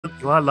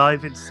You are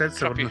live. It said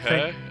so on Copy the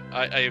her. thing.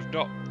 I have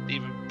not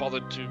even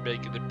bothered to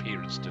make an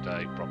appearance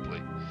today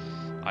properly.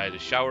 I had a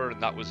shower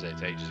and that was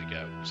it ages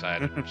ago, so I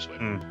had a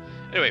swim.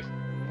 Anyway,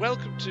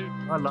 welcome to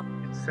I love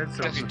it. Said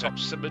so on the thing.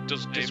 Desktopsimmer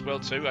does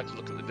Discworld 2. I had to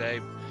look at the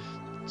name,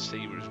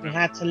 see what it was. You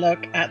had to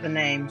look at the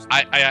name.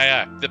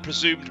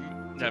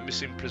 The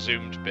missing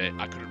presumed bit,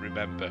 I couldn't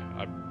remember.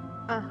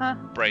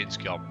 Brain's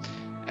gone.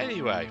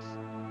 Anyway,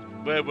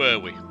 where were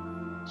we?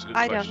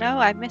 I don't know.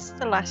 I missed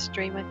the last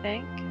stream, I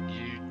think.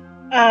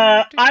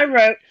 I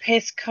wrote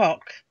piss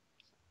cock.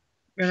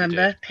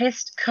 Remember?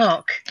 Pissed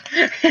cock.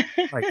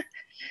 Right.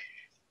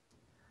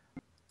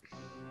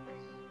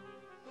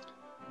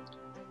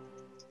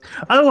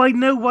 Oh, I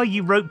know why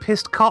you wrote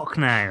pissed cock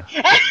now.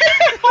 I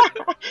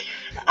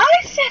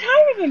said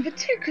I remember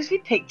too, because we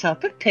picked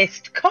up a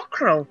pissed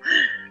cockerel.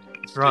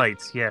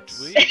 Right,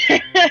 yes.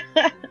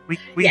 We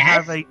Yes,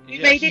 have a... we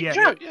made it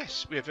drunk.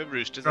 Yes, we have a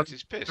rooster that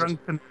is pissed.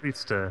 Drunken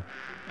rooster.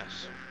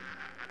 Yes.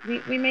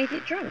 We made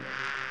it drunk.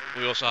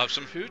 We also have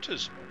some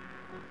hooters.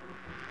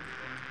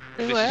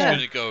 Who This were? is going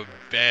to go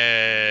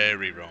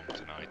very wrong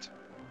tonight.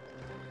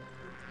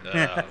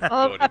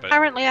 Well,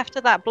 apparently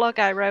after that blog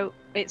I wrote,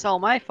 it's all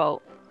my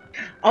fault.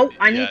 Oh,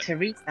 I need to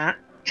read that.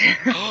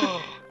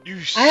 You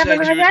I said haven't you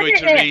were going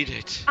to read read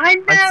it. I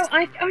know,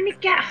 I only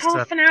get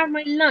half an hour of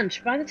my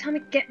lunch. By the time I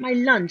get my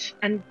lunch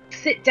and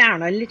sit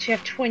down, I literally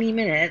have 20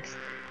 minutes.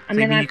 And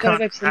then I've got to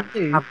go to the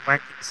loo. Have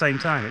wank at the same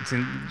time. It's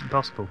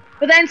impossible.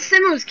 But then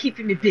Simmer was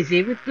keeping me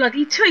busy with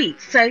bloody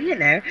tweets, so you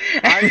know.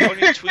 I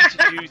only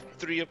tweeted you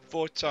 3 or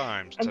 4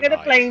 times I'm tonight. going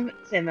to blame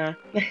Simmer.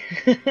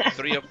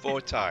 3 or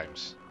 4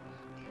 times.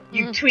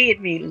 You tweeted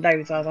me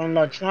loads. I was on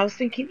lunch, and I was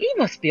thinking he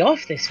must be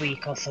off this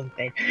week or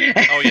something.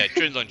 Oh yeah,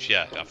 during lunch,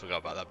 yeah, I forgot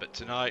about that. But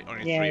tonight,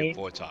 only 3 or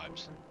 4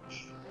 times.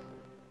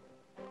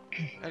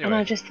 Anyway, And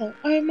I just thought,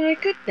 oh my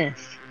goodness.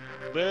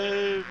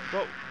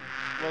 what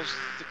was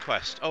the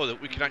quest? Oh,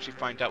 that we can actually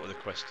find out what the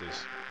quest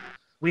is.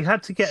 We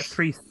had to get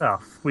 3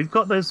 stuff. We've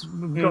got those.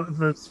 We've got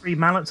the 3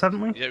 mallets,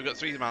 haven't we? Yeah, we've got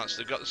 3 mallets.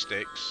 They've got the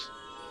sticks.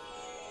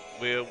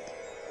 The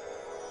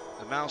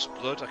mouse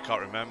blood, I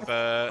can't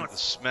remember. The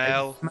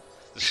smell.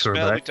 The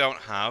smell we don't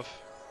have.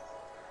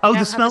 Oh, Don't the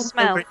have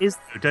smell it is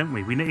though, don't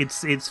we? We know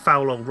it's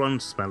foul old run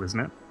smell, isn't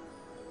it?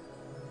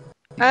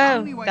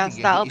 Oh,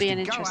 that'll be an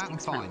interesting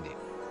smell.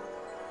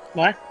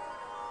 What?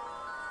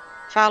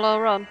 Foul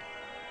or run?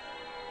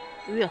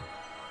 Ugh.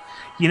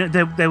 You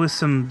know, there was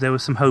some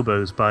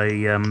hobos by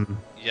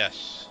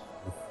Yes.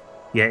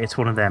 Yeah, it's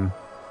one of them.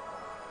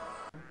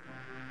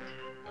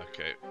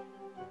 Okay.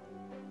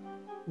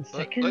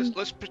 Second.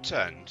 Let's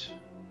pretend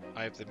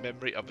I have the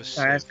memory of a sieve.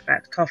 Sorry, I was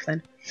about to cough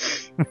then.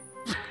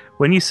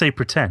 When you say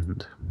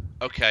pretend,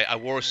 Okay, I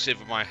wore a sieve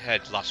on my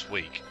head last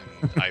week.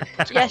 And I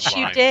put it Yes,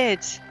 you online. did.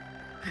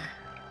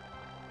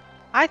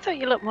 I thought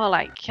you looked more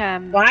like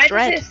Why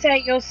Dredd. does it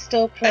say you're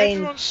still playing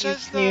Everyone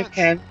says Duke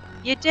that. Nukem?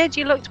 You did.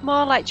 You looked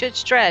more like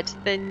Judge Dredd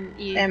than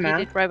you Emma?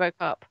 did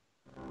RoboCop.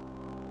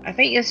 I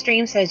think your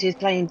stream says you're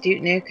playing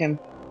Duke Nukem.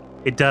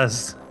 it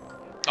does.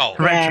 Oh,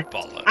 Yeah.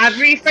 bollocks.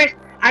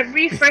 I've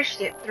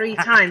refreshed it 3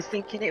 times,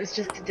 thinking it was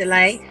just a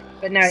delay,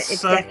 but no, it's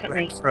so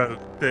definitely. retro,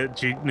 the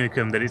Duke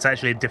Nukem, that it's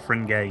actually a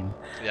different game.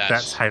 Yes.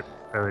 That's how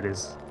retro it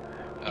is.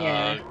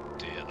 Yeah. Oh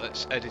dear,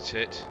 let's edit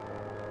it.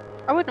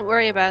 I wouldn't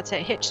worry about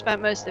it. Hitch spent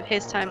most of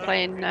his time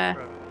playing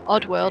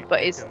Oddworld,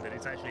 but his I've done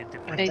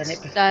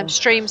it before.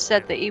 stream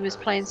said that he was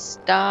playing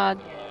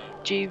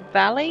Stardew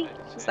Valley.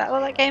 Is that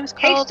what that game's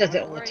Case called? does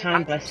it all the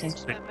time, bless him.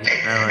 Playing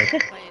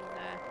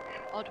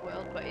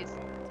Oddworld, but his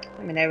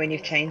Let me know when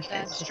you've changed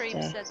it. It's stream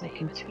just, said that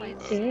he looking was playing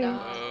too.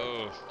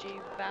 Oh,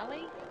 Stardew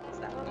Valley. Is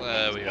that what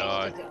there we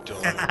are.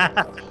 Done.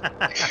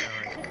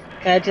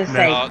 They're just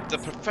saying. Oh, the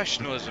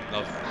professionalism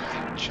of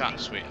the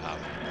chats we have.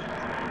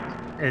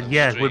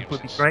 Yeah, it would be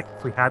great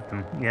if we had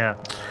them. Yeah.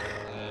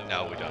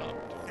 No, we don't.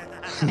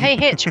 Hey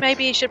Hitch,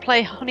 maybe you should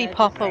play Honey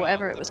Pop or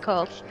whatever it was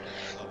called.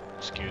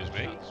 Excuse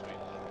me.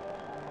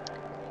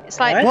 It's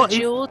like What?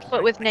 Bejeweled,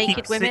 but with naked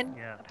Keeps women, it-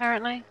 yeah.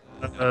 apparently.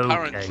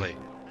 Apparently.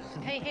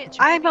 Hey Hitch,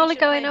 I'm only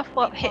going off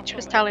what Hitch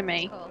was telling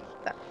me.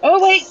 Oh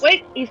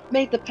wait! You've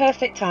made the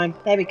perfect time.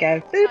 There we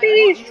go.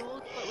 Boobies.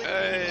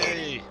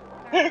 Hey!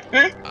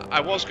 I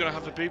was going to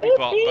have a booby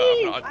bot, but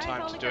I've not had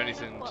time to do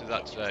anything to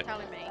that today.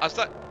 Has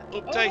that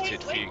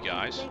updated for you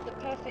guys? Made the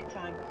perfect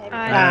time. There we go.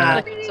 I'm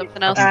looking at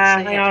something else.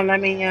 Hang on.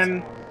 Let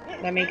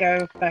me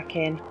go back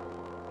in.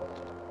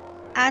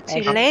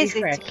 Too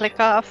lazy to click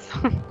off.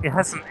 It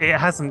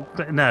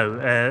hasn't.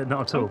 No,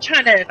 not at all. I'm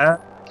trying to.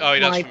 Oh,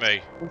 that's My for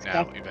me. stuff,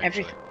 Now, eventually.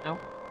 everything. Oh.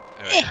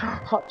 Anyway.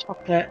 Hot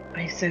chocolate.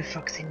 I so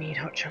fucking need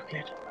hot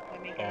chocolate.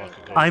 Let me Oh, I go.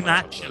 could go I'm for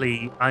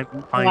actually. I'm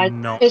Right,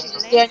 not. This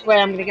is the only way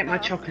I'm going to get my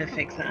chocolate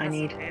fix that I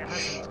need. It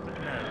hasn't. But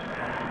no.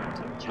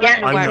 Yeah,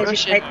 I'm White not-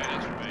 Russian. Oh,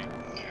 that's for me.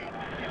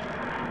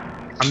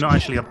 I'm not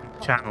actually on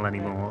the channel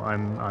anymore.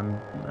 I'm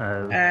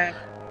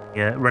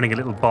yeah, running a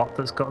little bot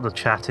that's got the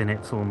chat in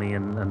it for me,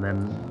 and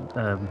then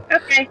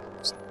Okay.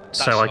 That's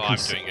so I how can I'm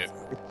doing it.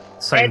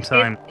 same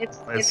time. It's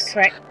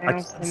correct now. I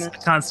Simmer.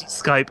 can't see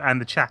Skype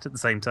and the chat at the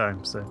same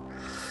time. So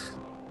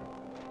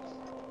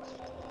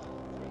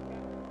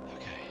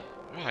Okay.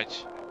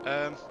 Right.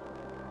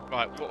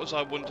 Right. What was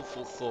our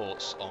wonderful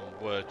thoughts on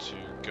where to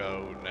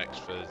go next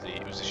for the?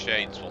 It was the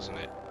shades, wasn't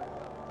it?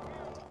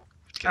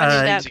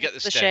 To get the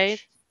stench.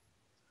 Shade.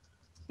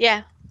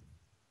 Yeah.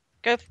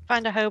 Go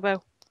find a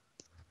hobo.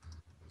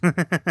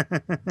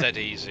 Dead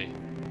easy.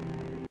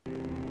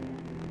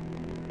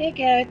 Here you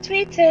go,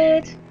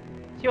 tweeted.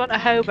 If you want a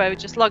hobo,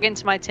 just log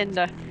into my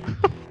Tinder.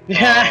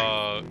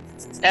 Oh.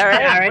 They're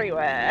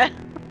everywhere.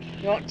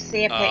 You want to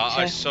see a picture?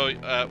 I saw.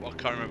 I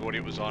can't remember what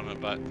it was on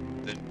about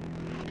the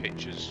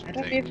pictures. I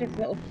don't know if this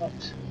little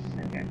box.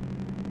 Okay.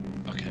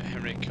 Okay,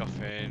 Henry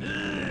Coffin.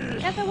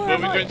 Yeah, there were a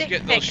lot of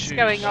dick pics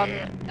going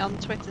on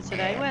Twitter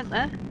today, weren't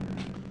there?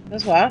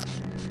 There's what?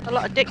 A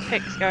lot of dick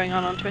pics going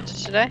on Twitter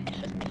today.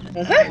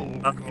 Was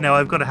it? No,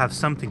 I've got to have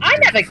something. I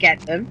never get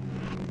them.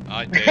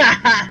 I did.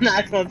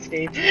 Nice one,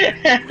 Steve.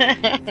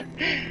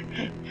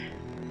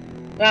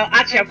 Well,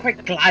 actually, I'm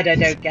quite glad I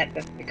don't get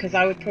them because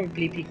I would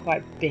probably be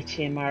quite bitchy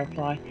in my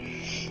reply.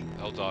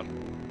 Hold on.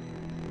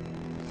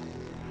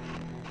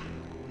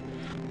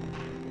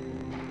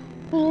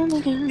 Oh my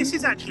god. This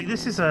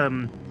is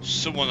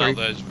Someone out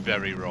there is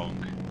very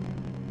wrong.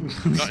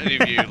 Not any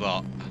of you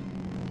lot.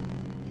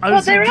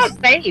 Well, there are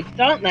babes,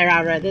 aren't there,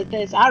 Ara?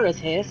 There's Aras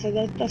here,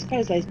 so I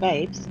suppose there's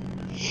babes.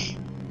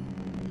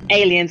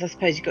 Aliens, I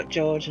suppose you've got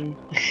George and...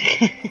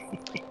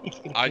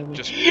 I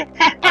just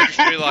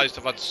realised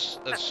I've had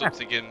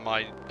something in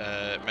my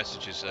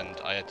messages and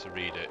I had to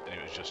read it, and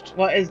it was just...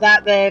 What, is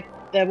that the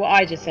what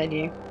I just sent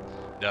you?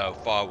 No,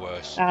 far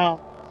worse. Oh.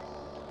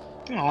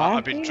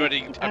 I've been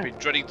dreading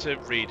to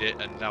read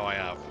it, and now I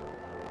have.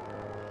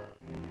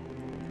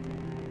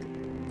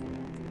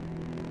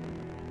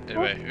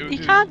 Anyway, you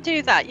can't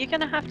do that. You're going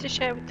to have to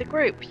share with the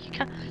group. You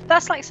can't.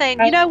 That's like saying,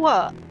 you know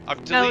what?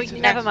 I've deleted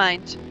No, never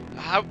mind.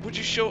 How would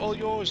you show all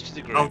yours to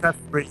the group? Oh, that's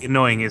really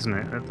annoying, isn't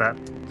it?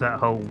 That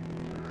whole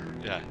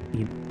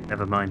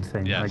never mind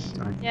thing. Yes.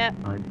 I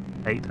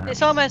hate that.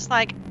 It's almost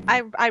like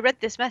I read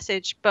this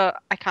message,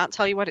 but I can't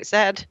tell you what it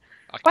said.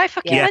 Why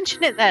fucking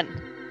mention it then?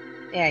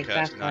 Yeah,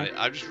 exactly.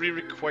 I'm just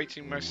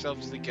re-equating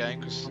myself to the game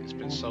because it's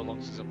been so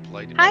long since I've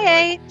played it.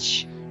 Hi,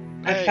 H.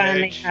 I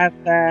finally have.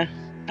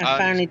 I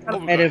finally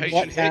downloaded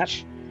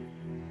WhatsApp.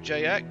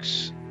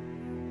 JX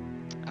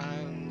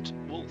and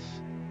Wolf.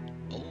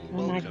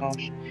 Oh my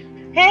gosh.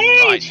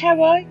 Hey, H,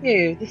 how are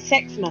you? The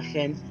sex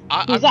muffin.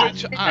 I'm going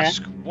to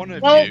ask one of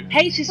you. Well,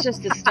 H is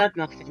just a stud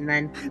muffin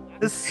then.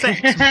 The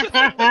sex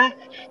muffin?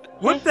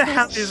 What the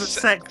hell is a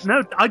sex?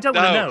 No, I don't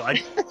want to know.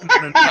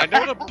 I know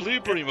what a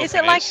blueberry muffin is. Is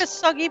it like a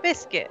soggy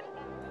biscuit?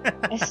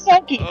 A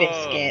soggy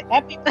biscuit?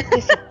 That'd be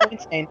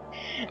disappointing.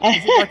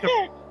 Is it like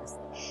a...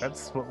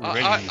 That's what we really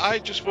need. I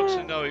just want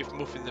to know if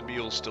Muffin the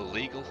Mule's still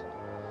legal.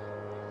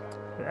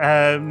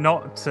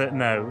 No, it's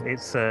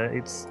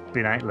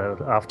been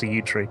outlawed after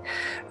U-Tree.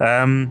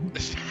 Right,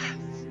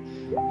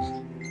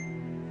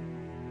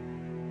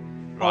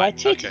 I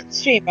tweeted the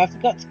stream, but I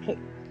forgot to put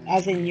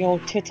as in your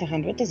Twitter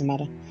handle. It doesn't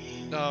matter.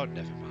 No,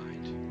 never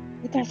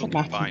mind. It doesn't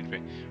matter. Find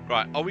me.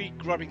 Right, are we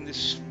grabbing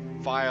this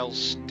vile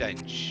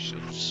stench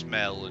of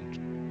smell and...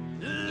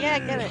 Yeah,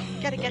 get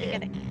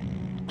it.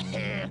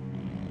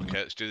 Okay,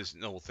 let's do this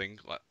normal thing.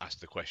 Ask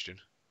the question.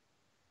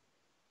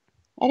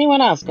 Anyone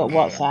else got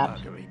WhatsApp?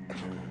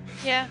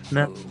 Yeah.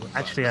 No,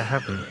 actually I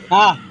haven't.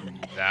 Ah.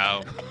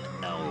 No.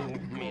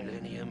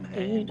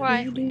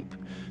 Why?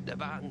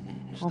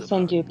 I'll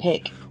send you a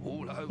pic.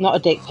 Not a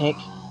dick pic.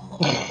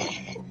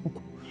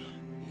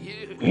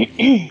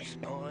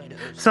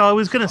 So I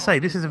was going to say,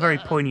 this is a very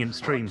poignant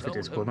stream for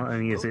Discworld. Not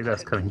only is it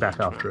us coming back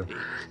after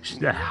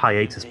a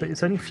hiatus, but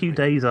it's only a few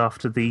days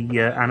after the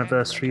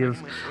anniversary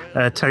of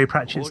Terry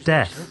Pratchett's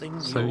death.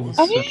 So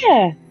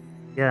yeah.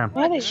 Yeah.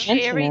 Well,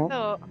 cheery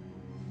thought.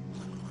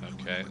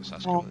 Okay, let's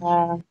ask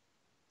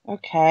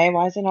okay,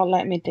 why is it not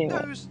letting me do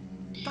it?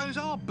 Those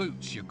are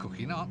boots you're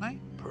cooking, aren't they?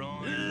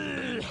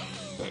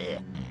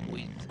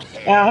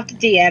 I'll have to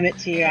DM it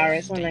to you,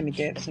 Aris. Won't let me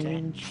do it for some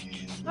reason.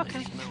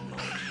 Okay.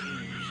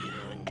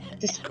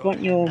 Just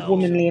want your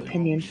womanly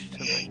opinion.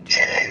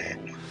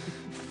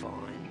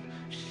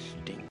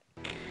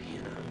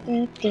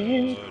 Oh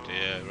dear,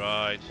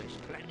 right.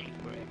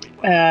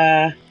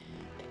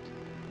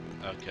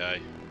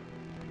 Okay.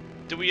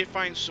 Do we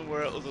find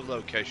somewhere other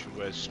location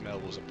where smell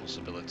was a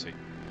possibility?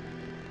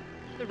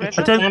 I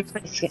don't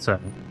think so.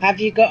 Have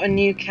you got a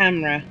new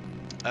camera?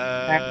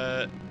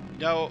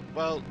 No,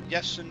 well,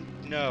 yes and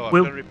no. I've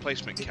got a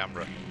replacement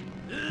camera.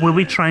 Were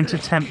we trying to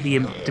tempt the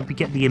imp? Did we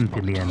get the imp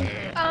in the end?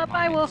 Oh,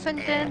 bye,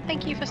 Wolfenden.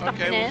 Thank you for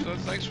stopping in. Well,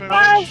 thanks very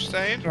much for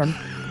staying.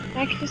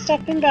 Thank you for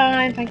stopping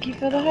by, and thank you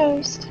for the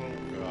host.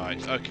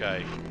 Right,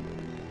 okay.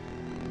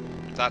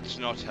 That's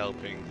not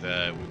helping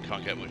there. We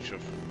can't get much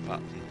of Pat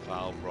and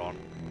Val Ron.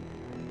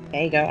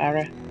 There you go,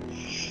 Ara.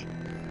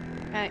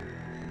 Okay.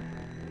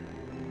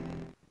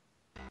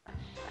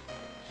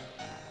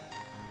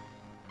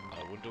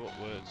 I wonder what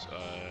words.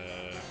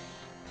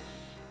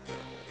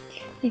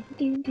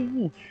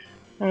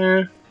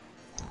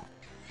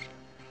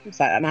 Looks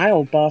like my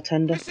old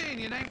bartender.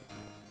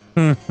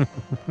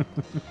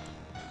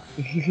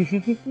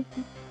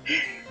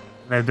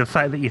 No, the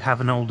fact that you have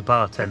an old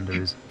bartender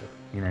is,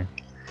 you know.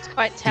 It's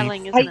quite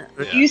telling, isn't I it?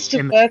 Yeah. used to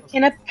In the- work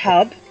in a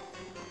pub.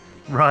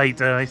 Right,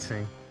 I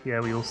see. Yeah,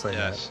 we all say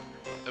Yes.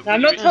 No,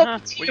 I'm not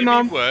talking to When you, you mean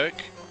Mum. work,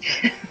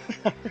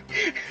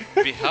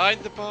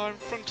 behind the bar, in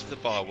front of the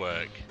bar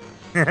work.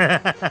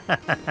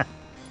 that.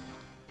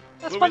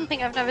 That's Well, one we-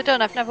 thing I've never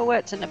done. I've never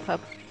worked in a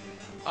pub.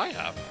 I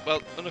have.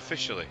 Well,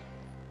 unofficially.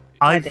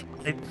 I've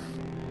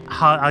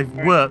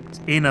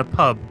worked in a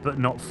pub, but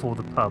not for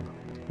the pub,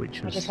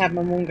 which I was. just had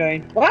my mum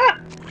going, what?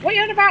 What are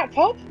you on about,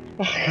 pub?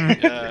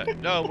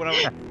 No, when I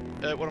was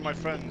one of my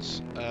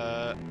friends,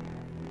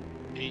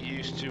 he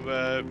used to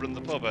run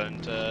the pub,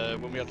 and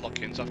when we had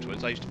lock-ins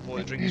afterwards, I used to pour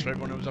the drinks for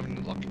everyone who was having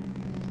the lock-in.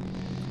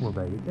 Well,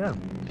 there you go.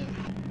 Yeah,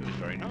 it was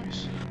very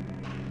nice.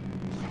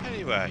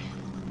 Anyway,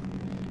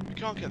 we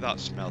can't get that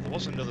smell. There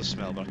was another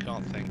smell, but I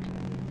can't think.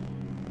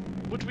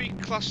 Would we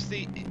class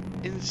the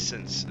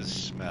incense as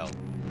smell?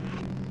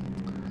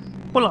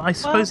 Well, I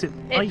suppose it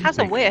has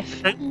a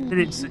whiff. But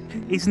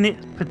isn't it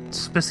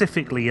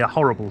specifically a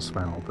horrible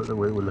smell that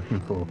we're looking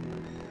for?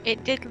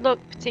 It did look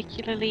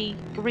particularly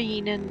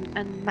green and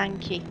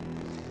manky.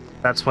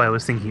 That's why I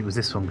was thinking it was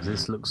this one, because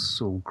this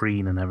looks all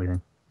green and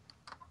everything.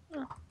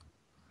 I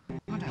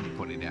don't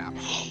put it out.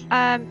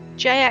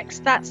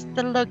 JX, that's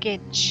the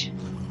luggage.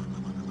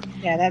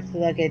 Yeah, that's the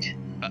luggage.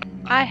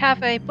 I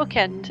have a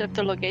bookend of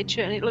the luggage,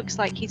 and it looks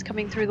like he's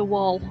coming through the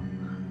wall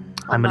on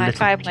I'm a my little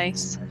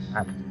fireplace. In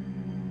fact,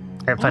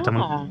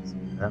 Ah.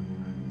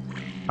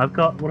 I've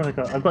got, what have I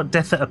got? I've got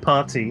Death at a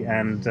Party,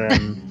 and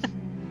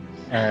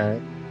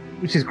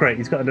which is great.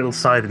 He's got a little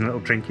scythe and a little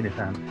drink in his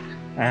hand,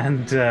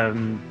 and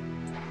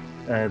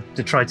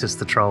Detritus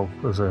the Troll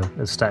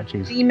as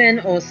statues. Seaman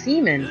or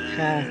seaman?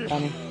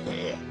 Funny.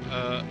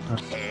 I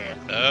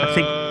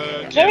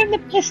think- Throw in the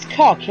pissed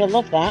cock, you'll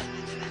love that.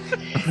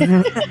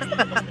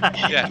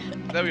 Yeah,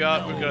 there we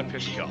are. We've got a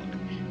piss cock.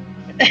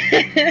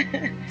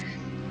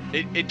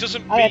 It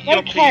doesn't Oh, beat your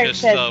don't care, it penis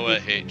says though,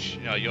 it. Hitch.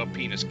 You know, your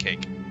penis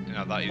kick. You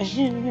know,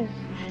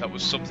 that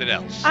was something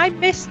else. I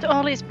missed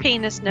all his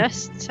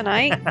penisness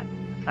tonight.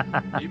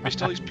 You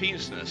missed all his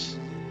penisness.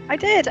 I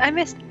did. I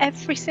missed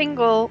every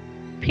single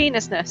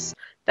penisness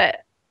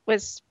that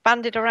was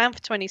banded around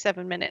for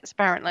 27 minutes,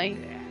 apparently.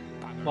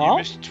 You What?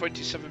 missed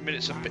 27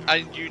 minutes of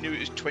and you knew it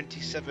was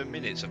 27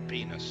 minutes of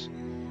penis.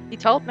 He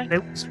told me. There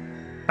was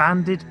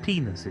banded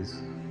penises.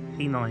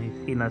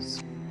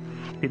 Penis.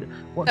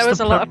 What's There was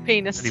the a lot plug- of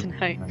penis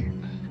tonight.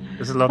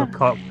 There's a lot of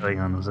cock going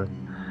on, was it?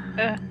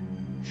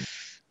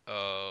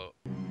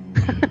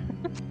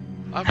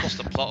 I've lost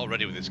the plot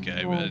already with this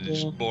game, Oh, and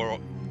it's dear. more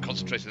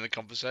concentrating on the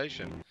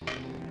conversation.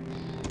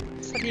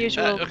 It's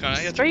unusual Okay, I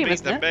had to stream, beat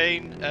isn't the it?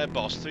 main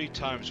boss 3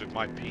 times with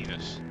my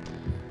penis.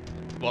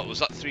 What was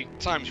that? 3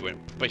 times you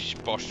went bish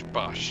bosh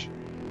bash.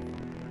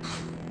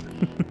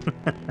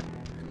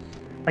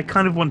 I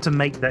kind of want to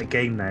make that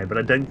game now, but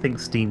I don't think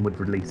Steam would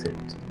release it.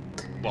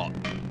 What?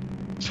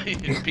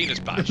 Penis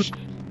bash.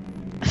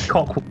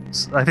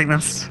 Cockwalks. I think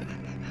that's.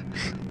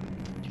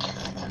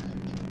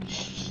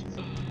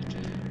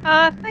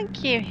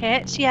 Thank you,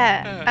 Hitch.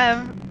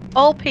 Yeah.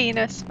 All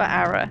penis for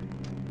Ara.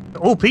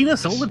 All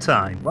penis all the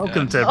time.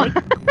 Welcome Yes.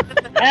 to.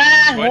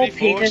 More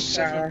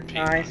 24/7 penis.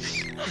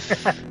 Nice.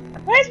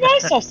 Where's my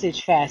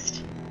sausage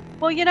fest?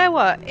 Well, you know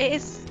what? It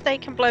is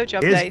steak and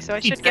blowjob It is day, so I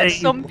should get day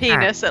some in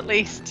penis at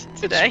least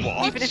today,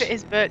 what? even if it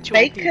is virtual.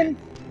 Bacon.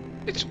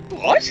 It's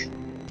What?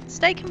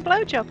 Steak and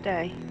blowjob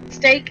day.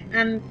 Steak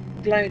and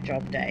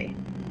blowjob day.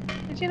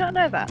 Did you not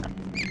know that?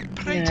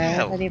 pray No, I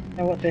tell. don't even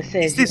know what this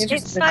is. Is this You can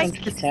just put It's the like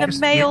computer. the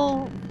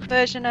male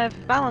version of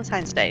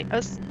Valentine's Day.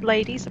 Us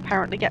ladies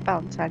apparently get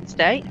Valentine's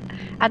Day,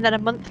 and then a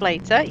month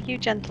later, you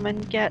gentlemen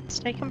get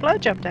steak and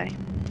blowjob day.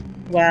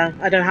 Well,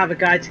 I don't have a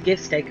guy to give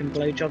steak and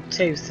blowjob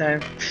to, so.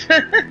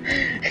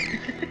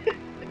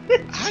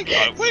 Hang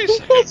on, wait a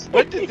second.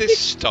 When did this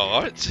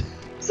start?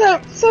 So,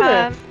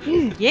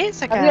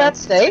 Years ago. have you had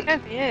steak?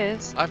 Ago,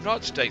 years. I've not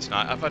had steak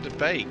tonight. I've had a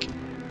bake,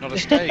 not a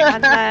steak.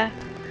 And let's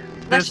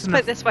There's just put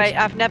it this way: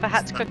 I've never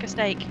had to cook a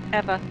steak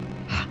ever.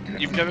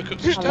 You've never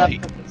cooked a I love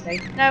steak? cooking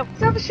steak. No.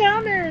 Silver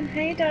Shaman,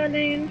 hey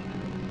darling.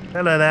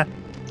 Hello there.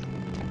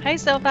 Hey,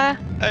 Silver.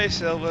 Hey,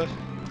 Silver.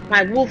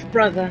 My wolf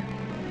brother.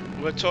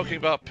 We're talking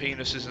about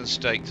penises and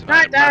steak tonight.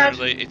 Right, Dad.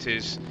 Apparently, it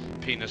is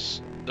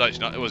penis. No, it's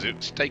not. Was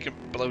it steak and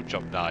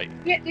blowjob night?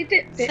 Yeah, you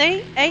did.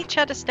 See, H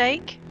had a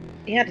steak,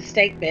 He had a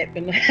steak bit,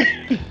 but not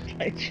a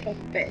blowjob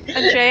bit.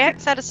 and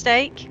JX had a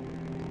steak.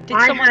 Did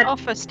I someone had-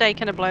 offer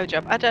steak and a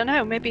blowjob? I don't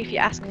know. Maybe if you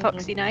ask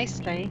Foxy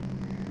nicely.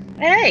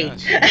 Hey!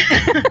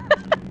 Yes.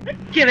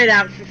 Give it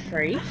out for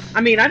free.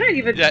 I mean, I don't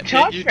even Yeah,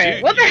 charge you for it.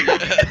 do. What the hell?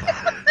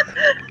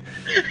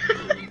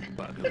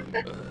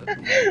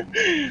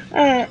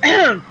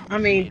 I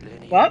mean,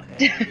 what?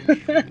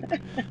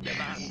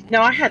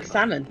 No, I had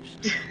salmon.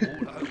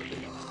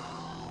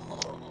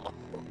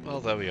 Well,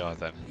 there we are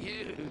then.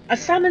 A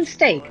salmon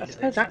steak. I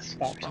suppose that's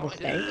sparked a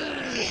steak.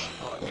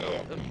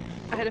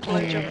 I had a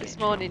blowjob this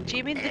morning. Do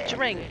you mean the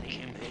drink?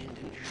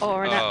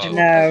 Or an Oh. actual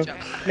No.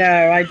 blowjob?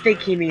 No, I think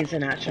he means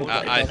an actual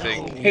I blowjob.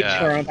 think, Picture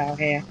yeah. about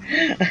here.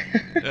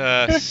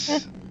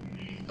 Yes.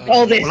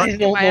 Oh, this Well, is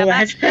Why normal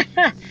am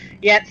then.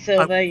 Yep,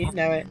 Silver, you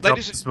know it. Dropped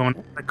this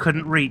morning. I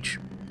couldn't reach.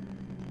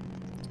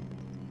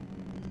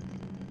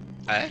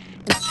 Eh?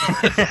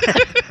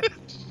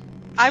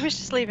 I was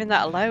just leaving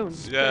that alone.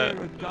 Yeah.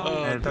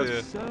 Oh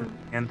dear.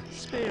 And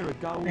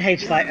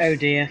H like, oh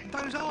dear.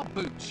 Those are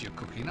boots you're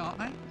cooking, aren't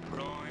they?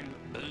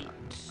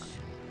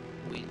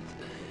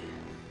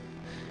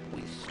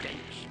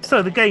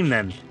 so the game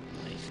then.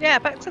 Yeah,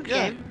 back to the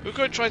Yeah, game. we're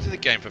going to try to the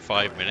game for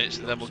 5 minutes,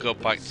 and then we'll go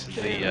back to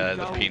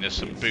the penis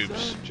and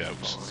boobs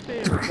jokes.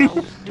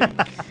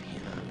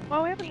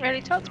 Well, we haven't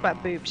really talked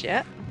about boobs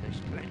yet.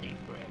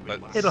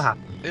 But It'll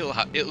happen.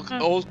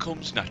 It'll all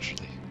comes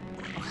naturally.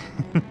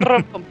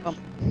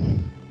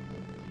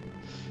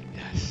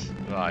 Yes.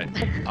 Right.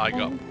 I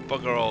got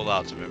bugger all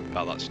out of him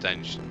about that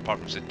stench, apart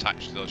from it's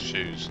attached to those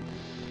shoes.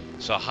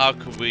 So how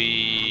can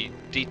we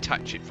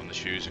detach it from the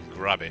shoes and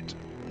grab it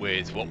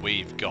with what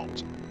we've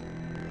got?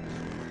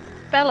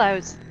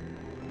 Bellows.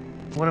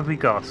 What have we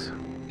got?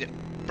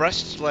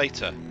 Breasts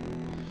later.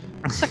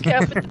 Suck it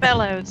up with the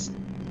bellows.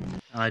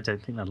 I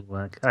don't think that'll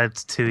work.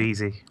 It's too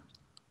easy.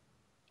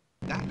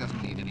 That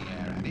doesn't need any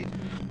air added.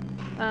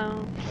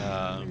 Oh.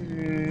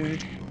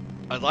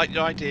 I like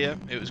your idea.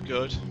 It was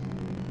good.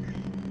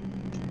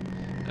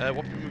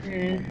 What if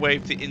we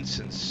wave the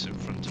incense in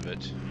front of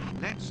it?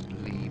 Let's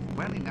leave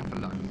well enough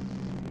alone.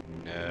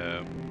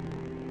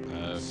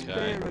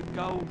 Okay.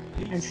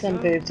 And some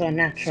boobs are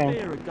natural.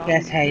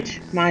 Yes, H.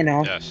 Mine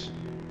are. Yes.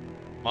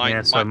 Mine.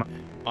 Yeah, so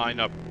mine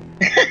are.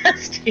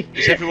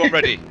 Is everyone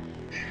ready?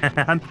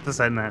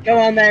 100% natural. Go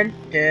on then.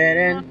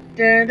 Dun,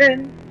 dun,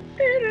 dun,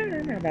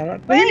 dun, dun, dun,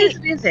 dun. Where is the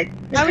music?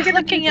 I was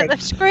looking at the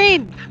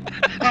screen.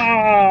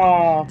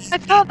 Oh. I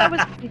thought that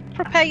was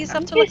prepare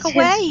yourself to look Missed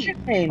him away.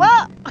 stripping.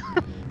 What?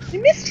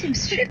 You missed him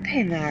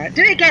stripping, Ara.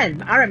 Do it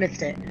again. Ara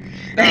missed it.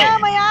 Oh,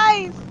 my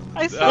eyes.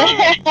 I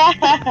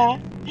saw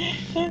it.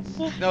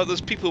 No,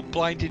 there's people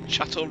blind in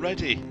chat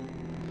already.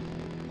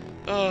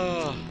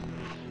 Oh.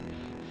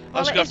 I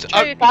Well, was it going is to true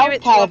have if to. you do I'm it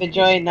to kind of other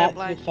enjoying people, that, to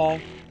like- be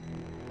fair.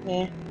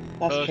 Yeah,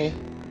 that's Okay. true.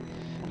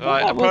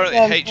 Right, that was,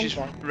 apparently H is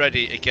Wednesday.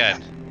 ready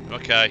again.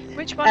 Okay.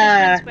 Which one is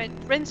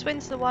Rincewind?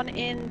 Rincewind's the one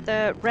in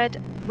the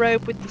red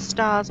robe with the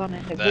stars on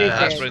it. The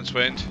That's wizard.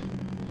 Rincewind.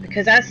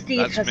 Because as Steve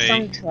That's has me.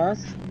 sung to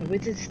us, the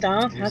wizard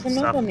staff has a knob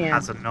Stuff on the end.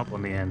 has a knob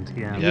on the end,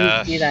 yeah. We need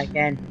to do that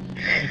again.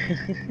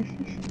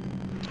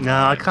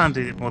 No, I can't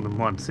do it more than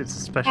once. It's a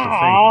special thing.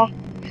 Aww.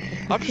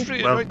 I'm just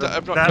really Well, annoyed that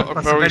I've not that got a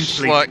plus very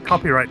eventually slack.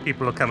 copyright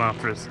people will come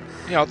after us.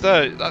 Yeah,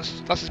 there.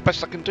 That's as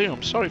best I can do.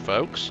 I'm sorry,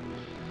 folks.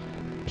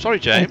 Sorry,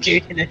 James.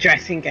 Dude in a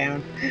dressing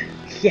gown.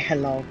 Yeah,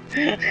 lol.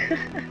 You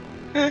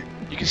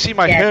can see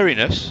my Yeah.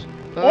 hairiness.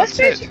 Well, I That's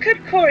suppose it. you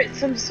could call it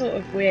some sort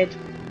of weird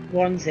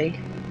onesie.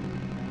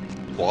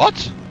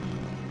 What?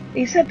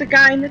 He said the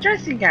guy in the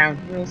dressing gown.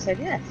 We all said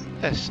yes.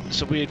 Yes,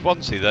 it's a weird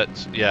onesie. That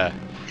yeah.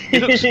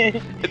 It looks,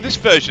 in this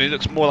version, it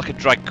looks more like a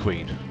drag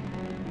queen.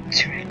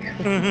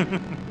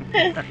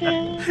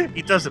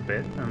 He does a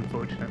bit,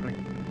 unfortunately.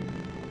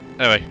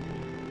 Anyway.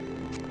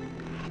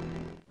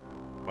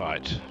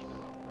 Right.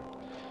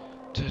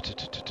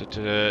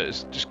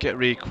 Let's just get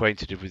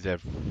reacquainted with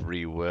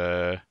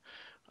everywhere.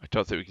 I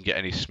don't think we can get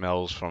any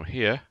smells from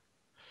here.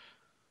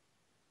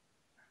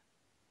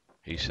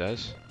 He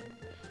says.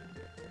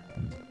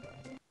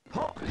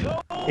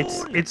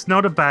 It's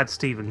not a bad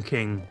Stephen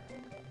King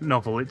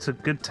novel. It's a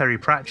good Terry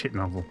Pratchett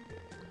novel.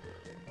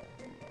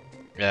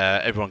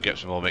 Yeah, everyone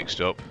gets them all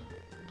mixed up.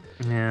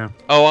 Yeah.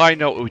 Oh, I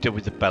know what we did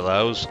with the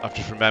bellows. I've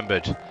just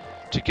remembered.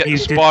 To get You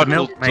the did the sparkle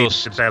milkmaid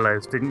dust. to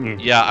bellows, didn't you?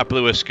 Yeah, I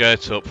blew her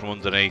skirt up from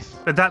underneath.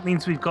 But that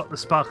means we've got the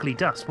sparkly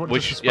dust. What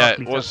does the Which, yeah,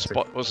 sparkly dust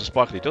do? what's the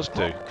sparkly dust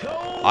do?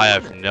 I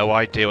have no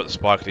idea what the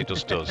sparkly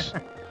dust does.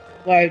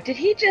 Whoa, did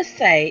he just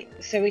say,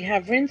 so we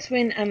have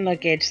Rincewind and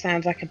Luggage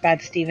sounds like a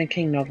bad Stephen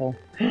King novel?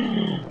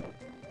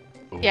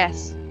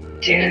 Yes.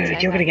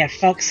 Dude, you're gonna get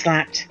fox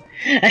slapped.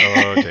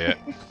 Oh dear.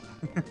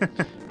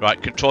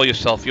 Right, control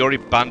yourself. You already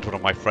banned one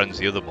of my friends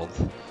the other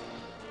month.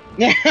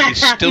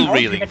 He's still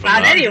reeling from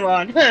ban that.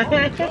 anyone. I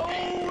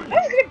was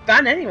gonna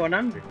ban anyone.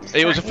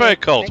 It was a fair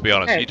call, to be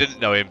honest. You didn't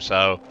know him,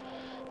 so...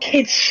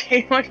 Kids,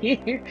 shame on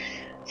you.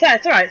 So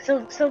it's alright,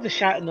 Silver's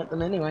shouting at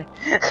them anyway.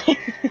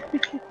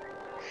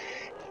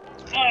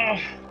 Oh,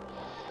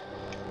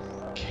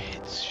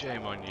 Kids,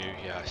 shame on you,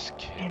 yes,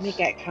 kids. let me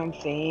get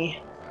comfy.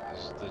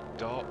 There's the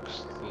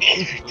docks,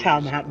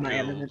 Tell them out my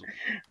element.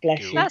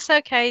 Bless you. That's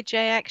okay,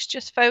 JX.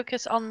 Just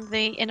focus on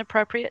the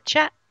inappropriate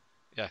chat.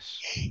 Yes.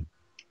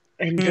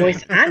 In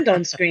voice and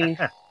on screen.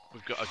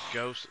 We've got a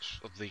ghost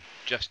of the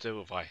jester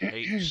who I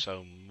hate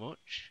so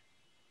much.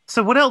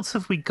 So what else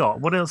have we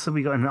got? What else have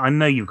we got? And I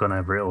know you've gone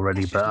over it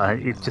already, but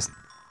it just...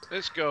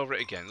 Let's go over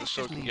it again. Let's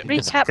so we can get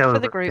Recap go for over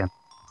the it group. again.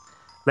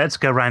 Let's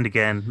go round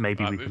again.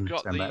 Maybe Right, we we've can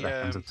got turn back that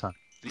hands the, of time.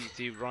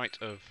 the right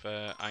of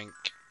Ankh,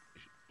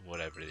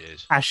 whatever it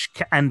is.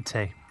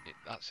 Ashkante.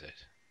 That's it.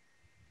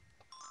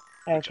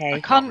 Okay.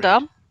 A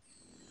condom.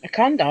 A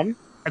condom?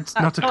 It's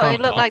not a Oh, it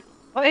condom. looked like.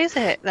 What is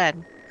it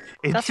then?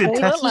 It's that's a what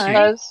it test looked tube.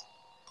 like.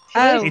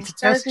 Oh, It's a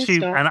test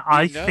tube, and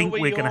I You know think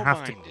where we're your going to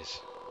have to... mind is.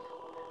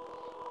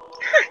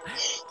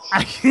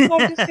 I've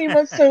just seen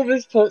what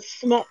Silver's put.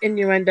 Smart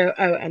innuendo.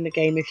 Oh, and the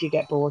game if you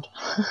get bored.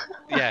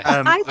 Yes.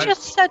 I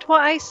just said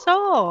what I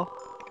saw.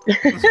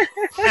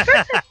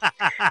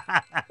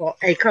 What,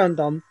 a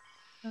condom?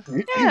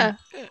 Yeah.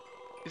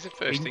 It's the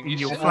first thing you in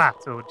your said. flat,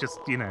 or just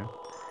No,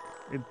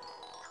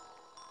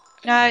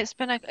 it's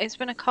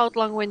been a cold,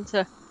 long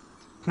winter.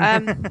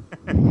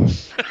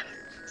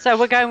 So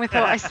we're going with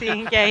what I see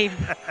in game.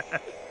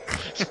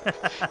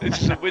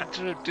 It's a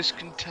winter of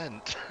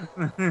discontent.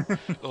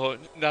 Oh,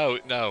 no,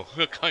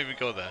 I can't even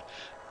go there.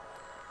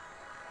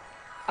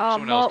 Oh,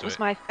 Someone else Mort do was it.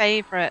 my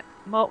favourite.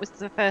 Mort was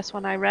the first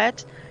one I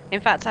read.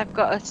 In fact, I've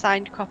got a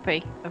signed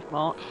copy of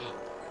Mort.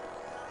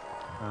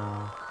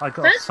 I got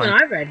First one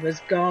I read was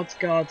Gods.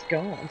 Guards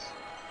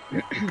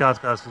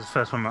was the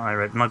first one that I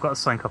read, and I got a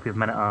signed copy of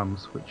Men at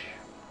Arms, which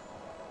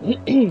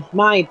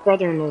My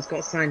brother-in-law's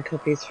got signed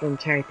copies from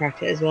Terry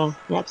Pratchett as well.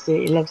 He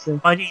absolutely loves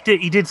them.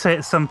 he did say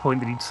at some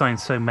point that he'd signed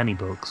so many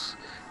books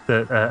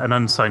that an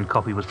unsigned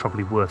copy was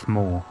probably worth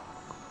more.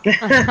 Oh,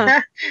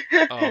 bugger,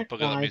 that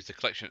Nice. means the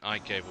collection I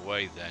gave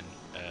away then,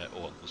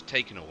 or was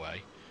taken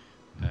away,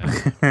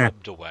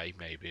 robbed away,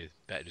 maybe a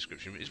better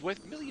description, is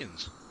worth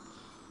millions.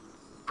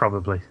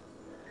 Probably.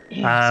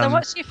 So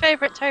what's your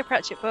favourite Terry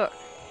Pratchett book?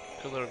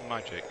 Colour of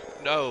Magic.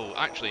 No,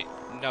 actually,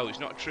 no, it's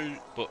not true,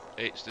 but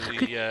it's the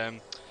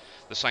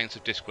Science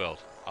of Discworld.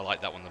 I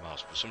like that one the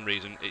most. For some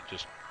reason, it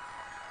just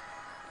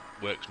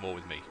works more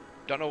with me.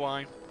 Don't know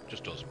why,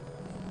 just does.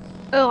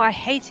 Oh, I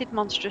hated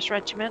Monstrous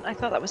Regiment. I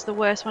thought that was the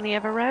worst one he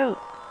ever wrote.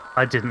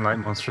 I didn't like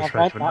Monstrous I've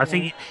read Regiment. that I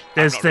think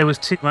I've not there read was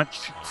too much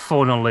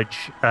foreknowledge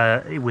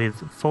with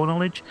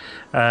foreknowledge.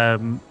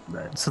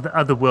 So the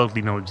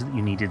otherworldly knowledge that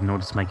you needed in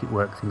order to make it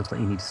work. Things like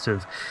you needed to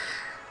have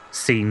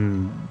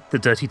seen the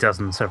Dirty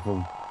Dozen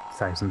several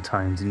thousand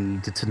times, and you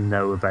needed to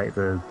know about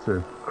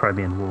the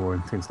Crimean War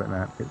and things like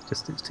that.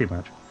 It's too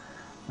much.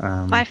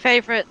 My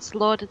favourites,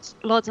 Lords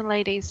and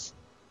Ladies.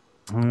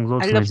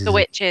 Lord I love the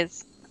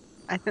witches.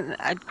 I think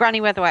Granny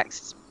Weatherwax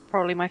is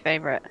probably my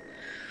favourite.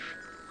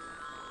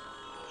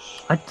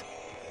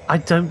 I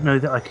don't know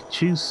that I could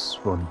choose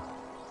one.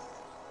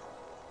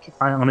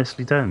 I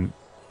honestly don't.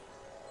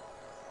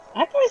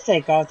 I'd probably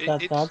say Gods,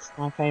 It's-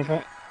 my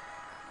favourite.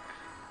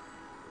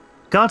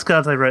 Guards,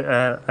 I wrote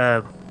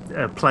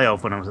a play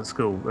of when I was at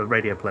school, a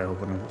radio play of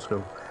when I was at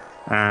school,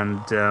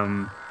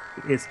 and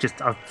it's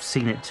just I've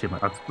seen it too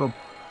much. I've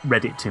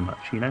read it too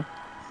much, you know.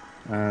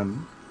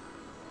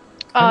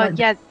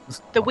 Yeah,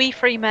 the We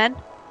Free Men.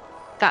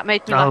 That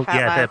made me laugh out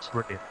yeah, loud. they're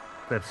brilliant.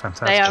 They're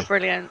fantastic. They are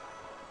brilliant.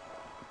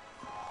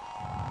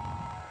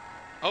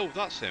 Oh,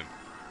 that's him.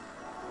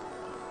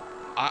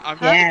 I'm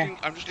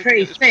just looking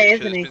pretty at this fit,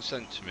 picture isn't that's he? been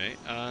sent to me,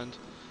 and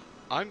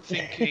I'm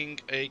thinking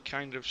a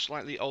kind of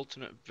slightly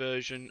alternate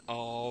version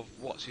of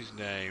what's his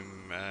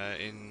name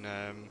in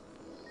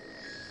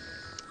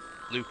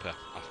Looper.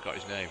 I forgot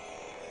his name.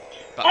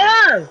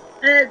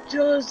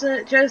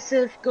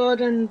 Joseph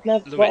Gordon,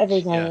 Lewitt, whatever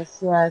his name yeah. is.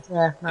 Yeah, He's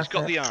that's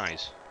got it. the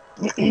eyes.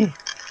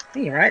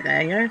 You're right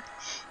there, yeah.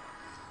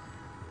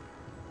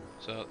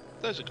 So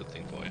there's a good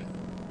thing for you.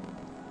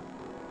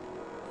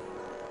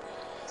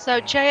 So,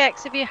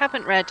 JX, if you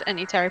haven't read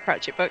any Terry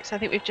Pratchett books, I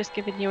think we've just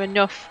given you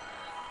enough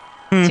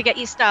to get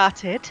you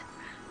started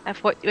of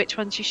which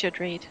ones you should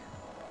read.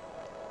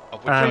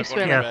 Of which I've Bruce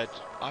already Willis. read.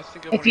 I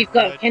think I've If already you've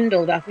got read.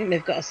 Kindle, I think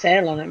they've got a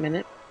sale on it at the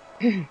minute.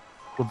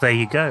 Well, there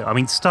you go. I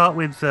mean, start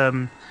with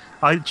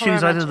I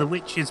choose either the Magic.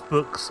 Witches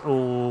books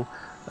or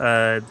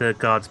the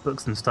Guards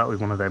books, and start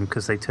with one of them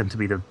because they tend to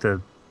be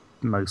the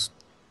most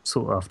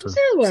sought after. What's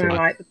the other one I series.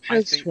 like? The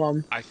Post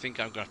one. I think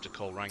I'm going to have to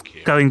call rank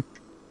here. Going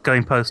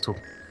postal.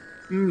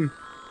 Mm.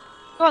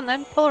 Go on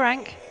then, pull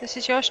rank. This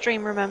is your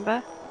stream,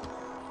 remember?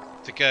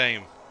 The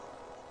game.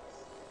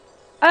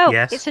 Oh,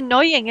 Yes. it's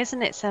annoying,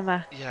 isn't it,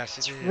 Simmer? Yes,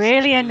 it is.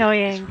 Really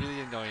annoying. It's really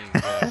annoying.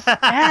 Yeah.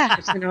 Yeah.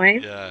 It's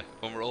annoying. Yeah,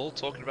 when we're all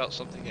talking about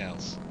something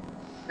else.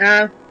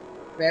 Oh,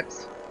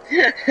 rips.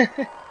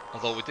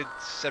 Although we did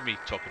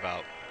semi-talk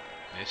about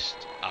Mist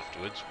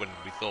afterwards when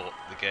we thought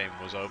the game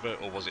was over,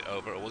 or was it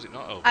over, or was it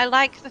not over? I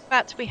like the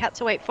fact we had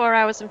to wait 4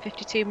 hours and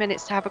 52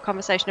 minutes to have a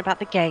conversation about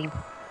the game.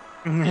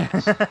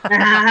 Yes.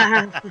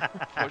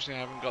 Fortunately, I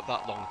haven't got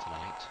that long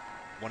tonight.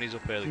 One is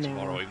up early No.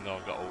 tomorrow, even though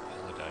I've got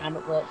a holiday. I'm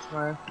at work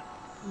tomorrow.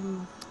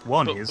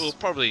 One But is. we'll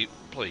probably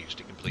just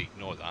to completely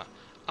ignore that.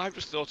 I've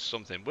just thought of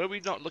something. Were we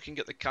not looking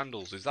at the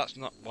candles? Is that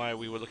not why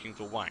we were looking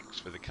for wax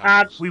for the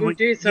candles? We We'll were,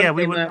 do yeah,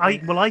 we something, were. won't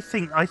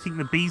we? I think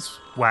the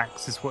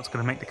beeswax is what's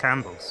going to make the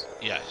candles.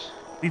 Yes.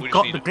 We've We just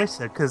got need the a-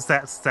 glitter because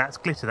that's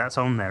glitter. That's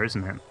on there,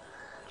 isn't it?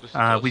 Glitter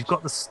dust. We've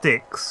got the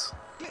sticks,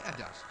 Glitter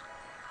dust.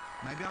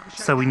 Maybe I can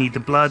show so we you need the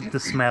how to blood, mix the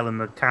it. smell, and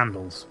the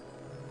candles.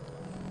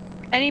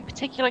 Any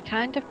particular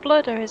kind of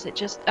blood, or is it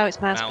just... Oh,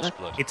 it's mouse Mouse blood.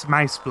 blood. It's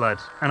mouse blood,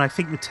 and I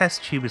think the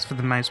test tube is for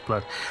the mouse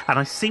blood. And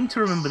I seem to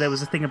remember there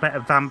was a thing about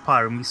a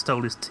vampire, and we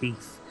stole his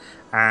teeth,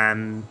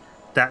 and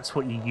that's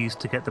what you use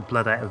to get the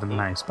blood out of the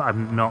mouse. But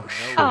I'm not No.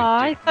 sure. Oh,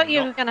 I did thought you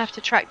not. were going to have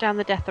to track down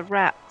the death of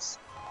rats.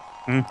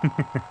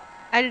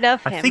 I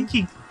love him.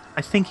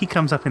 I think he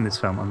comes up in this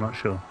film. I'm not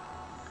sure.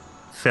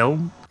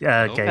 Film,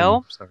 game.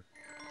 Film? Sorry.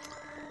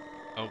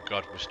 Oh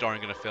god, we're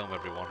starring in a film,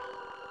 everyone.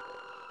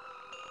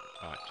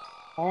 Right.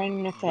 Starring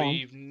in a film.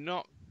 We've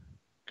not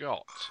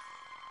got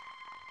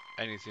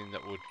anything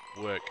that would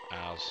work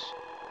as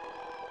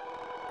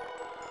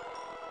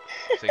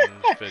things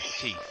for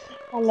teeth.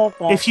 I love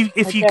that. If you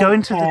I go don't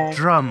into the care.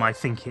 drum, I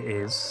think it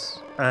is.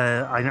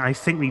 I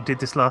think we did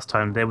this last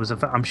time.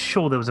 I'm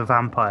sure there was a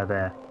vampire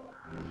there.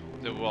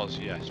 There was,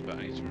 yes, but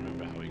I need to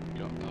remember how he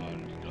got. Oh, I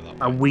didn't go that way.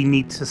 And we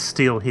need to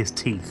steal his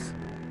teeth.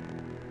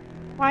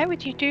 Why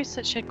would you do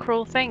such a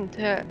cruel thing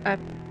to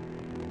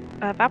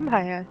a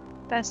vampire?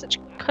 They're such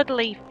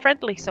cuddly,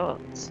 friendly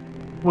sorts.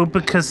 Well,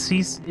 because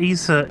he's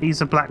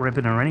a black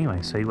ribboner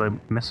anyway, so you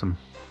won't miss him.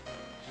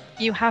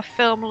 You have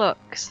film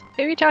looks.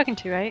 Who are you talking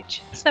to,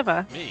 H?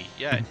 Simmer? Me,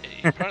 yeah.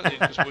 Apparently,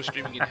 because we're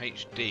streaming in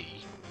HD,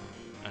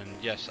 and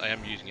yes, I am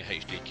using a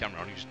HD camera.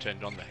 I only just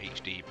turned on the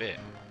HD bit.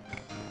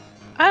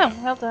 Oh,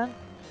 well done.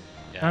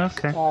 Yeah.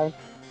 Okay. So,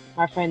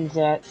 my friend's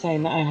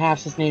saying that her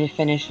house is nearly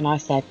finished, and I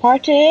said,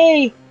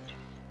 "Party!"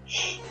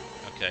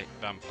 Okay,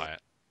 vampire.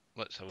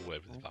 Let's have a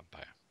word with the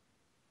vampire.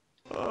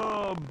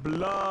 Oh,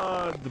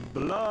 blood,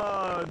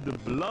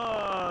 blood,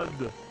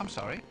 blood. I'm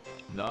sorry.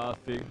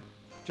 Nothing.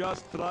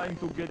 Just trying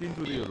to get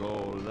into the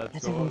role, that's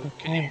That's all.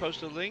 Can you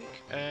post a link?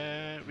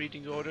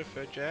 Reading order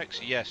for JX?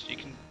 Yes, you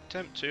can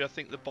attempt to. I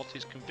think the bot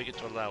is configured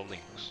to allow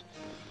links.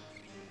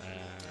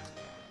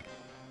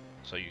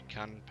 So you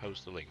can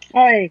post the link.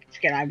 Oh, you can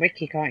just get that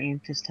wiki, can't you?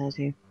 Just tells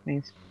you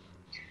things.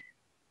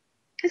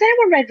 Has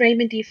anyone read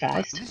Raymond D.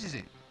 Right, Feist? this is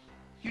it.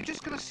 You're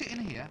just going to sit in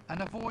here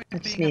and avoid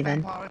That's being me a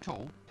then. vampire at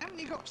all? Haven't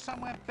you got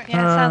somewhere better?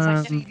 Yeah, sounds like a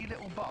it. seedy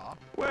little bar?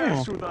 Where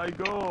Yeah. should I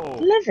go? I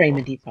love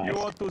Raymond D. You Feist.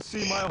 want to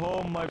see my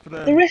home, my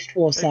friend? The Rift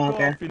War A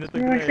Saga. coffin at the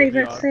One of my favourite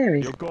graveyard.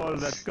 series. You call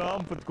that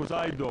comfort, because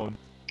I don't.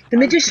 The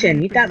Magician.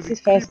 I'll You creep that's into his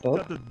the first crypt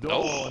book. at the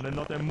dawn and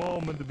not a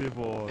moment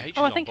before. H is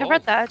Oh, I on think I board.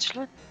 read that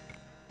actually.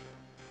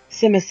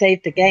 Simmer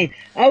saved the game.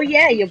 Oh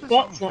yeah, your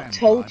bot's not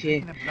told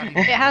you.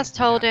 It has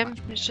told him.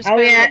 It's just Oh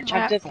been yeah, in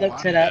chat. I've just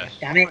looked it up. Yes.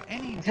 Damn it.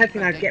 I was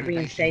hoping I'd get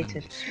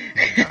reinstated.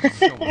 Come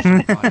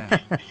Come on,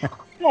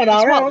 What's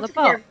Ara, I what, want the to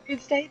bot? get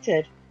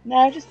reinstated.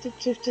 No, just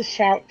to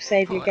shout,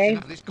 save your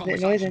game. This It's a bit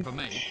noisy. for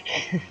me.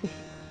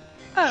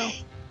 Oh,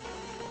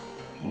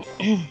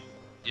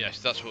 Yes,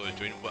 that's what we're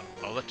doing. Well,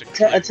 I'll let it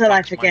Until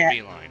I forget.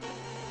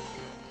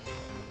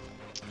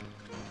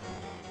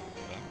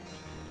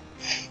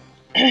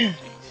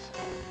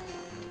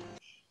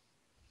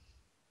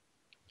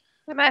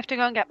 I might have to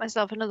go and get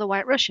myself another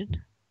White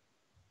Russian.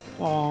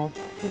 Oh,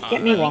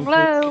 get me one, please.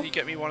 Hello. Can you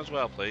get me one as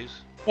well, please?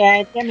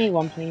 Yeah, get me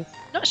one, please.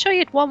 Not sure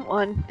you'd want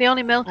one. The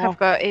only milk Oh. I've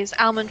got is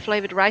almond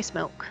flavoured rice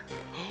milk.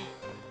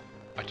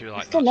 I do I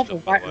like still that love stuff,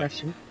 the by White the way.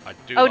 Russian. I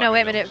do Oh like no,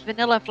 wait a vanillas. minute.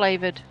 Vanilla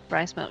flavoured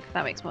rice milk.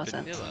 That makes more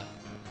sense. Vanilla?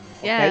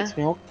 Yeah. Goat's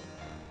milk.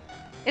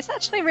 It's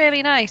actually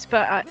really nice,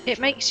 but it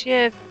makes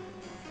your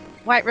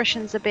White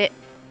Russians a bit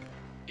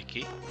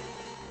Icky?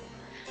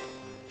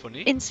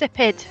 Funny?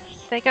 insipid.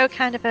 They go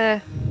kind of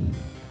a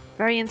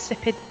very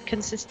insipid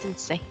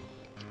consistency.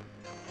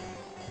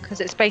 Because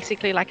it's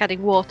basically like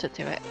adding water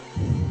to it.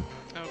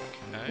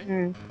 Okay.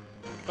 Mm.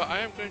 But I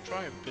am going to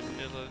try a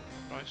vanilla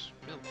rice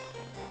milk.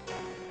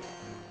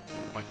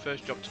 My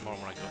first job tomorrow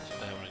when I go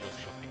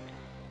shopping.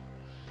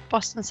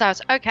 Boston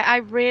Sours. Okay, I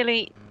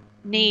really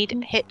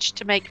need Hitch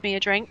to make me a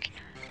drink.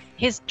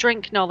 His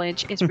drink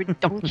knowledge is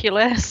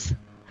redonkulous.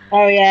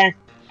 Oh yeah,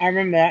 I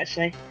remember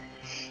actually.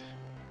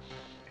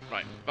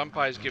 Right,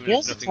 vampires giving He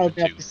us also nothing told but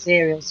me off the two.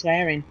 serial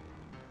swearing.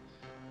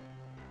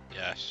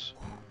 Yes.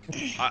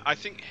 I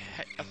think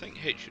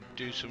Hitch should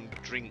do some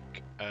drink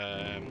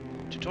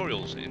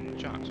tutorials in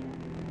chat.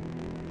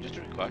 Just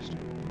a request.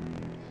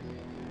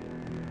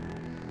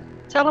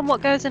 Tell him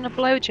what goes in a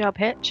blowjob,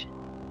 Hitch.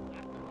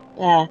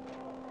 Yeah,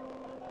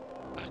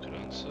 I could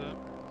answer.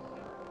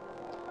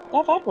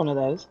 I've had one of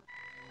those.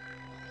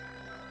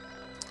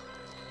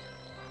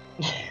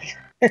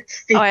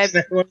 Steve I-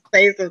 doesn't want to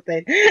say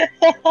something.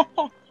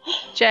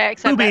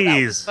 JX, I bet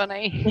that was Boobies.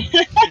 funny.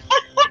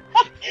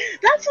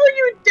 That's what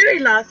you were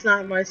doing last night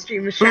on my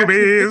stream, was shouting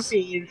Boobies.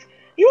 boobies.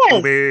 You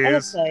was, Boobies.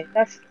 honestly.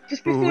 That's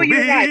just before you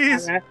arrived,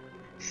 Boobies. Hannah.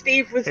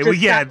 Steve was Well, just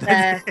yeah, sat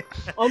there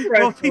on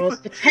well,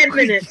 Broforce for 10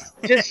 minutes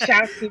just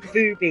shouting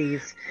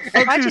boobies.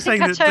 Why do you was saying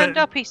think I that- turned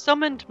up? He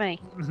summoned me.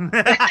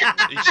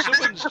 He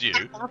summons you,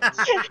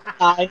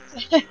 Nice.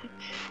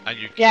 and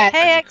you. Yeah.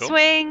 Hey, and you come.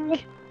 X-Wing!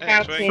 Hey,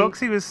 Shouting. X-Wing.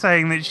 Foxy was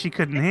saying that she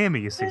couldn't hear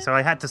me, you see, so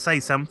I had to say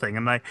something,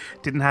 and I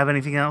didn't have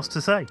anything else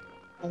to say.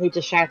 And he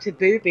just shouted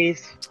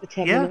boobies for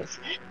 10 Yeah. minutes.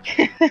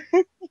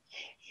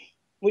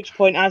 Which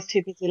point I was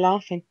too busy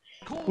laughing.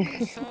 Call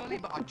me Surly,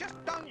 but I just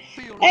don't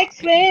feel like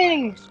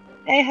X-Wing!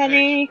 Hey,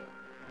 honey.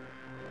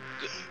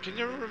 Can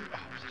you remember? Oh,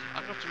 I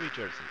don't have to read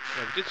you everything.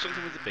 Yeah, we did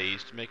something with the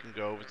bees to make them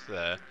go over to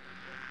there.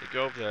 They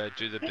go over there,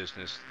 do their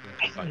business,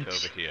 then come back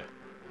over here.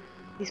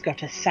 He's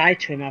got a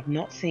side to him I've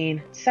not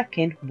seen.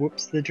 Sucking,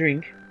 whoops the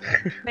drink.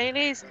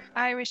 Bailey's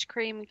Irish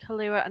cream,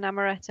 Kahlua, and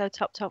amaretto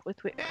topped up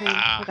with whipped cream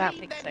without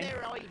mixing. I've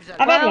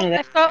had one Well, of them.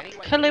 I've got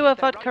Kahlua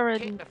vodka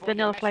and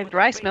vanilla flavoured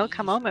rice milk.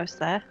 I'm almost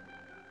there.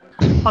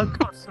 I've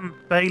got some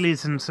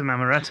Baileys and some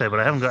Amaretto,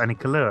 but I haven't got any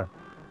Kahlua.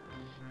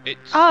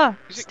 It's. Ah,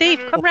 is it Steve,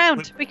 kind of- come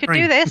round. We could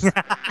do this.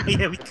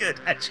 Yeah, we could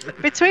actually.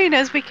 Between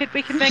us, we could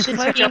make a should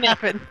blowjob team it.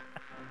 happen.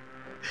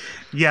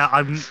 Yeah,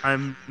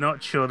 I'm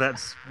not sure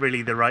that's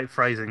really the right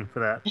phrasing for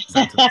that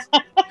sentence.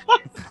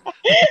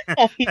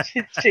 You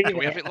should stream Can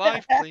we have it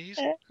live, please?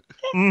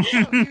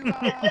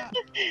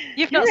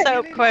 You've not Yeah, set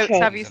up you quotes,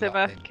 have could. you,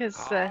 Simmer? Because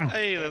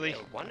Hey, Lily.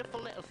 I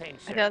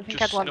don't think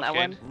Just I'd want that snuck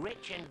one. in.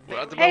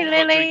 Well, at the Hey,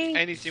 moment, I'm not doing Lily.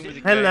 anything with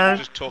the Hello. game.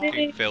 Just talking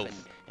Lily.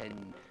 filth.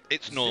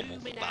 It's normal.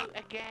 That.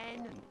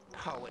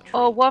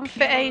 Or one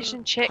fit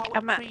Asian chick.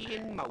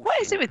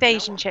 What is it with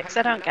Asian chicks?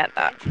 I don't get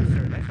that.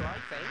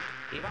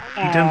 You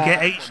don't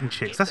get Asian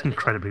chicks. That's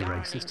incredibly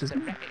racist,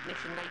 isn't it?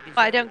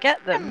 But I don't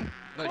get them.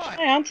 No, My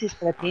auntie's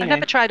Filipino. I've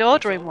never tried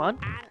ordering one.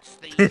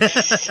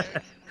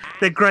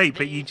 They're great,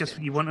 but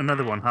you want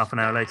another one half an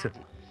hour later.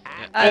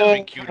 yeah, Oh.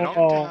 thank you, long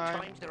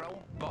time.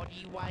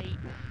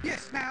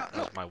 Yes, now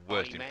That's my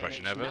worst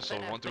impression ever, so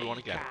I want to do one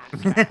again.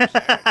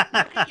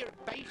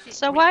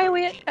 So why are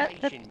we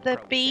at the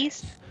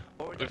bees?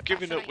 We've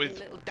given up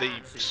with the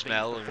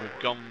smell and we've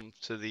gone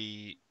to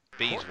the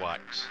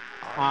beeswax.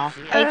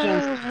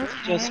 Adrian's Oh,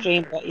 to your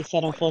stream, but he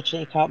said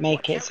unfortunately he can't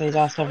make it, so he's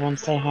asked everyone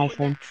to say hi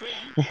for him.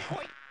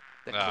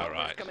 Ah,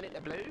 right.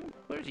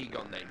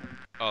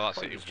 Oh,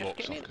 that's it. He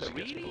walks off because he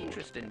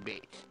gets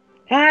bored.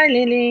 Hi,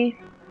 Lily.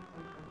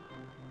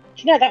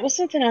 Do you know, that was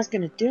something I was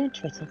going to do on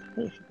Twitter. I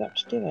completely forgot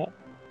to do it.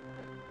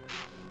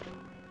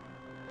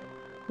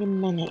 You're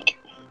manic.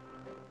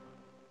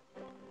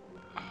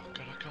 Oh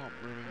god, I can't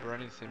remember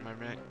anything. My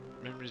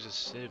memory's a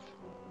sieve.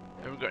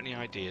 Haven't got any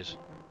ideas.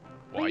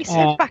 Put your What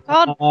sieve back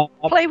on. Uh,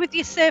 Play with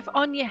your sieve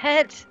on your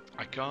head.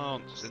 I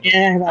can't. It's in the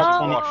yeah, that's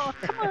funny. Oh,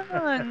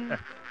 come on.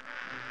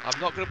 I'm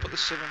not going to put the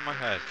sieve on my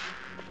head.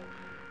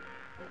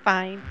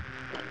 Fine.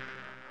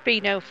 Be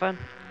no fun.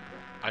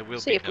 I will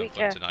See be if we no fun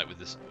can. tonight with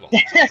this. Well,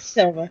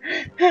 Silver.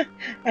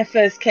 I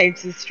first came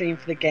to the stream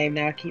for the game,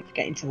 now I keep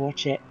forgetting to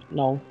watch it.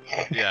 Lol.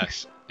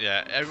 yes.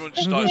 Yeah, everyone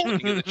just starts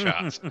looking at the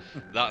chat.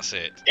 That's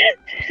it.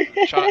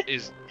 The chat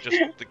is just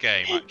the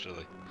game,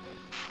 actually.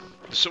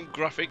 There's some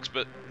graphics,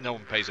 but no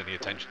one pays any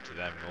attention to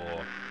them or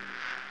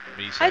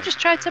me I saying, just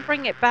tried to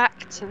bring it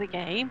back to the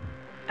game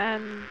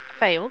and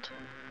failed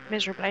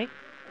miserably.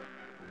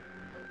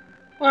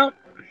 Well,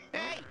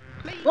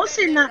 what's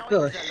in that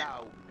bush?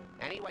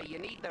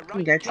 Can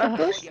we go to the Ugh,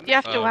 bush? you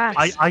have to Oh.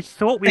 ask. I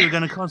thought we were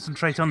going to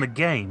concentrate on the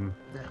game.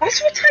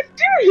 That's what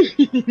I'm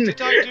doing!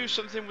 Did I do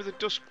something with a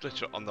dust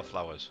glitter on the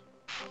flowers?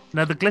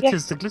 No, the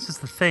glitter's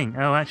the thing.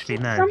 Oh, actually,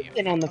 no.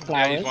 Something on the Yeah,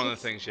 flowers. it's one of the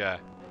things, yeah.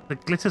 The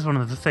glitter's one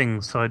of the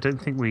things, so I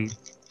don't think we.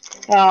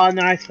 Oh,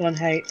 nice one,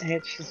 Hitch.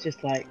 It's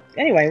just like...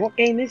 Anyway, what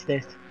game is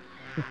this?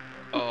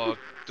 Oh,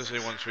 does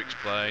anyone want to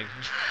explain?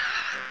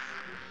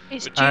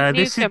 It's Duke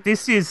This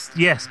Nukem. is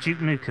yes, Duke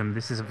Nukem.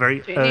 This is a very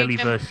Duke early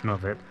Nukem. version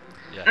of it.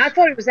 Yes. I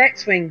thought it was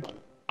X-Wing.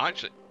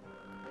 Actually,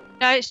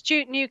 No, it's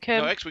Duke no,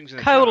 Nukem, X-Wing's in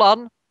the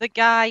colon, the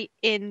guy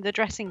in the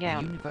dressing The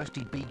gown.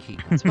 university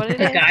beekeeper. That's what it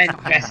The is. guy in the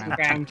Stop dressing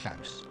hanging around gown. too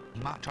close. He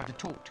might try to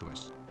talk to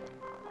us.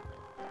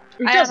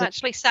 Who I am doesn't?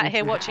 actually sat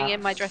here watching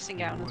in my dressing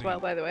gown as well,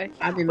 by the way.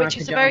 I'm in my Which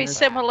is a very pyjamas.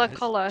 similar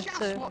colour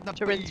Just what the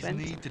to bees Rincewind.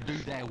 need to do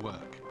their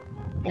work.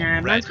 Yeah,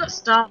 Red mine's got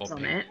stars or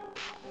on pink?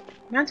 it.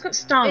 Mine's got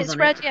stars It's on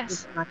red, it.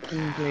 yes. Black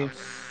and blue.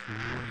 Sweet.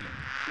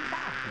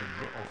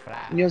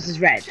 Yours is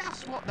red.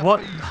 Just what the What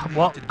bees need to do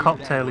what their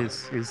cocktail work.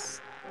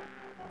 is?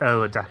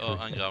 Oh, a daiquiri. Oh,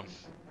 hang on.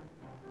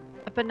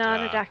 A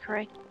banana Ah.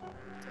 daiquiri.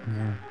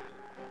 Yeah.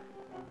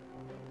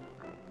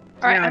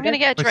 Alright, No, I I'm gonna don't-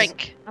 get a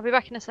drink. I'll be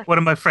back in a second. One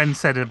of my friends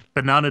said a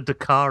banana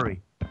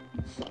daiquiri.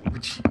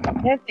 Which, I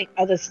don't think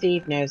other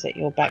Steve knows that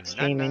you're back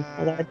streaming, Banana.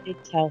 although I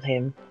did tell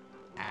him.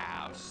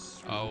 Ow,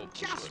 sweet. Oh,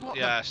 Just what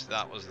yes,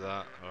 that was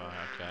that. Right,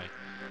 okay.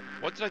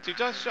 What did I do?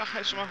 Did I somehow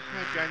hide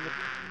behind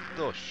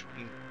the bush?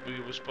 And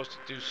we were supposed to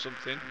do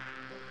something.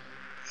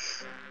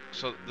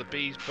 So the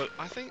bees, but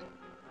I think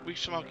we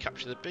somehow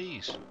captured the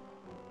bees.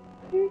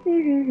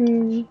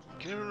 Can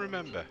anyone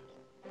remember?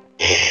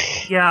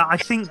 yeah, I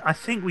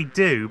think we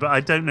do, but I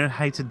don't know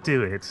how to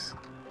do it.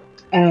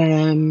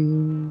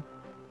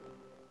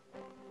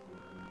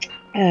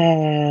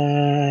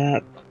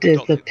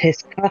 The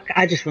piss cock.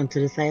 I just wanted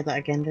to say that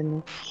again,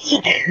 didn't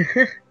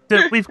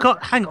I? We've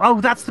got hang.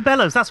 Oh, that's the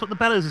bellows. That's what the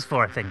bellows is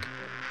for, I think.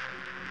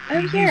 Oh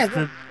You yeah, use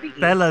the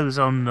bellows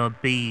on the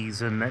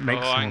bees, and it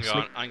makes Oh, them hang all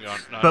on, sleep. hang on.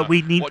 No, But no.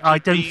 we need. What do I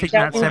don't bees think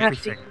Don't that's we have to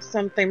everything. do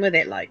something with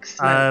it, like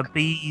smoke?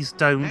 Bees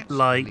don't Let's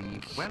like.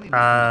 leave well enough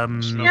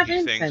Yeah, Smoky the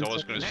things. I incense was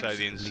is going to say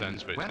the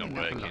incense, but it's well not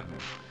enough working.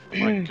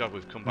 alone. My God,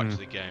 we've come back to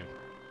the game.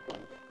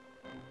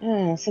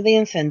 Oh, so the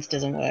incense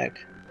doesn't work.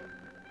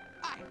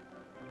 Hey,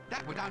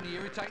 that would only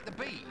irritate the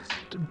bees.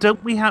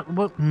 Don't we have?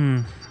 What?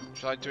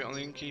 Shall I do it on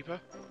the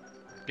innkeeper?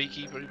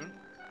 Beekeeper, even?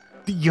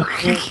 You're,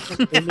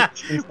 Something.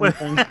 Well-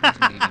 Doesn't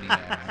need any air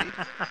added.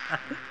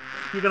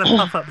 you're gonna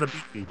puff up the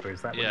beekeeper,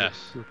 is that? what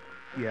Yes.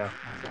 Yeah.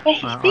 Hey,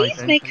 I bees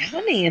don't make think-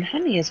 honey, and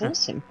honey is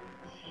awesome.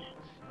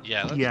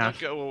 Yeah, let's Yeah. not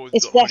go with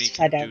It's what honey wasp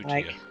I can don't do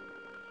like. to you.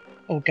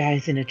 Oh,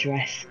 guys in a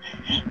dress.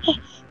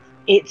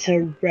 It's a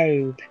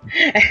robe.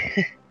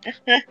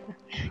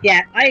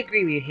 Yeah, I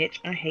agree with you, Hitch.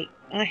 I hate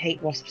I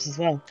hate wasps as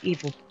well.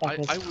 Evil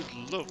buggers. I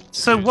would love to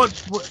So do what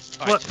this.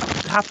 what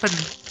happened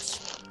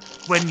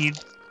when you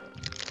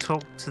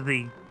talked to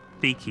the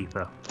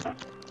beekeeper?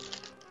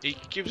 He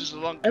gives us a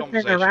long Open a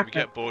conversation, we wrapper.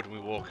 get bored and we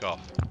walk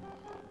off.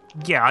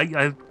 Yeah,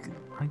 I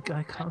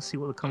can't see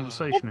what the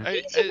conversation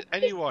is.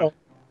 Anyone.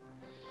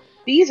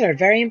 These are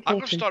very I'm going to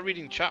important. start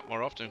reading chat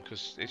more often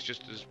because it's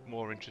just as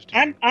more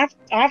interesting.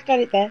 I've got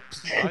it there.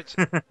 Right.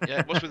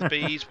 Yeah, what's with the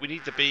bees? We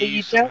need the But you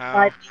bees don't somehow.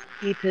 like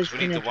beekeepers We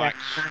in need a the dress. wax.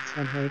 Nice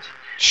one, Hood.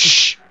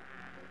 Shh!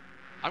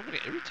 I'm going to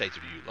get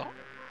irritated with you lot.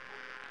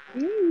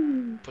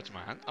 Mm. Putting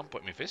my hand, I'm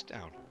putting my fist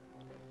down.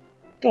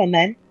 Go on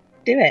then,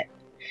 do it.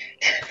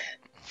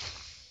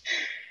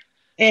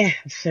 I'm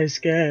so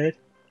scared.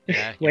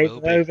 Yeah, you Wave will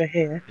be. over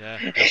here. Yeah,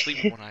 you'll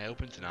sleep with one eye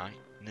open tonight.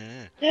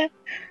 Nah.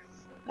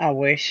 I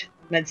wish.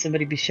 Meant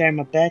somebody be sharing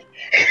my bed.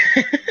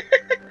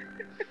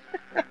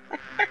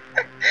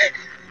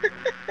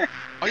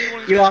 Are you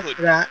one of these You people asked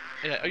for that.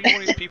 Yeah, are you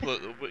one of these people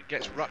that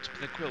gets wrapped up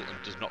in a quilt and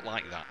does not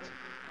like that?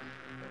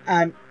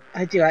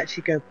 I do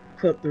actually go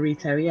quilt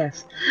burrito,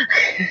 yes.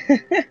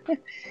 Alright.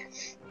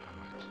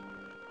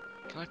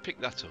 Can I pick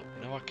that up?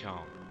 No, I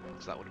can't.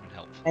 So that would have been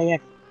helpful. I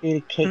have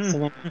really kicked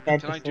someone in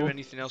bed Can I do before.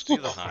 anything else to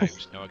the other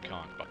hives? No, I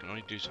can't. But I can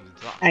only do something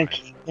to that And hive.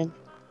 kick them.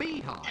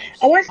 Beehives.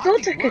 Oh, I thought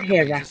I think could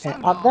hear worker bees are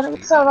Rapper. so But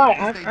nasty, it's alright.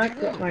 only because they I've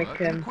do all got the like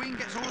work and the queen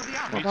gets all of the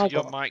honey. what Mute have I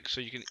your got? mic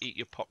so you can eat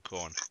your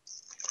popcorn.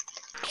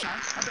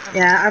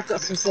 Yeah, I've got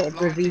some sort of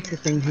Bravita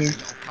thing here.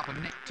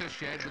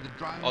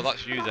 Oh,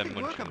 that's you then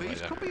munching away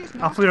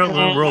then. I thought we're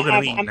all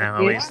going to eat I'm now.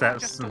 with At you. least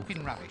that's.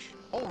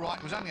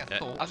 Yeah,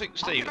 I think,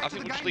 Steve, I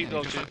think we'll just leave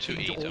those two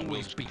to eat and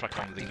we'll just crack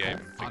on with the game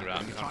and figure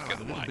out how to get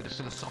the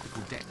wax.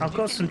 I've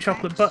got some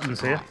chocolate buttons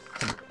here.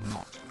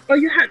 Oh,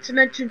 you had to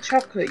mention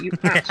chocolate, you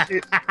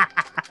absolute.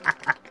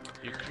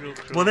 You cruel,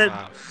 cruel Well,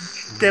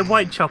 mouse. they're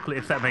white chocolate,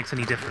 if that makes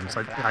any difference.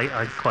 I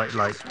quite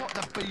like.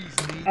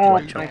 Oh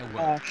White my chocolate.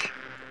 gosh.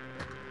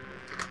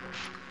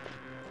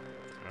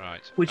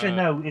 Right. Which I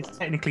know is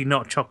technically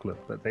not chocolate,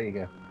 but there you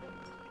go.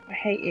 I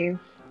hate you.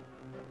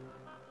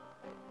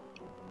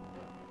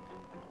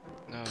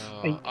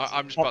 No,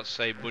 I'm just about to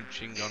say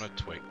munching on a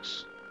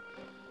Twix.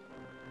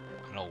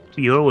 An old.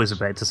 You're always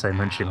about to say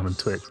munching on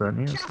Twix, aren't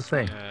you? That's the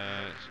thing.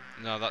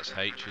 No, that's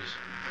H's.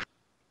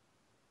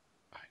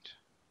 Right.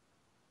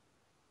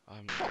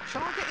 What,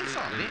 shall I get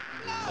inside it?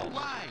 No lost.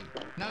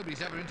 way!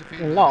 Nobody's ever interfered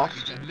You're with lost?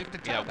 luggage and lived a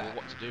Yeah, tale well, about.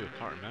 what to do? I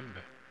can't remember.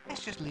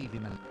 Let's just leave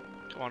him alone.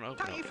 Come on,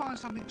 open Don't you up. find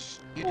something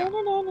you No, don't?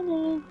 no, no, no,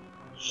 no.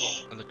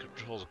 And the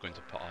controls are going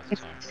to pot all the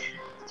time.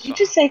 Did you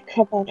just say,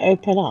 come on,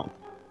 open up?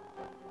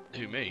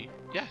 Who, me?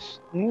 Yes.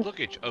 Mm.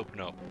 Luggage, open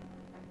up.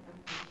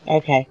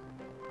 Okay.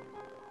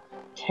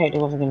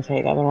 Totally wasn't going to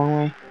take that the wrong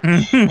way.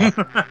 Take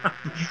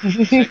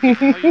it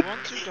how you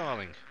want to,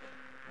 darling.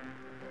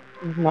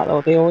 Isn't that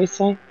what they always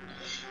say?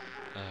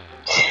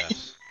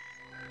 Yes.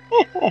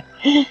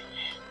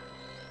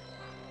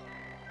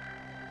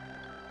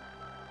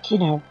 You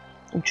know,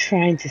 I'm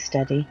trying to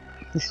study.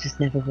 This just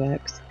never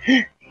works.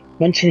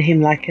 Munching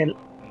him like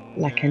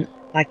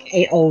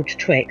a old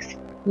Twix.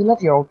 You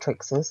love your old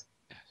Twixes.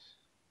 Yes.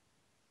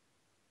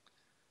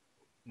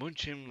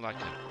 Munch him like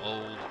an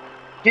old.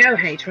 You know,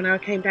 H, when I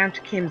came down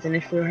to Kim's and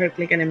if we were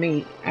hopefully going to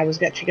meet, I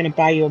was actually going to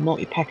buy you a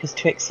multi-pack of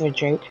Twix for a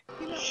joke.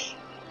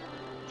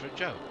 For a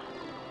joke?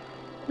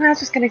 I was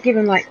just going to give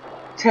him, like,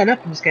 turn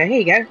up and just go, here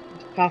you go.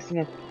 Just pass him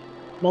a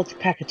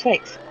multi-pack of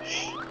Twix.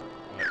 Right,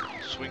 we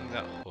can swing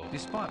that hook.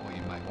 Despite what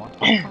you may want,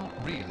 I can't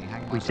really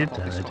hang We did myself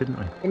off this that, didn't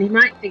we? And he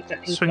might think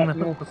that people Swing up the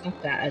north hook.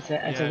 think that as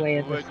Yeah, a way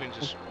of... we were going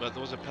to. Well,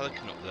 there was a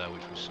pelican up there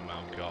which we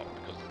somehow got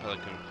because the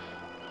pelican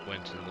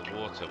went in the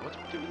water. What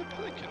did we do with the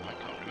pelican? I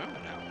can't remember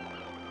now.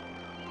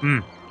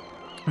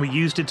 We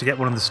used it to get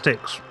one of the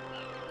sticks.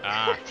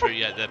 Ah, true.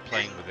 Yeah, they're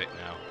playing with it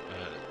now.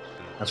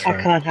 That's I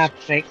right. can't have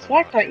Twix.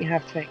 Why can't you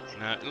have Twix?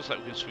 Now it looks like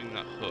we can swing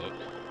that hook.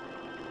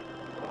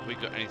 Have we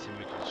got anything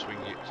we can swing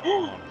it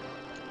on?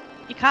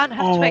 You can't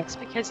have Oh. Twix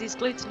because he's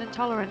gluten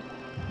intolerant.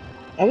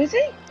 Oh, is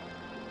he?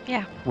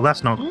 Yeah. Well,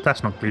 that's not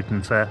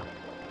gluten fair.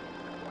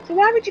 So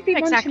why would you be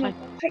Exactly.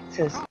 munching on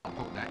Twixes? Can't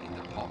put that in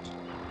the pot.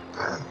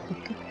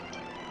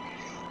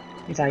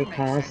 He's how you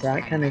can't answer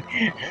that, can he?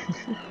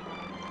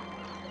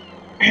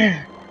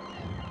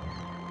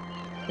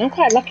 I'm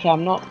quite lucky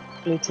I'm not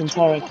gluten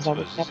intolerant because I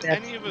would not Is be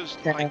able any of us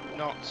to, like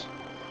not?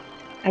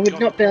 I would got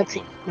not a be able to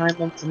eat problem? my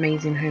mum's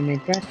amazing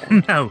homemade bread.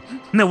 Then.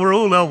 No, we're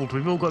all old.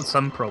 We've all got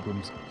some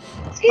problems.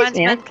 Excuse Mine's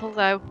me. mental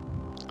though.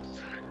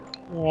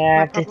 Yeah,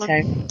 My problem.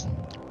 ditto.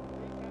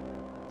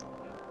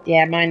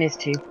 Yeah, mine is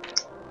too.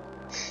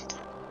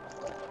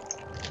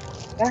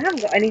 But I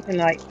haven't got anything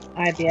like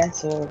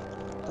IBS or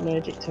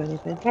allergic to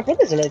anything. My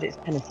brother's allergic to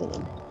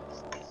penicillin.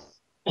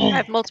 I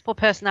have multiple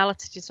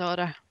personality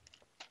disorder.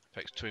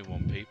 Affects 2 in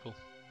 1 people.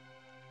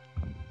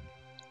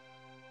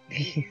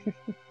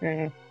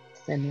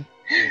 Sinner.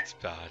 It's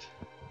bad.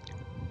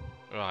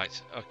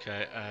 Right.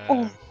 Okay.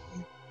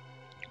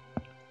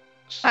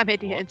 I'm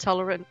idiot what?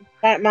 intolerant.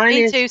 But mine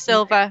Me is too,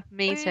 Silver.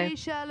 Me too.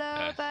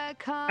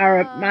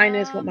 mine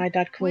is what my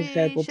dad calls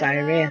verbal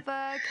diarrhea.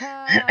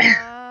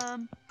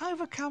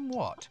 Overcome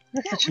what?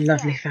 That's such a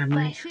lovely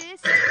family.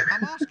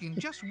 I'm asking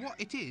just what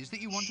it is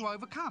that you want to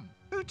overcome.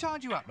 Who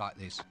tied you up like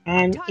this?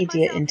 I'm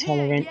idiot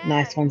intolerant.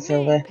 Nice one,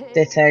 Silver.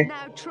 Ditto.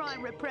 Now try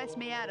and repress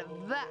me out of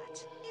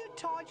that. You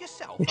tied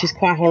yourself Which up? is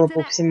quite horrible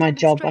because in my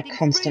job I Demonstrating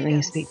constantly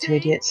freedom, speak to see?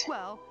 idiots.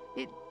 Well,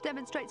 it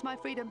demonstrates my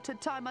freedom to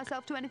tie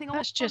myself to anything I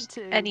That's want just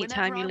to. any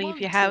time you whenever I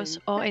leave your want house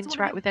to. or That's one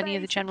interact of with your any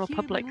of the basic general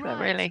public, human though,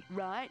 rights, really.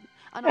 right?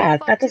 And Ah, I'll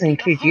fight that to doesn't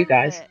keep a include you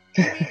hold of guys.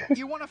 it.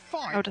 You want to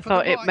fight I would have for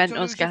thought the it right meant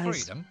to us lose your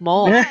guys freedom?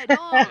 more. Right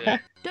on. Yeah.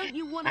 Don't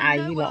you want to Ah,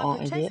 know you what lot I'm aren't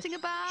protesting idiots.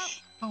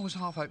 about? I was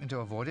half hoping to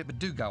avoid it, but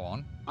do go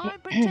on. I'm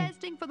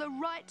protesting for the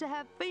right to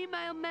have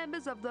female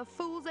members of the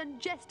Fools and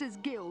Jesters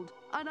Guild,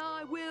 and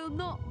I will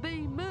not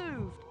be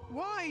moved.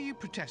 Why are you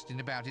protesting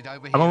about it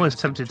over here? I'm in almost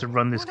the tempted to cemetery?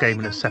 run this Why don't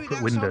game you in a go and do it separate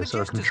outside window the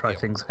so I can Jesters try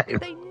Guild? things out.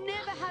 They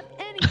never have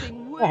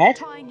anything worth What?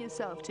 tying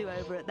yourself to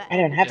over at that. I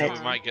don't end have of it. Yeah, we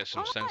town. might get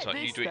some I sense like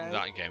out. You this, do it in though.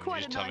 that game and you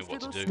Quite just a tell me nice what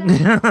to little do.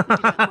 station, if you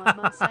don't mind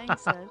my saying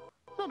so.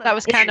 Not That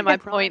was an kind of my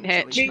absolute point, prime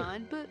Hitch. choice of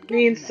mine, but Me and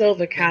getting there.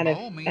 Silver kind Then of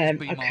by all means,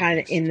 be are my kind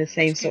of guest. in the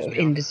same Excuse sort of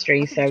me, I industry,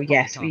 think so it's probably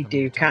yes, time we for me to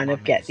do take kind my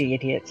of get the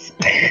medicine.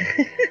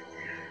 idiots.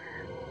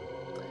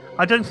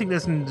 I don't think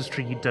there's an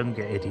industry you don't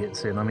get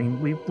idiots in. I mean,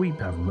 we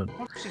have them.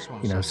 What's this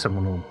one You know, say?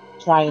 someone will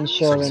Try say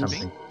insurance.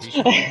 something. You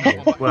should read that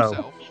one by Well,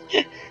 yourself.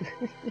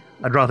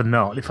 I'd rather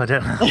not if I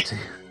don't have to.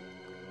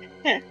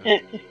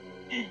 Okay,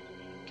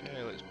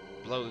 let's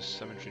blow this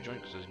cemetery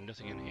joint because there's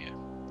nothing in here.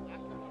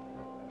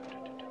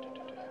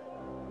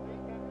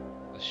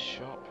 The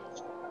shop.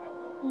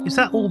 Is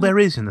that all there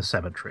is in the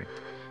cemetery?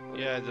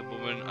 Yeah, the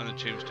woman and the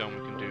tombstone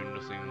we can do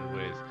nothing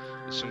with.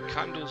 There's some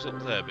candles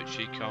up there, but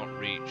she can't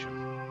reach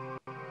them.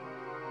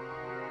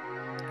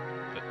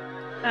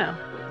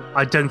 Oh.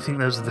 I don't think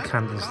those are the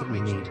candles that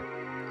we need.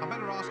 I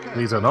better ask her.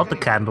 These are not the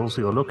candles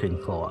you're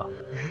looking for.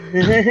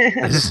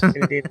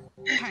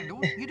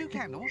 Candles? You do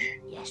candles?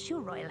 Yes,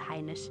 Your Royal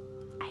Highness.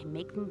 I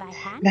make them by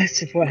hand.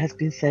 Most of what has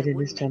been said I in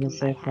this would channel make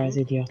so them by far is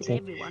hand, but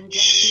idiotic. everyone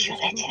just Shh, you're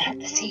uses letting out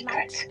the continual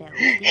light secret. spells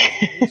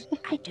these days.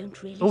 I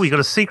don't really Oh, we got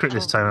a see secret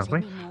this time, candles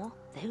haven't we? anymore.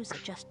 Those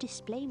are just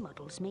display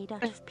models made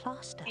out of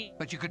plaster.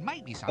 But you could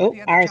make me some Oh, if you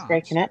had the Ara's chance.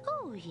 breaking up.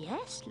 Oh,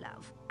 yes,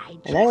 love. I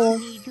just Hello.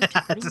 need you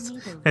to bring Just- me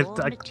the raw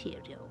I-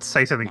 material.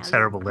 Say something Now,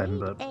 terrible your then,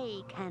 grade but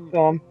A candle.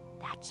 Go on.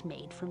 That's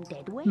made from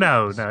dead whales.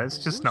 No, it's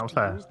They just used not to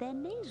fair. use their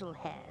nasal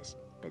hairs,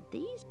 but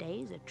these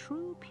days a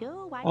true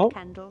pure white Oh,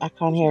 candle I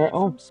can't is hear made it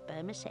all. from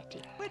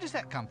spermaceti. Where does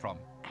that come from?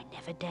 I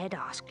never dared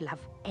ask, love.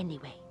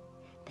 Anyway,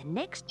 the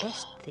next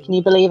best thing. Can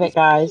you believe it, is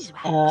guys?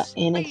 beeswax.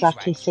 In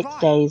exactly 6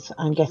 days,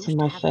 I'm We getting used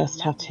my to have a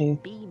first lovely tattoo.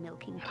 bee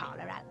milking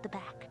parlor out the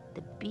back.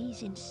 The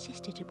bees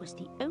insisted it was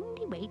the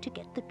only way to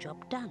get the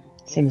job done.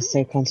 Sim is so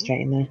Every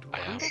concentrating there. evening, I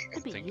we'd am round up the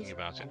thinking bees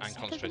about it and settle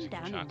them concentrating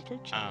down in in chat. little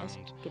chairs,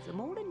 And give them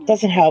all a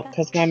Doesn't help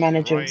newspaper, because my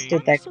manager Right.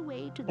 stood there. once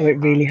away to Oh, their it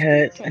really heart's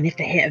hurts, content. and if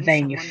they hit a Then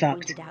vein, you're someone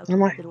fucked. pointed out I'm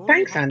like, that all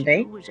thanks, they had to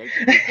Andy. do was open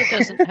the It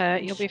doesn't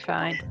hurt, you'll be strip off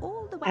fine.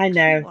 all the I wax you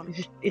know. want.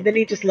 Then The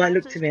he just little like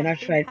looked at me and I buzzers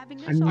just have went, been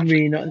having I'm this on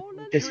really not all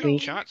this along.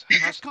 week. chat You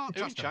has, just can't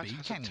who in trust a chat bee,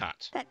 has can a you?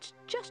 tat? That's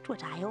just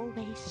what I always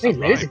There's say,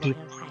 loads Your of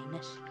people. Royal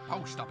Highness.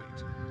 Oh, stop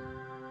it.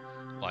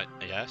 Like,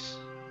 yes.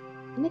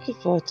 I'm looking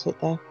forward to it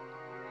though.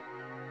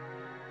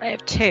 I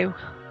have two.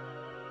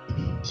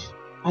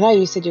 I know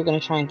you said you were going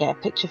to try and get a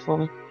picture for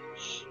me.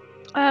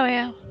 Oh,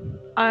 yeah.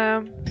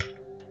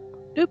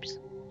 Oops.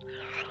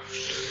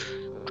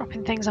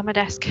 Dropping things on my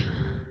desk.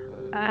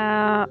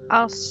 I'll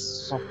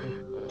Copy.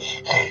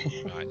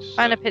 Right, find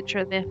so a picture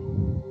of the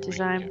we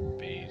design. get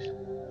bees.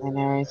 I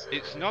know.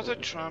 It's not a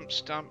tramp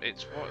stamp,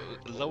 it's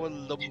what lower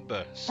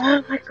lumbar.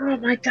 Oh my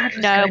god, my dad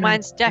was No, going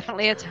mine's on.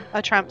 definitely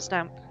a tramp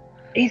stamp.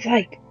 He's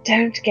like,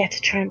 don't get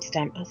a tramp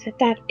stamp. I said,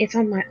 Dad, it's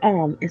on my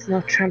arm. It's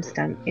not a tramp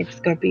stamp. It's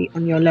got to be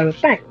on your lower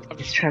back. I've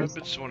It's just tramp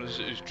remembered stamp.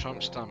 someone whose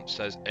tramp stamp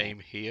says aim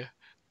here.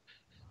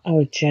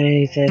 Oh,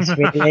 Jesus,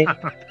 really?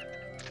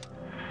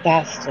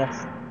 That's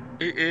just...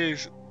 It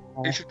is.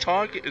 Oh. It's a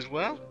target as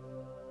well.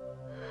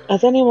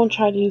 Has anyone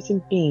tried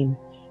using Beam?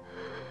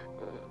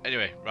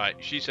 Anyway, right,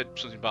 she said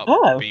something about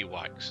Oh. bee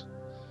wax.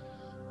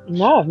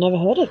 No, I've never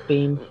heard of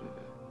Beam.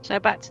 So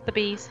back to the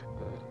bees.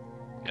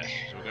 Yes,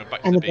 so we're going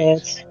back to And the the bees.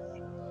 birds.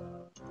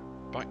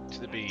 Back to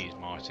the bees,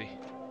 Marty.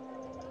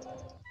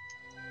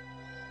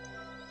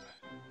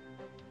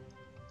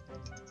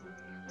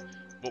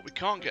 What we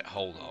can't get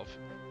hold of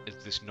is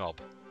this knob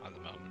at the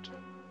moment.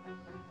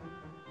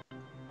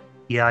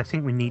 Yeah, I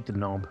think we need the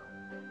knob.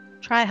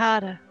 Try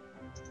harder.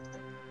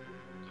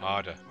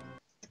 Harder.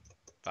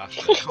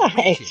 Faster. Can't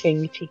reach it.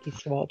 Hitting cheeky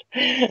sword.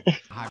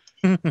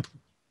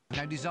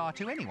 No desire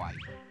to anyway.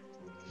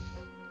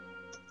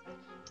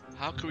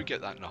 How can we get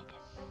that knob?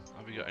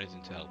 Have we got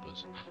anything to help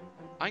us?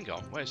 Hang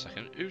on, wait a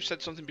second. Who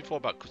said something before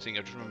about cutting?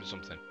 I just remembered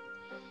something.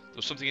 There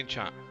was something in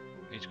chat.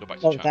 I need to go back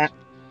to What was chat.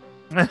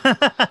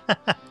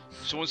 that?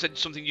 Someone said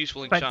something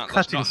useful in About chat.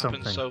 That's cutting not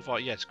happened something. so far.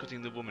 Yes,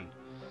 cutting the woman.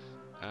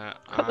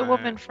 Cut the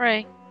woman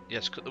free.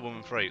 Yes, cut the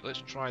woman free.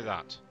 Let's try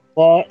that.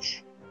 What?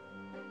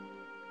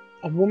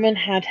 A woman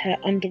had her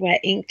underwear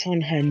inked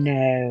on her?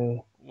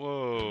 No.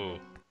 Whoa.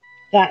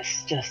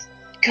 That's just...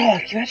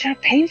 God, can you imagine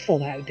how painful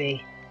that would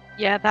be?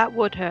 Yeah, that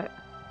would hurt.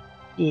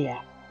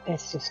 Yeah.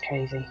 It's just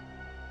crazy.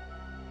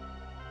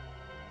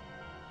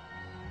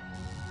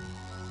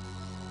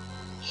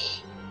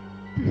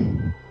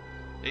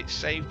 It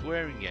saved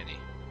wearing any.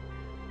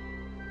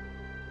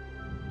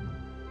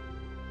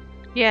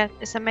 Yeah,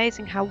 it's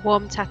amazing how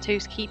warm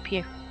tattoos keep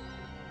you.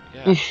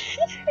 Yeah.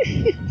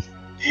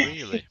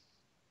 Really.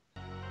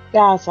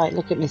 Yeah, it's like,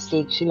 look at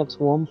Mystique, she looks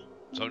warm.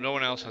 So no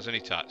one else has any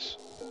tats.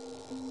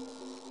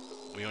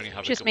 We only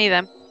have Just a couple. me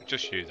then.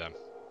 Just you then.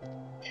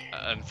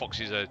 And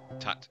Foxy's a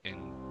tat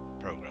in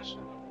progress.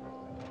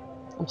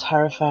 I'm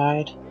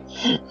terrified.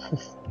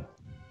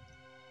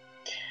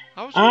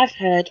 I've I've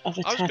heard of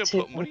a I was going to tattoo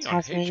put of a money on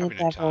H Tasmanian having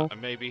a tat devil.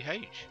 and maybe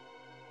H.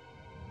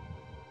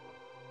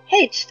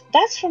 H,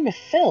 that's from a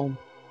film.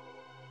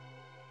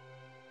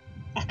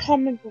 I can't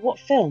remember what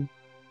film.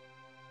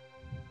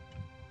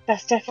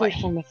 That's definitely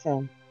What? from a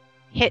film.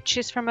 Hitch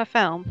is from a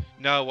film.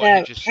 No, what No,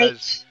 he just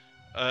says.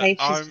 H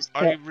is just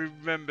I put-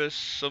 remember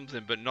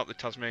something, but not the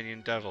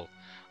Tasmanian Devil.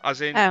 As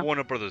in Oh.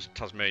 Warner Brothers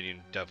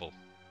Tasmanian Devil.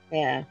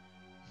 Yeah.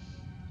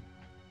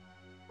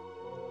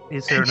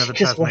 Is there another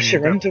Just wash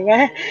Tasmanian your devil?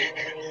 underwear.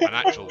 An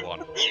actual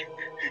one.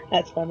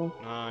 That's funny.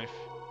 Knife.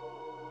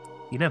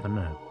 You never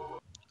know.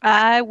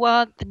 I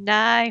want the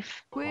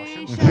knife.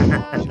 We shall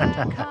shall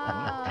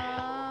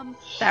overcome.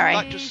 Sorry.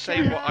 That just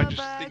say what I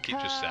just think it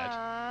just said.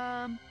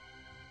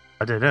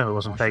 I don't know. I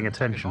wasn't paying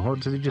attention. What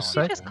did he just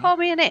You say? just call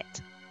me an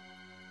it.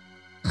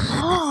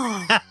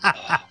 Oh,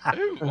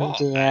 Ooh, Oh what?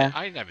 dear.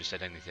 I never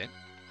said anything.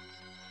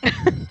 I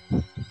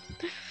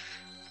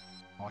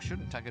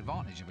shouldn't take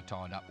advantage of a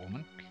tied-up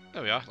woman.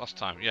 There we are, last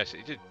time. Yes,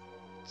 it did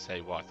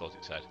say what I thought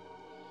it said.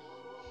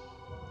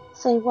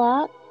 say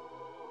what?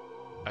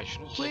 I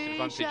shouldn't take We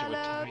advantage of shall a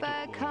tied-up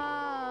woman.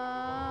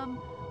 overcome.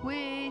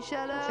 We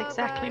shall That's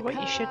exactly what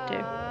you should do.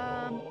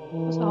 overcome.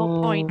 That's the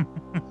whole point.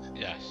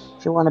 Yes,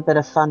 If you want a bit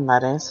of fun,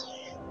 that is.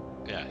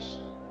 yes.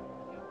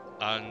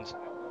 And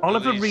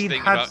Oliver Lily's Reed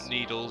thing had. about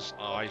needles,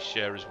 I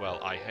share as well.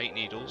 I hate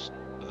needles.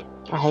 The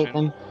I hate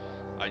passion. them.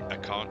 I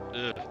can't.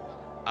 Ugh.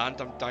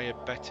 And I'm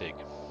diabetic.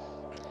 Yeah,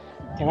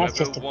 that's Whoever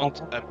just a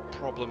wants bugger. a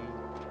problem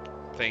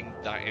thing,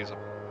 that is a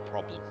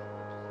problem.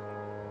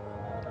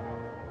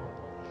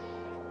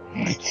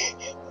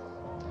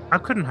 I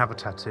couldn't have a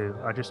tattoo.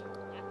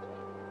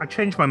 I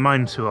change my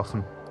mind too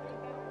often.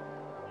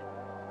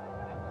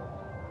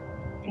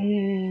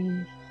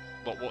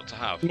 What to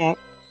have? No,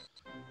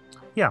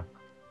 Yeah.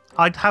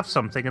 I'd have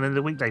something, and then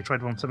the week later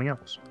I'd want something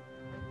else.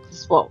 this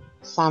is what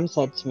Sam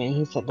said to me.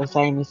 He said the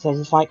same. He said,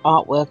 it's like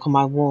artwork on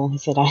my wall. He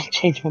said, I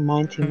changed my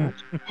mind too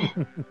much.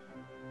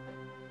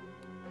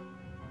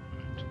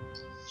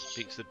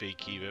 Speak to the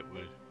beekeeper.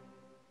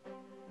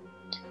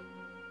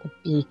 The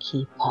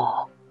beekeeper.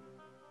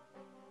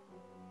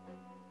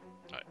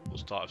 Right, we'll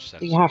start with So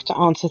sense. you have to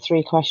answer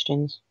 3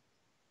 questions.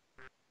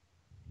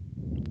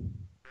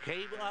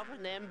 Keep off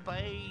of them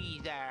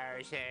bees there,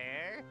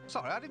 sir.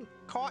 Sorry, I didn't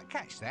quite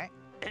catch that.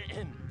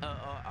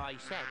 I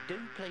said, do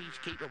please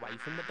keep away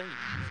from the bees.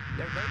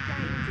 They're very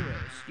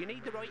dangerous. You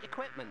need the right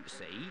equipment,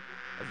 see?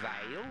 A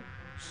veil,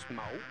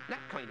 smoke, that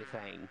kind of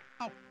thing.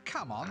 Oh,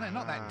 come on, they're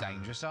not that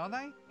dangerous, are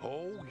they?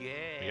 Oh,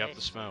 yes. You have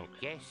the smoke.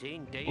 Yes,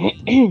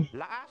 indeed.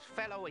 Last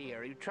fellow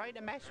here who tried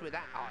to mess with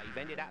that hive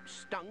ended up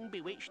stung,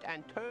 bewitched,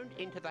 and turned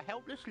into the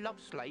helpless love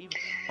slave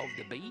of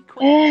the bee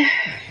queen.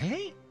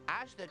 Really?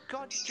 As the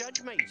gods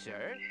judge me,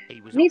 sir,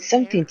 he was We need up there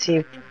something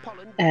to, collecting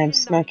pollen day and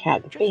smoke night,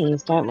 out the just for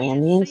bees, don't we? privilege And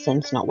of the seeing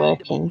incense their not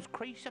working. mandibles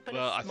crease up in a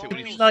Well, I think we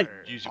smile, need like-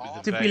 sir. use it with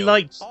the Did veil. we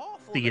light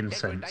Awful the the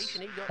incense?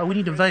 degradation he got Oh, we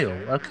need a through, veil.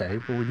 sir. Okay,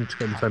 well we need to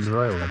go and find the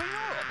veil then.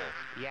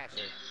 Yes,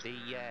 sir.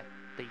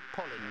 The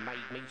pollen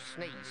made me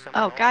sneeze.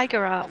 something Oh, awful.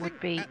 Geiger I art think would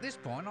be at this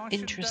point I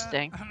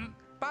interesting. should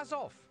buzz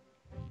off.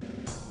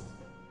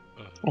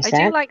 What's I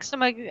that?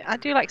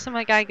 do like some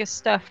of Geiger's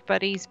stuff,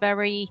 but he's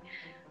very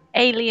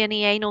alien-y,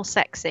 anal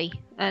sexy,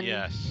 and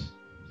Yes.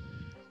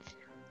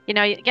 you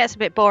know, it gets a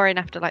bit boring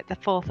after like the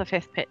 4th or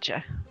 5th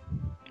picture.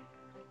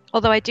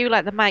 Although I do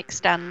like the mic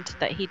stand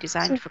that he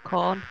designed for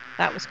Korn.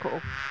 That was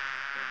cool.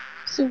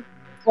 So,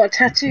 what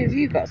tattoo have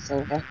you got,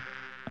 Silver?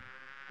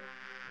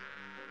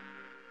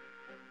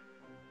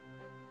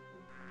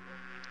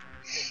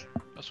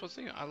 That's one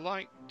thing. I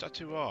like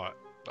tattoo art,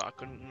 but I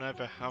could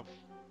never have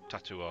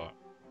tattoo art.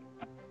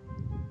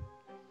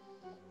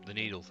 The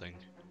needle thing.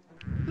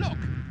 Look,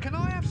 can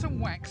I have some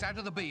wax out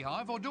of the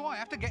beehive, or do I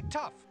have to get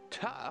tough?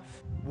 Tough?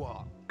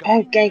 What?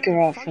 Oh, Go Geiger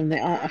and art fight from the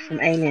art queen from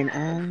of Alien.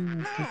 fire?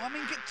 No, Oh, okay. I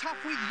mean get tough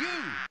with you.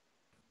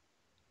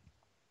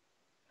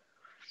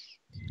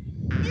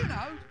 You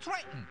know,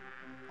 threaten,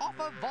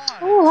 offer violence.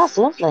 Oh, that's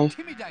lovely.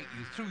 Intimidate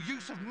you through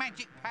use of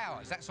magic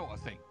powers, that sort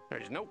of thing.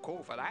 There's no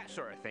call for that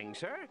sort of thing,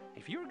 sir.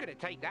 If you're going to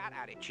take that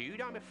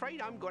attitude, I'm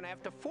afraid I'm going to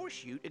have to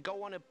force you to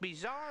go on a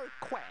bizarre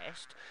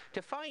quest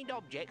to find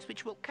objects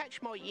which will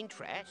catch my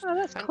interest Oh,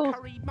 that's and cool.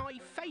 curry my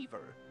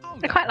favour. Oh, I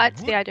that quite liked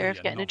the would idea be of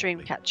a getting a dream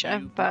novelty. catcher,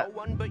 You've but no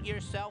one but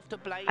yourself to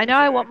blame, I know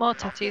I sir. want more Off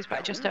you tattoos, but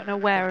I just go. don't know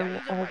where The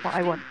days or are what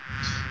I want.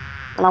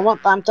 And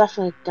I'm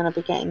definitely going to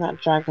be getting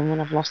that dragon when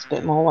I've lost a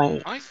bit more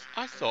weight. I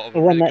thought of The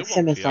a one really that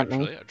good one for Simmer you, sent me.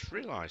 actually. I just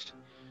realised.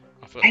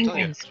 I forgot to tell you,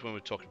 Penguins. it's when we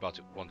were talking about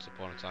it once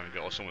upon a time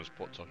ago, or someone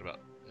was talking about,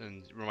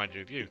 and it reminded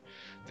me of you.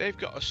 They've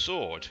got a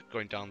sword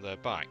going down their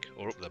back,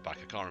 or up their back,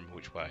 I can't remember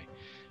which way.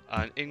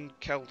 And in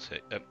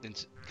Celtic,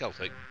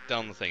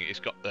 down the thing, it's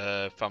got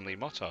the family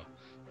motto.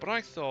 But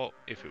I thought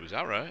if it was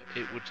Arrow,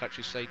 it would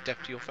actually say "Death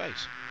to your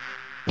face."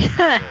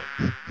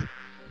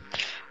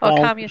 Or Well,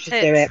 calm your you should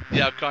do tits. it.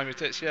 Yeah, calm your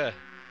tits. Yeah.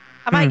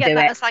 I might get Do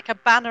that it. as like a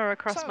banner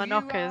across So my you,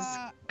 knockers.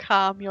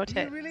 Calm your You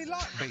tits. really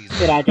like bees?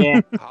 Good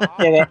idea. Do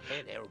it.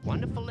 They're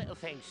wonderful little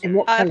things, In sir.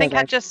 what I colour think though?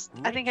 I'd just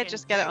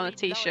get it on a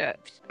t-shirt.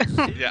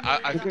 Yeah,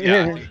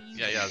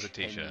 as a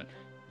t-shirt.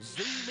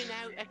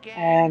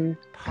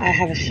 I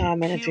have a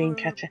shaman, a dream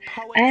catcher.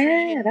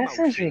 That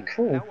sounds really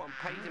cool. No one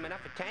pays them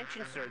enough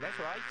attention, sir. That's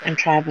what I think. And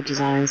tribal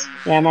designs.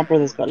 Yeah, my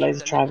brother's got loads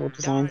of tribal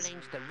designs.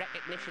 Darlings, the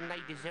recognition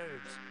they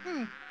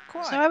deserve.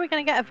 Quite. So where are we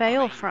going to get a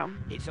veil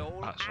from? It's all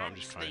That's what I'm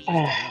just trying to Oh.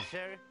 ants, sir.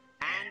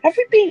 Have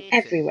we been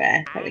Ants,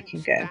 everywhere that we can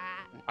go?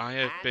 I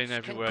have been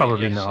everywhere.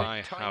 Probably yes, not.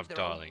 I have,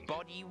 darling.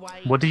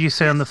 What did you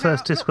say on the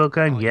first Discworld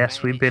game?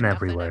 Yes, we've been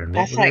everywhere. And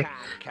That's like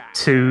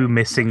 2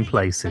 missing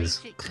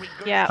places.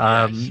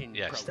 Yeah.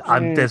 Yes.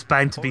 There's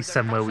bound to be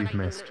somewhere we've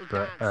missed,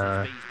 but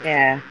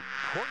Yeah.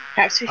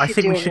 Perhaps we I should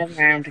think do we a should- run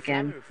round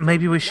again.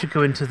 maybe we should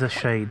go into the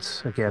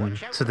shades again,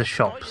 to the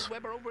shops.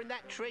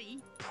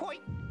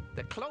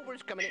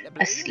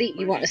 A sleeve?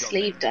 You want a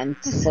sleeve done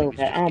to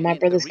silver? Oh, my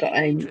brother's got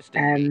a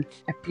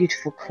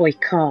beautiful koi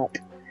carp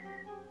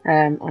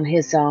on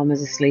his arm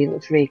as a sleeve. It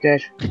looks really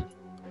good.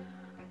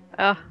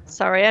 Oh,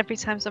 sorry. Every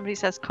time somebody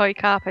says koi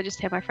carp, I just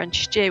hear my friend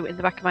Stu in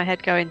the back of my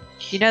head going,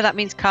 "You know that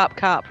means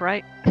carp,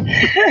 right?"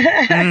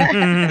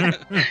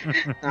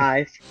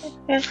 Nice.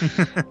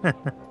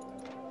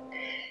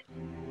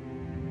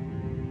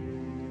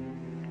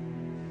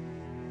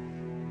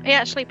 He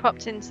actually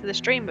popped into the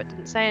stream but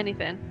didn't say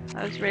anything.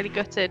 I was really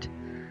gutted.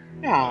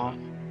 Aw.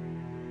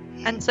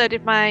 And so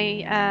did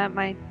my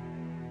my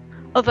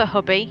other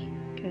hubby,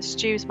 because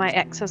Stu's my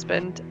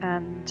ex-husband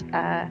and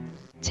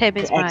Tim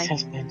is Your my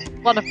ex-husband.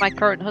 one of my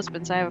current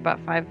husbands. I have about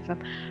 5 of them.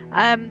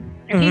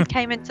 And he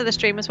came into the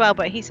stream as well,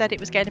 but he said it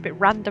was getting a bit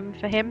random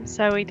for him,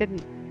 so he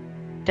didn't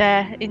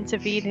dare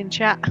intervene in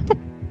chat.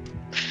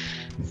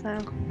 So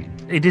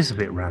It is a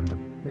bit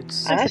random.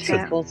 It's That's okay.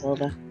 pretty cool,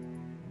 Silver.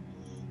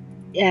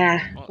 Yeah,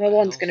 What my the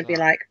one's hell's going to be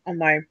that? like on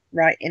my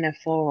right inner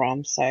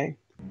forearm, so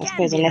I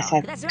suppose unless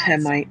I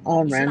turn my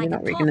arm around, you're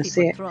not really going to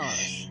see it.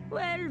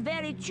 Well,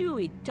 very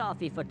chewy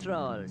toffee for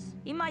trolls.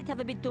 It might have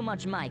a bit too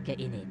much mica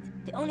in it.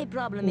 The only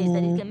problem is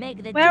that it can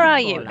make the Where teeth are fall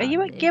you? Are out.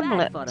 you at Bad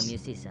Gimlet's? for 'em, you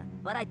see, sir.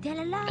 But I tell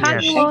a lie.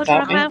 Can't Yeah, you order a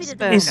exactly. mouse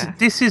burger?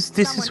 this is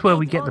Someone where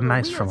we ate get the all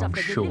mouse wheels from, off I'm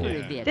the sure.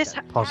 delivery vehicle. This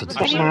Positive.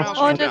 Can you Mouse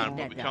order? burger. Down,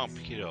 but we can't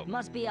pick it up.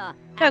 Must be a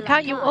No,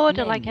 can't you a la order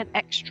carte like an menu.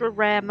 extra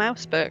rare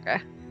mouse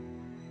burger?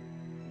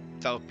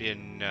 That would be a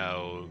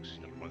no. 'Cause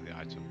it's not one of the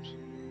items.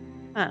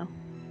 Oh.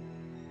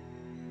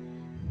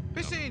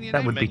 Be seeing you That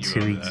then. would be menu too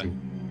over easy.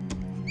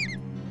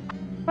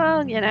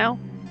 Well, you know.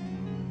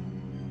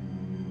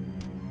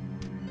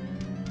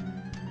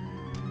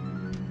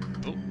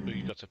 Oh,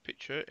 we got a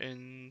picture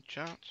in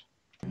chat.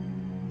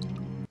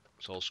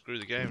 So I'll screw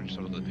the game and just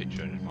have a look at the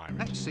picture and admire it.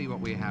 Let's see what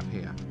we have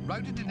here.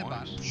 Rodent in a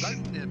bun, Nice.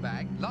 rodent in a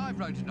bag, live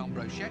rodent on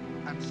brochette,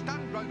 and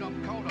stunned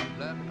rodent cold on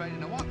blur prepared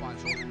in a white wine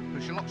sauce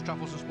with shallots,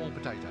 truffles, and small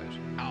potatoes.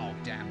 Oh,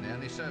 damn, they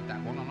only served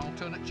that one on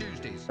alternate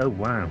Tuesdays. Oh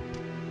wow.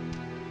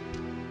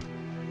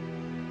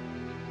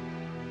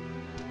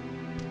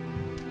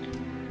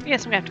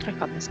 Yes, I'm going to have to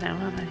click on this now,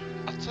 aren't I?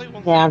 I'll tell you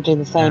one Yeah, I'm thing. doing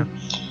the same.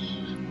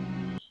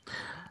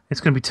 It's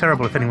going to be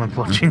terrible if anyone's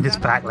watching this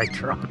back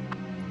later on.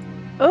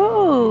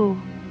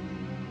 Oh,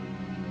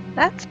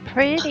 that's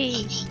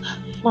pretty.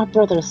 My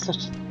brother is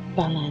such a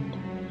bellend.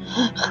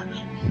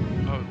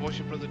 Oh, what's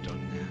your brother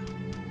done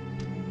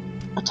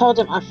now? I told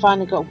him I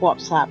finally got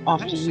WhatsApp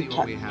after Let's you see what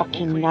kept we have.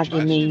 fucking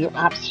nagging me, you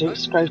absolute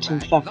scrotum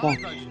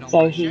fucker.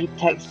 So he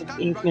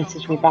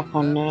messaged me back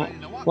on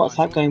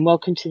WhatsApp going,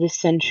 "Welcome to this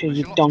century,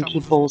 you donkey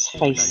balls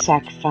face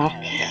sag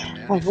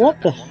fag." Oh, what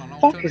the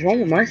fuck is wrong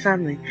with my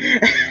family?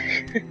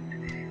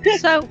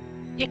 So,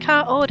 you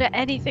can't order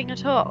anything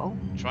at all?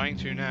 Trying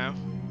to now.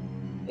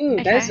 Ooh,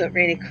 those Okay. look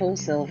really cool,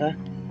 Silver.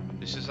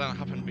 This has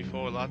happened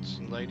before, lads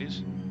and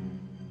ladies.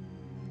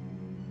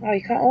 Oh,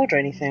 you can't order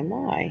anything,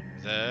 why?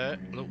 There,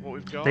 look what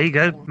we've got. There you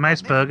go,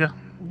 mouse burger.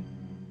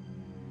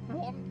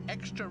 One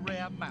extra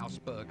rare mouse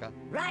burger.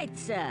 Right,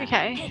 sir.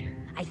 Okay. Hey,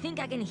 I think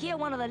I can hear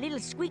one of the little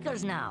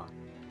squeakers now.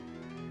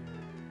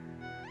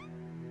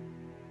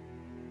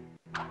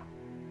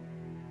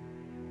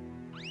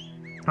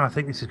 I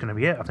think this is going to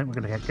be it. I think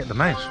we're going to get the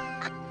mouse.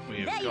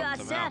 We've There you got are,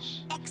 the sir.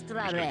 mouse. Extra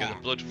We're just going to rare. get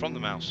the blood from the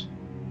mouse.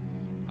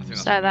 I think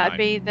that's So that'd fine.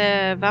 be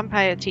the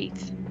vampire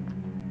teeth.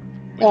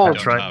 Which we Oh, don't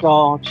That's right. have.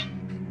 God.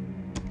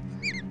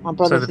 My So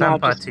brother's the now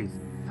vampire just... teeth.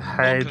 What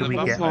How can do the we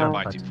get vampire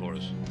vampire bite it teeth? for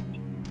us?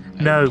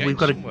 No, Hey, we've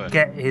got to somewhere.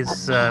 get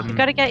his. We've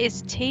got to get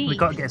his teeth. We've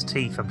got to get his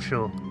teeth. I'm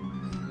sure.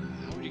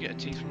 How would you get a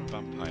teeth from a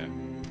vampire?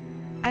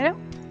 I don't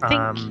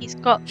think he's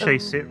got them.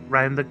 Chase it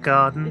round the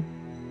garden.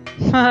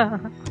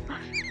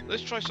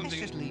 Let's try Let's something.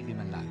 just leave him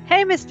alone.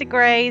 Hey, Mr.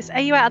 Grays, are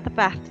you out of the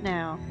bath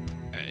now?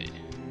 Hey.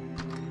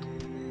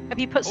 Have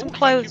you put some thank you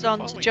clothes for on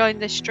to following. join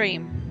this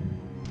stream?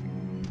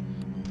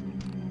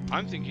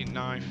 I'm thinking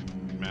knife,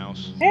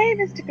 mouse. Hey,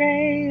 Mr.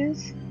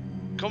 Graves.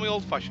 Call me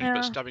old-fashioned, Yeah.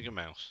 but stabbing a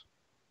mouse.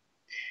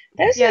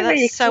 Those Yeah, are that's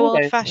really so cool,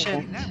 those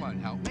old-fashioned. That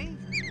won't help me.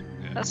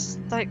 That's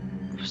like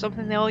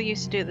something they all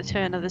used to do at the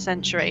turn of the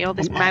century. All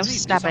this And I'll mouse need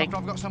this stabbing. after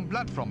I've got some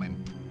blood from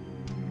him.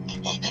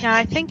 Yeah,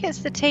 I think it's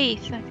the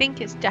teeth. I think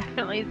it's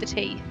definitely the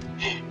teeth.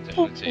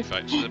 Definitely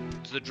effect. To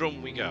the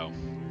drum we go.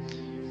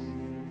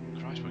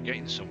 Christ, we're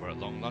getting somewhere at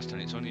long last,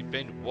 and it's only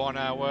been 1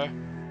 hour.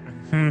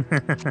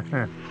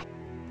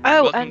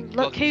 Oh, Welcome- and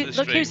welcome to the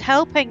look who's stream.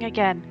 helping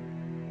again.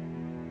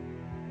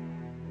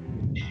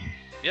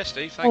 Yes,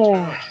 Steve. Thanks very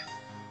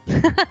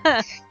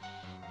much.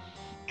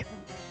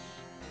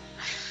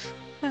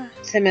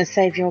 Simmer,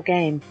 save your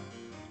game.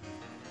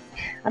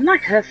 I'm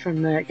like her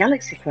from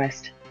Galaxy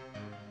Quest.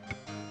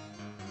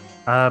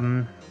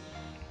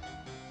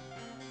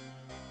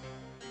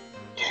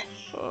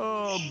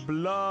 Oh,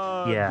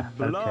 blood, Yeah,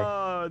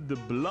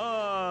 okay.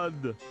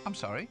 blood. I'm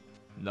sorry.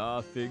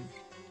 Nothing.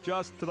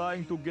 Just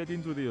trying to get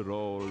into the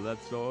role,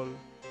 that's all.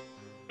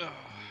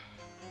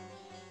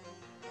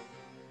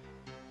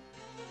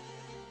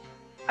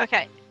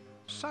 Okay,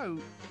 So,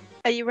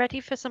 are you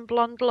ready for some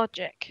blonde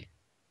logic?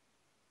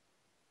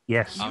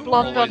 Yes. I'm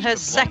Blonde on always her for blonde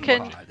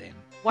second logic. then.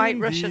 white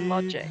Russian Indeed.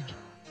 logic.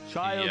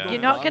 Child Yeah. of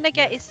You're not going to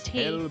get darkness, his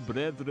teeth hell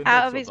brethren, out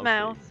that of his sort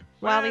mouth thing.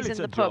 while Well, he's it's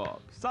in a the pub. job.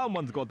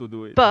 Someone's got to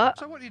do it. But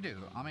So what do you do?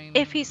 I mean,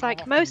 if he's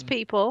like I've most often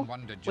people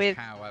wondered just with,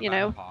 how a you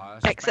know, vampire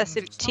spends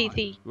excessive its time.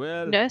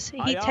 Well, teethiness, he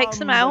I takes am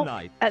them out the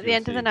knight, at the you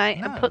end of the see. night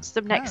and No, puts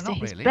them no, next to not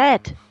his really.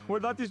 bed. Well,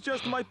 that is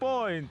just my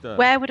point.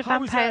 Where would a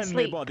How is vampire sleep?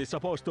 anybody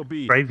supposed to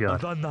be Graveyard.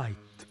 the night?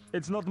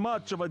 It's not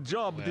much of a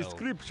job Well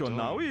description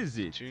now, done, is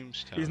it?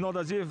 Tombstone. It's not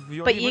as if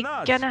you're But even you're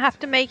asked. going to have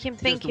to make him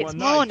think Just it's one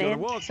night you're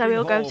morning, so walking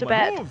he'll go to home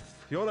bed. and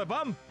oof, you're a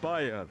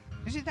vampire.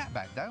 Is it that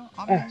bad though?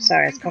 I Oh, mean,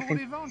 sorry, it's think of all coughing.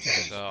 the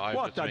advantages. So I've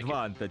What got to make it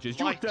advantages?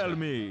 You lighter. tell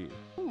me.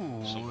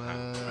 Ooh,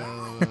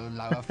 somehow.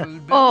 lower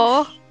food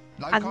Or, bills,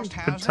 low and cost Put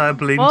housing. tire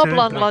balloon more to it.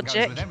 blonde That goes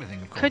logic, with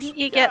everything, of course. couldn't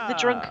you get the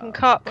drunken Yeah,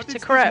 cock but to it's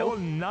this crow? whole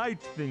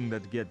night thing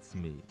that gets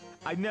me.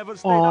 I never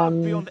stayed Um,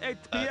 out beyond 8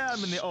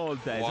 p.m. in the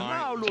old days, and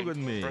now look at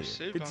me.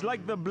 It's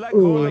like the black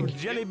hole of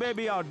jelly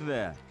baby out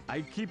there.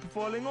 I keep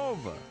falling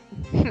over.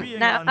 Being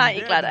Now, aren't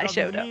you undead glad I doesn't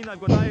showed up? mean I've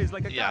got eyes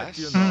like a cat, Yes,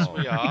 you know.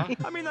 we are.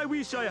 I mean, I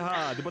wish I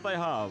had, but I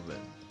haven't.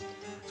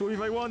 So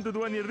if I want to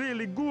do any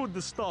really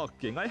good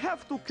stalking, I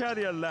have to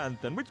carry a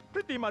lantern, which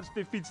pretty much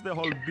defeats the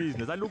whole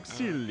business. I look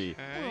silly.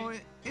 Okay. Well,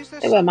 is there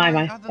They were some my,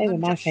 way my other they were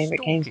than my just favourite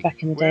games stalking?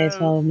 back in the day as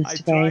well, I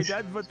Mr. tried Graves.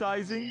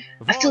 advertising.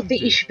 I still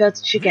think you should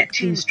get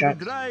Tombstruck.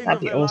 That'd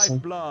be awesome.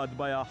 Blood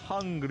by a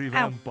hungry Ow.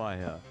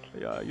 vampire.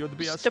 Yeah, you'd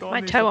be Stubbed my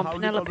astonished toe at on how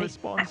little Penelope.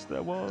 response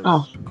there was.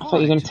 Oh, I thought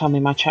you were going to tell me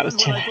my chat was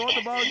And when I too.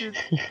 thought about it,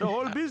 the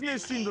whole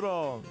business seemed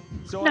wrong.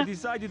 So No. I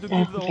decided to Oh,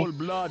 give the okay. whole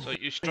blood So you're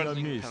thing a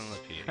straddling miss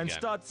Penelope and again.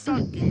 start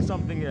sucking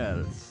something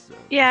else.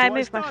 Yeah, I so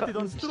moved my foot started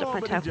on and stubbed my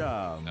strawberry toe.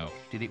 jam. No.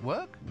 Did it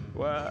work?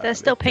 Well, There's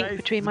still it pink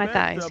tastes between my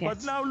better, thighs, But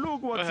yes. now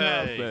look what's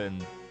Hey.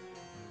 happened.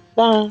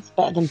 That's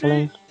better than See?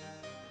 Balloon.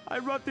 I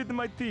rotted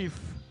my teeth.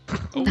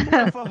 Oh.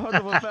 Never heard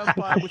of a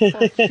vampire with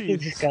false You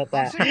teeth. just got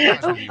Well, that.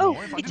 civilized Oh, me oh,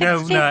 more if I he didn't takes No, have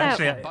his to no, teeth out.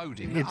 actually,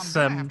 foreboding. it's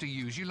I'm gonna have to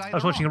use you I was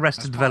later watching on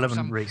Arrested as part of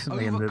Development some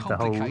recently, and the whole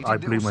overcomplicated "I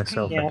blew little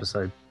myself" scheme. Yeah.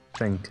 episode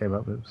thing came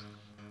up. It was,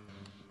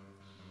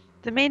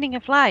 The meaning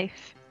of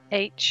life,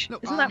 H.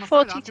 Look, Isn't I'm that afraid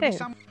I have to be 42?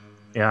 some-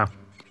 yeah.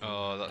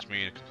 Oh, that's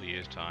me in a couple of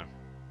years' time.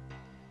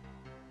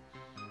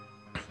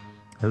 Oh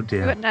We've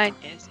dear. got 9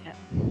 years yet.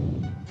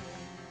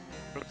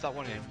 Rub that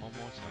one in one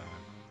more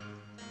time.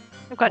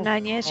 We've got Oh,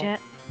 9 years oh. yet.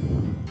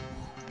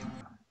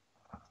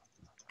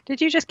 Did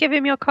you just give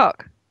him your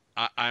cock?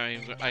 I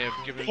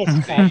have given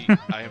Piss the.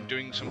 I am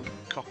doing some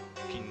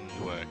cocking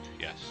work.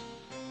 Yes.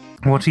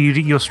 What are you?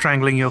 You're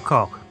strangling your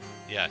cock.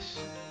 Yes.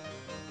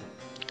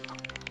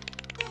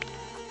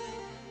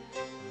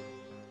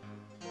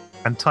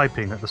 And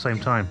typing at the same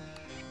time.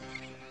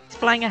 It's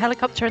flying a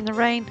helicopter in the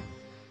rain.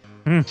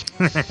 Hmm.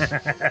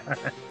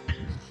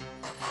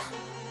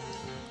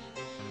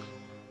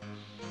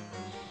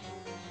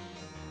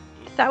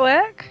 Did that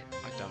work?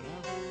 I don't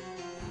know.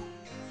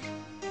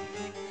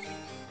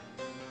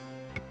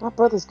 My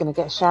brother's going to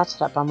get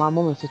shouted at by my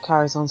mum if he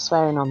carries on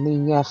swearing on the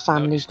No,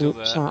 family it's still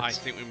group there. I chats.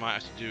 think we might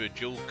have to do a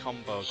dual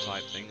combo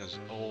type thing, as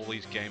all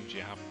these games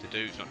you have to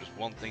do. It's not just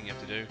one thing you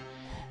have to do.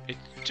 It's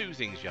 2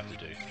 things you have to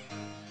do.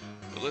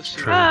 But let's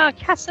see. True. Ah,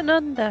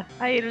 Casanunda.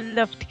 I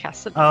loved Oh,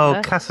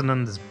 Casanunda.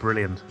 Casanunda's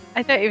brilliant.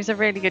 I thought he was a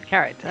really good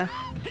character.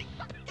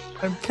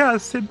 I'm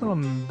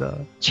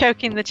Casanunda.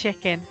 Choking the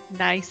chicken.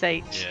 Nice,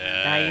 H.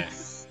 Yeah.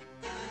 Nice.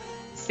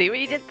 See what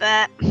you did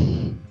there.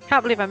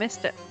 Can't believe I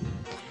missed it.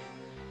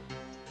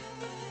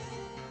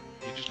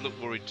 You just look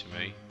worried to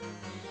me.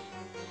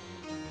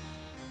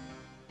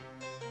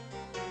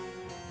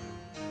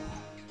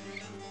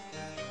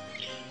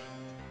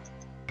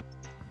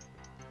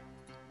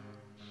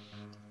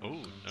 Oh, no,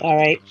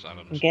 Alright,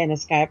 silence. I'm getting a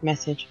Skype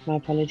message. My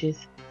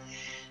apologies.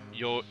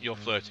 You're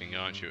flirting,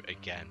 aren't you?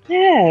 Again.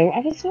 No, I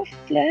was not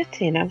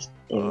flirting. It was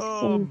Oh,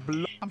 some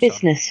blood. I'm sorry.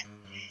 business.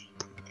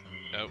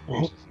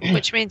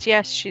 Which means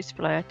yes, she's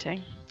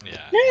flirting.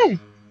 Yeah. No!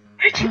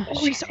 I don't always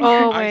She's think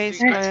I'm always I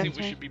think we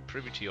flirting. should be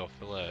privy to your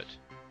flirt.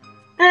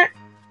 I'm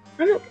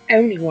not the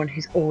only one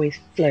who's always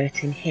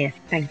flirting here.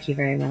 Thank you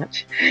very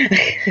much.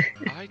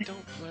 I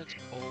don't flirt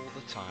all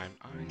the time.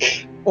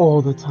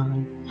 All the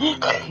time.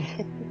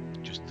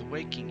 Just the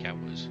waking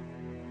hours,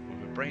 when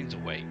my brain's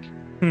awake.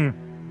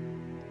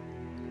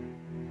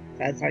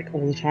 That's like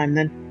all the time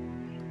then.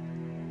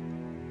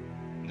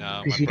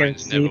 No, 'Cause my you don't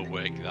brain's never sleep.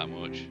 awake that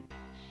much.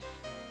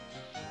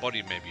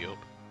 Body may be up.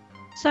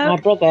 So My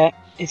brother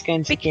is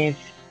going to give.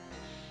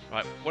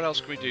 Right, what else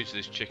can we do to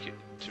this chicken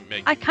to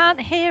make I it can't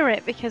more- hear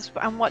it because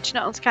I'm watching it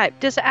on Skype.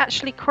 Does it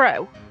actually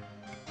crow?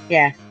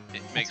 Yeah, It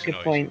that's makes a a good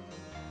noise. point.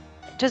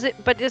 Does it?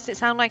 But does it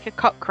sound like a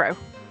cock crow?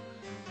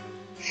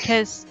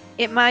 Because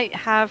it might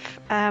have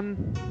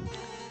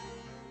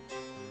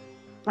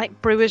like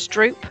brewer's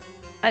droop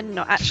and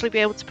not actually be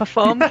able to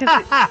perform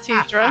because it's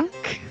too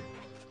drunk.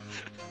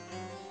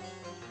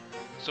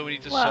 So we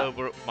need to What?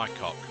 sober up my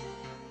cock.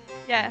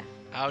 Yeah.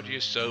 How do you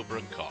sober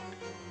a cock?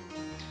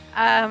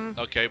 Um.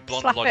 Okay,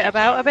 blonde Slap logic it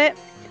about a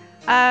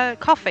bit.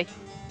 Coffee.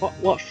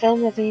 What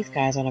film are these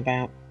guys on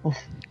about?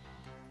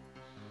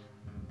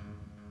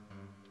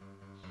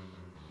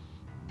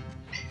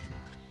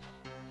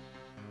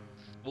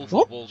 Wolf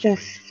What of Wall the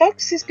Street.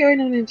 fuck's is going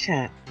on in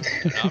chat?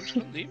 No, I'm just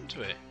gonna leave him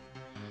to it.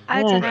 I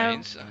Yeah. don't know.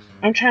 Brains.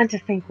 I'm trying to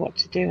think what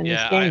to do in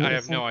Yeah, this game. I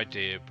It's have no like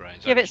idea,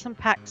 Brains. Give it some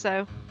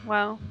Paxo.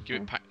 Well. Give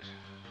it pack.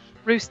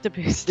 Rooster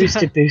booster.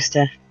 Booster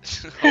booster.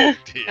 Oh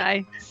dear.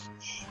 Nice.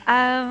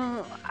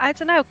 I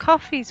don't know.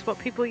 Coffee's what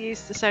people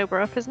use to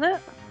sober up, isn't it?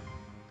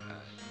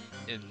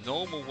 In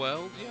normal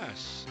world,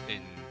 yes.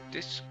 In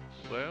this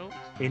world,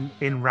 In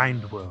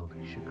round world,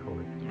 you should call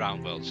it.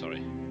 round world,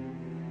 sorry.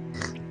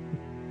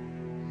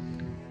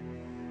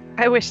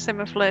 I wish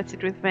Simmer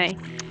flirted with me.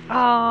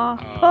 Aw,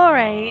 poor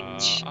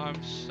H.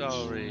 I'm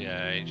sorry,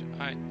 Age.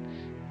 I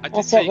did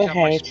What's say up you with can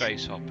have my Age?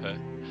 space hopper.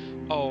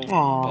 Oh, Aw.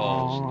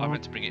 balls. I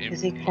meant to bring it in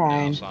Is he from the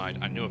crying? outside.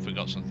 I knew I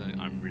forgot something.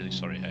 I'm really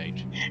sorry,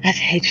 Age. As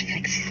H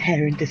flicks his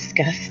hair in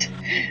disgust.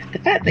 The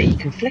fact that you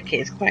can flick it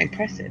is quite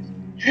impressive.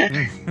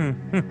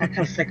 I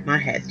can't flick my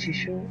hair, it's too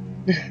short.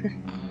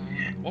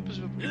 What was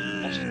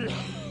Boston?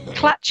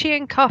 Clutchy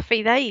and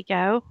coffee, there you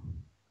go.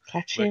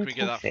 Clutchy Where can and we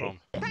get that coffee.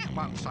 from? That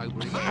won't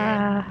sober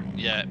him.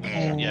 Yeah,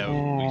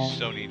 we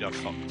so need our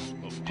cock.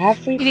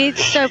 Have we? You need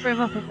to sober him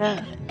up a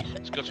bit.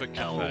 Let's go to a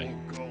cafe.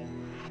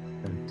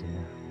 Oh dear.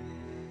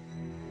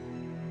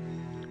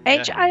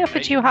 H, Yeah, I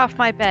offered H. you half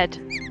my bed.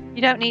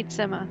 You don't need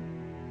Simmer.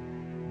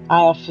 I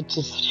offered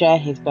to share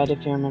his bed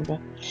if you remember.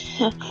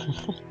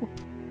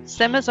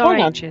 Simmer's or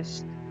Hang on.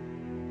 H's?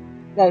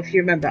 Well, if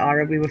you remember,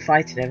 Ara, we were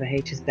fighting over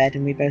H's bed,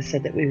 and we both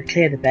said that we would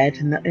clear the bed,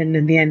 and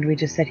in the end, we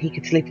just said he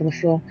could sleep on the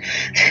floor.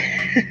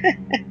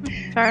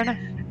 Fair enough.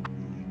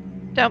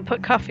 Don't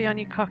put coffee on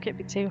your cock, it'd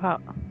be too hot.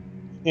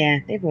 Yeah,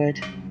 it would.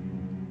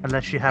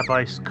 Unless you have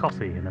iced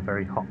coffee in a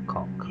very hot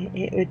cock.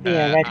 It would be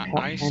a red cock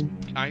ice, then.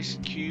 ice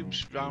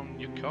cubes round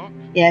your cock?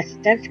 Yes,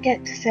 don't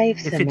forget to save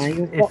If Simmer. it's,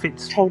 You've if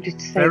it's told you to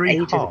save very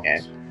ages hot, ago.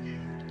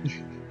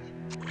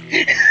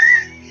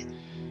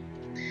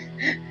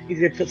 He's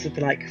gonna put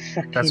something like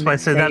fucking. that's why I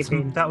said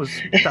saving. that was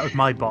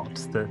my bot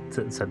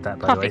that said that.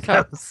 By the Coffee way,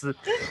 cup. that was,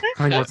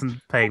 I wasn't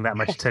paying that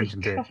much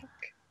attention to it.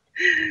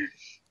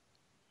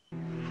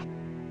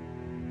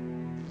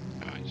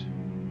 Right.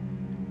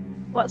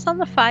 What's on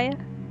the fire?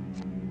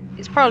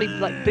 It's probably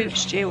like boot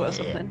stew or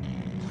something,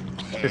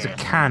 There's a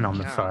can on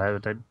the fire.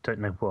 I don't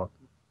know what.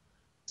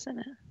 isn't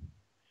it?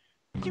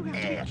 You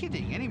have to be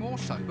kidding. Any more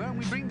sober and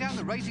we bring down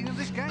the rating of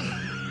this game.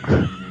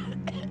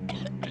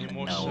 Any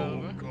more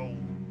sober?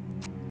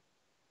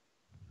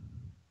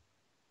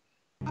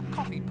 A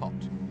coffee pot.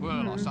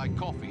 Well, I say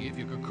coffee if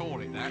you could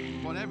call it that.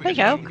 Whatever There it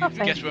you is, go, you coffee.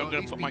 drink Guess it, where I'm or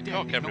gonna at put least my be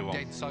cock, dead, if not everyone?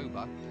 dead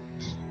sober.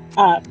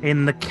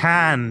 In the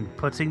can.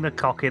 Putting the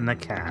cock in the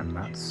can.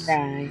 That's.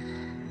 Right.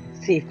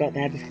 See, you've got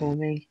there before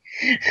me.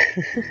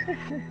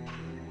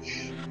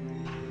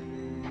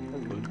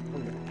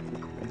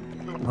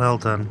 Well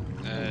done.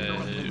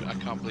 I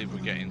can't believe we're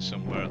getting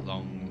somewhere at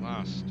long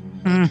last.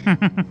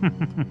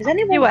 Is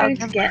anyone You're going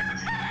to welcome. get?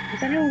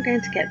 Is anyone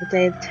going to get the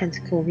Day of the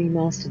Tentacle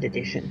remastered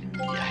edition,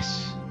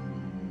 Yes.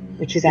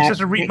 which is It's out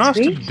just a next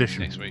remastered week?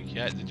 edition. Next week,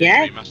 yeah. The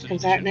Yeah, remastered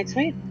comes out edition. next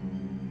week.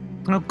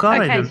 Oh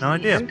god, I Okay. had no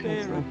idea.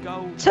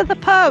 To the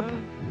pub!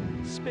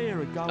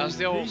 As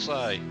they all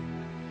say.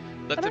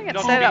 Let I there don't get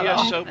not to say that be a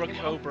though. sober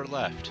cobra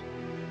left.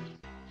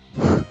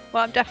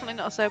 Well, I'm definitely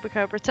not a sober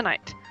cobra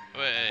tonight.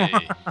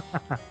 Hey.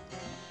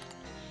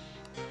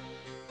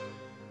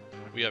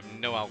 We have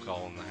no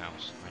alcohol in the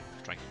house.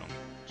 I'm drinking on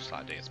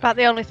Saturday. It's about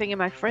the only thing in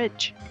my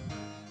fridge.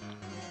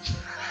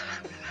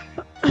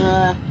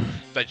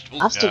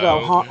 Vegetables. I've still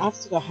got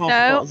half No.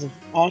 bottles of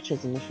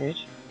Archers in the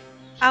fridge.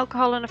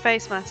 Alcohol and a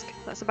face mask.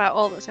 That's about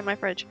all that's in my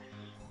fridge.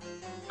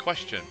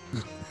 Question.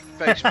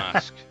 Face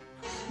mask.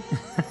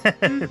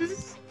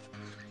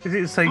 Is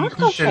it so you I've can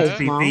got pretend face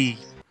to be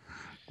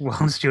the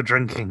whilst you're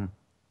drinking?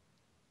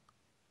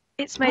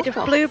 It's made of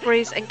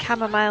blueberries and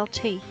chamomile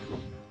tea.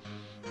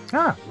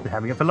 Ah, we're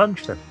having it for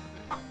lunch then.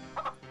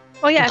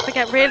 Oh yeah, if I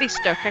get really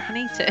stuck, I can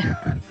eat it.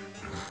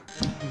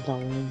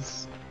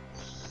 Lols.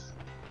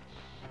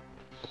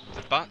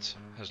 The bat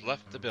has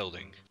left the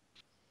building.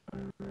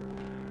 And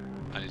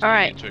it's All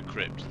moving right. into a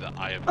crypt that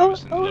I have Oh, never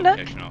seen the look.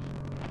 location of.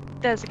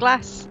 There's a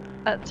glass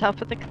at the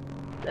top of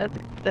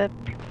the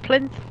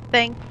plinth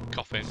thing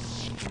Coffin.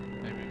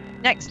 Maybe.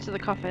 next to the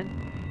coffin.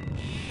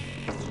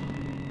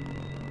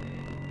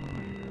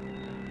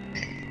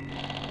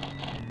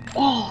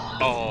 Oh,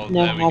 Oh,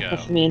 no there we helper go.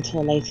 for me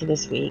until later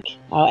this week.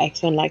 Our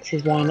X-Men likes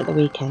his wine at the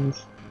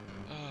weekends.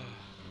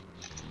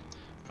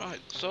 Right,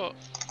 so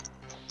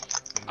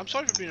I'm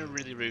sorry for being a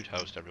really rude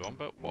host, everyone,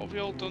 but what have we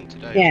all done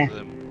today Yeah. other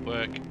than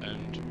work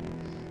and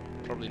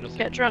probably nothing?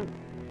 Get drunk.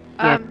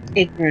 Yeah,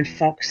 ignorant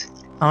fox.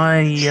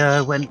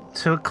 I went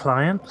to a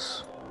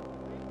client's,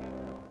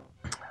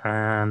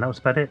 and that was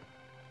about it.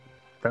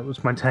 That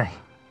was my day.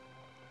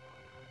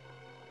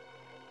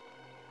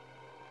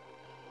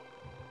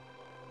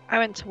 I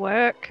went to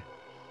work,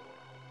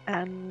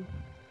 and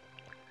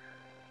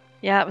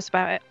yeah, that was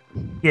about it.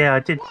 Yeah, I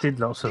did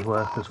lots of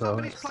work as well.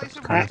 That's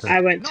kind of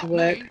I went to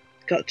work,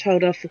 got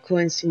told off for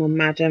calling someone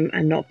madam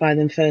and not by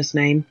them first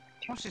name.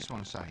 What's this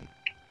one say?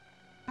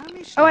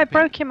 Oh, I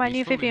broke in my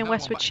new Vivian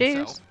Westwood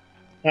shoes.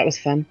 That was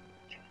fun.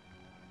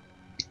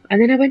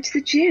 And then I went to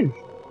the gym.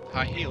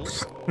 High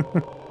heels?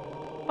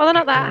 Well, they're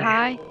not that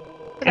high,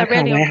 but I they're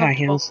can't really wear high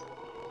uncomfortable. heels.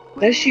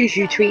 Those shoes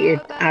you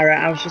tweeted, Ara,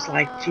 I was just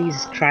like,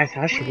 Jesus Christ,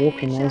 how's she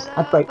walking those?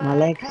 I'd break my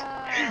legs.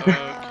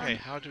 Okay,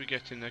 how do we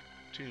get in the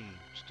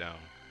tombstone?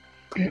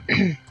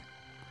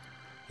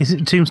 Is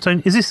it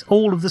Tombstone? Is this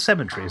all of the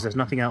cemeteries? There's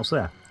nothing else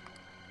there.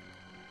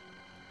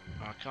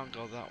 I can't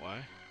go that way.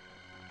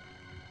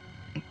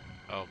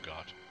 Oh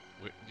god.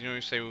 You know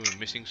you say we were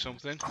missing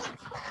something?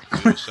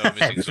 We were so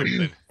missing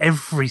something.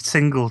 Every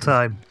single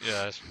time.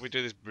 Yes, we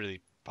do this really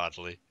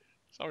badly.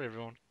 Sorry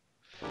everyone.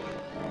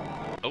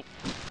 Oh.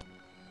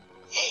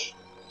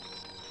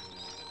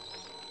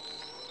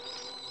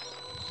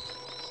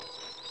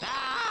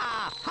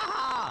 Ah!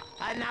 Ha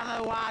ha!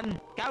 Another one!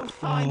 Go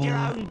find your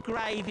own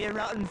grave, you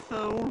rotten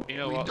fool! You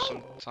know what,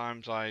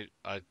 sometimes I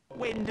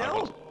Windle?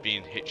 want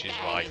being Hitch's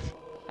wife.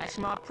 That's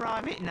my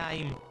private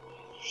name.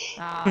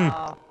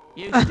 Ah,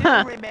 you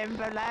still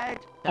remember, lad?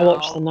 I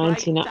watched the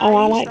 19... Oh,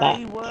 I like that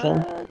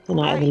film, The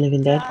Night of the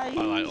Living Dead. I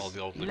like all the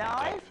old Living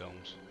Dead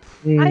films.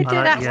 I did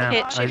ask yeah,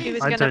 Hitch if he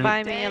was I going to don't-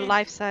 buy me a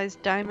life-size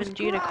diamond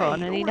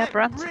unicorn, and he never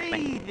answered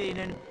me.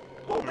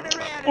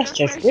 That's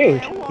just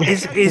rude.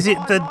 Is it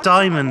the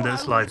diamond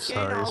that's life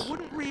size,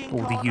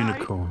 or the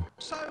unicorn?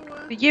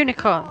 The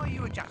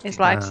unicorn is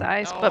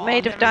life-size, but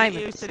made of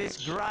diamonds. I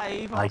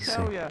see.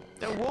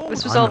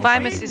 This was I all know what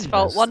Vimus's it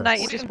fault. is, One night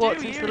he that's- just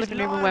walked into the living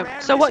room and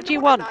went, "So what do you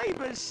want?"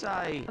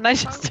 And I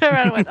just turned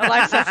around and went, "A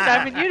life-size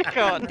diamond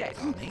unicorn."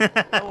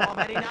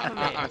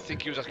 I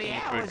think he was asking you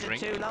for a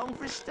drink.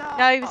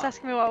 No, he was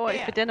asking me what I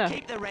wanted for dinner.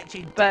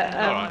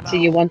 But So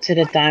you wanted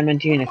a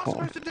diamond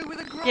unicorn?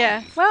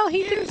 yeah, well,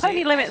 he didn't put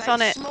any limits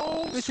on it.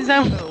 It was his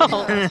own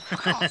fault.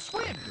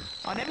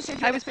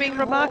 I was being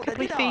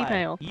remarkably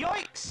female.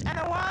 Yoicks and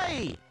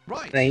away!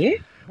 Were you?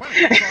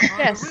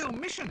 Yes.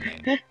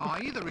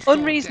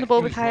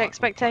 Unreasonable with high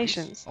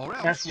expectations.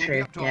 That's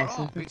true, yes,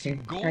 okay.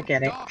 I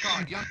get it.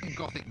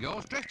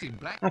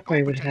 I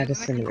probably would have had a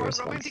similar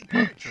response.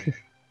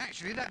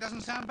 Actually, that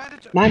doesn't sound bad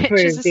at all. Mine Hitch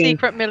probably is would a have been,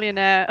 secret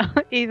millionaire.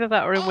 Either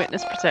that or in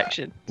witness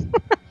protection.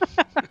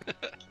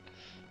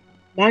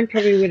 mine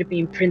probably would have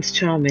been Prince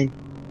Charming.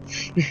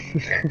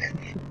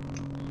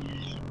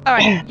 All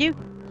right, you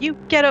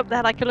get up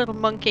there like a little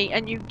monkey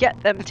and you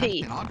get them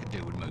teeth.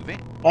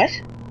 What?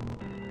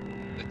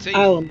 The teeth?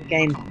 Oh, on the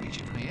game.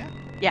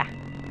 Yeah.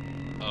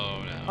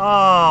 Oh no.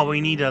 Oh,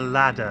 we need a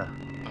ladder.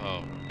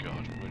 Oh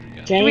god, where'd we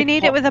go? Do we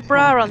need it with a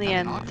bra on the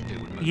end?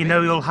 You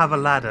know you'll have a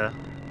ladder.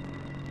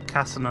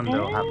 Cassanunda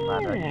will have a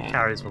ladder. He Ah.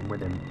 carries one with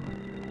him.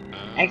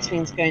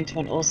 X-Wing's going to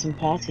an awesome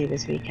party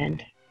this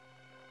weekend.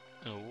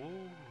 Oh,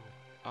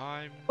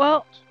 I'm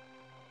Well,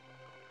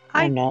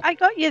 I'm not. I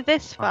got you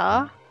this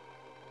far.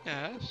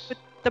 Yes. With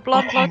the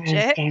blonde My parents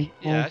logic. don't know.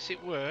 Yes,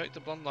 it worked. The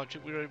blonde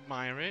logic, we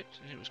admire it,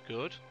 and it was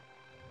good.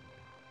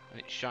 And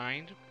it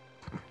shined.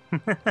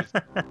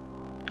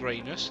 With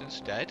greyness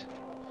instead.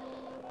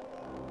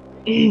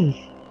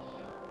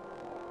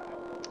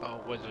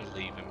 Oh, where did I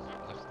leave him?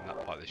 I left him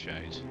that part of the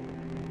shades.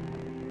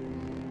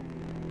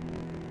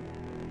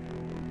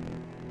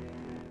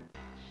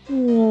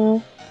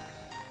 Aw.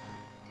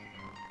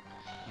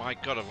 My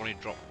god, I've only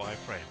dropped 5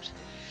 frames.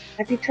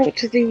 Have you talked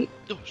to the?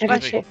 Oh, Have you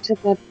excuse me. talked to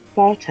the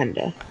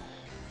bartender?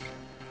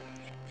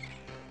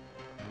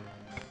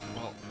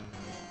 Well,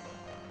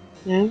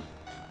 No.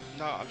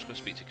 no, I'm just going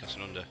to speak to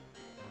Cassanunda.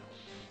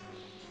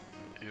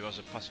 Who has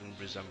a passing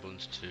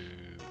resemblance to...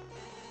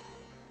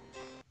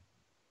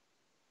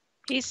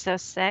 He's so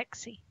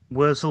sexy.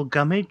 Wurzel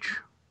Gummidge?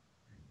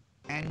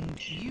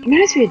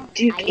 Reminds me of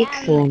Duke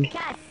Ickthorn.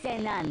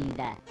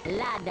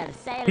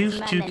 Who's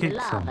Duke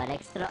Ickthorn?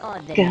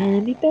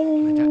 Gummy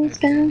balls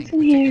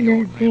bouncing here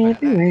and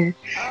everywhere.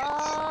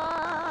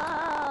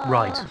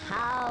 Right.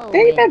 Do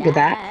you remember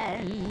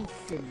that?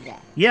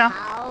 Yeah.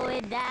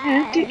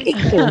 Yeah, do kick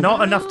form.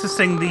 Not enough to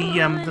sing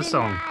the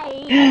song.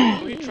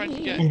 Were you trying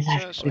to get And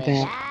that's some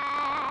pretty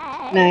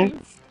bad.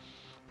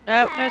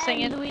 No, No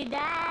singing. no,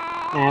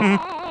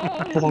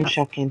 because I'm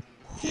shocking.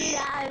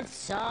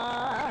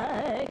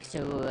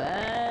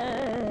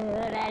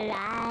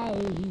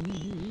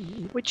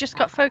 We just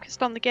got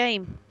focused on the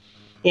game.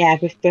 Yeah,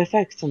 we're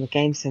focused on the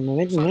game, so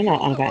we're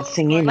not on about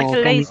singing Like or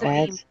a gummy laser beam.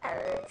 bears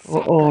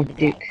or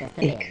Duke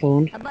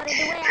Acorn. But the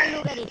way I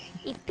look at it,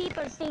 if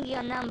people think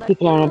you're number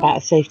People are on two, about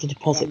a safety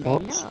deposit then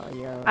they box. know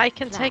you I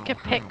can take a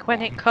try pic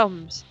when it harder.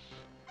 comes.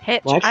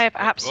 Hitch, What? I have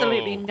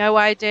absolutely Whoa. no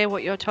idea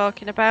what you're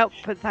talking about,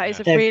 but that is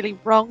Yeah. They're- really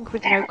wrong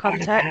with no They're on about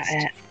context.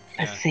 a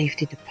Yeah.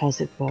 safety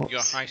deposit Your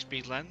box.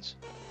 high-speed lens?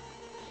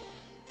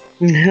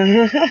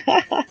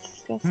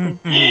 Disgusting.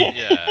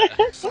 Yeah.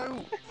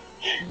 So,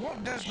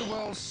 what does the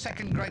world's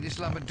second greatest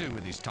lover do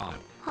with his time?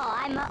 Oh,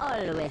 I'm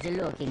always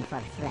looking for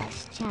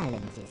fresh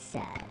challenges,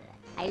 sir.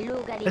 I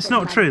look at it It's as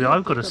not my true, though.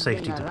 I've duty got a to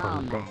safety bring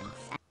deposit box. romance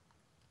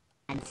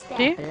and step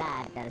Do you?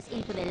 ladders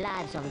into the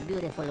lives of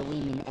beautiful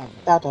women everywhere.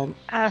 I don't.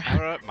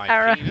 Ara, my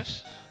Ara.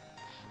 penis.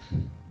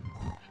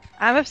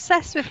 I'm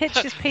obsessed with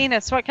Hitch's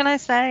penis. What can I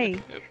say?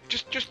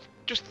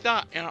 Just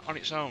that on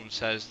its own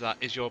says that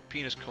is your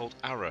penis called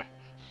Ara.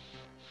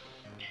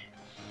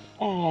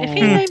 Oh. If he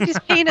named his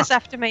penis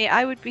after me,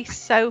 I would be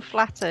so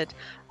flattered.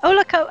 Oh,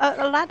 look,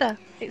 a ladder.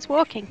 It's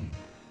walking.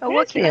 A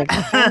Reminds walking me of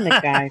a Family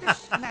Guy.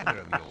 This ladder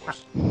of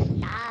yours.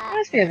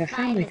 Reminds me of a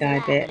Family Guy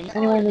bit. Does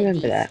anyone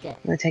remember that? When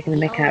they're taking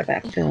the mick out of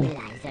that film.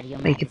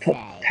 Where you could put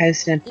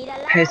post in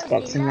a post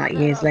box and like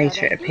years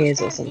later it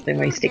appears or something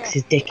where he sticks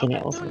his dick in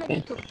it or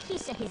something.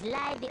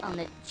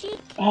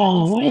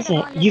 Oh, what is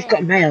it? You've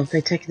Got Mail.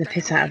 They're taking the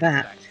piss out of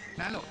that.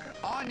 Now look,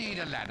 I need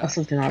a ladder. Or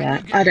something like Can you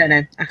that. get I me don't know.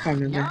 one? I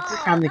can't remember. It's a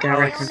Family Guy Oh, I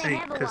reference.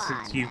 see, because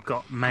You've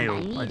Got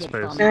Mail, I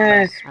suppose.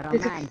 There's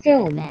a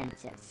film.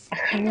 I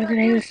can't remember the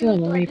name of the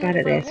film. I'm really bad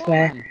at this.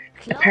 Where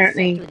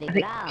apparently, I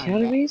think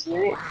Keanu Reeves in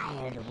it.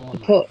 He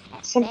put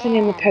something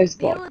in the post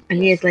box,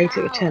 and years later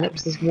it would turn up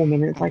as this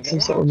woman, and it's like some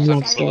sort of love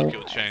Look, story. it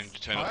will turn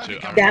up to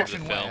I Yeah. remember the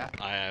film.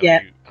 I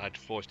Yeah. had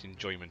forced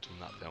enjoyment on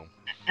that film.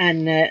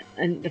 And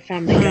the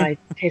Family Guy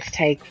piss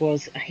take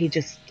was he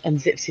just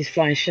unzips his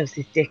fly and shoves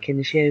his dick in,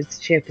 and she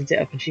opens it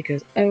up and she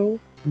goes, "Oh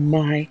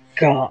my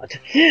god!"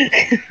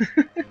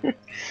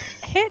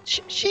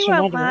 Hitch, she Just won't reminded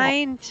me of that.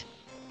 mind.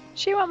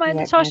 She won't mind.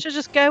 won't Natasha, mind.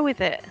 just go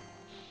with it.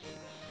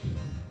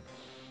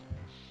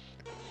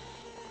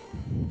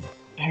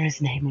 Where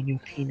is name on your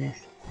penis?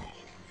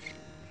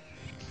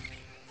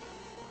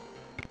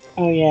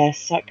 Oh yeah,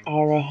 suck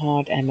Ara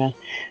hard, Emma.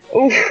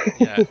 Ooh.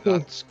 Yeah,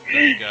 that's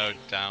gonna go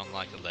down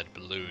like a lead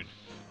balloon.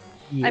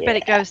 Yeah. I bet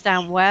it goes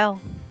down well.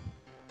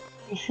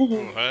 Oh,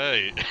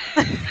 hey.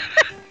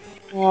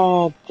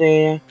 Oh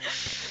dear.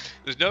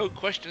 There's no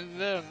question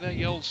there,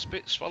 you old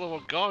spit, swallow,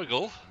 or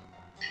gargle.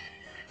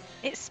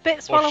 It's spit,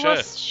 Or swallow,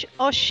 share.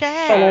 or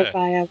share. Followed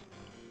by a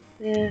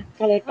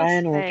followed by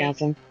an Must be.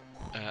 orgasm.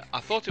 I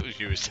thought it was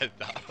you who said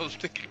that. I was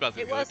thinking about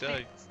it It the was other me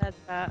day. that said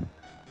that.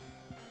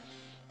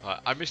 Right,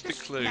 I missed the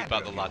clue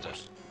about the ladder.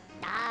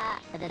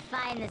 The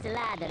finest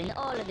ladder in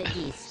all of the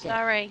disc.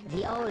 Sorry.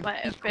 The old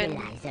Might have been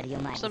equalizer, you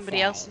might somebody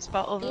say. else's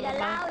fault other It than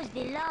mine. allows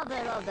the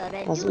lover of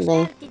the Wasn't reduced me.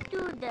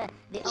 altitude the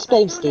It's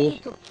named opportunity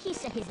Steve. to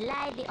kiss his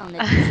lady on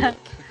the cheek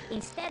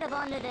instead of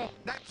under the...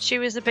 She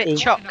was a bit Steve.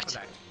 chocked.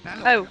 Now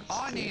look,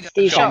 Oh. I need a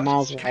Steve's Shocked. on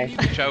miles away.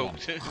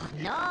 Choked.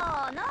 No,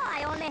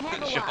 I only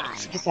have Shocked.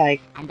 one. Just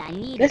like, And I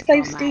need let's it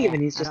blame for Steve my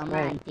and he's just great.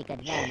 romantic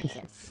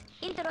adventures.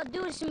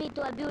 Introduce me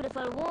to a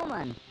beautiful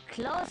woman,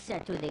 closer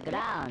to the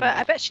ground. But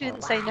I bet she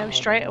didn't say no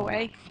straight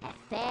away. A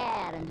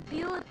fair and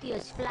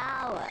beauteous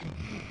flower,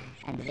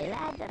 and the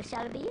ladder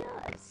shall be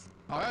yours.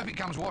 I hope it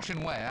comes wash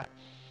and wear.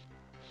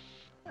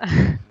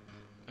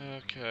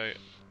 Okay.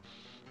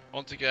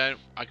 Once again,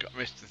 I got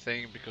missed the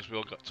thing because we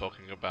all got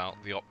talking about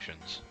the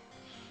options.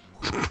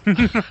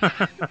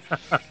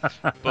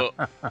 But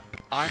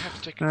I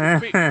have to take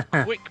a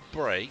quick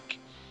break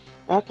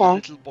in the okay.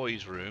 little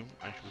boy's room.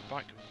 I shall be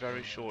back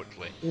very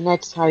shortly. You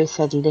notice how he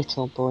said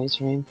little boy's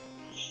room.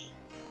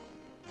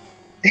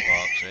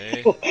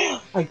 Foxy,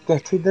 I'm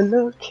getting the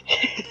look.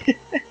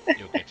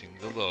 you're getting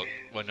the look.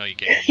 Well, no, you're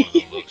getting one of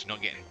the looks,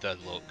 not getting the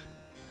look.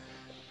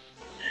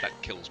 That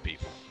kills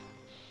people.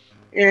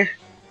 Yeah,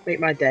 make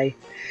my day.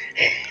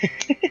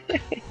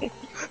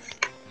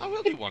 I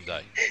will do one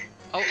day.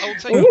 I will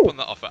take you up on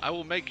that offer. I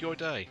will make your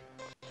day.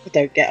 I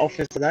don't get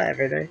offers for that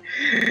every day.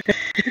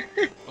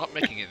 I'm not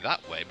making it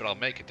that way, but I'll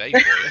make a day for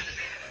you.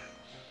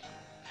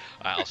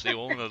 Alright, I'll see you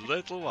all in a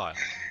little while.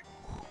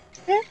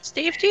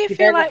 Steve, do you You feel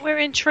better- like we're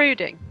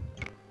intruding?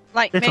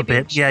 Like Little maybe we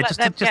bit, should yeah, let just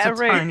them just get a a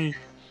room. tiny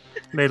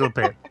little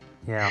bit.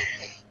 Yeah.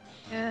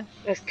 Yeah.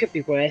 This could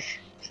be worse.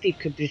 Steve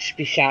could just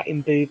be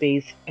shouting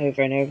boobies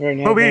over and over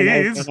and over and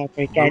over Boobies! and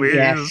over again.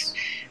 Yes. Boobies!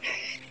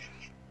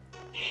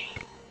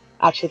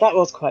 Actually, that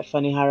was quite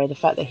funny, Harry. The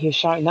fact that he was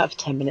shouting that for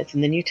 10 minutes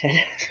and then you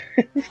turned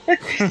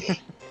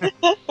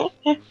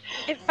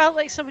It felt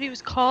like somebody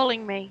was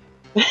calling me.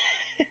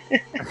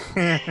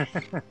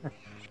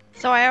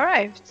 So I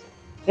arrived.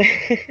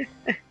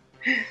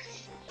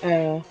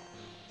 uh,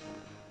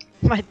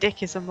 My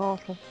dick is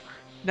immortal.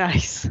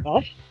 Nice.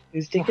 what?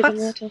 Whose dick What? is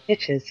immortal?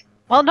 Hitches.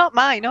 Well, not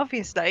mine,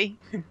 obviously.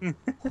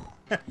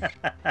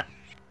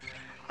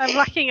 I'm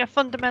lacking a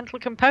fundamental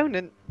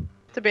component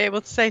to be able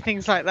to say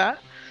things like that.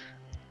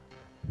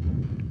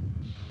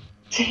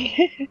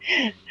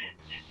 I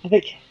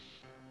think.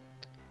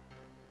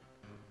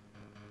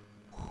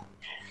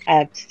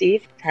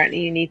 Steve,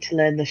 apparently you need to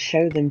learn the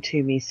 "Show Them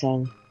to Me"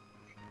 song.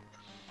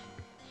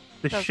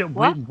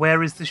 What?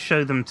 Where is the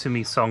 "Show Them to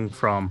Me" song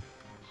from?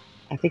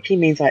 I think he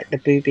means like the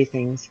booby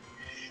things.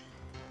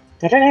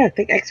 I don't know. I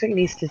think X-Wing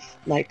needs to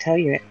like tell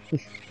you it.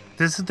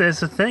 There's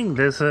a thing.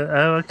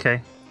 Oh,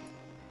 okay.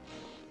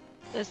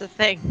 There's a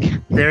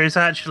thing. There is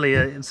actually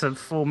it's a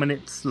 4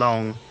 minutes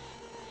long.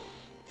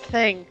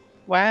 Thing.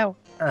 Wow.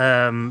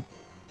 4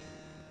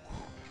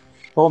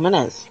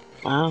 minutes.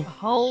 Wow. A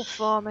whole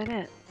 4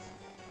 minutes.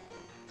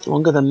 It's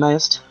longer than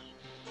most.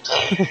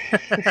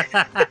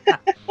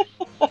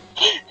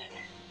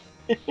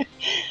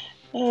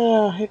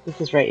 Oh, I hope this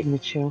is rated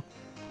mature.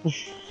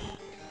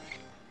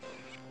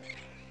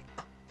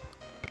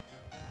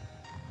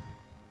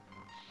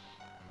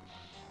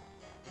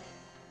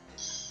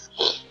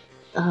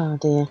 Oh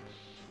dear.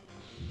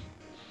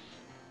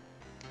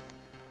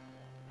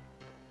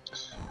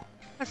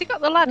 Has he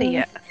got the ladder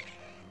yet?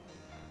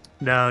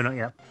 No, not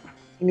yet.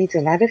 He needs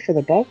a ladder for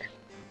the bog.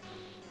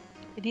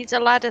 He needs a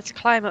ladder to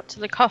climb up to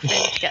the coffin,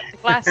 to get the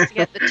glass, to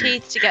get the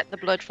teeth, to get the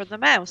blood from the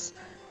mouse.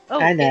 Oh,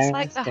 I know, it's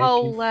like the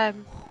whole the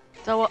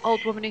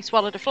old woman who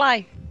swallowed a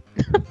fly.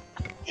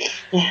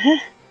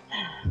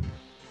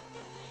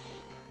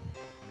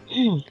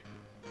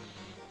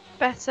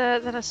 Better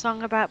than a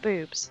song about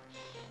boobs.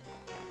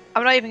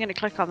 I'm not even going to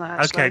click on that.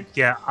 Actually. Okay,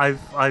 yeah,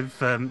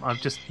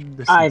 I've just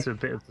listened to a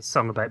bit of the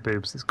song about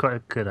boobs. It's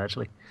quite good,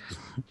 actually.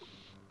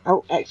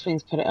 Oh,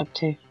 X-Wing's put it up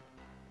too.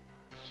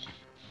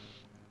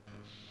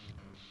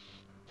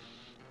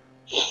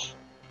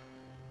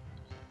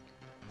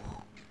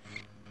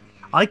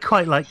 I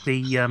quite like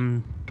the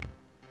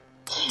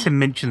Tim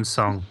Minchin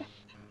song.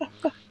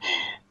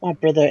 My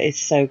brother is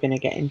so going to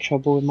get in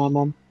trouble with my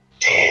mum.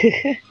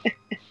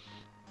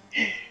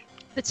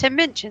 The Tim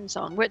Minchin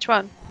song? Which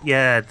one?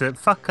 Yeah, the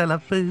 "Fuck I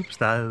Love Boobs"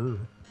 though.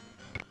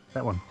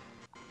 That one.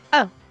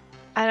 Oh,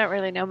 I don't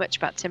really know much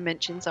about Tim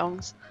Minchin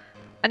songs.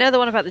 I know the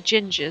one about the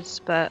gingers,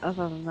 but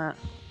other than that,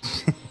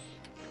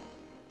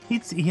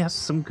 he has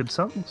some good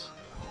songs.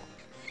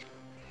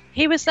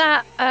 he was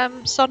at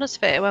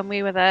Sonosphere when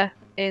we were there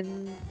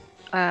in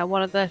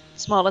one of the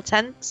smaller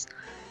tents,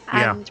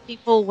 and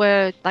people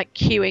were like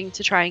queuing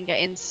to try and get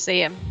in to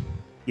see him.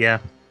 Yeah,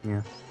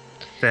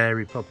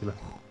 very popular.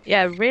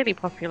 Yeah, really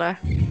popular.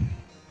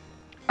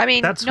 I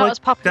mean, That's not why, as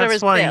popular that's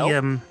as why,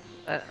 Bill.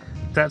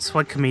 That's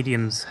why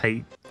comedians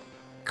hate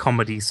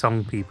comedy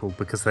song people,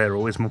 because they're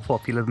always more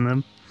popular than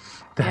them.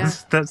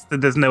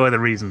 There's no other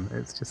reason.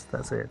 It's just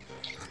that's it.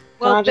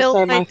 Well,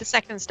 Bill played the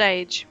second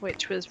stage,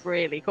 which was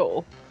really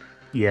cool.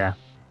 Yeah.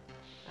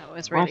 That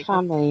was really cool.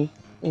 My family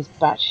is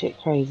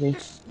batshit crazy.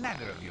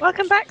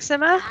 Welcome back,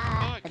 Simmer.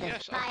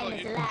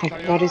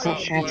 Thank God he's not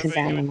shouting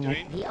down on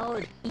me.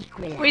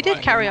 We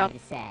did carry on.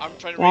 I'm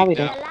trying to Yeah, read we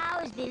did.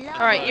 now.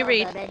 Alright, you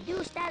read.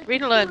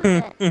 Read and learn.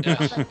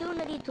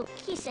 Opportunity to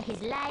kiss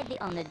his lady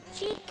on the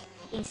cheek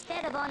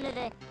instead of on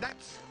the...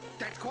 That's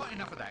quite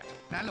enough of that.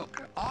 Now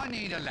look, I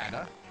need a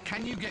ladder.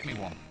 Can you get me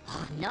one?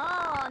 No,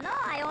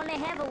 I only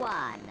have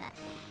one.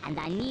 And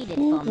I need it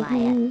for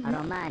my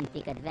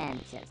romantic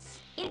adventures.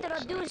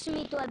 Introduce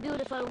me to a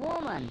beautiful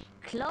woman,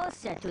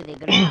 closer to the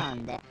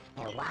ground.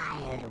 A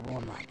wild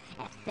woman,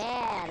 a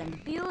fair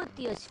and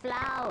beauteous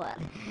flower.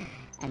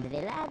 And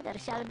the ladder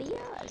shall be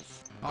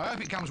yours. I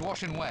hope it comes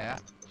wash and wear.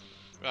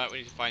 Right, we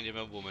need to find him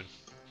a woman.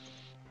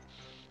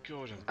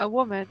 Gordon. A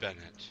woman?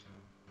 Bennett.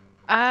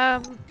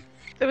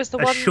 There was the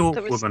A one short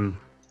that was woman.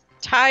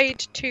 tied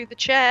to the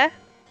chair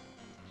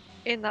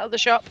in that other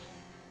shop.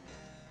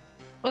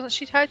 Wasn't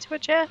she tied to a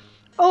chair?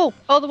 Oh,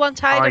 the one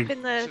tied up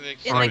in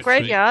the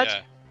graveyard.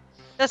 Yeah.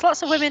 There's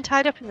lots of women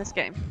tied up in this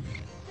game.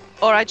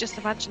 Or I just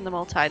imagine them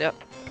all tied up.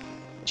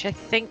 Which I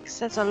think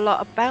says a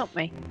lot about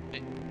me.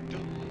 It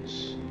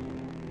does.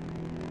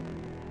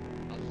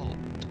 A lot.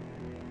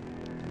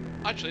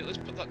 Actually, let's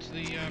put that to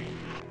the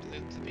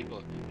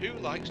people. Who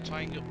likes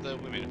tying up their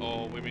women,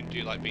 or women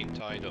do like being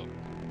tied up?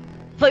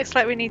 Looks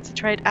like we need to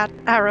trade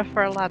Ara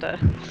for a ladder.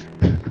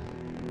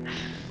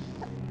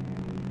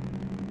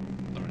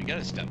 Already get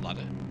a step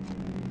ladder.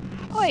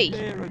 Oi!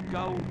 Spare a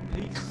gold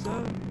piece,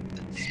 sir.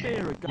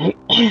 Spare a I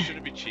gold.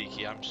 shouldn't be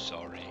cheeky, I'm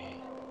sorry.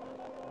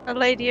 A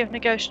lady of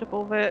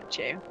negotiable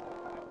virtue.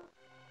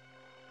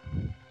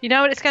 You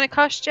know what it's going to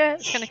cost you?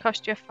 It's going to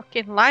cost you a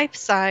fucking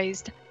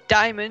life-sized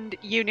diamond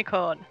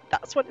unicorn.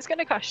 That's what it's going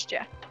to cost you.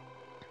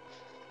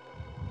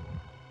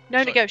 No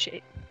So-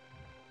 negotiate.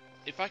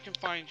 If I can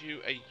find you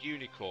a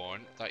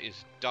unicorn that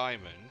is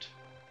diamond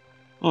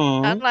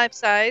And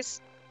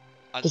life-size.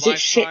 and Does it life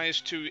shit-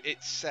 size to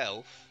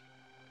itself,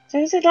 So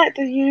is it like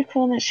the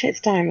unicorn that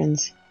shits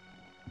diamonds?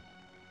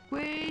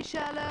 We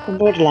shall From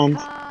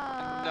Borderlands.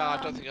 overcome. I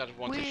don't think I'd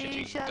want a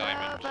shitting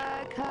diamond.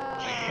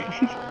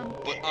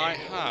 But I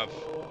have,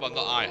 well,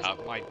 not I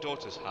have, my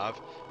daughters have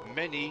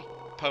many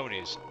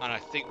ponies, and I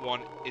think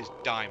one is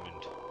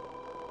diamond.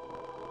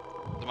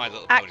 The My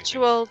Little Pony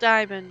Actual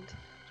diamond.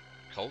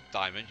 called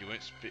diamond. You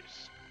weren't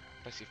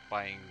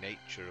specifying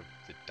nature of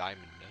the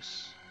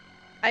diamondness.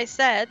 I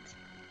said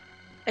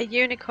a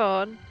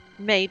unicorn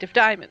made of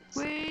diamonds.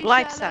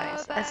 Life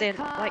size, as in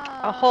like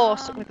a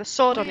horse with a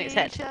sword on its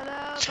head.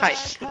 Type.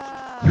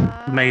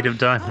 Made of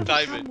diamonds.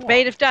 Diamond.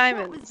 Made of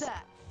diamonds.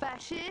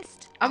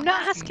 I'm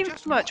not asking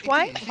for much.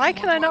 Why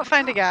can I not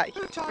find a guy?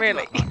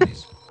 Really?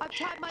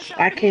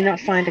 Why can you not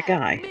find a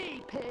guy?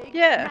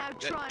 Yeah.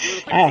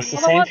 Oh, it's the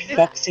All I same want is-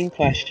 fucking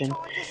question.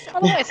 All I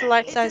want is a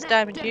life-size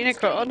diamond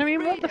unicorn. I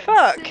mean, what the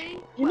fuck?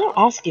 You're not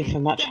asking for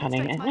much, honey.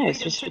 I know, it's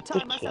just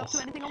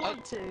ridiculous.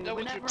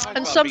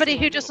 And somebody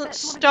who doesn't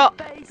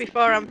stop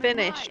before I'm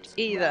finished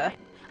either.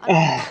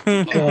 Oh,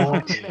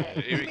 God.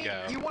 Here we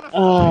go.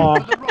 Oh.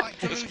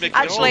 Let's make it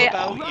Actually,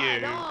 all about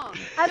you.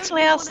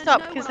 Actually, I'll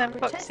stop because then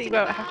Foxy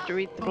won't have to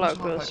read the blog,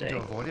 will she?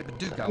 No,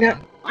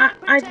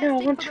 I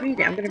want to read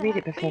it. I'm going to read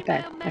it before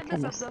bed. I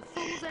promise.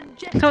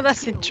 Oh,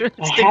 that's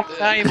interesting.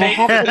 I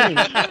have the link.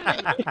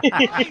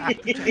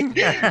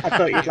 I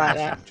thought you'd like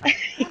that.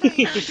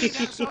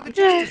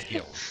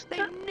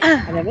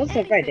 And then once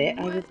I've read it,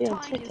 I will be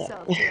on Twitter.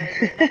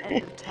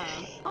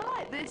 I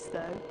like this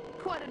though.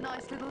 Quite a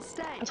nice little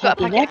steak. I've got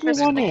a packet of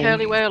crisps everyone in the in.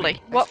 Curly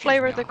Whirly. What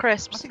flavour are the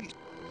crisps?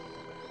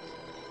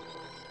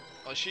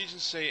 Well, she doesn't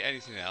say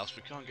anything else.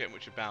 We can't get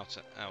much out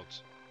of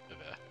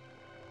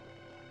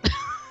her.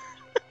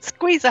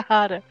 Squeeze her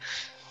harder.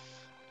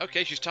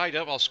 Okay, she's tied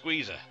up. I'll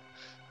squeeze her.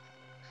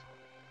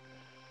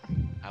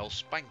 I'll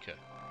spank her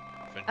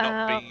for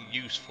not being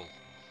useful.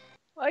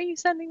 What are you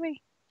sending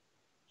me?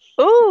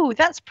 Ooh,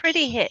 that's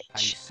pretty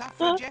Hitch.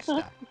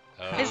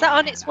 Is that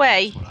on its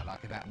way?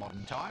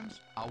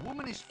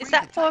 Is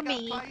that for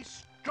me?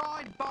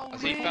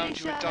 Has he found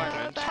you a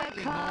diamond?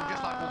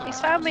 He's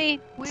found me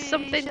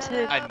something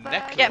to A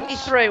necklace? get me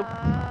through.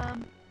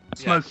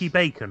 Smoky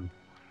bacon.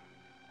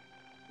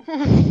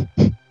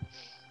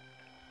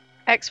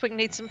 X-Wing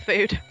needs some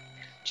food.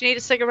 Do you need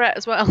a cigarette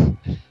as well?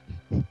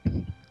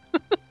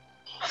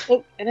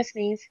 Oh, gonna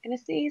sneeze. Gonna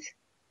sneeze.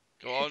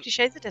 Go on. 50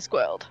 Shades of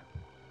Discworld.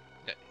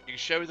 Yeah, you can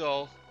show it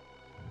all.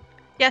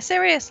 Yeah,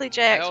 seriously,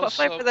 JX, what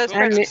flavour are those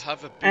I crisps?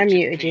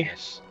 muted you.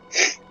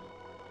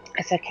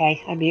 It's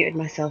okay. I muted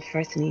myself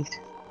before I sneezed.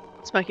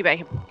 Smoky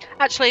bacon.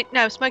 Actually,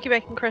 no, smoky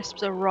bacon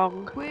crisps are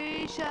wrong.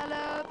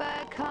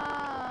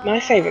 My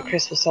favourite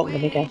crisp was salt and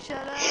vinegar,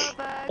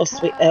 or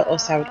sweet, or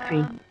sour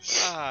cream.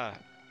 Ah,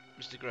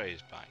 Mr. Gray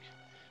is back.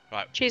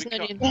 Right. Cheese and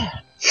onion.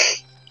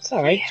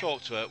 Sorry. If we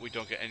talk to her, we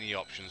don't get any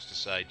options to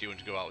say, do you want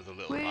to go out with the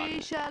little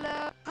man?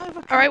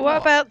 Alright,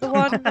 what about the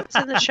one that's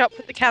in the shop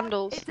with the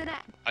candles?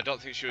 I don't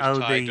think she was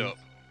tied up.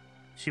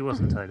 She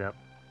wasn't tied up.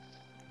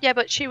 Yeah,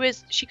 but she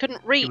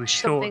couldn't reach She was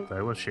something. short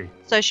though, was she?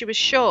 So she was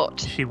short.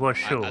 She was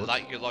short. I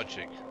like your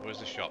logic. Where's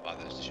the shop? Ah,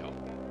 there's the shop.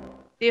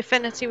 The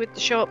affinity with the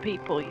short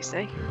people, you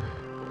see.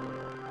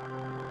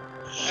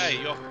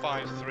 Hey, you're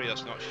 5'3",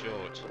 that's not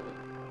short.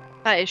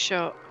 That is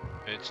short.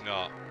 It's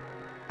not.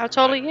 How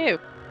tall are you?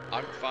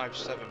 I'm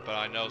 5'7", but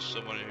I know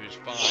someone who's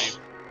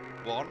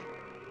 5'1",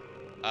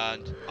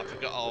 and I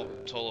forgot how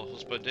tall her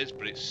husband is,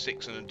 but it's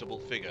 6 and a double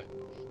figure.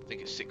 I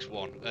think it's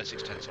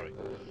 6'10", sorry.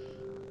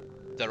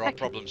 There are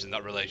problems in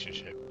that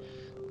relationship.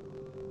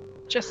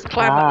 Just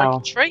climb up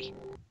like a tree?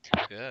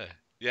 Yeah.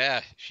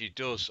 Yeah, she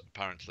does,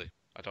 apparently.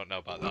 I don't know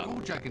about that. All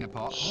joking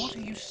apart, what are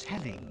you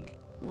selling?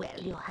 Well,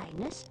 Your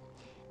Highness.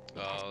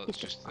 Oh, it's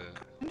just the...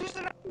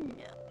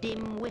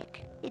 Dim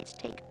wick. It's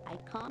take. I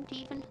can't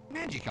even.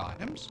 Magic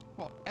items?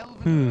 What,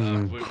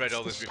 elven? We've read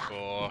all this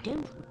before.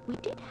 We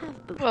did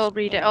have boots. We'll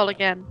read it all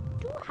again.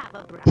 Do have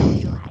a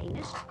browse, Your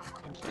Highness.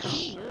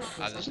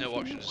 And there's no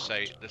option to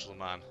say little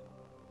man.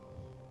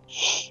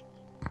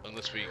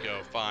 Unless we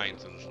go find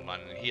the little man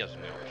and he has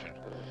no option.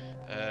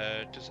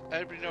 Does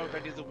everybody know of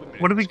any of the women?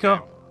 What have we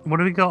got? What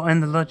have we got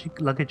in the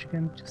luggage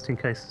again? Just in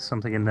case there's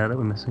something in there that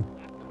we're missing.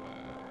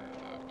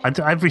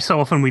 Every so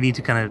often we need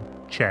to kind of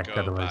check, Go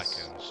otherwise.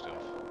 back and stuff.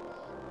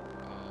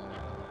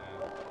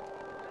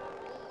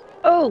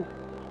 Oh!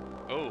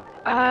 Oh.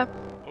 Oh.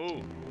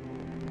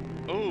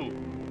 Oh.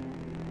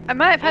 I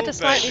might have had Oh, a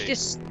slightly baby.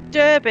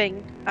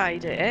 disturbing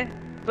idea,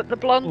 but the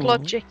blonde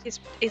logic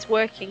is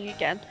working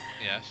again.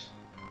 Yes.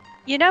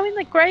 You know, in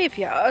the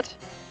graveyard,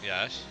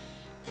 Yes.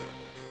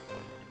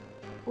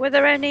 were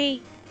there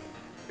any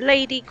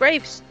ladies'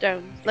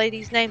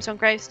 names on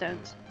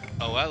gravestones?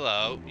 Oh,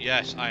 hello.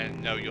 Yes, I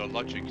know your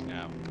logic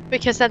now.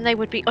 Because then they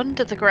would be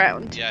under the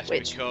ground. Yes,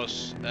 which...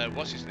 because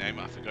what's his name?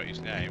 I forgot his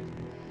name.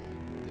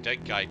 The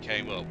dead guy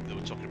came up. They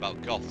were talking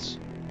about goths.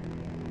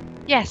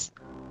 Yes.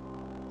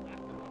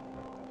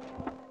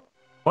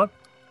 What?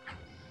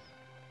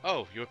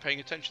 Oh, you were paying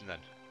attention then.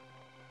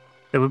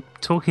 They were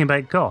talking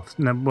about goth.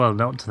 No, well,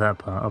 not to that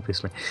part,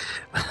 obviously.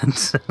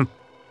 But,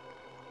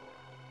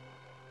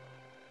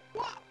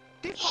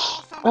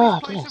 Oh,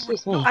 dear,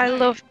 excuse me. I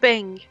love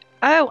Bing.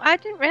 Oh, I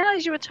didn't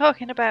realise you were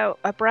talking about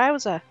a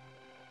browser.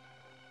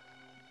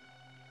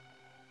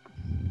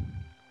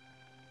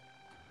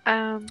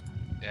 Yeah,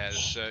 the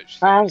search thing.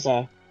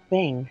 Browser.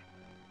 Bing.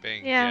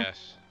 Bing, Yeah.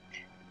 yes.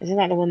 Isn't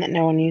that the one that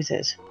no one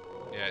uses?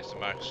 Yeah, it's the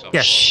Microsoft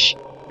Yes.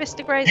 one.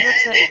 Mr. Grays loves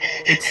it.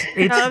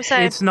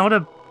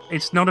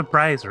 It's not a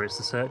browser. It's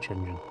the search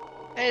engine.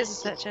 It is a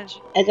search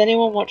engine. Has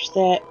anyone watched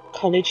the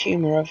college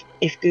humour of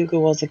If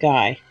Google Was a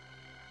Guy?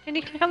 Can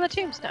you click on the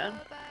tombstone?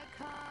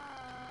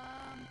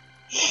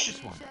 What's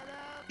this one?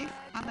 If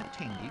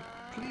unattended,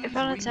 please If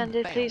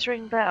unattended, ring please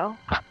ring bell.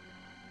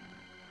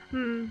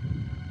 Hmm.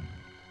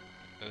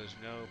 There's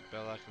no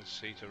bell I can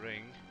see to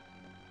ring.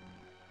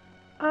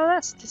 Oh,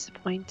 that's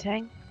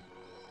disappointing.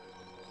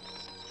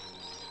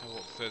 Can I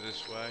walk further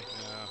this way?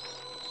 No.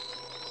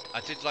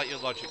 I did like your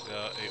logic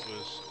though. It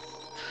was...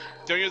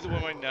 The only other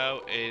one I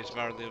know is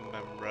Marilyn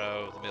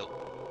Monroe, the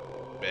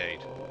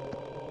milkmaid.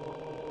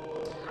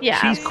 Yeah.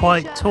 She's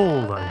quite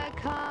tall though.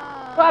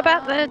 What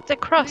about the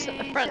cross at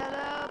the front?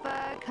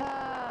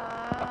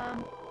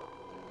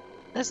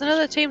 There's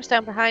another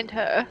tombstone behind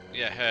her.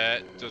 Yeah,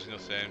 her does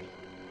nothing.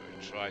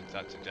 We tried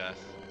that to death.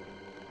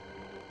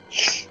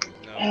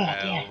 No Oh,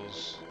 dear.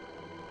 bells.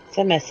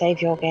 Summer,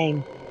 save your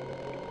game.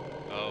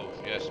 Oh,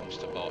 yes,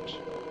 Mr. Bot.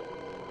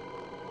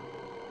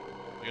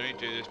 You only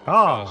do this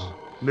because... Ah,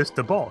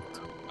 Mr. Bot.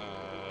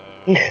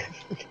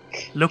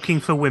 Looking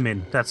for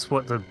women. That's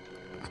what the...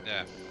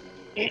 Yeah.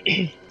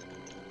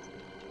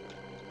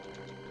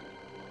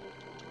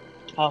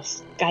 Oh,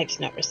 Skype's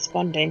not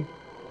responding.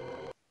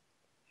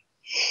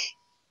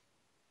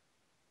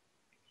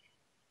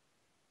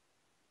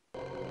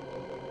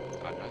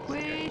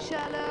 We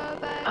shall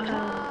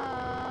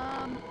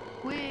overcome.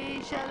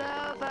 We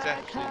shall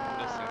Definitely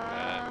nothing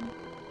there. overcome.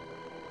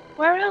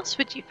 Where else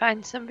would you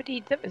find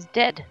somebody that was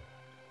dead?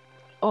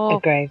 Or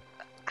Agree.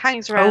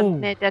 hangs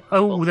around near dead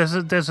people? Oh,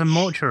 there's a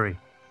mortuary.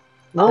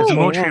 Oh, There's a yeah.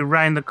 mortuary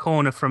round the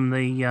corner from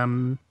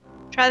the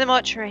Try the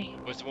mortuary.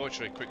 Where's the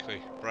mortuary?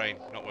 Quickly. Brain,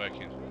 not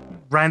working.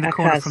 round the I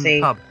corner can't from see.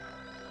 the pub.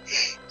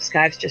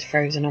 Skype's just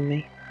frozen on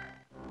me.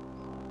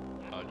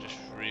 I'll just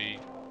re...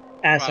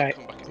 Ah, Right, sorry.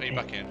 come back. Are you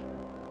back in?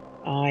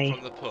 I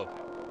From the pub?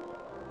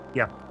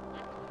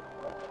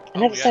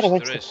 never said I yes,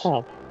 went to there the is.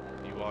 pub.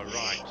 You are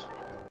right.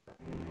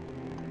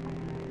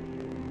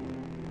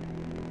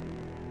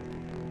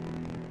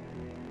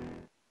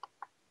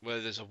 Well,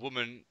 there's a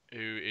woman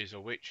who is a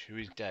witch who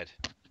is dead.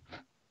 Are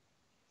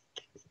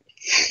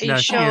you No,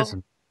 sure? she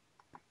isn't.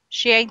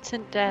 She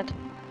ain't dead.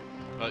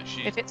 But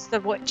she's... If it's the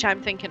witch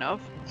I'm thinking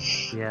of.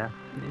 Yeah,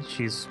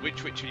 she's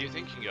Which witch are you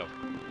thinking of?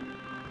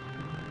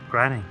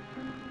 Granny.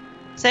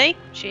 See?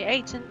 She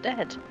ain't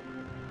dead.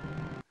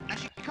 And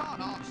she can't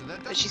answer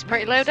that. But she's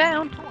pretty low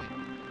down.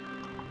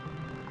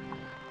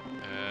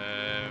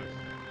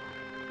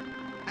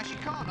 And she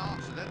can't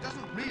answer that.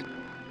 Doesn't really.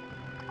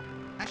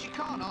 And she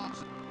can't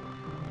answer.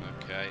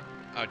 Okay.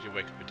 How do you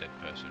wake up a dead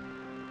person?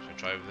 Should I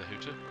try with the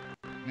hooter?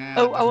 Nah,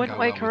 Oh, that I doesn't wouldn't go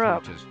wake well her with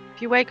up. hooters.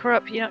 If you wake her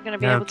up, you're not going to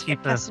be No, able to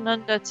keep get her-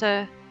 Casanunda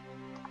to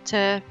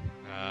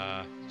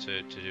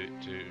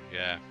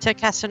Yeah.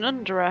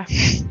 Casanunda.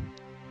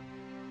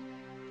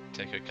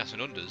 Take her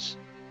Casanundas.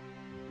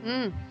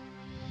 Mm.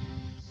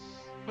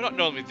 We're not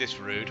normally this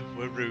rude.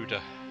 We're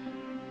ruder.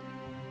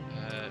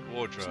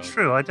 Wardrobe. It's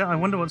true. I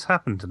wonder what's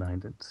happened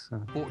tonight. It's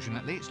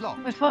Fortunately, it's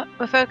locked.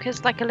 We're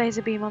focused like a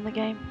laser beam on the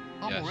game.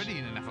 I'm Yes. already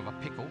in enough of a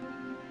pickle.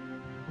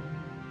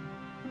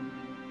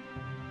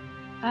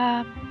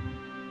 Um,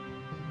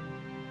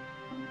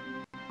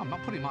 I'm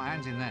not putting my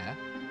hands in there.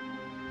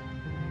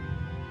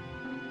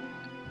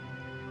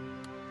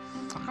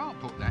 I can't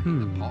put that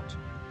in the pot.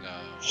 No.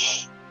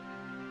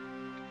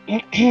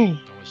 I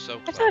was so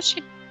I close.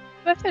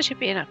 thought she'd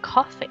be in a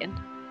coffin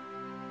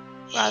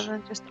rather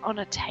than just on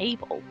a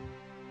table.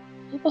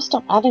 People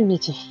stop adding me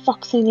to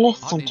foxing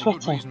lists I on need a good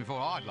Twitter. reason before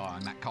I'd lie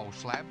on that cold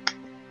slab.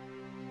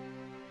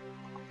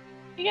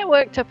 You get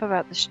worked up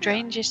about the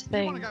strangest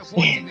You want to things. go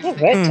voicing this Not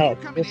thing? worked You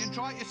up, come in here just- and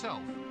try it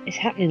yourself. It's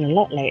happening a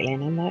lot lately,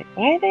 and I'm like,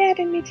 why are they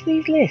adding me to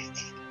these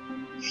lists?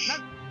 No,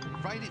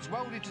 afraid it's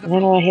welded to the And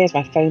then all I floor. hear is my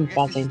I phone guess this is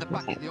buzzing. the It's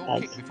bucket like, they all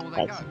buzz, kick before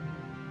they buzz. go.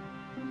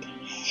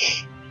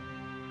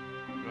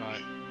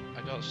 Right.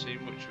 I don't see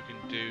much we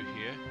can do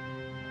here.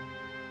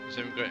 Has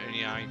anyone got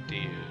any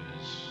ideas?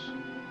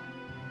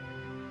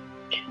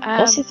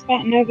 What's this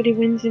about nobody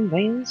wins in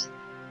Wales?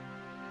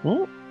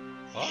 What?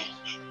 What?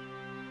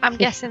 I'm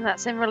guessing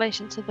that's in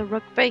relation to the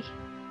rugby.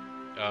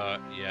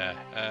 Yeah.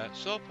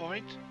 Sore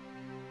point.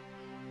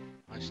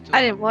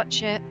 I didn't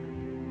watch it.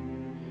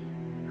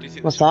 Do you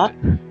think What's there's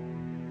that?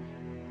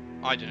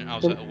 I didn't. I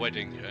was at a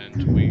wedding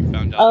and we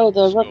found out. Oh,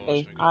 the scores rugby. when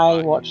we got I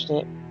back. watched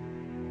it.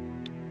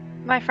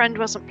 My friend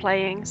wasn't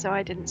playing, so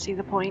I didn't see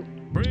the point.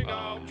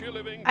 Oh.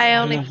 I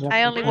love only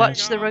rugby.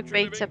 watched the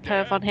rugby to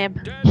perv on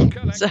him.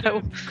 So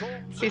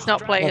if he's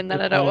not playing, then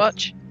I don't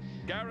watch.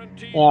 They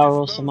are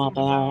awesome, aren't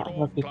they? Our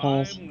rugby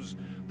players.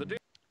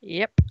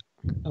 Yep.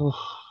 Oof.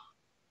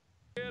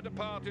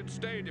 Departed,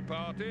 stay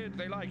departed.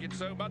 They like it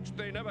so much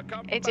they never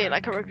come He did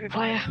like a rugby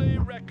player. Highly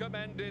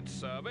recommended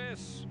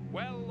service.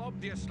 Well,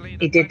 obviously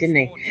the He did, didn't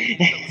he? transport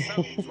teams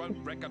themselves won't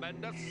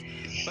recommend us,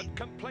 but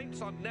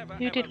complaints are never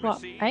Who ever did what,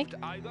 received eh?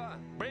 either.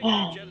 Bring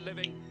your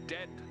living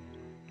dead.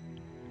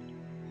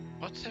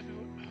 What's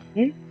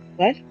everyone?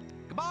 What?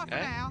 Goodbye for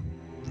Eh? now.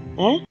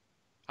 Huh?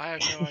 I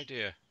have no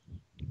idea.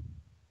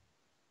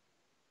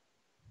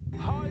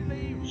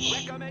 Highly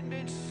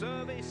recommended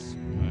service.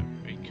 Right,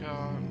 we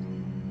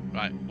can't.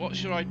 Right,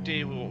 what's your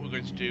idea with what we're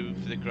going to do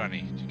for the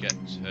granny to get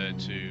her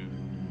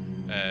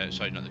to?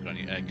 Sorry, not the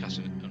granny.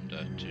 Castle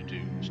under to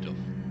do stuff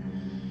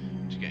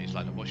to get his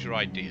ladder. What's your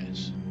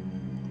ideas?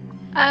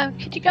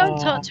 Could you go and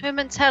talk to him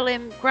and tell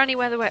him Granny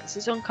Weatherwax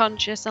is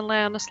unconscious and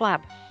lay on a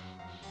slab?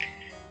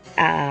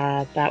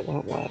 That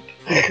won't work.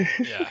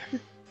 Yeah.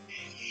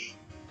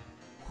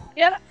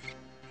 Yeah.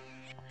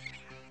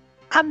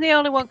 I'm the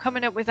only one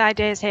coming up with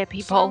ideas here,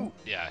 people.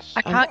 Yes.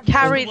 I can't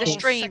carry the What's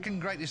stream. second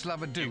greatest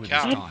lover do with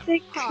can't.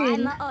 this Oh,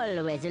 time? I'm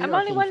always I'm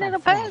only looking one for little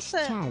fresh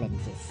person.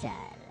 challenges, sir.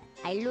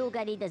 I look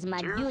at it as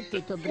my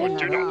duty to bring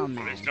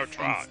romance no and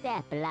try.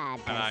 step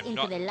ladders And I'm into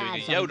not the doing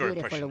lives the of Yoda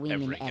beautiful impression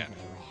women ever again.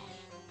 everywhere.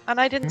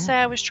 And I didn't say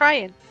I was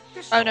trying.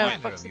 Oh no, Neither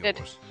Foxy of did.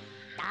 yours.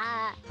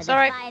 The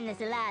Sorry.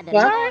 finest ladder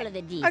What? in all of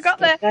the disc. I got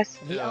there.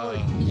 The old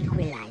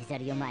equalizer,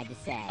 you might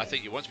say. I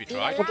think you want to be It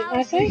tried. What did I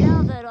allows say? the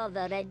lover of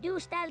a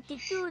reduced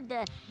altitude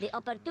the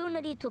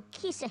opportunity to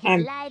kiss his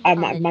lady on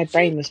the My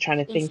brain cheek was trying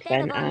to think instead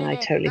then, of and on I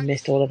the- totally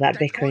missed all of that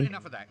That's quite bickering.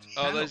 enough of that.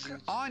 Oh, Now, there's- look,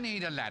 I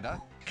need a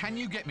ladder. Can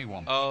you get me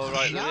one? Oh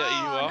right, No, there you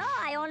are. no,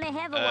 I only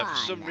have For one.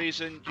 some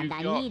reason you And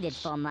I got need it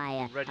for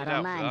my read it out for that,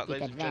 romantic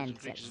ladies and gentlemen.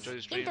 Please adventures. enjoy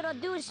the stream.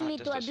 Introduce me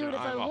to a Desktopsimmer,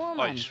 beautiful I'm off. Oh,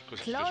 woman, it's 'cause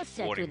it's just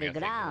closer warning to me, the I think,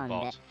 of the ground.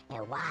 bot.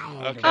 A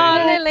wild Okay, Oh,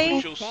 then Lily.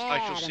 I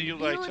shall see you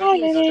later. Bye,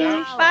 Lily.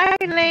 No doubt. Bye,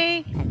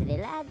 Lee. And the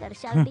ladder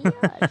shall be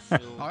yours.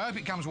 I hope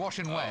it comes wash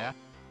and wear.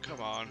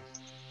 Come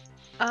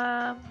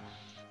on.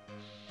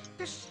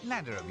 This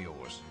ladder of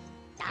yours.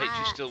 H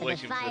is still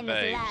waiting the for the finest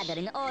babes. ladder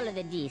in all of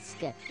the disc.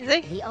 Is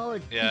he? The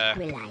old Yeah.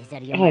 equalizer,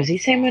 you Oh, is he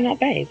might saying we're say. not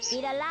babes?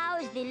 It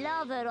allows the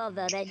lover of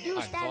a I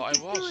reduced thought I was.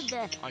 altitude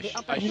I the tried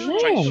opportunity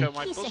to to show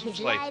my kiss bosom his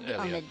plate lady on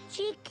earlier. the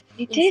cheek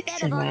You did instead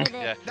say of on that. the...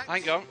 Yeah,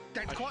 hang on.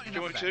 That's quite Do you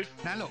enough want of me that.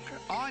 to? Now look,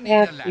 I need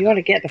Yeah, a ladder. you ought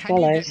to get the Can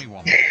you follows. get me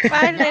one?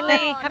 Bye, Lily.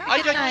 No, Have no,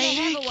 a good I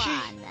night. have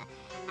one.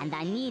 And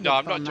I need No, it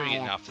I'm for not doing my it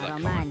now after that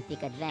romantic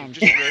comment. adventure.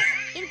 Just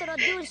rude.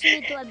 Introduce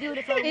me to a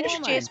beautiful woman.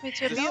 Introduce me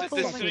to a beautiful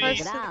the woman three- close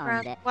to the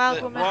ground.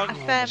 Wild woman, One, a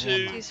fair two,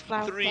 beauty's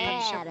flower. three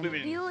Fair and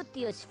women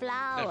beauteous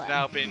flower. have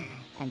now been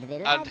And the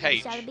and ladder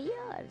H shall be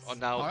yours. are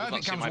now I will hope not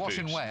it see comes my wash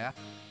and boobs. wear.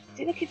 Is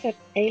he looking for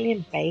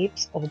alien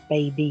babes or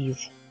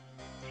babies?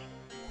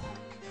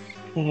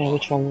 I don't know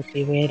which one would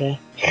be weirder.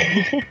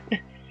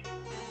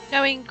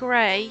 Knowing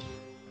Grey,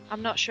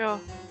 I'm not sure.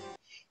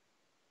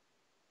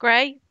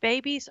 Grey,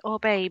 babies or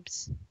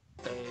babes?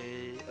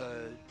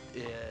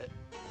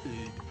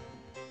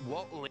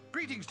 What?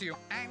 Greetings to you,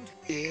 and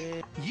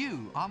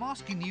you. I'm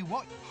asking you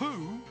what,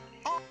 who?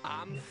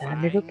 I'm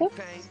Liverpool?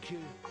 thank you.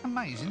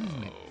 Amazing,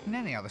 isn't it? In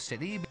any other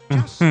city, you'd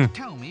just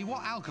tell me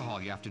what alcohol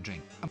you have to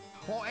drink.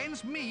 Or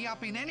ends me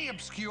up in any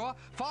obscure,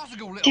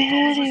 farcical little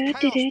problems with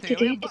chaos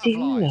theory and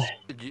butterflies.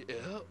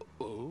 Yeah.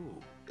 Oh.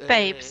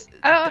 Babes.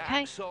 Oh, okay.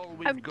 That's all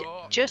we've I'm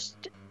got.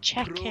 just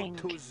checking.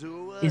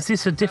 Protozoa. Is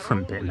this a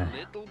different bit now?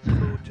 Little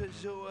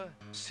protozoa.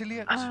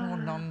 Ciliate or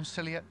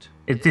non-ciliate?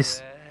 Is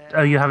this?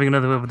 Oh, you're having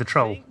another word with the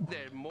troll.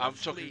 I'm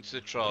talking to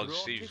the troll.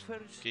 Steve's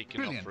geeking up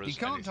Brilliant. for He us.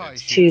 can't tie anything.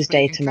 his shoes,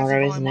 Tuesday but he can tomorrow,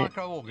 classify isn't it?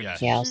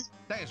 microorganisms. Yes.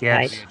 There's Yes.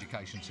 one for the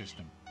education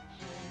system.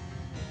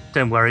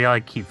 Don't worry, I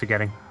keep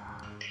forgetting.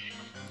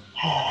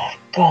 Oh,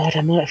 God,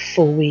 I'm on a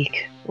full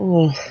week.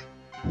 Oh.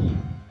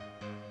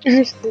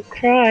 I still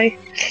cry.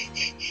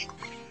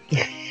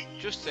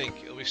 Just think,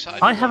 it'll be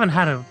Saturday. I haven't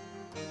had a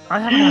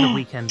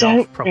weekend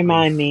Don't off properly.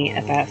 remind me for-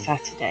 about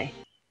Saturday.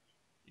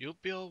 You'll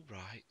be all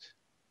right.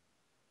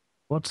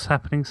 What's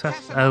happening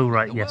Saturday? Oh,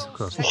 right, yes, of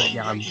course. But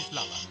yeah,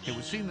 It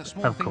would seem that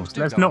small of things course.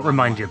 do Let's go not a long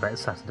remind way. you about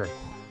Saturday.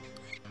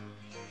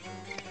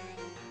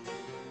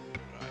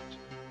 Right.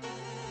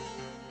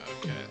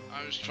 Okay,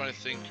 I was trying to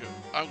think of.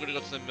 I'm going to go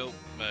to the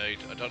milkmaid.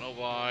 I don't know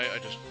why. I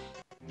just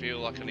feel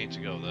like I need to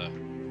go there.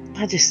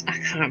 I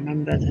can't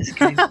remember this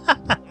game.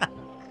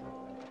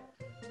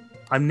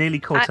 I'm nearly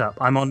caught up.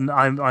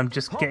 I'm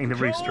just getting the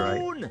rooster right.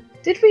 Popcorn!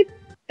 Did we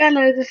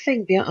bellow the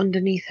thing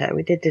underneath her?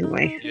 We did, didn't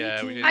we?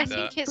 Yeah, we did I that.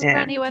 think it's Yeah.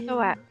 Granny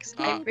Weatherwax.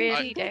 I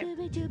really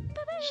do.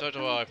 So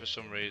do I for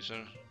some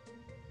reason.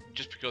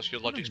 Just because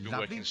your What a logic's been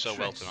lovely working so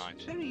well dress.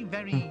 tonight. Very,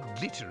 very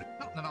glittery.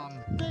 Not that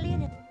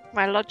I'm...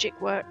 My logic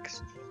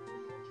works.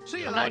 See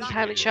you I'm not later.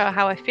 entirely sure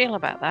how I feel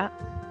about that.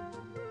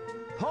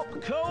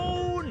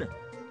 Popcorn!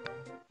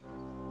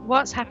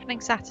 What's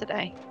happening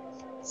Saturday?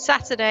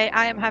 Saturday,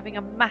 I am having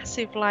a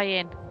massive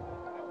lie-in.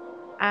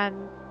 And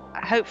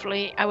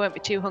hopefully I won't be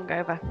too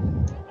hungover.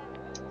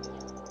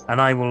 And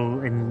I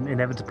will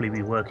inevitably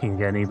be working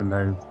again, even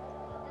though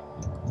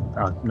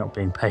I'm not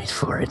being paid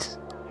for it.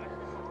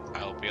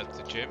 I'll be at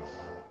the gym.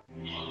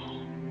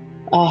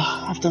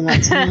 Oh, I've done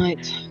that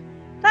tonight.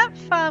 That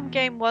farm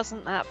game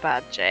wasn't that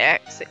bad,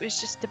 JX. It was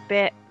just a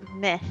bit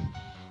meh.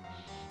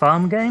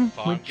 Farm game?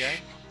 Farm Which- game?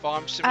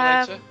 Farm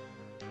simulator?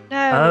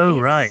 No. Oh,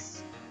 it's- right.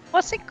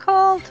 What's it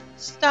called?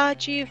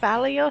 Stardew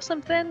Valley or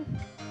something?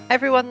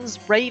 Everyone's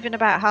raving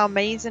about how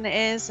amazing it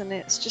is, and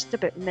it's just a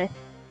bit meh.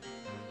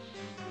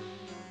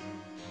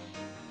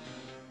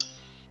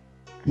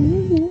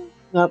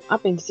 Well,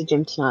 I've been to the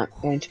gym tonight,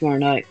 going tomorrow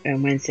night,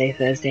 and Wednesday,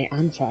 Thursday,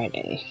 and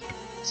Friday.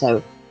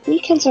 So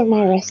weekends are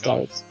my rest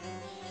God. days.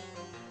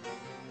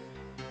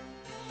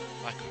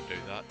 I couldn't do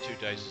that. 2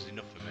 days is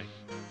enough for me.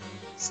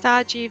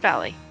 Stardew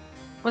Valley.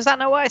 Was that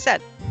not what I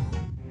said?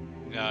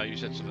 No, you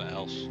said something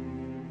else.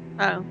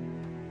 Oh.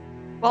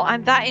 Well,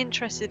 I'm that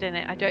interested in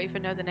it. I don't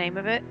even know the name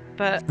of it,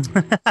 but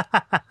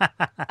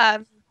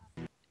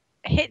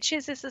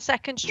Hitches is the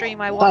second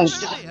stream I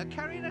watched,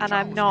 and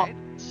I'm not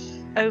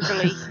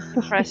overly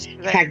impressed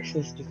with it. Thanks,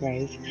 Mr.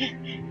 Graves.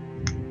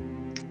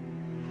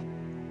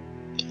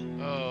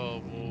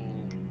 Oh,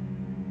 well,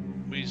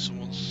 we need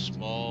someone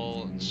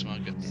small and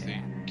somehow get the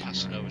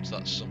casting over to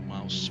that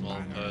somehow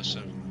small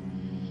person.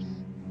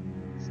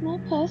 Small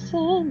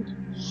person.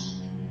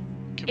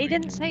 He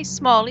didn't say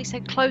small, he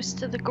said close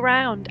to the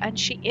ground, and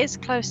she is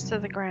close to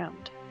the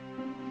ground.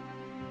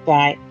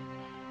 Right.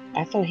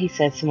 I thought he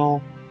said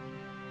small.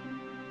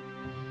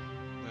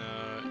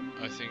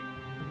 I think...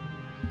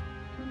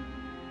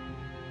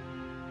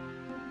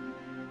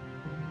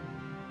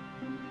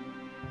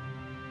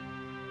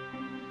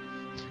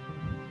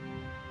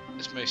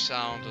 This may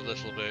sound a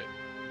little bit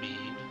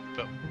mean,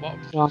 but what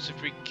happens if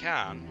we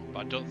can, but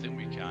I don't think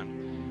we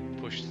can,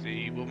 push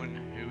the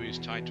woman who is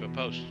tied to a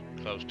post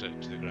close to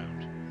the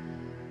ground?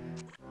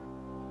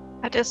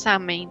 That does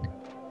sound mean.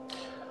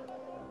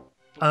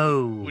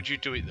 Oh. Would you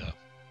do it though?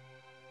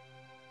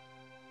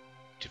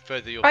 To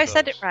further your I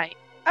said cause? it right.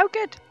 Oh,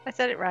 good. I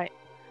said it right.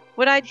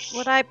 Would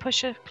I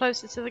push her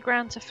closer to the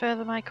ground to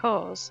further my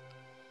cause?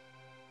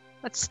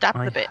 Let's stab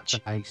the bitch.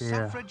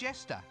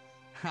 Suffragista.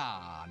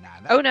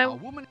 Oh no,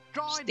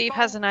 Steve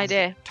has an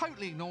idea.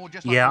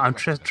 Yeah, I'm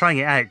trying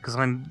it out because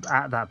I'm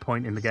at that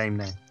point in the game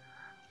now.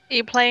 Are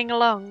you playing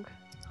along?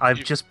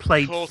 I've just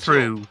played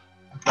through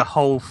the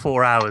whole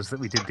 4 hours that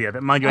we did the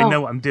other. Mind you, I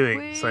know what I'm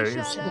doing, so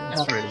it's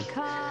really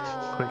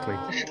quickly.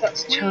 I forgot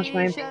to charge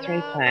my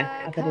MP3 player.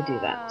 I better do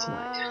that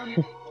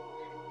tonight.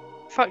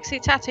 Foxy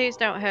tattoos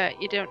don't hurt.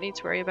 You don't need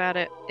to worry about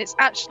it. It's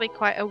actually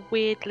quite a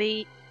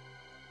weirdly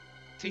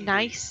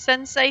nice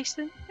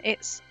sensation.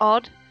 It's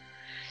odd.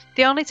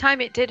 The only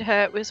time it did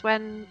hurt was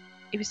when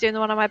he was doing the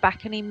one on my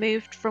back and he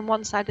moved from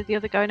one side to the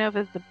other, going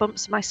over the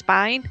bumps of my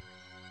spine.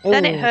 Ooh.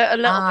 Then it hurt a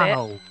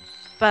little bit,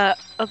 but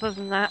other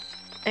than that,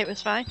 it was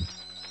fine.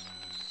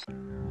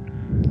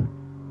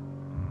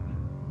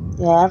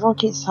 Yeah, everyone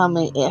keeps telling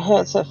me it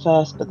hurts at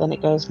first, but then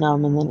it goes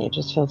numb, and then it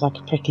just feels like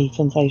a prickly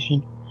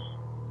sensation.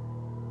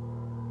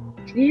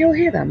 Can you all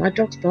hear that? My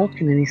dog's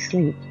barking in his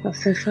sleep.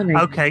 That's so funny.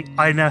 Okay,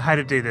 I know how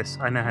to do this.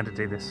 Go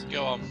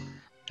on.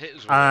 Hit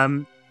us with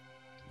it.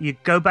 You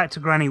go back to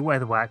Granny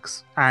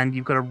Weatherwax, and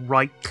you've got to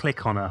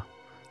right-click on her.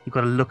 You've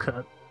got to look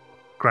at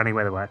Granny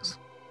Weatherwax.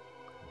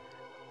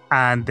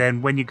 And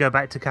then when you go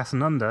back to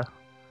Casanunda,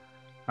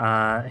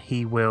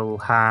 he will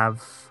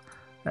have...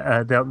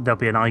 there'll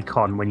be an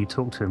icon when you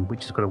talk to him,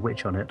 which has got a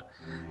witch on it.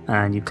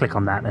 And you click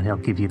on that, and he'll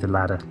give you the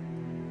ladder.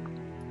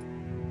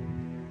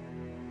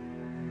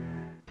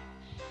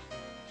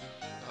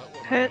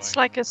 Hurts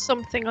like a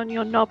something on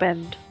your knob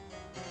end.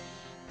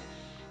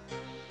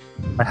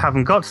 I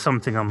haven't got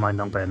something on my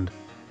knob end.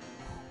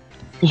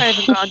 I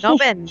haven't got a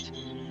knob end.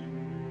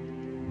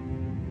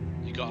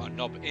 You got a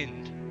knob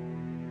end.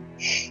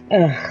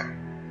 Ugh.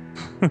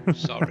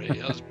 Sorry,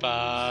 that was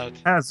bad.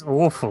 That's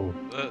awful.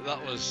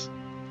 That was...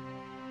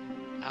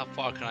 How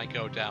far can I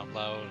go down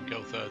low and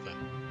go further?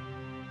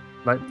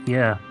 Like,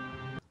 yeah.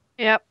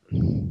 Yep.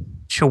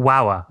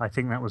 Chihuahua. I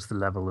think that was the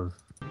level of...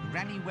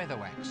 Granny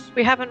Weatherwax.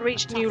 We haven't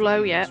reached new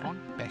low yet.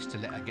 Best to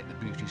let her get the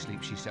beauty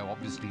sleep she so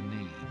obviously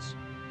needs.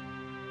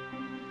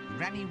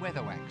 Granny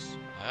Weatherwax.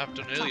 I have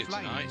done earlier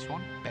tonight. This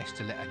one. Best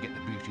to let her get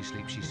the beauty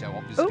sleep she so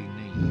obviously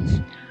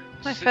needs.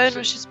 My phone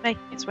was just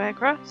making its way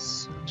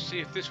across. See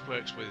if this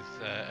works with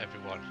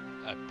everyone.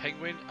 A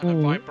penguin and a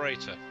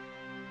vibrator.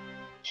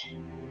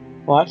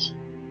 What?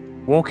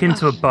 Walk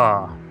into a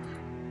bar.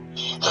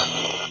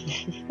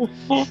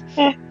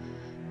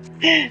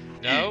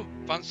 No,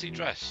 fancy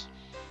dress.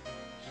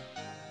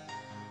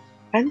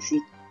 Fancy?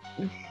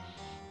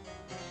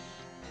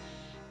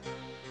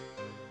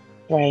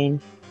 Brain.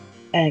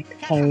 Egg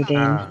coding.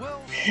 Why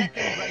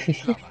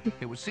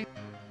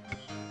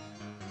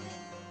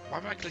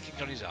am I clicking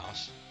on his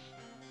ass?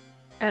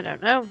 I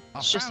don't know.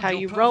 It's just how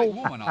you roll.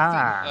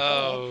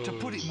 To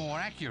put it more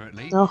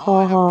accurately,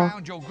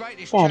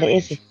 Yeah, it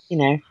is, you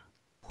know,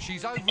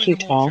 she's a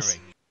cute ass.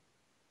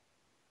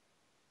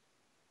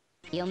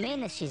 You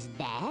mean she's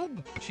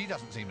dead? She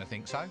doesn't seem to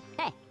think so.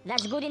 Hey,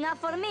 that's good enough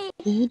for me.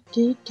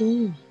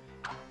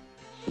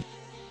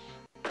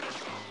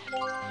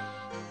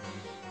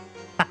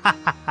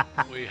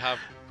 We have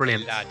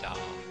Brilliant. a ladder.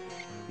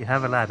 You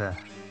have a ladder.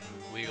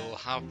 We'll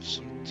have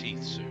some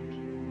teeth soon.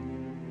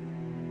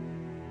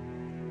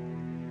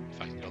 If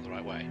I can go the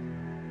right way.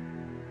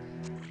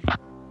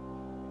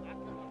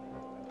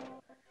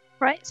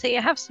 Right, so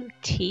you have some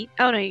teeth.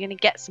 Oh no, you're going to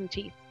get some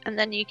teeth. And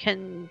then you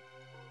can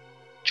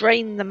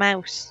drain the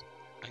mouse.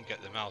 And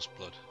get the mouse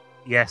blood.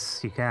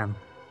 Yes, you can.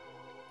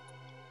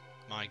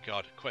 My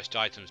god, quest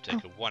items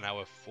take a 1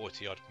 hour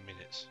 40 odd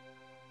minutes.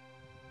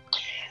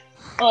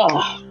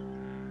 Oh,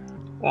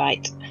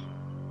 right.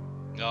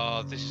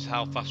 Oh, this is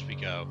how fast we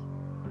go.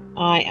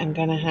 I am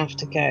going to have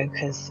to go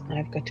because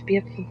I've got to be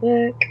up for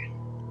work.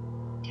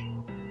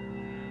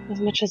 As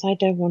much as I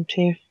don't want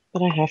to,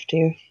 but I have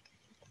to.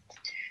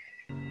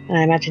 And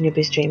I imagine you'll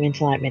be streaming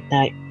till like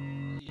midnight.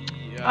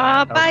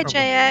 Yeah. Bye, probably.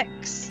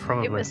 JX.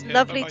 Probably. It was Yeah,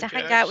 lovely bye-bye, to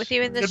hang JX. out with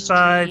you in the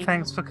Goodbye. stream.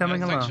 Thanks for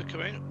coming Thanks along. for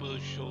coming. We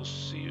shall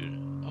see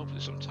you hopefully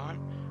sometime.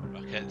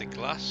 Okay, the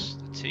glass,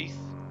 the teeth.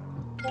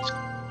 This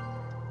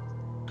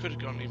could have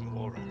gone even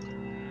more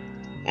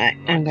wrong. Right,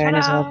 I'm going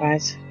as well,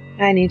 guys.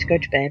 I need to go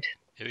to bed.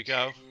 Here we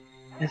go.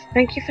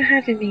 Thank you for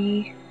having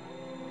me.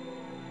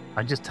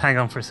 I just hang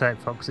on for a sec,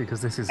 Foxy,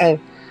 because this is Oh.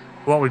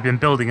 what we've been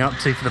building up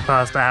to for the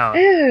past hour.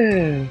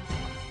 Oh,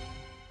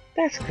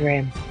 that's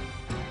grim.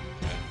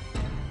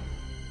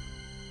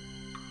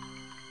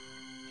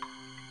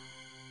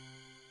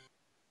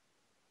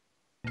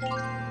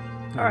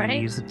 All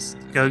right. Use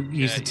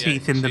the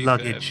teeth in the teeth,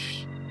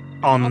 luggage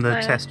on the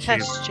test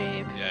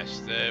tube.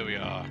 Yes, there we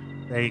are.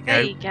 There you go.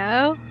 There you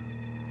go.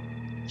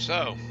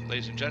 So,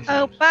 ladies and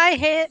gentlemen. Oh, bye,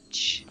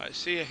 Hitch. I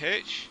see you,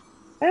 Hitch.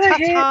 Bye,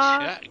 Hitch.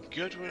 Yeah,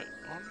 good one.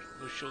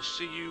 We shall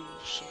see you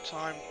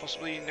sometime,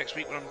 possibly next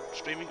week when I'm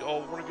streaming,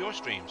 or one of your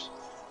streams.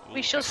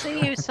 We shall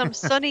see you some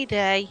sunny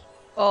day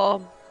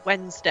or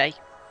Wednesday,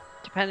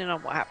 depending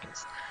on what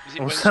happens.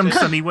 Or some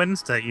sunny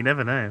Wednesday, you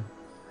never know.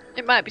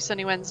 It might be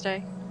sunny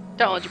Wednesday.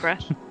 Don't hold your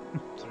breath. 3.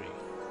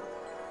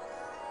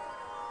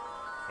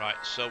 Right,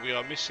 so we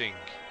are missing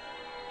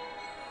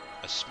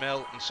a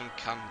smell and some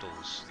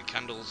candles. The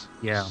candles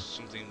Yeah. is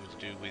something to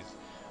do with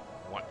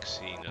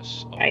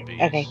waxiness of Right,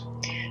 bees. okay.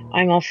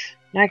 I'm off.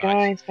 Night,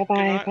 guys. Bye-bye.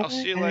 Good night. Bye-bye. I'll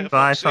see you later,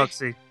 Bye,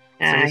 Foxy. Foxy.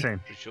 See you Bye.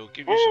 soon. We shall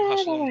give you some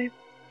hustle Bye-bye.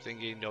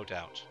 thingy, no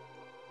doubt.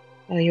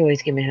 Oh, you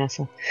always give me a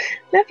hassle.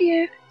 Love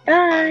you.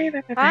 Bye.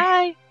 Bye-bye.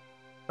 Bye.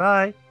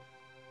 Bye.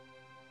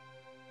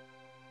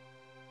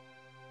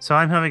 So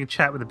I'm having a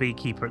chat with the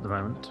beekeeper at the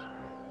moment.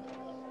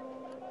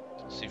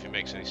 See if it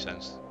makes any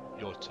sense.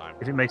 Your time.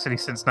 If it makes any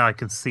sense now, I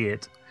can see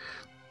it.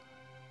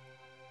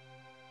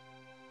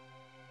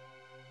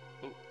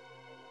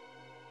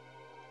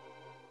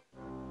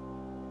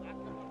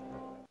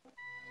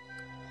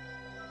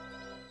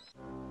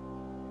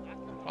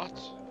 What?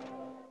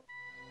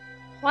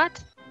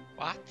 What?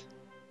 What?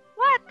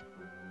 What?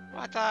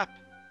 What up?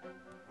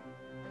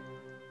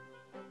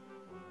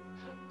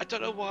 I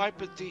don't know why,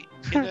 but the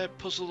inner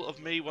puzzle of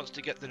me wants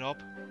to get the knob.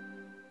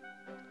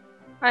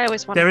 I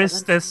always want There to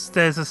is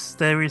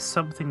there is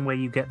something where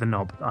you get the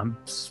knob. I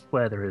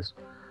swear there is.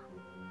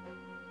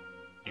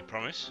 You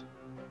promise?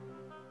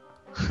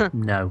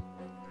 No.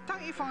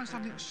 Don't you find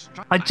something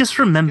strange? I just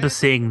remember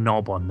seeing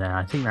knob on there.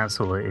 I think that's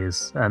all it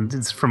is, and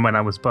it's from when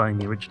I was playing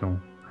the original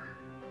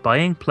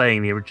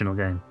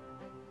game.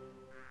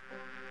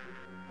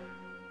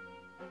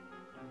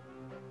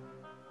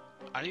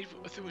 I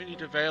think we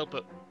need a veil,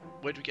 but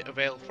where do we get a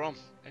veil from?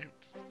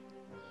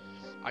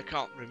 I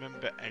can't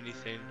remember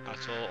anything at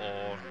all,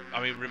 or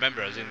I mean,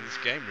 remember as in this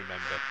game.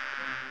 Remember.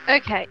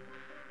 Okay.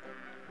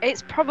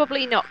 It's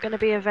probably not going to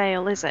be a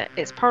veil, is it?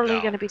 It's probably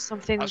No. going to be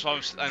something I'm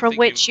from thinking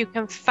which you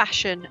can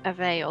fashion a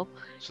veil.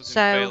 something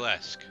So,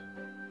 veil-esque.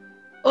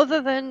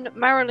 other than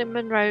Marilyn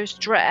Monroe's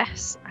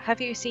dress,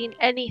 have you seen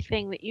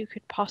anything that you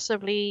could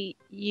possibly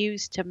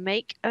use to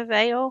make a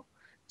veil?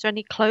 Is there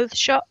any clothes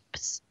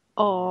shops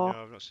or?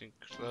 No, I've not seen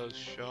clothes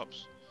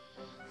shops.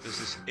 There's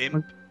this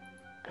imp.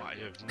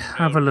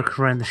 Have a look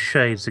around the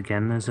shades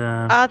again. There's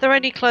a. Are there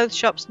any clothes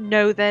shops?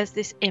 No, there's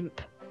this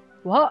imp.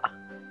 What?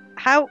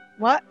 How?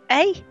 What?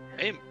 Eh?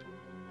 Imp.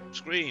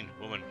 Screen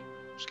woman.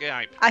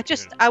 Skype.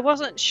 I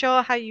wasn't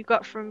sure how you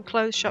got from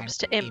clothes shops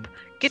to imp.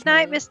 Good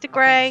night, Mr.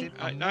 Gray.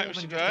 Night,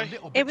 Mr. Gray.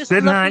 It was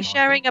Good lovely night.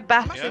 sharing a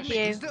bath Yes. with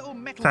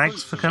you,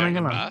 Thanks for coming Sharing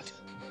a along.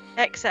 bath.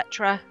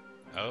 etc.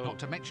 Oh. Not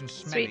to mention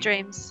smelly. Sweet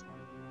dreams.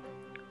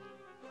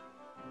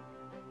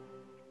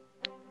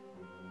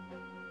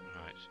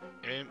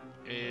 Right. Imp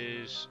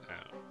is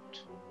out.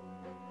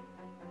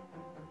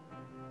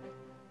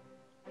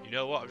 You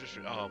know what? I've just.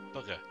 Oh,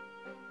 bugger.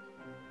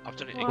 I've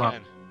done it What?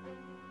 again.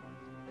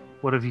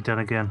 What have you done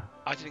again?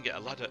 I didn't get a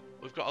ladder.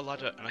 We've got a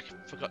ladder, and I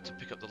forgot to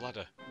pick up the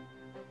ladder.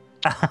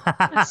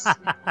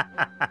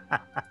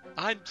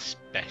 I'm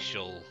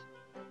special.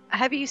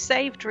 Have you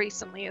saved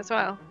recently as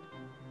well?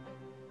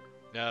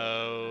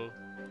 No.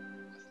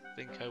 I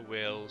think I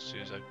will as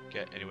soon as I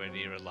get anywhere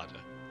near a ladder.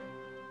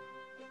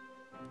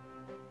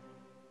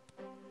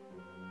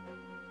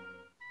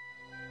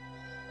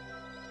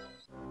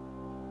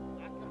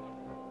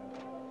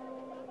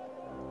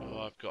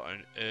 Oh, I've got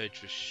an urge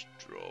for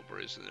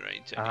strawberries and there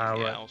ain't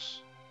anything right.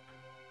 else.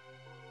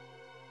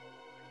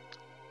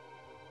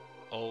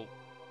 All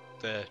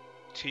the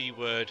T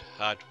word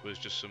had was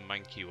just some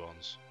manky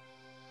ones.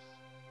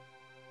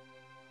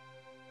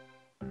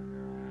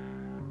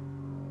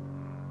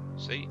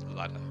 See?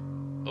 Ladder.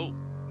 Oh,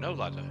 no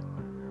ladder.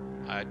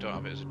 I don't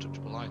have it as a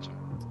touchable item.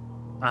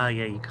 Ah,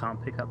 yeah, you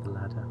can't pick up the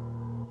ladder.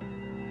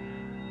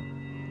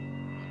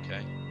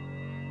 Okay.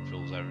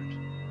 Fool's errand.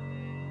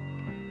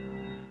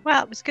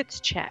 Well, it was good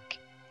to check.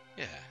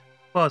 Yeah.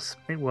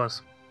 It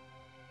was.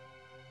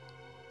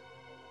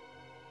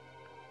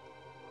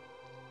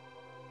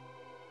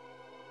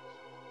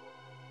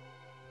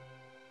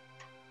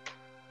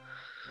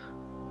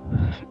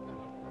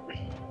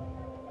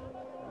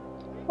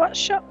 What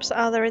shops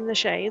are there in the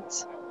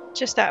Shades?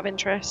 Just out of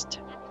interest.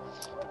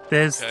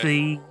 There's Okay.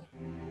 the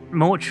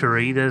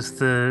mortuary. There's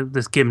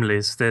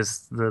Gimli's.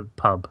 There's the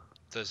pub.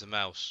 There's a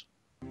mouse.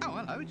 Oh,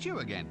 hello, it's you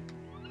again.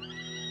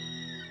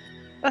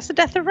 That's the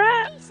Death of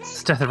Rats.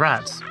 It's Death of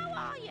Rats.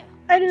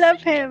 I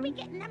love him.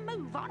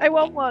 I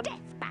want one.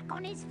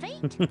 That's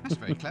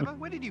very clever.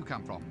 Where did you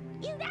come from?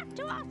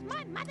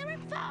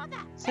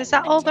 So is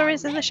that all there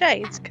is in the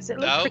Shades? Because it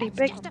looked No. pretty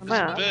big on the There's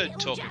a map. bird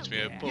talking to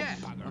me above.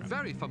 Yes, a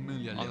very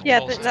familiar little Yeah,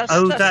 voice. that's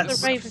That's-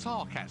 the raven,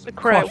 sarcasm. the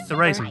crow. Quoth the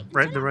raisin.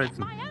 The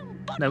raisin.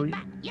 No, He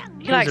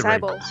was likes a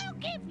raven. eyeballs.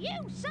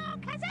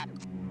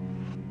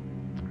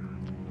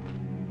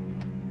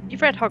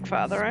 You've read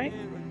Hogfather, right?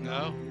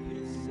 No.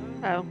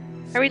 Oh,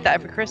 I read that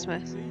every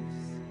Christmas.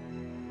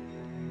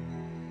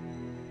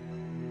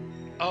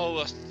 Oh,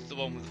 that's the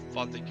one with the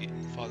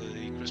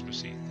fatherly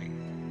Christmassy thing.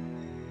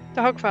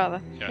 The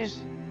Hogfather. Yes.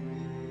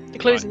 Yeah. The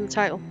clue's Right. in the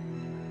title.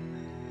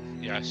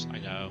 Yes, I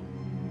know.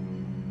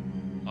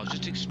 I was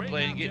just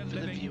explaining it for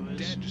the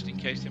viewers, just in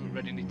case they haven't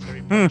read any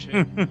Terry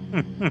Pratchett.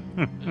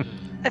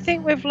 I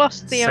think we've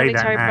lost the Say only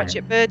that Terry now.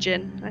 Pratchett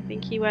virgin. I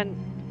think he went.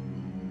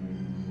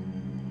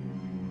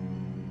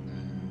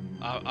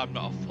 I'm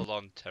not a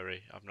full-on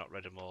Terry. I've not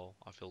read them all.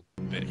 I feel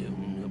a bit.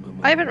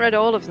 I haven't read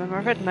all of them.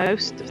 I've read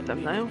most of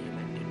them though.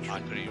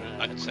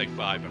 I could say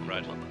 5 I've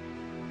read.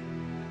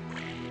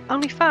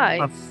 Only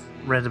 5.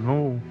 I've read them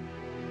all.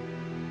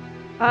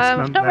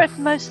 I've not read left.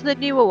 most of the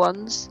newer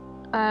ones.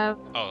 Oh,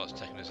 that's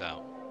taking us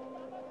out.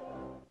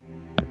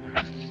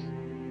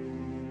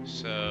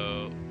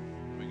 So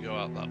we go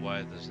out that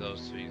way. There's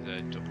those 3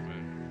 there. Duck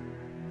Moon.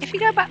 If you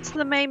go back to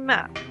the main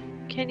map,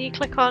 can you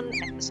click on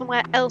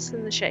somewhere else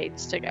in the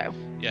Shades to go?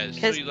 Yeah, there's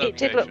 'Cause 3 it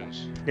did look-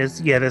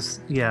 locations.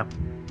 Yeah.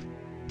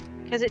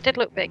 Because it did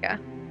look bigger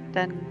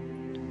than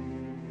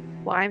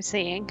what I'm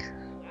seeing.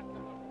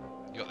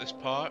 You got this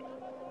part.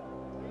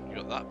 You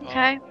got that part.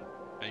 Okay.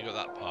 And you got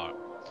that part.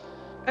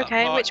 That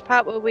Okay, part- which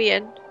part were we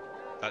in?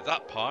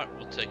 That part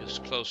will take us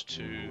close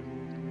to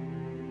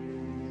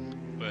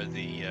where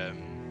the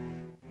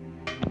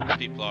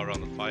people are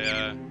on the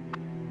fire.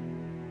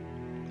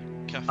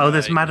 Cafe. Oh,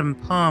 there's Madame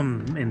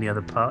Palm in the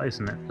other part,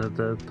 isn't it?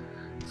 The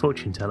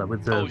fortune teller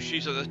with the Oh,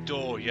 she's at the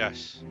door.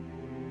 Yes.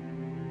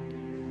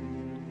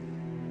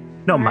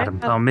 not Alright, Madame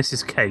Palm,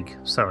 Mrs. Cake.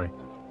 Sorry.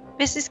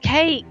 Mrs.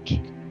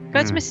 Cake.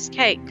 Go to Hmm. Mrs.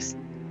 Cake's.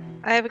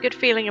 I have a good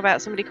feeling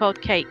about somebody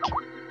called Cake.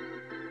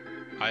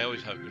 I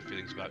always have good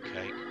feelings about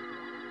cake.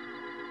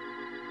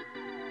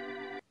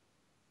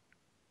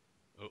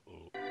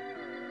 Uh-oh.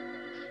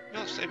 No,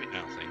 I'll save it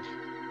now, I think.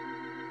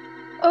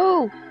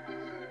 Oh!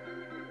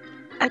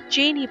 A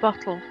genie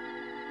bottle.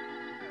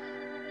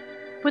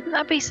 Wouldn't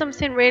that be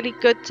something really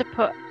good to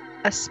put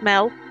a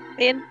smell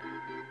in?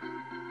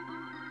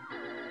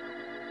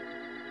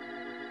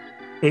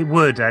 It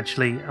would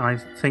actually. I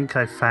think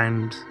I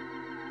found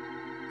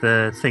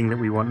the thing that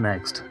we want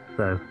next,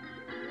 though.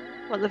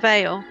 What, the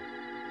veil?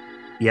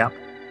 Yep.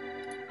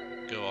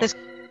 Go on. There's-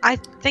 I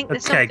think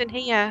there's Okay. something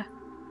here.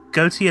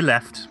 Go to your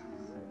left.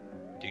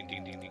 Ding,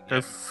 ding, ding, ding. Go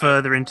Yep.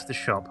 further into the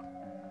shop.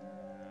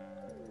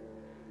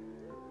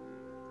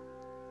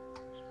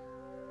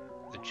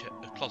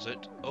 The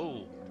closet.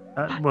 Oh.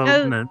 Well,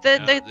 Oh, no.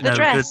 the No,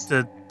 dress.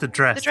 the dress, The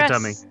dress the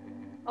dummy.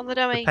 on the The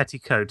dummy.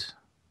 petticoat.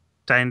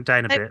 Down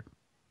a No. bit.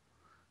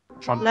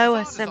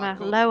 Lower, Simmer,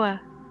 lower.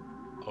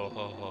 Ho,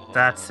 ho, ho, ho,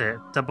 That's ho. it.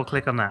 Double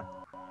click on that.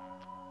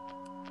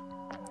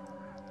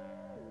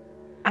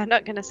 I'm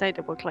not going to say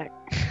double click.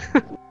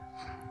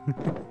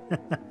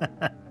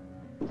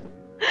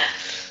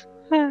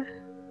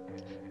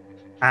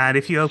 And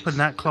if you open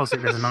that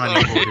closet, there's an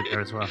island board in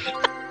there as well.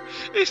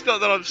 It's not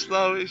that I'm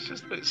slow, it's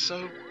just that it's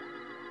so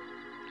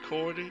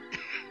corny.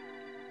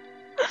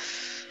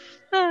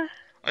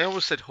 I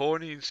almost said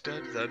horny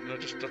instead then, I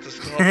just had to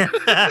stop.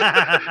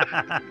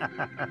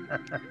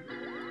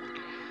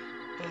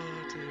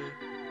 Oh dear.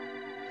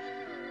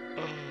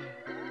 Oh.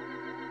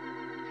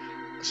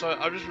 So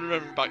I just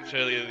remember back to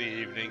earlier in the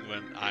evening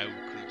when I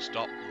couldn't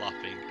stop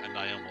laughing and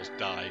I almost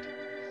died.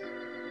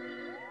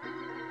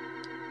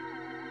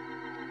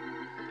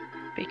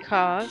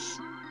 Because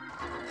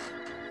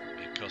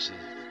Because of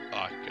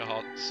I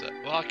can't say.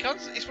 Well, I can't.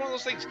 It's one of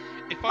those things.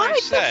 If why I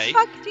say, the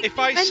fuck do you if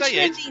I say mention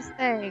it, these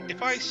things?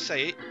 if I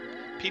say it,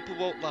 people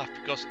won't laugh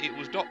because it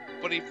was not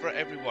funny for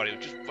everyone. It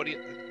was just funny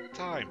at the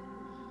time.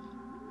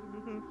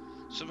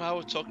 Somehow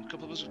a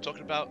couple of us were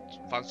talking about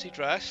fancy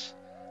dress.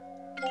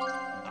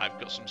 I've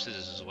got some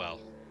scissors as well.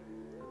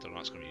 Don't know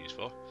what it's going to be used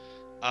for.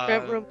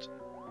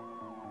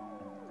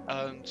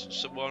 And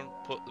someone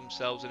put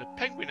themselves in a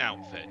penguin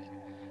outfit.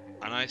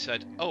 And I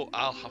said, oh,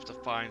 I'll have to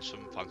find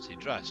some fancy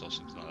dress or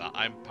something like that.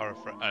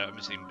 I'm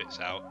missing bits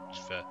out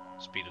just for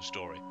speed of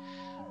story.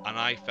 And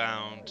I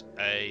found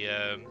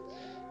a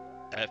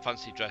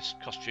fancy dress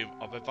costume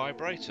of a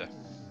vibrator.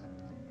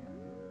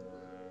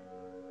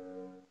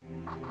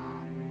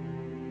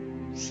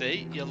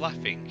 See, you're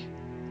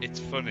laughing. It's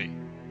funny.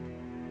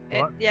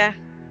 What? Yeah.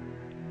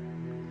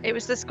 It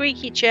was the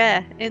squeaky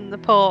chair in the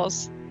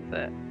pause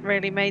that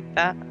really made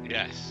that.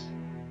 Yes.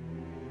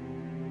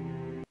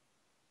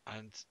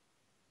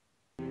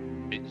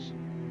 And it's...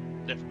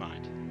 Never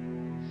mind.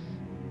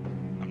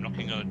 I'm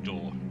knocking on a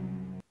door.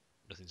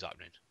 Nothing's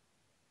happening.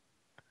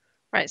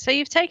 Right, so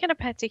you've taken a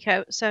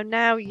petticoat, so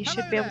now you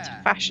should be able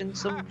to fashion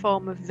some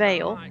form of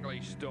veil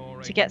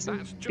to get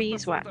some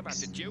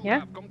beeswax.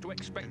 Yeah?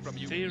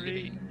 In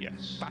theory,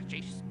 yes.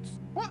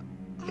 What?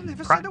 I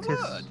never said a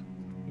Practice. word.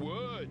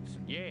 Words?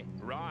 Yeah,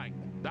 right.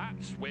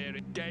 That's where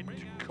it's dead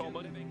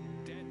common.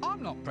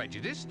 I'm not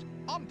prejudiced.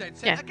 I'm dead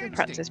set Yeah, in against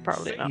practice, it.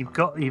 probably not.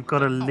 You've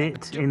got a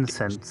lit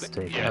incense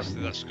stick, Yes, haven't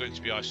you? that's going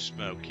to be our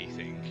smoky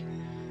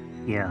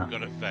thing. Yeah. We've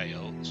got a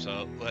veil,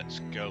 so let's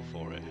go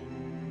for it.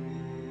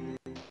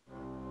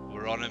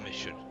 We're on a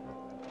mission.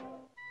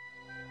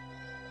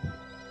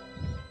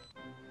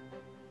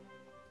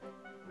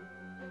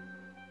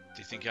 Do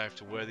you think I have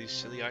to wear these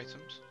silly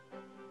items?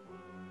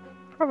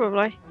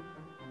 Probably.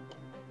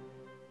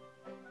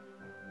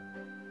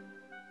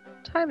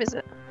 What time is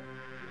it?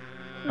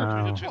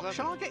 Oh. What,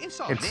 shall I get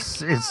inside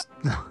It's it? it's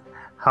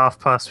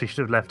 1:30. We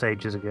should have left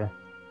ages ago.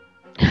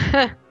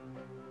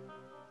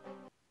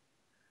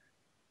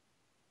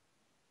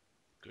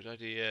 Good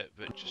idea,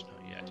 but just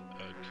not yet.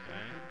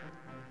 Okay.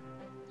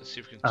 Let's see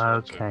if we can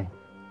talk to him. Okay.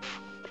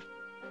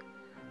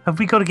 Have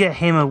we got to get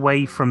him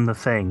away from the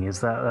thing?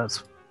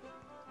 That's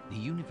The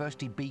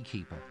university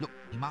beekeeper. Look,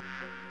 he must...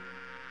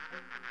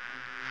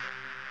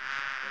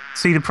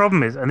 See, the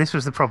problem is, and this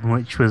was the problem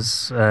which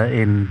was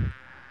in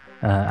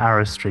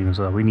Arrow's stream as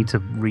well, we need to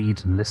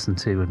read and listen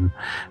to and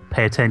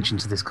pay attention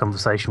to this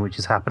conversation which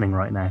is happening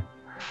right now.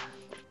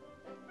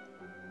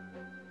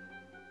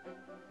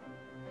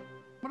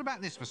 What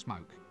about this for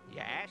smoke?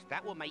 Yes,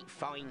 that will make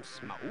fine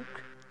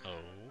smoke. Oh.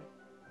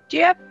 Do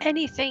you have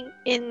anything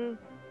in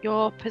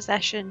your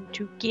possession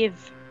to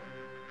give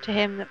to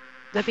him,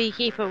 the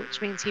beekeeper, which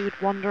means he would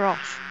wander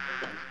off?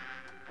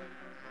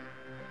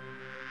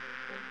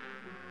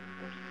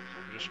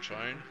 I'm just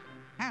trying.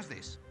 How's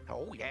this?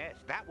 Oh, yes,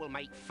 that will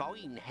make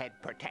fine head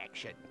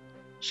protection.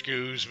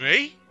 Excuse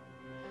me?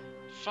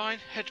 Fine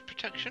head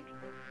protection?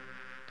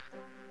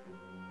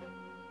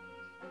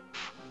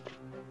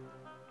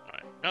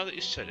 Right, now that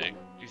you said it,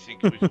 do you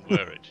think we can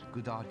wear it?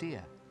 Good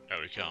idea. No,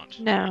 we can't.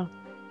 No.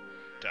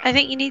 Damn. I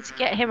think you need to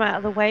get him out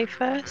of the way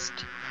first.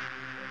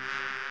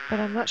 But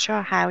I'm not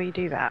sure how you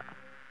do that.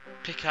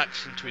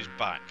 Pickaxe into his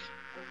back.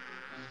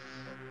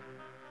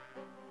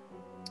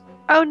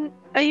 Oh,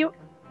 are you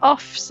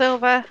off,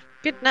 Silver?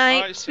 Good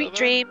night. Bye, Sweet Silver.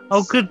 dreams.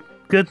 Oh,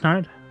 good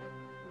night.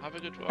 Have a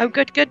good one. Oh,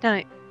 good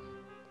night.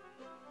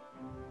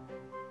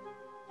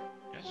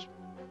 Yes.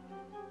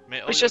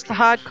 May all It's your just the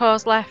dreams-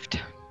 hardcores left.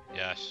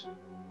 Yes.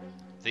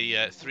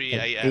 The 3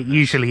 It a.m.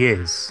 usually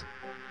is.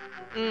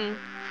 Mm.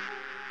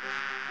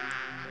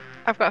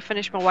 I've got to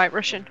finish my White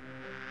Russian.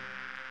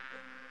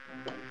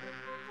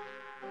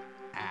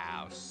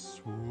 How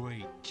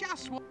sweet.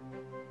 Just what...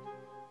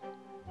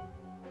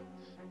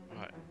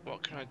 Right,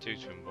 what can I do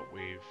to him? What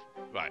we've...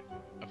 Right,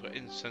 I've got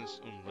incense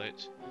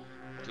unlit,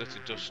 glitter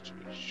dust,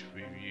 which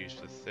we've used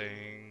for the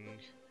thing,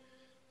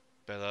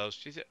 bellows.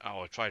 Do you think...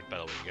 Oh, I tried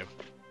bellowing him.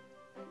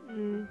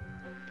 Mm.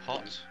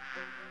 Pot.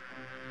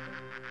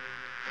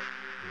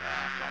 Nah,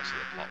 I can't see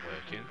the pot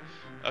working.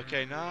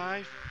 Okay,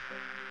 knife.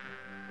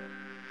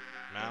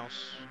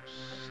 Mouse.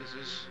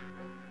 Scissors.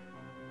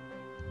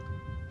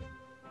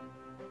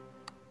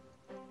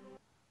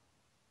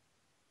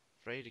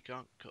 Afraid you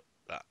can't cut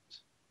that.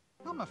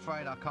 I'm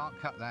afraid I can't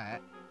cut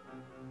that.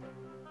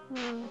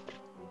 Mm.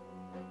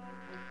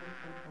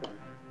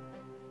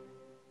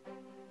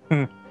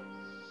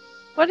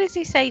 What does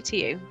he say to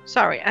you?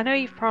 Sorry, I know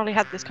you've probably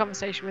had this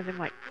conversation with him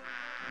like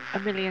a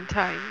million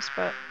times,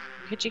 but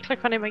could you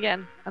click on him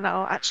again and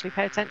I'll actually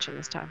pay attention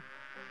this time?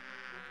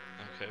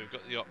 Okay, we've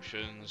got the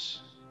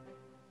options.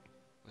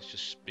 Let's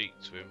just speak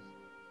to him.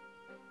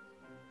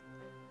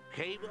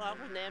 Keep off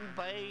of them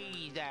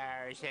bees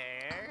there,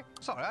 sir.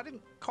 Sorry, I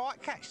didn't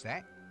quite catch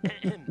that.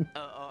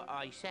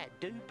 I said,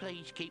 do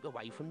please keep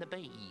away from the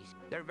bees.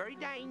 They're very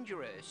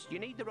dangerous. You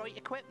need the right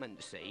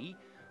equipment, see?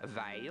 A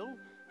veil,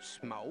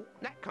 smoke,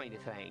 that kind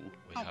of thing.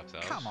 We Oh, have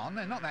those. come on,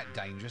 they're not that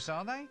dangerous,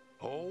 are they?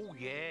 Oh,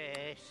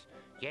 yes.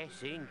 Yes,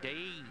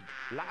 indeed.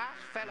 Last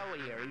fellow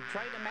here who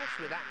tried to mess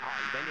with that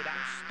hive ended up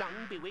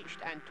stung, bewitched,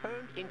 and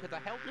turned into the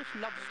helpless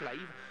love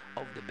slave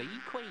of the bee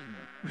queen.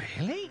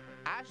 Really?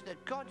 As the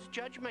gods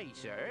judge me,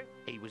 sir,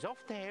 he was off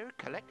there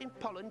collecting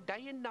pollen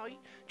day and night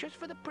just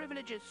for the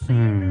privilege of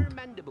seeing her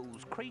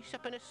mandibles crease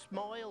up in a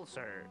smile,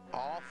 sir.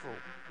 Awful.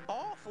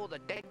 Awful the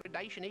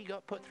degradation he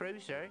got put through,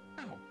 sir.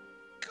 Oh,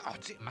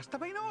 gods, it must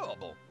have been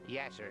horrible.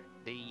 Yes, sir.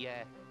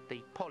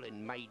 The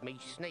pollen made me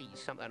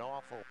sneeze something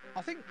awful.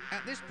 I think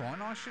at this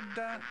point I should,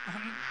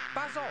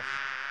 buzz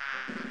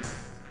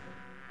off.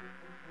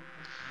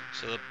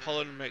 So the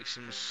pollen makes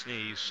him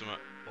sneeze something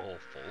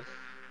awful.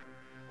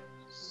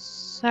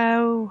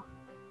 So...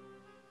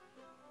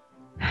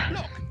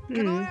 Look,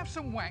 can I have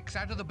some wax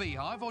out of the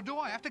beehive, or do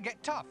I have to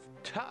get tough?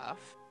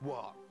 Tough?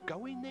 What?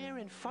 Go in there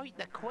and fight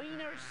the queen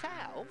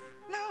herself?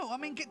 No, I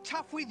mean get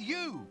tough with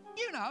you.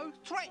 You know,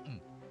 threaten.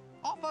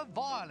 Offer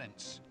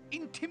violence.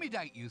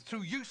 intimidate you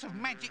through use of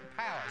magic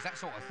powers, that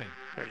sort of thing.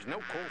 There's no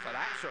call for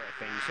that sort of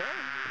thing, sir.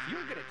 If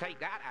you're going to take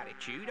that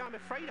attitude, I'm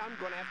afraid I'm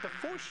going to have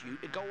to force you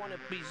to go on a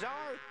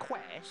bizarre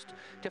quest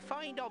to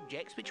find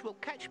objects which will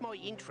catch my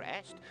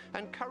interest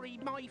and curry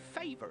my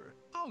favour.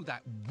 Oh,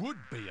 that would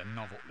be a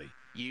novelty.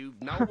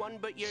 You've no one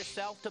but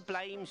yourself to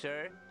blame,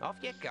 sir. Off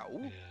you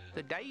go.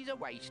 The days are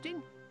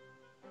wasting.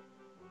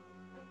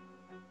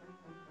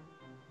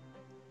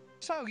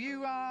 So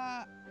you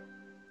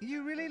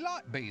really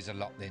like bees a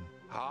lot then?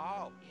 Oh,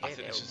 I yeah, think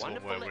they're this is the one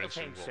wonderful where little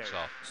Winston things, walks sir.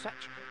 off.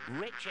 Such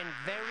rich and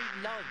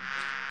varied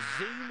lights,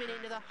 zooming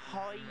into the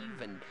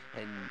hive and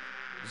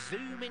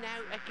zooming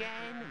out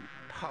again. And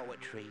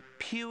poetry,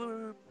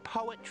 pure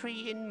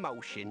poetry in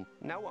motion.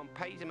 No one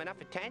pays them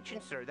enough attention,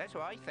 sir, that's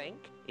what I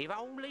think. If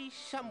only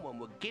someone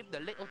would give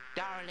the little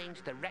darlings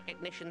the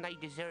recognition they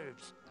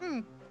deserve.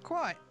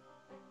 Quite.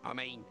 I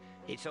mean,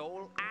 it's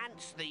all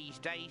ants these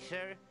days,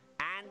 sir.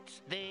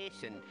 Ants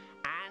this and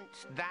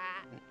ants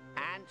that, and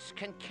ants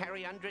can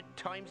carry 100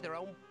 times their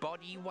own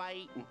body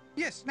weight. And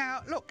Yes,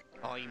 now, look.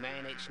 I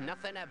mean, it's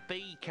nothing a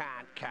bee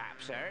can't cap,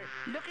 sir.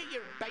 Look at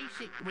your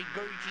basic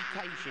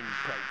regurgitation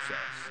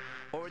process,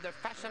 or the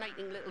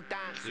fascinating little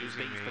dances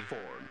bees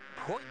perform.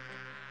 Point.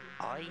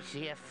 I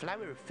see a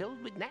flower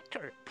filled with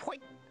nectar.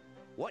 Point.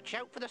 Watch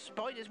out for the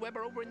spider's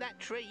webber over in that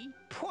tree.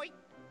 Point.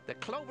 The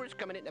clover's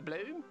coming into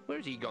bloom.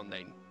 Where's he gone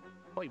then?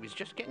 I was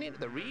just getting into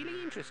the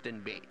really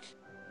interesting bit.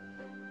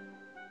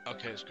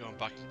 Okay, let's go on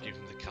back and give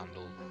him the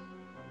candle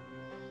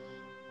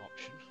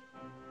option.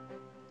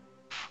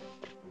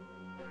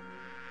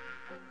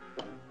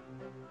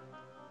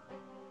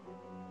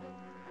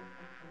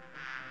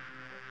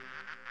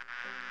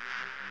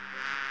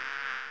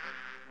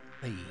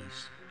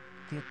 Bees.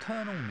 The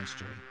eternal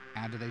mystery.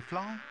 How do they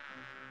fly?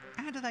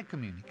 How do they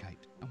communicate?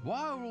 And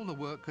why are all the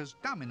workers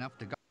dumb enough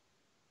to go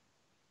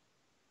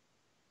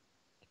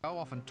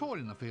off and toil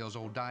in the fields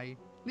all day,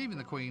 leaving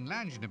the Queen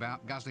lounging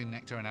about, guzzling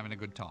nectar and having a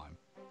good time?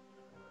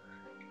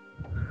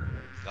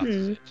 That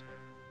is it.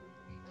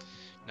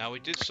 Now we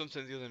did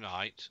something the other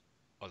night,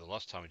 or the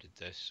last time we did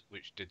this,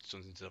 which did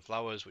something to the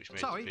flowers, which made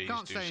the Sorry, bees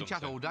can't do stay and something.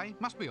 chat all day.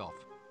 Must be off.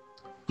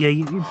 Yeah,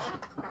 you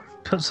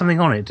put something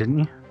on it, didn't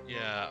you?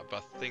 Yeah,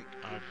 but I think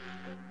I've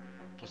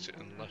put it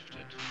and left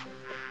it.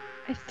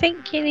 I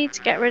think you need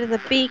to get rid of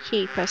the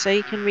beekeeper so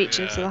you can reach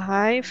into Yeah. the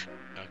hive.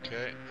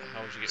 Okay,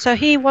 how would you get So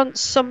he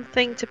wants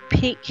something to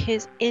pique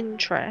his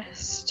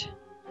interest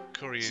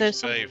curry so his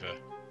some- favour?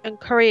 and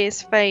curry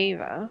his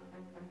favour.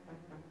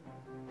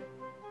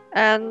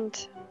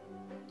 And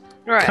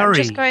right,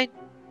 Curry.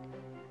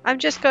 I'm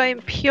just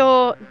going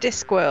pure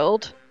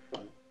Discworld.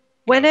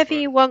 Whenever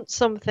you want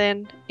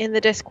something in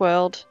the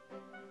Discworld,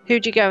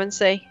 who'd you go and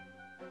see?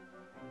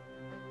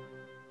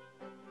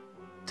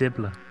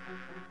 Dibbler.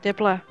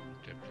 Dibbler.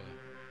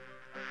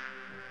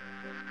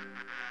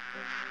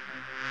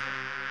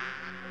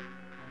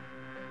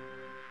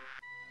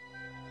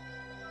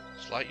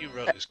 It's like you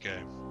wrote this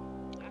game.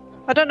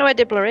 I don't know where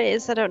Dibbler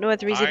is. I don't know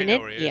whether he's I even know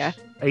in where he here.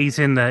 is. He's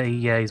in the.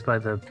 Yeah, he's by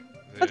the.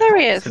 Oh, there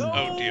he is.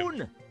 Oh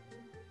dear,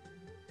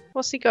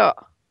 What's he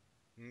got?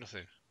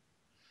 nothing.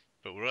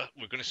 But we're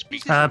going to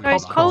speak. Oh,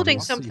 he's popcorn. holding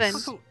He's- something. I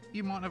thought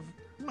you might have,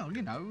 well,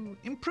 you know,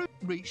 improved,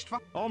 reached for...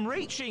 I'm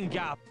reaching,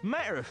 Gab.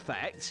 Matter of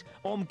fact,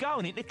 I'm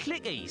going into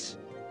Clickies.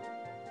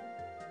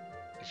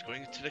 It's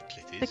going to the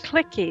clitties. The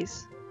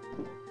clickies.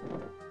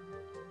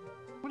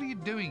 What are you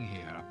doing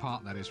here,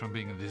 apart, that is, from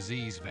being a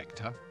disease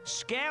vector?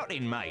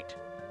 Scouting, mate.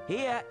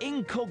 Here,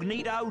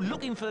 incognito,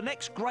 looking for the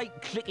next great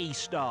Clicky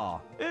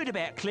star. Heard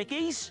about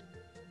Clickies?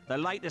 The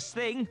latest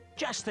thing?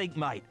 Just think,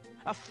 mate.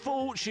 A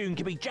fortune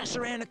can be just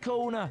around the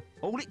corner.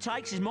 All it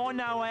takes is my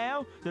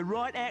know-how, the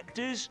right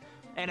actors,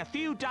 and a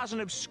few dozen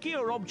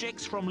obscure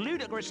objects from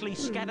ludicrously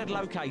scattered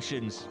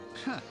locations.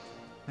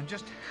 And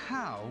just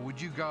how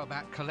would you go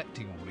about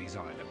collecting all these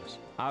items?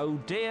 Oh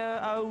dear,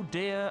 oh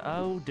dear,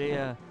 oh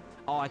dear.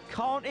 I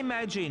can't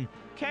imagine.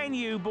 Can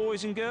you,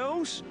 boys and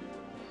girls?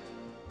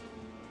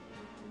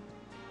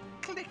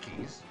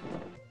 Clickies?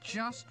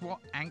 Just what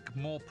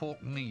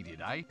Ankh-Morpork needed,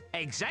 eh?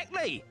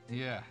 Exactly.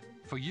 Yeah.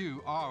 For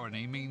you,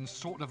 irony means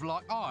sort of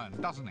like iron,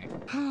 doesn't it?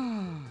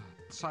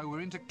 So we're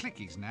into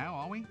clickies now,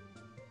 are we?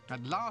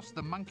 At last,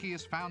 the monkey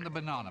has found the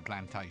banana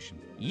plantation.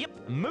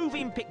 Yep,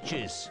 moving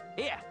pictures.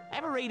 Here,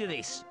 have a read of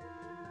this.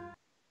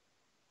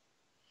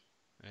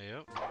 There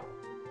you go.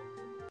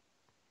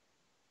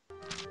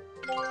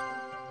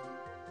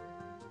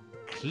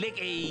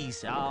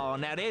 Clickies. Oh,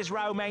 now there's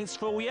romance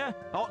for you.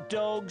 Hot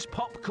dogs,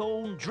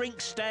 popcorn,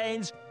 drink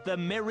stands, the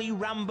merry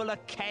rumble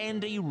of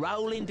candy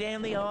rolling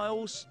down the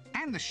aisles.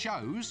 And the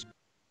shows.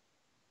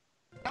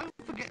 Don't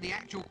forget the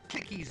actual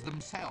clickies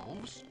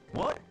themselves.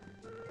 What?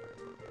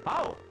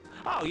 Oh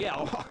yeah.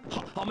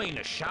 I mean,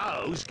 the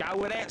shows go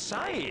without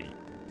saying.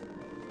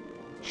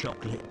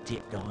 Chocolate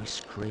dipped ice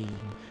cream,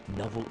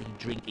 novelty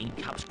drinking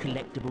cups,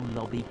 collectible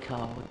lobby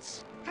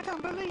cards. I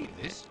don't believe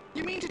this.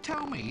 You mean to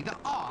tell me that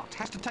art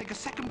has to take a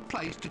second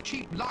place to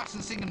cheap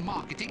licensing and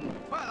marketing?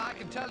 Well, I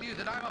can tell you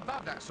that I'm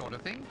above that sort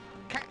of thing.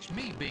 Catch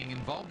me being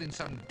involved in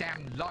some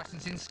damn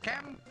licensing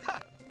scam? Ha!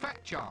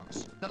 Fat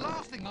chance. The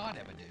last thing I'd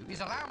ever do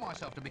is allow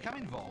myself to become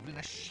involved in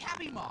a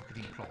shabby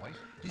marketing ploy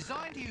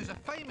designed to use a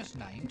famous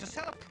name to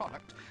sell a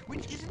product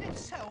which is in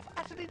itself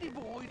utterly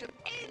devoid of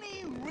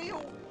any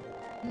real...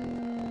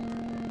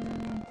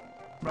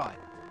 Right.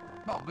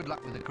 Well, good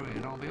luck with the career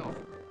and I'll be off.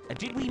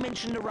 Did we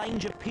mention the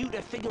range of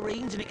pewter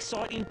figurines and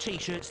exciting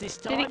t-shirts this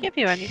time? Did he give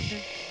you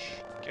anything?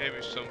 Gave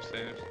me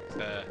something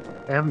there.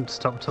 They haven't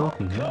stopped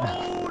talking yet.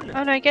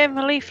 Oh no, he gave him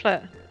a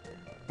leaflet.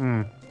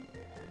 Hmm.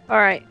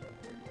 Alright.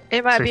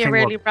 It might So you be a think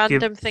really what,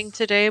 random give thing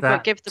to do, but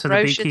that give the to the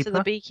brochure to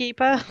the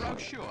beekeeper.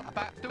 Brochure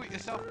about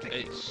do-it-yourself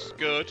clickies. It's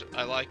good.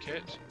 I like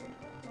it.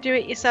 Do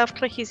it yourself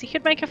clickies. He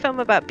could make a film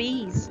about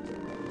bees.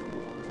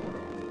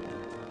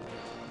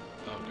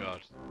 Oh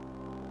god.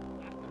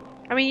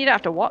 I mean, you'd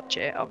have to watch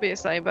it,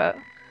 obviously, but...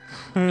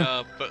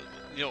 No, but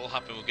you know what'll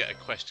happen? We'll get a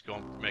quest to go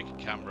and make a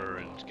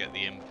camera and get the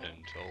imp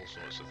and all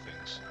sorts of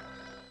things.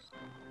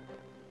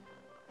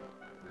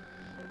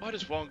 Why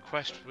does one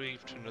quest lead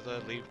to another,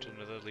 lead to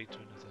another, lead to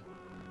another?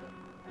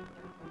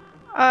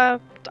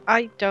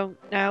 I don't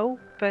know,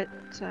 but,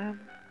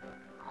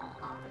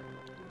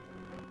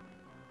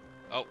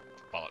 Oh,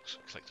 bollocks.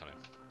 Clicked on him.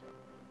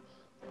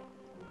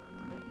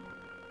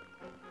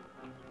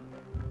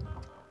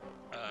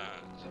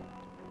 And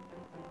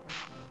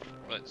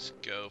let's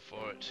go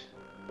for it.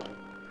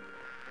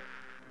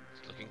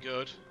 It's looking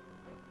good.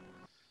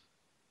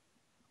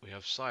 We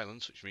have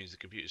silence, which means the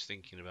computer's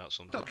thinking about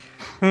something. Look,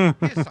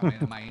 here's something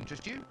that may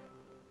interest you.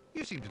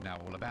 You seem to know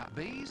all about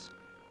bees.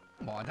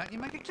 Why don't you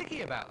make a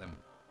clicky about them?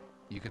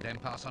 You could then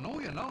pass on all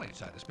your knowledge,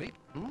 so to speak.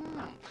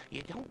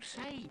 You don't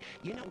say.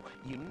 You know,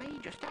 you may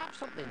just have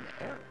something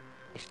there.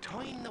 It's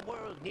time the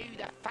world knew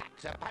the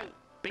facts about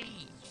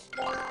bees.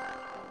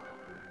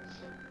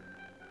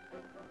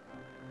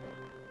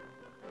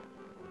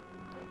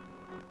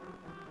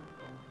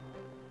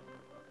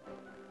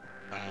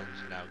 And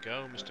now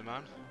go, Mr.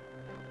 Man.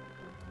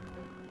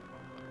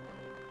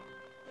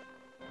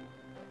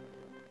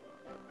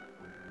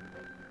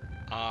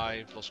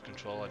 I've lost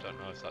control. I don't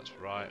know if that's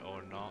right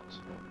or not.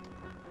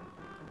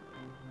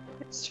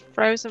 it's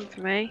frozen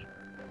for me.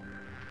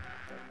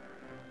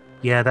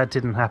 Yeah, that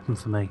didn't happen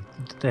for me.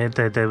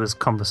 There was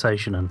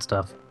conversation and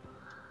stuff.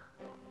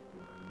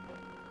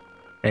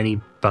 And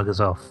he buggers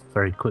off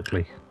very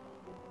quickly.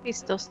 He's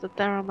still stood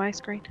there on my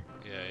screen.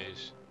 Yeah, it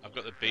is. I've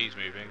got the bees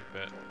moving,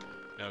 but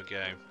no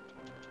game.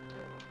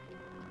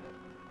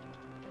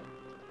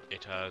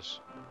 It has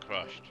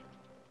crashed.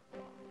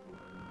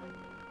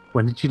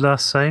 When did you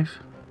last save?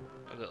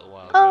 A little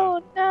while ago.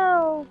 Oh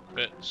no!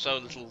 But so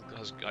little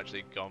has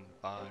actually gone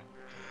by.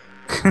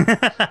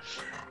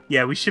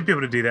 Yeah, we should be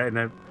able to do that in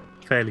a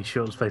fairly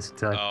short space of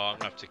time. Oh, I'm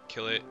gonna have to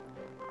kill it.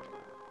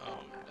 Oh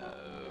no.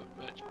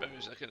 Wait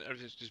a second,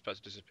 everything's just about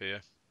to disappear.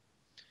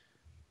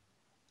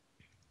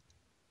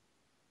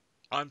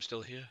 I'm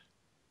still here.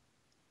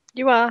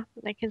 You are.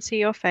 I can see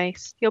your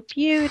face. Your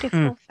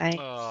beautiful face.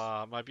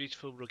 Ah, my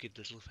beautiful rugged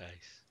little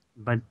face.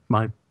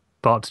 My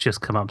bot's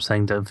just come up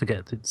saying don't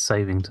forget it's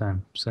saving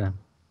time. So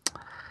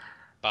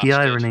Bastard. the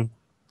irony.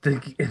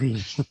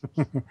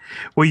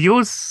 Well,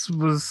 yours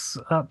was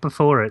up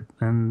before it,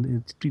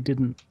 and you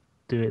didn't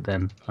do it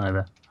then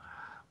either.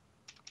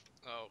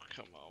 Oh,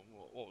 come on.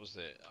 What was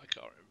it? I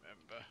can't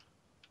remember.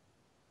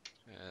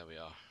 Yeah, there we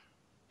are.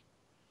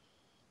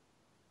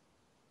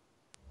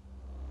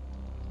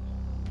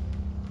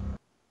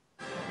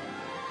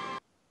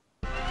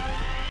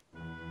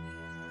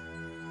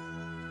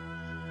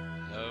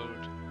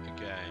 Load a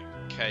game.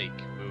 Cake.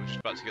 We were just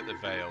about to get the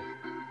veil.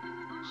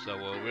 So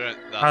we weren't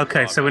that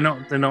Okay, far so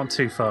back. they're not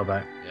too far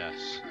back.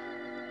 Yes.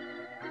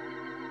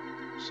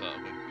 So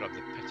I'm going to grab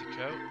the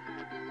petticoat.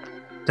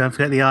 Don't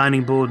forget the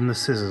ironing board and the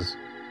scissors.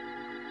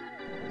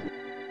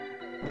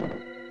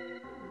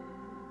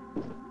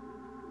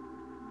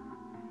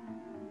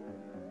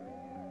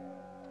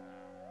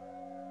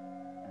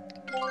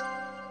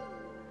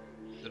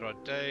 There are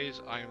days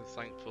I am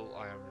thankful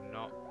I have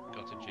not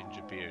got a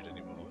ginger beard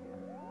anymore.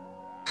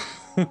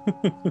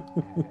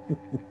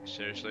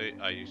 Seriously,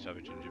 I used to have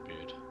a ginger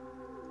beard.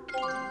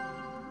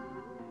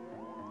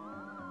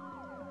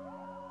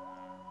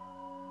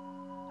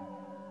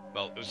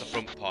 Well, it was the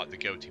front part, the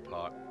goatee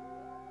part.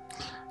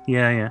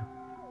 Yeah.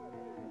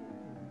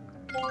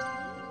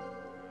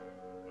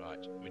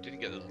 Right, we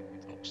didn't get the...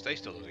 Oh, stay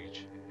still,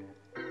 luggage.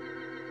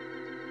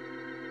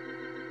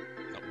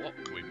 Now, what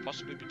could we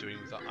possibly be doing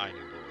with that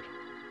ironing board?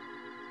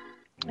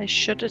 I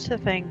shudder to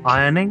think.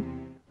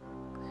 Ironing?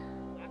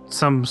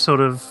 Some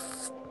sort of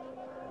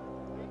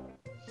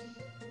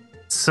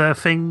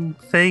surfing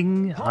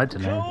thing? I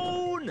don't know.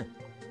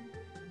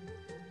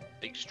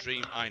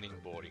 Extreme ironing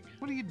boarding.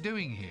 What are you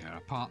doing here,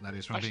 apart that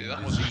is from Actually, being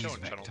that a was disease shown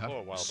on Channel vector? 4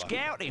 a while back.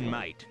 Scouting,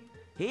 mate.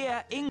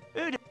 Here in...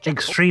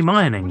 Extreme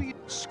ironing.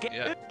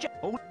 Yeah.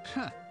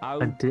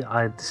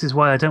 This is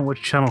why I don't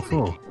watch Channel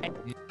 4.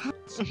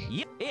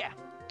 Yeah.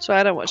 So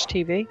I don't watch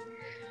TV.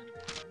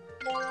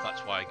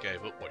 That's why I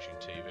gave up watching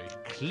TV.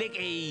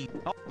 Clicky.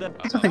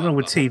 There's nothing wrong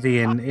with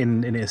TV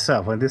in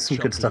itself. Like, there's some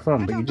good stuff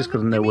on, but you just got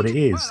to know what it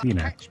is, you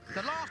know.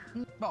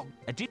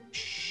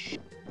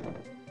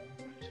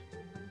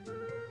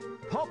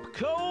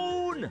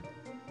 corn!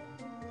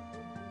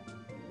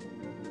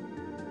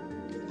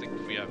 I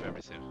think we have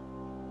everything.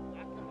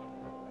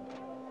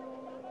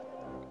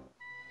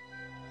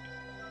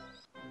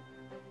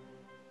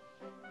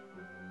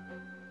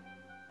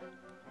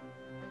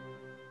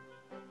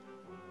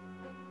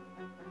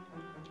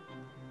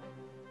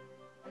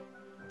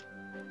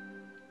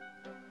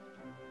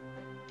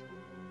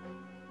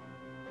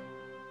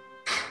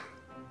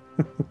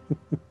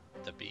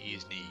 The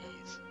bee's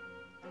knees.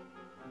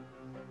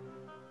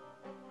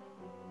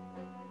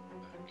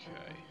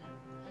 Okay.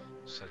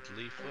 Said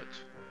leaflet.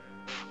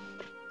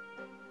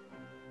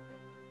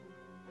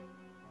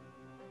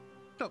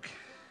 Look.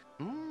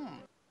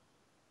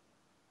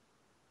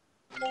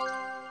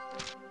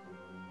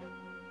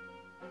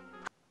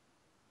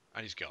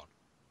 And he's gone.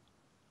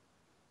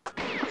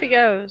 Off he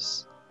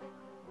goes.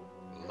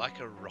 Like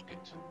a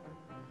rocket.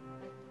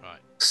 Right.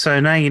 So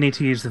now you need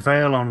to use the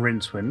veil on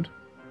Rincewind.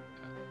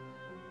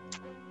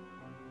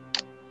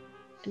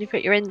 And you've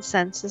got your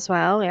incense as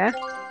well, yeah?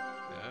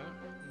 Yeah.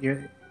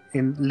 You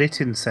in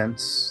lit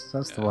incense.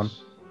 That's the one.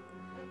 Yes.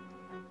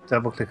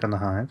 Double click on the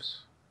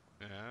hives.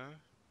 Yeah.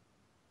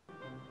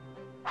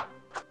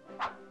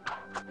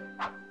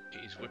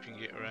 He's whipping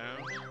it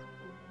around.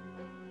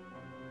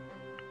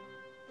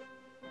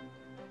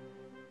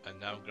 And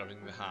now grabbing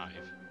the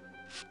hive.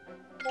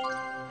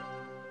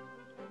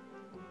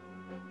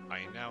 I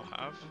now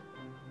have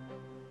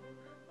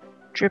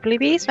Dribbly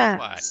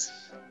beeswax.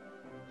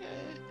 Yeah.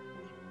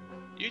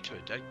 You two are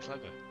dead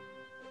clever.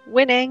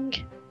 Winning.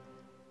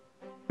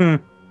 Hmm.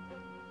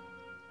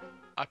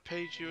 I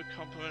paid you a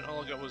compliment,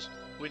 all I got was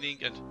winning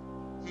and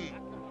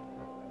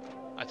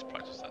I had to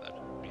practice that then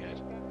in my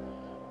head.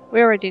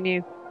 We already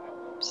knew,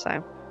 so.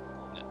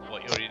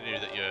 What, you already knew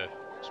that you're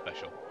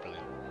special.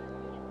 Brilliant.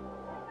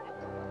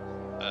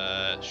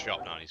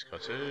 Shop 90's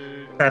got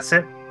to. That's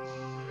it.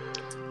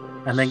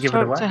 And then give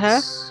her the Talk wax. to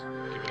her.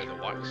 Give her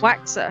the wax.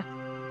 Wax her.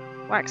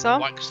 Wax on.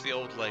 Wax the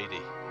old lady.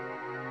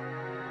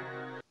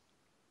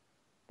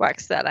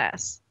 Wax that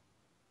ass.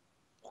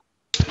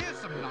 Here's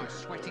some nice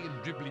sweaty and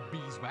dribbly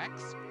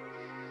beeswax.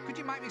 Could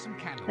you make me some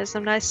candles? There's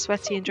some nice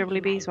sweaty and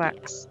dribbly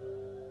beeswax.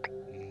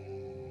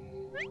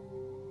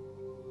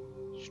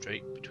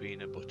 Straight between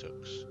her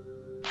buttocks.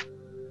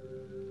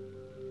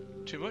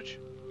 Too much?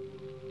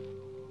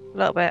 A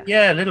little bit.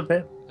 Yeah, a little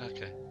bit.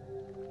 Okay.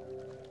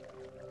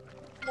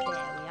 There we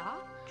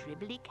are,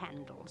 dribbly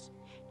candles.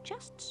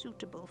 Just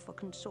suitable for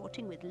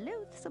consorting with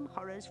loathsome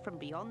horrors from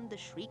beyond the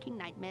shrieking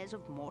nightmares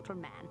of mortal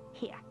man.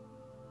 Here.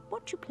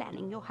 What you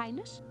planning, Your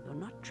Highness? You're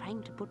not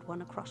trying to put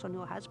one across on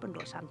your husband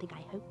or something,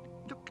 I hope.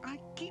 Look, I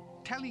keep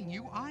telling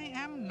you I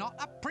am not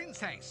a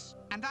princess.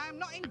 And I am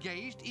not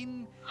engaged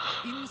in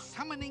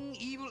summoning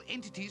evil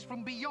entities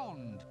from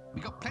beyond.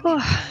 We got plenty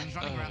of demons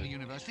running around the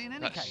university in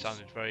any That case.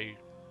 sounded very...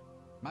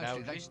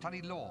 Mostly they lousy.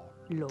 study law.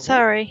 Law?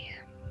 Sorry.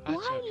 That's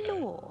Why okay.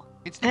 law?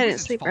 It's the I didn't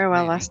wizard's sleep fault, very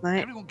well really. last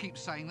night. Everyone keeps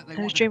saying that they I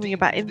was want a dreaming demon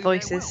about to do their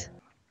invoices.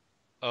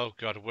 Oh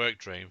god, a work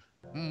dream.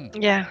 will.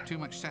 Yeah. Too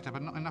much setup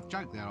and not enough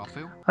joke there, I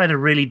feel. I had a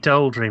really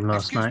dull dream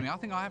last Excuse night. me, I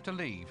think I have to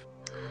leave.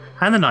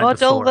 And the night More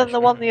before. dull than the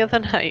actually. one the other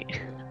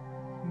night.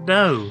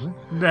 No,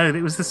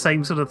 it was the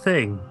same sort of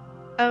thing.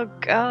 Oh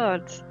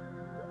god.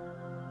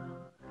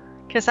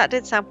 Because that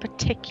did sound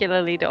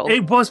particularly dull.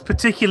 It was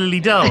particularly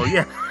dull,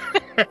 yeah.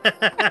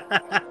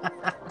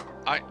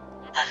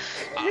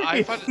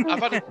 I've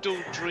had a dull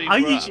dream,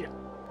 I where usually-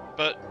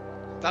 but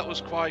that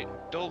was quite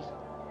dull.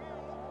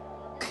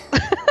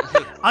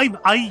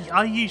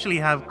 I usually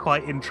have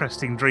quite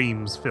interesting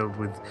dreams filled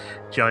with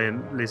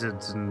giant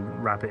lizards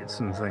and rabbits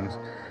and things,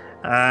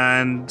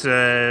 and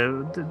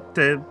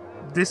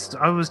this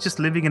I was just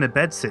living in a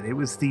bedsit. It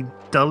was the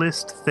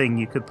dullest thing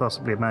you could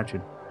possibly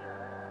imagine.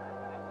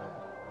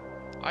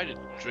 I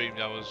dreamed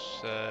I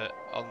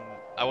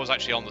was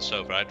actually on the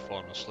sofa. I'd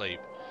fallen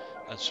asleep,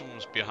 and someone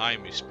was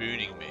behind me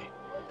spooning me.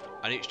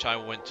 And each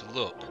time I went to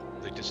look,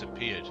 they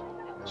disappeared.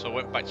 So I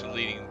went back to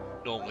leaning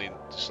normally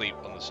to sleep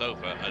on the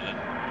sofa, and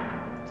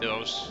then there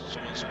was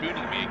someone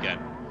spooning me again.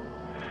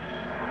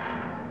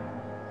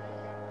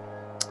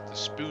 The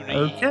spoonie,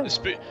 Okay. the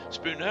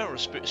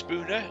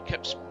spooner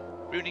kept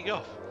spooning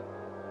off.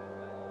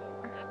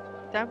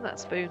 Damn that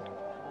spoon.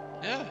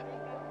 Yeah,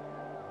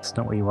 It's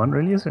not what you want,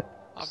 really, is it?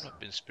 I've not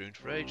been spooned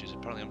for ages.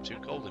 Apparently, I'm too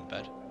cold in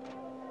bed.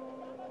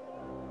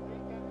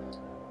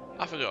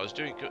 I forgot I was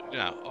doing.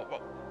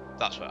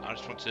 That's right. I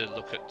just want to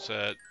look at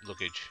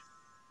luggage.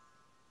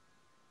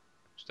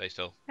 Stay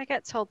still. I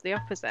get told the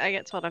opposite. I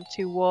get told I'm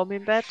too warm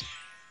in bed.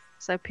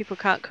 So people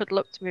can't cuddle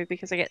up to me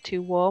because I get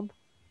too warm.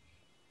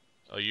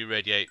 Oh, you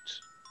radiate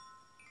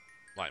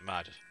like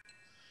mad.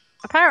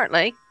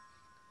 Apparently.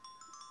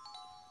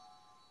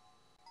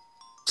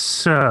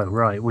 So,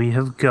 right, we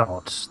have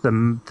got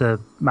the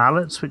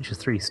mallets, which are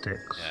 3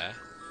 sticks. Yeah.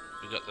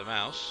 We've got the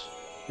mouse.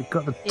 We've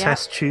got the Yeah.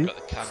 test tube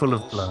Got the full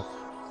of candles. blood.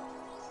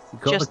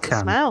 We've got Just the the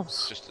smell.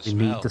 candles. Just the we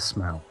smell. need the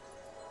smell.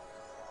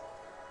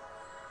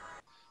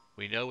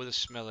 We know where the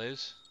smell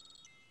is.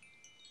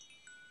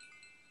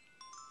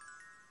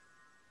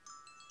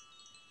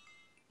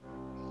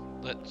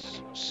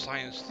 Let's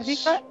science Have the you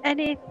got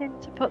anything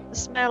to put the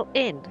smell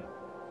in?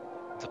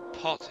 The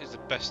pot is the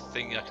best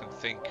thing I can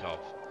think of.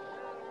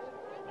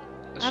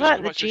 Let's I just like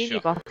go the back to the genie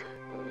shop. bottle.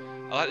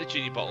 I like the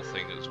genie bottle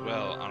thing as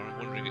well, and I'm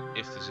wondering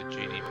if there's a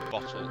genie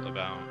bottle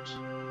about.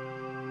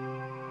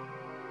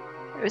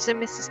 It was in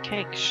Mrs.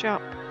 Cake's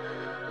shop.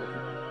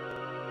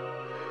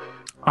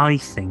 I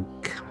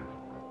think.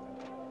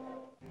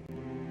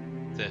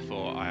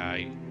 Therefore,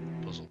 I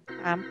puzzle.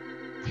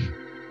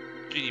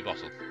 Genie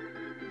bottle.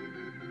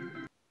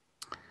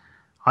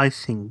 I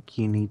think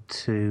you need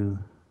to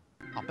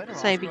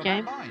Save your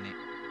game.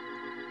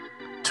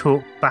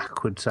 talk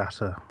backwards at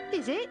her.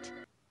 Is it?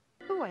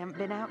 Oh, I haven't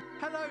been out.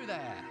 Hello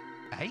there.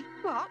 Hey?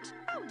 What?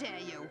 How dare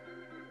you?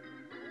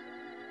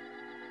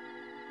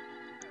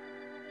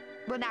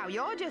 Well, now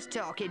you're just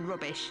talking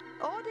rubbish.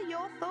 Order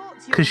your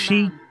thoughts, young Because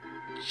man.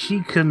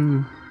 she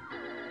can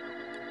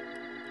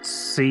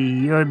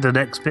see the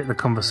next bit of the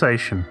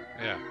conversation.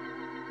 Yeah.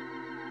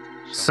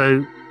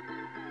 So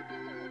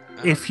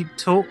if you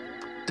talk,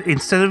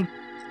 instead of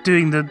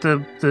doing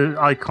the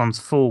icons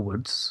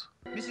forwards,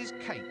 Mrs.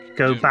 Cake.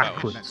 go Do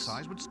backwards. that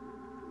size would...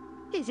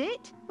 Is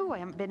it? Oh, I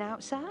haven't been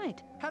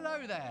outside. Hello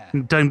there.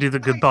 Don't do the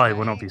goodbye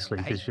one, obviously,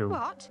 because you'll.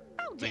 What?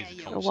 How dare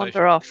you? I'll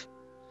wander off.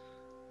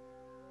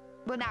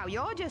 Well, now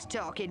you're just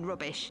talking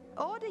rubbish.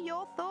 Order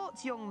your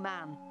thoughts, young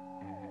man.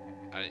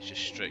 And it's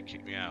just straight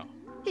kicked me out.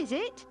 Is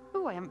it?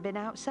 Oh, I haven't been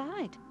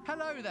outside.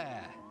 Hello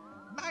there.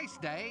 Nice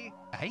day.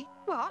 Hey?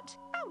 What?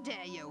 How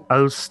dare you?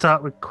 I'll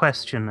start with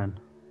question then.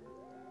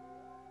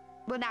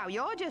 Well, now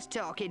you're just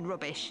talking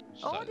rubbish.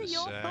 Order the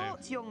your same.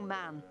 thoughts, young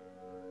man.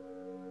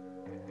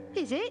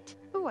 Is it?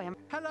 Oh, I am.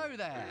 Hello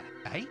there.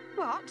 Hey?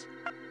 What?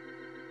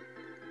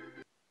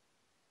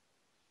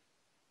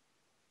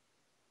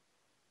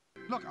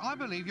 Look, I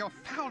believe you're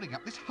fouling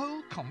up this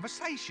whole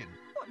conversation.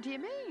 What do you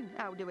mean?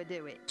 How do I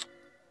do it?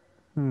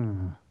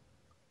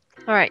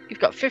 Alright, you've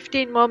got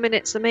 15 more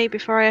minutes than me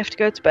before I have to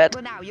go to bed.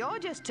 Well, now you're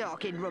just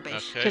talking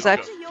rubbish. Okay, 'Cause I've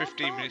I've- got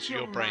 15 minutes of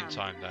your brain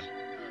time then.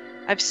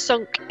 I've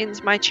sunk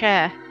into my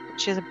chair,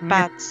 which is a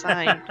bad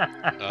sign.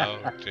 Oh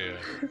dear.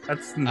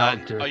 That's not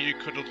And good. are you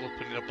cuddled up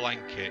in a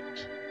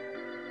blanket?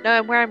 No,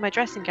 I'm wearing my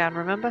dressing gown,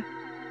 remember?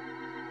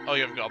 Oh,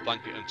 you haven't got a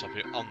blanket on top of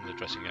it on the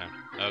dressing gown.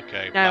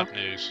 Okay, No. bad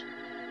news.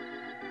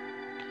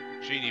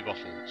 Genie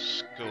bottle,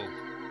 skull.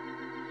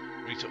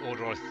 We need to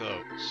order our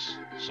thoughts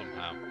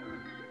somehow.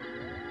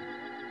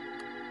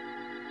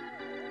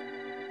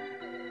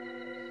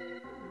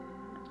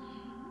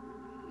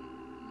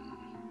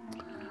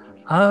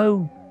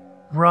 Oh,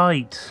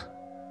 right.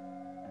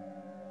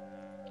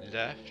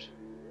 Left.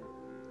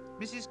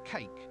 Mrs.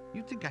 Cake,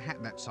 you'd think a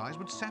hat that size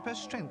would sap her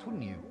strength,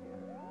 wouldn't you?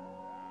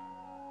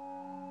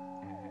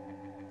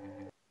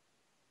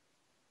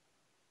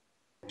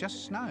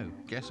 Just snow.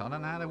 Guess I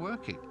don't know how to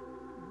work it.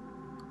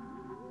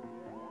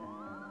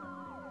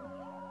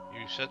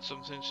 You said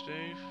something,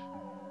 Steve?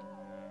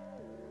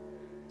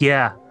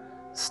 Yeah.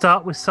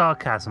 Start with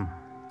sarcasm.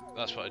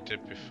 That's what I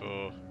did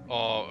before.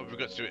 Oh, we've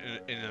got to do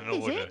it in an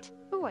Is order. it?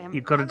 Oh, I am.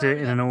 You've got to do it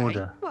in an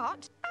order.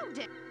 What? How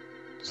dare...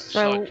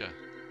 So,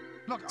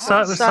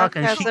 Start with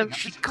sarcasm. sarcasm.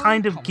 She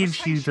kind of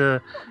gives you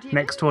the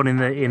next one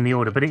in the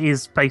order, but it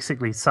is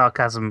basically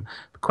sarcasm,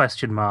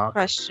 question mark.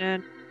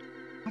 question.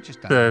 I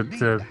just The- don't believe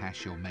the the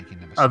hash you're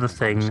making of a other small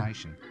thing.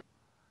 conversation.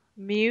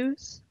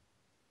 Muse?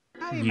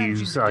 How are you managing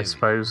Use, to I do it?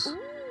 suppose.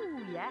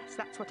 Ooh, yes,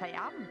 that's what I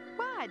am.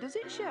 Why, does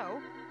it show?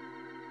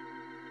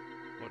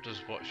 What does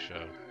what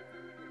show?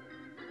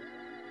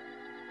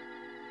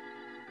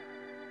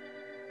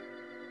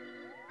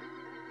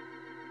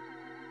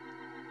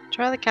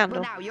 Try the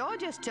candle. Well, now you're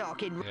just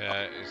talking...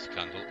 Yeah, it's the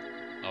candle.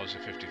 I was a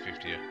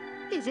 50-50 here.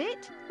 Is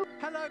it?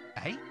 Hello.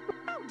 Hey?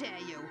 How dare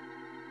you?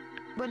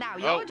 Well, now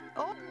you're...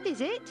 Oh. Oh,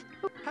 is it?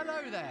 Hello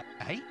there.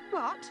 Hey?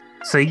 What?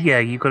 So yeah,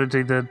 you've got to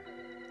do the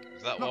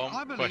That Look, I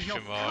one, believe question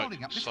you're mark,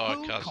 fouling up this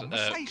whole sarcasm,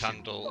 conversation.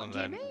 candle, What and do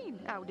you then... mean?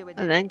 How do I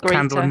do And then it? greeter.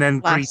 candle and then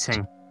last.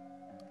 greeting.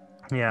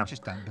 Yeah. I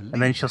just don't believe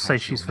And then the she'll say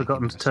hash she's you're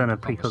forgotten making to of a turn her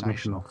simple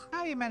precognition conversation. off. How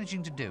are you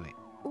managing to do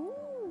it?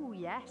 Ooh,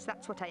 yes,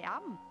 that's what I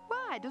am.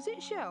 Why, does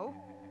it show?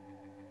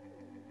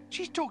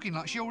 She's talking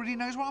like she already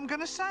knows what I'm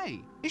going to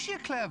say. Is she a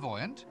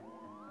clairvoyant?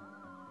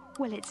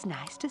 Well, it's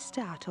nice to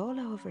start all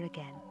over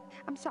again.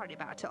 I'm sorry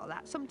about all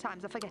that.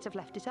 Sometimes I forget I've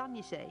left it on,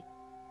 you see.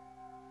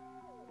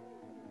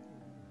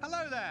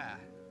 Hello there.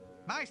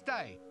 Nice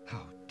day.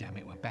 Oh, damn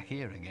it, we're back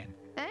here again.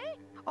 Eh?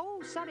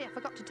 Oh, sorry, I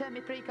forgot to turn my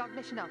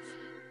precognition off.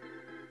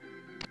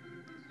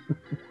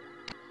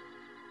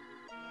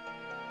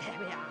 There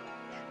we are.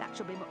 That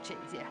should be much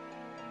easier.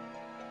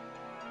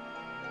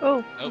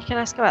 Oh, Oh. you can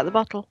ask about the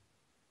bottle.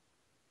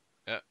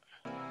 Yeah.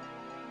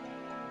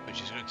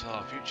 Which is going to tell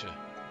our future.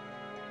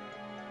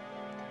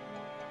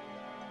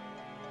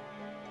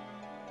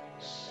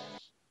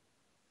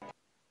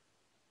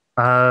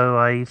 Oh,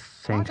 I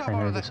think Might I know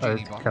borrow this. that I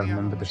genie think I bottle you have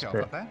remember on the this shelf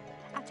bit. up there?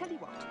 I tell you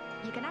what,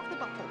 you can have the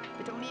bottle,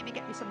 but only if you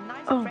get me some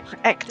nice Oh, fresh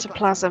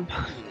ectoplasm.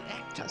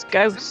 That's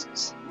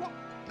ghosts. What?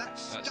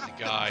 That's the stuff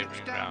guy that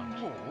drips running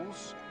down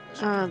walls?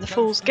 The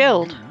Fool's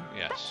Guild. That's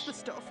Yes. the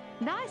stuff.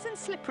 Nice and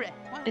slippery.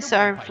 I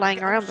saw him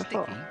flying around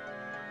before.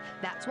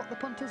 That's what the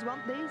punters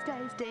want these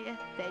days, dear.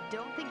 They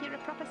don't think you're a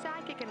proper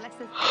psychic unless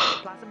there's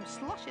ectoplasm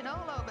sloshing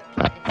all over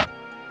the place.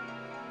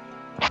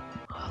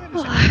 Where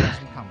does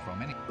ectoplasm come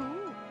from, anyway?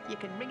 Ooh, you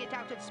can wring it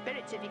out of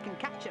spirits if you can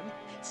catch them.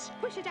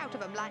 Squish it out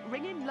of them like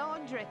wringing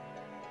laundry.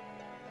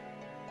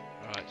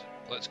 Right,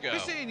 let's go. Be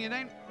seeing you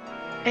then.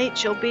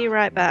 H will be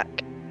right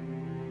back.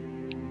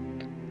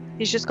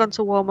 He's just gone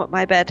to warm up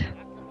my bed.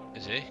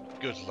 Is he?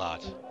 Good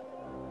lad.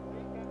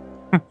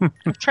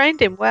 I've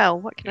trained him well,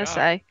 what can I Yeah.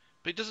 say?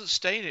 But he doesn't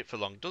stay in it for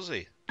long, does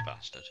he?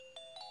 Bastard.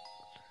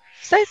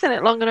 Stays in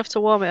it long enough to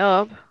warm it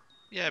up.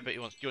 Yeah, but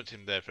you want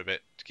him there for a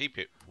bit to keep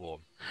it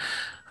warm.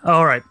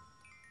 All right.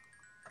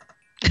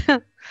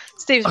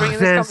 Steve's bringing this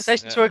there's-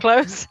 conversation to a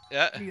close.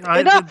 Yeah.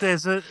 Enough.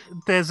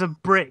 There's a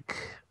brick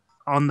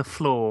on the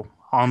floor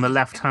on the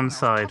left-hand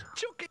side.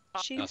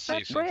 I She's see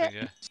a something, brick.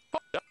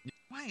 yeah.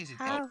 Why is it?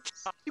 House.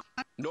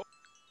 No.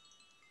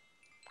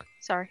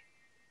 Sorry.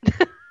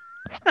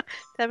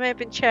 There may have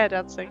been chair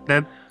dancing.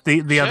 The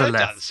other Chair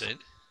left. dancing?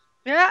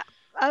 Yeah,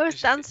 I was Is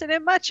it- dancing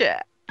in my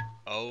chair.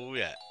 Oh,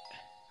 yeah.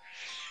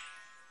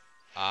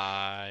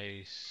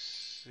 I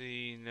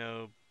see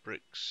no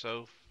bricks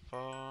so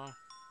far.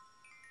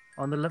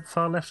 On the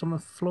far left on the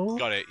floor.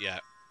 Got it, yeah.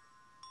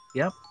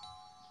 Yep.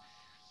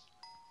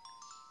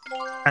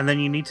 And then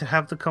you need to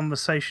have the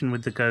conversation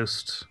with the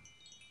ghost.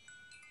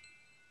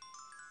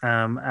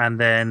 And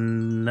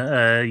then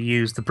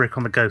use the brick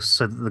on the ghost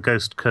so that the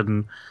ghost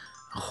can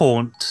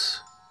haunt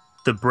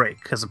the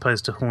brick as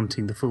opposed to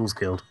haunting the Fool's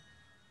Guild.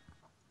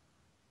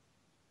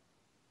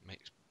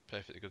 Makes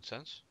perfectly good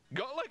sense.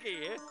 Got luck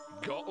here.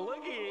 Got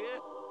luck here.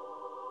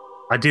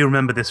 I do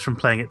remember this from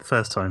playing it the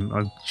first time.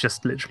 I've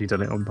just literally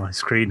done it on my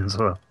screen as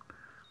well.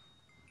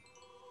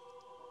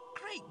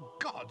 Great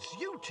gods,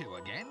 you two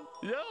again?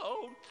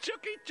 No,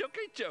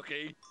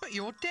 Chucky. But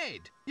you're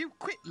dead. You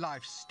quit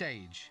life's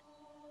stage.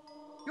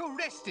 You're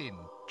resting.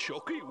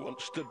 Chucky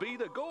wants to be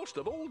the ghost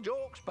of all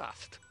jokes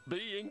past.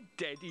 Being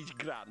dead is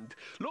grand.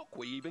 Look,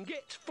 we even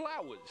get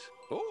flowers.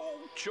 Oh,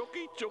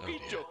 Chucky. dear.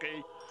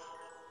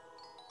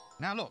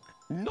 Now look,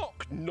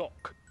 Knock,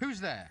 knock. who's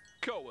there?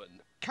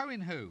 Cohen.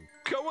 Cohen who?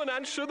 Cohen,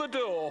 answer the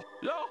door.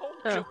 Oh,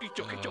 Chucky.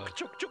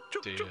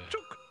 dear.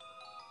 Chuck.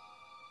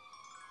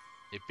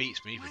 It beats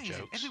me Why for is it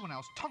jokes. everyone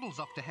else toddles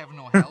off to heaven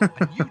or hell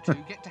and you two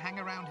get to hang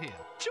around here?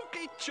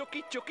 Chucky, Chuck.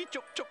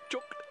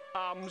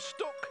 I'm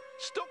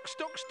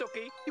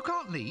stucky. You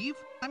can't leave.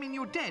 I mean,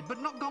 you're dead, but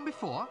not gone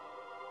before.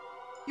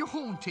 You're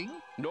haunting.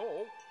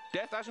 No,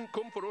 death hasn't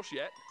come for us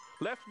yet.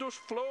 Left us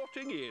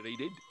floating here, he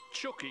did.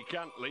 Chucky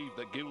can't leave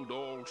the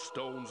Guildhall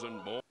stones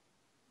and more.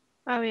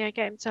 Oh yeah,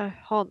 get him to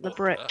haunt the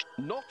brick.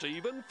 Not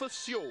even for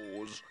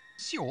Sures.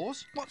 It's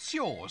yours? What's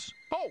yours?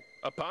 Oh,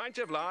 a pint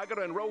of lager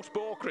and roast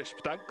boar crisp,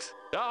 thanks.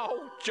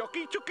 Oh,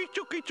 Chucky.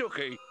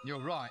 You're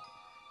right.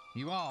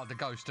 You are the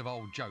ghost of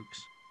old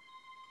jokes.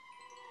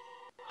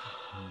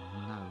 Oh,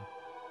 no.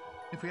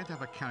 If we had to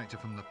have a character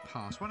from the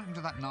past, what happened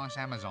to that nice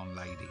Amazon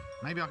lady?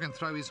 Maybe I can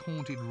throw his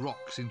haunted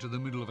rocks into the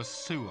middle of a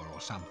sewer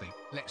or something.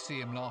 Let's see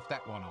him laugh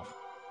that one off.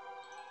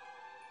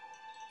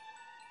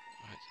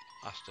 Right,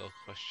 asked all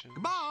questions.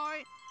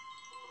 Goodbye!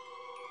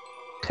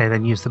 Okay,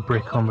 then use the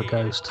brick on the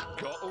ghost.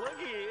 Got leg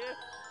here.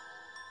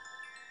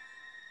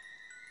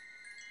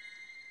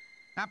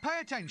 Now pay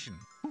attention.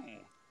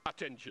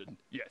 Attention,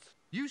 yes.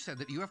 You said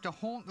that you have to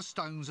haunt the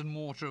stones and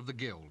mortar of the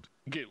guild.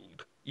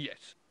 Guild,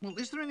 yes. Well,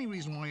 is there any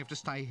reason why you have to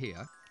stay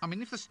here? I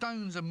mean, if the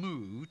stones are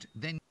moved,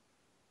 then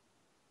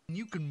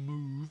you can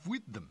move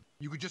with them.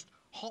 You could just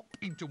hop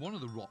into one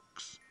of the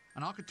rocks,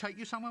 and I could take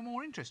you somewhere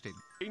more interesting.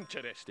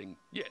 Interesting,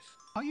 yes.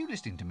 Are you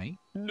listening to me?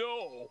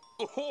 No.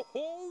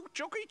 Ho,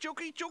 Chucky.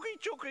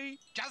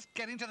 Just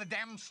get into the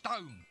damn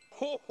stone.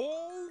 Ho,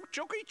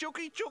 Chucky.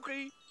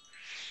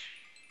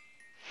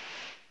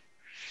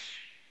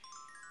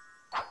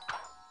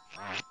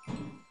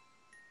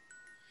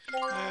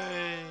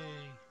 Hey.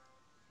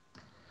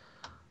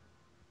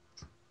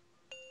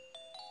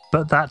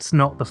 But that's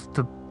not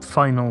the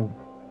final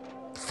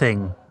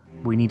thing.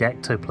 We need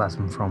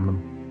ectoplasm from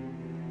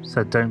them.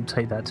 So don't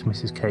take that to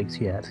Mrs. Cakes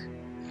yet.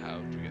 How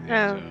do we get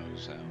No. the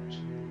ectos out?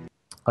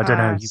 I don't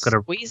know. You've got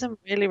to. Squeeze them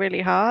really,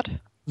 really hard.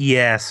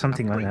 Yeah,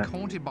 something a like brick that.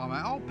 haunted by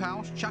my old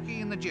pals Chucky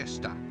and the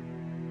Jester.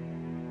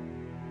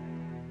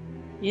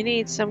 You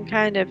need some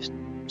kind of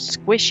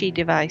squishy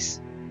device.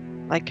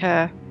 Like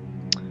a...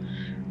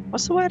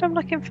 What's the word I'm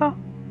looking for?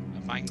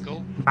 A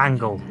mangle?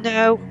 Mangle.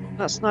 No,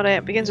 that's not it.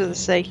 It begins with a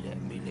C.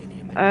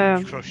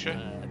 Crusher?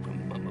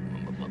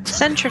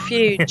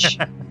 Centrifuge.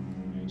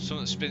 Something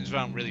that spins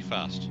around really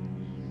fast.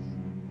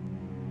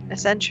 A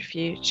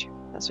centrifuge.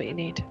 That's what you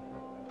need.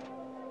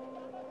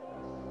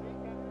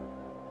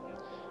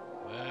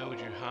 Where would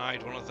you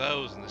hide one of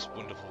those in this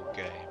wonderful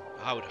game?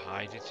 I would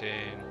hide it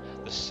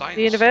in the science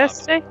The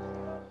university? lab.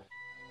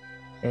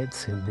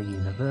 It's in the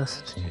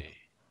university.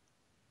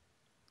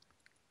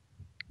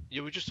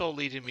 You were just all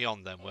leading me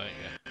on then, weren't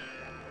you?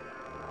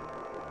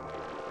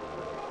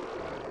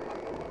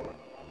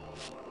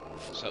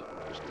 So,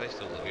 just place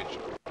the luggage.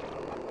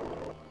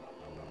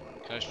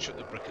 Can I just chuck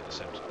the brick at the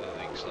center of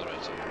the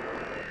accelerator?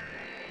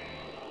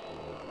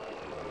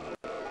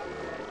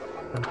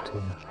 Oh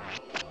dear.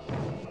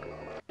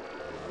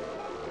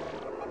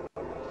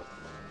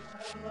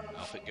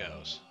 Off it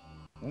goes.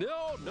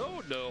 No,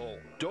 no, no.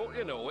 Don't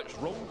you know it's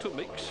wrong to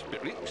mix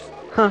spirits?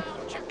 Huh.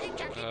 Oh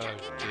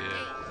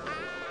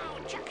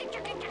dear.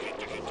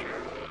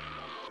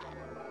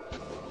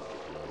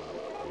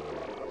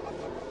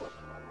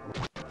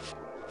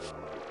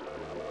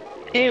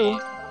 Ew.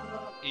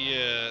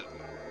 Yeah,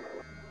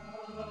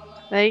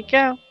 There you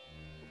go.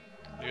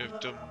 you have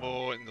done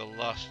more in the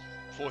last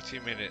 40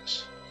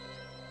 minutes.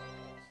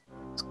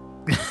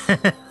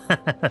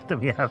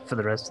 Than we have for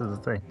the rest of the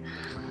thing.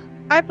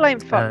 I blame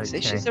Foxy.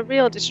 Okay. She's a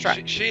real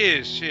distraction. She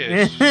is. She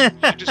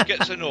just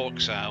gets her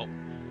orcs out,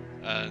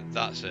 and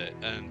that's it.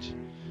 And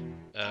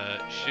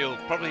she'll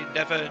probably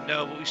never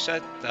know we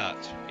said that,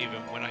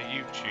 even when I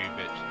YouTube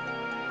it.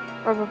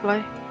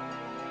 Probably.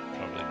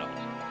 Probably not.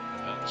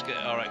 Let's get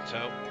our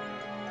out.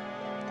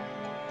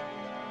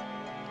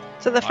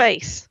 To the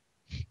face.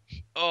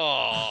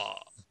 Oh.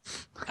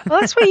 Well,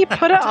 that's where you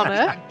put it on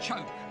her.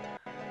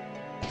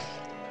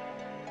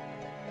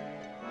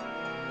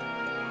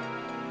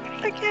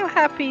 Look how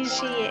happy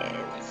she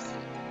is.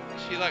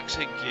 She likes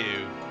her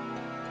goo.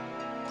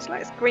 She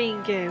likes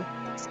green goo.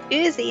 It's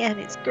oozy and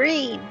it's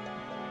green.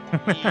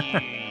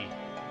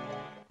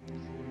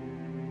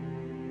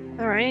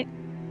 Alright.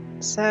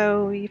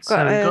 So you've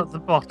got we've a got the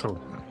bottle.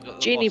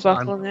 genie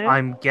bottle now.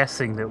 I'm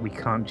guessing that we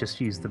can't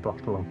just use the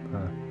bottle of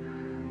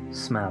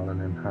smell and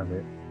then have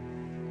it.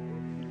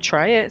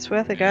 Try it, it's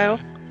worth a go.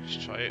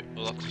 Just try it.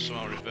 We'll have to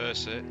somehow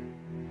reverse it.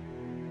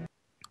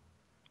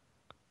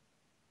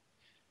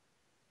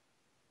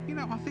 You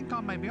know, I think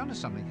I may be onto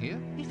something here.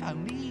 If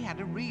only he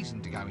had a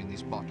reason to go in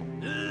this bottle.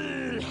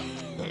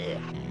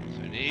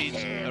 So he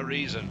needs a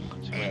reason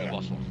to go in the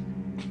bottle.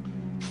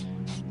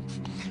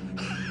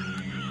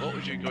 What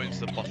would you go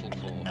into the bottle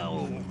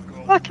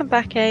for? Welcome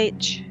back,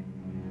 H.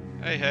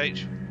 Hey,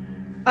 H.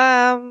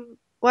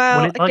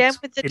 Well, it again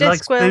likes- with the it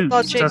likes Discworld boots,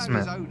 logic. doesn't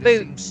it?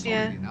 Boots,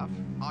 yeah. Enough,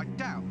 I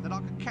doubt that I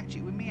could catch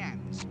it with my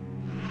hands.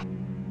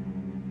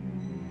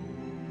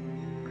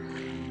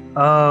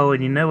 Oh,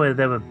 and you know where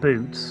there were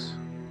boots?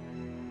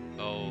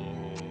 Oh.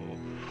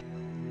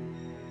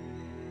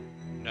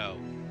 No.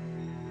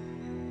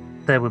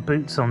 There were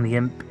boots on the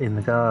imp in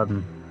the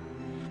garden.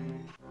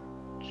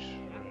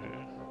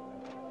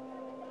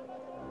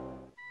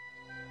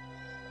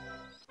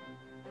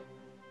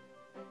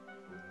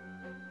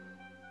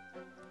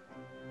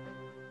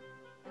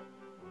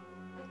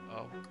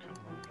 Oh,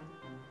 come on.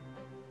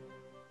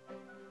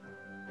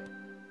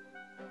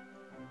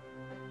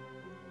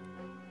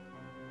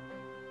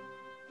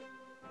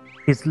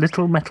 His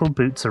little metal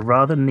boots are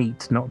rather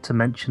neat, not to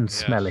mention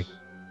smelly.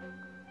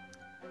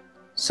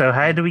 So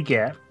how do we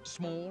get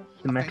Small,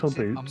 the metal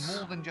offensive, boots? and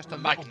more than just a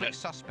little bit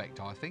suspect,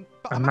 I think.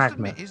 But A I must magnet.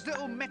 admit, his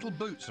little metal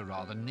boots are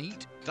rather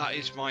neat. That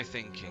is my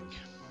thinking.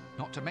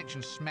 Not to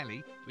mention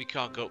smelly. We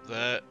can't go up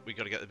there. We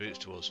got to get the boots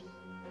to us.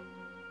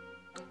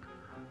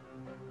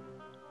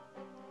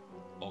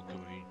 Or can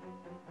we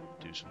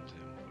do something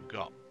we've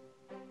got?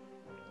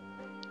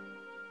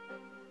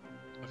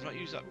 I've not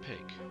used that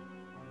pig.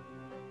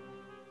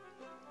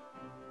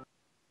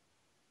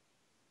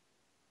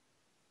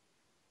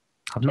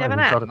 I've Do you not have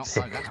even an got axe? a Not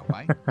so pick. that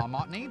way. I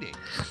might need it.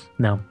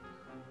 No.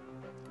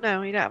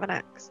 No, you don't have an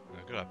axe.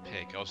 I've got a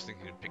pig. I was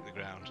thinking it'd pick the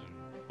ground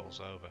and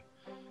falls over.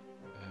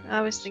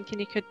 I was thinking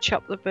you could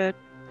chop the bird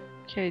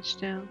cage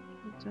down.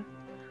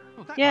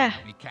 Well, that Yeah. won't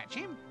help me catch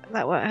him.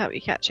 That won't help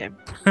you catch him.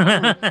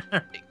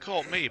 It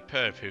caught me a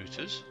pair of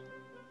hooters.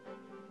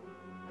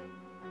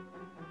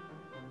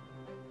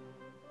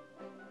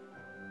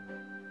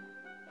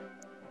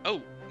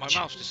 Oh, my mouse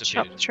Chop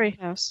disappeared. the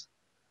treehouse.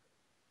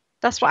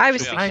 That's what I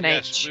was Treehouse, thinking,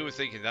 yes, H. we were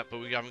thinking that, but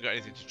we haven't got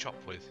anything to chop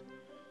with.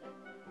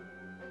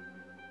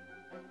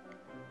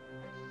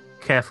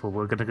 Careful,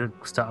 we're going to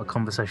start a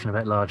conversation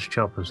about large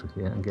choppers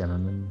again, and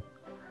then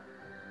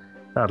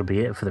that'll be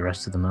it for the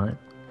rest of the night.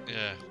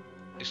 Yeah,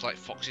 it's like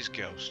Fox's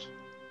ghost.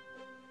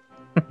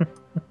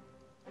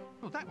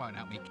 Well, that won't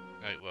help me.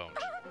 No, it won't.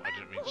 I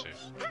didn't mean to.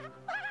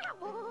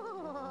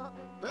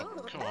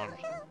 Oh, come on.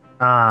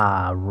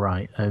 Ah,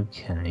 right,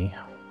 okay.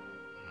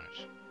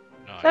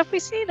 No, So have we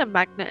seen a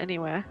magnet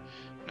anywhere?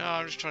 no,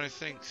 I'm just trying to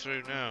think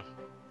through now.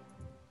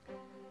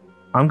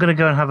 I'm going to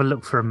go and have a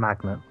look for a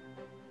magnet.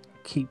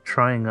 Keep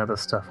trying other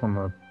stuff on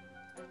the...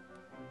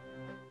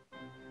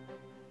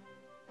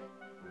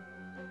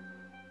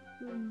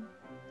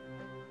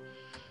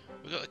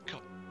 We've got a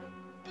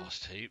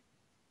compost heap.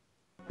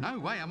 No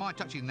way am I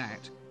touching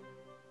that.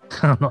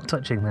 I'm not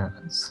touching that.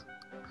 It's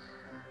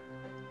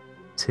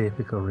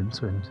typical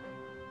Rincewind.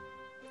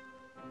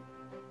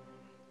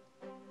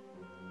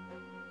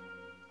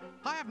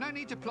 I have no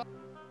need to plot.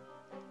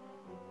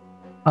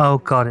 Oh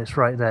god, it's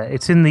right there.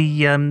 It's in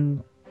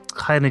the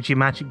high energy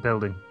magic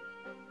building.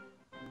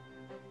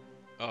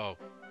 Oh.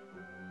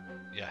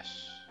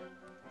 Yes.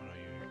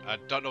 I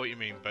don't know what you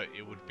mean, but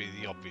it would be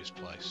the obvious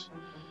place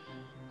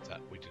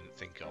that we didn't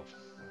think of.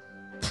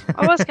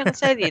 I was going to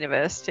say the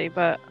university,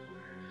 but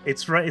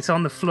It's right. It's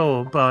on the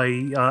floor by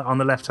on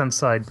the left hand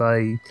side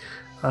by.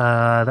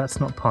 That's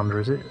not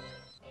Ponder, is it?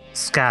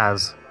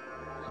 Scars.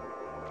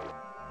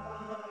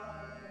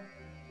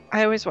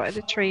 I always wanted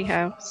a tree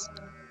house.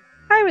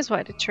 I always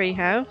wanted a tree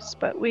house,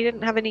 but we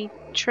didn't have any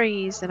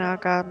trees in our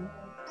garden,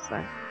 so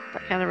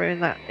that kind of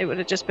ruined that. It would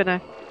have just been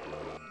a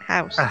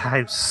house. A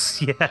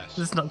house, yeah. Yes.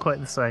 It's not quite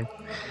the same.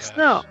 It's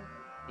not.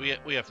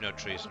 We have no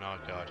trees in our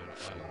garden,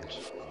 and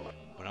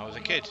when I was a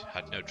kid,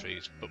 had no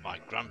trees, but my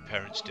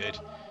grandparents did,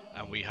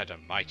 and we had a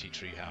mighty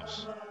tree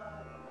house.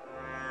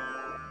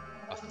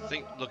 I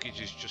think luggage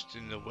is just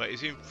in the way.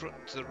 Is it in front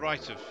to the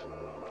right of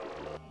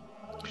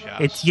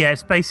Shaz?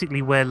 It's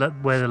basically where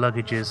the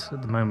luggage is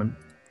at the moment.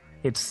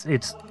 It's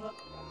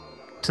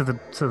to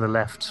the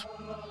left.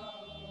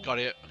 Got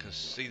it. I can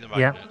see the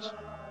Yep. magnet.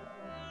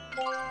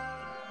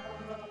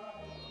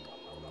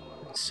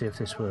 Let's see if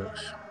this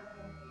works.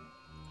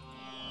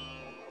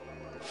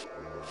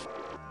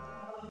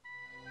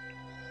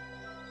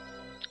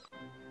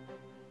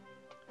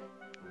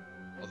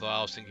 Although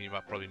I was thinking you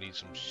might probably need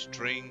some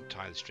string,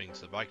 tie the string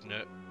to the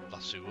magnet,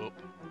 lasso up.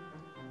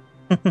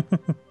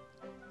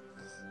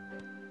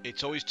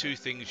 It's always two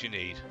things you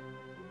need.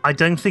 I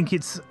don't think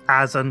it's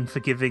as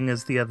unforgiving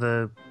as the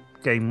other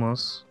game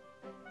was.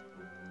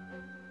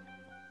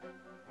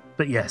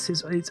 But yes,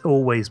 it's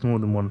always more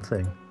than one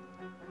thing.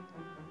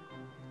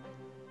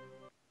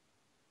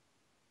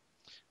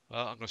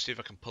 Well, I'm going to see if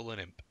I can pull an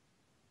imp.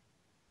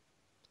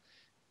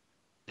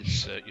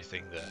 Insert your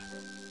thing there.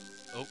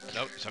 Oh,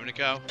 no, it's having a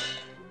go.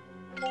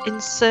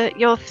 Insert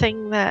your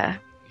thing there.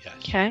 Yes.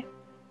 Okay.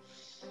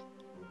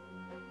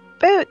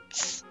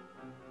 Boots.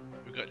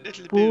 We've got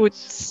little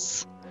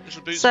boots. Boots.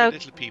 Little boots So- for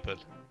little people.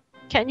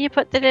 Can you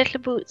put the little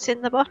boots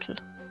in the bottle?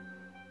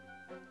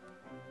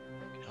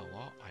 You know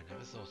what? I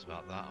never thought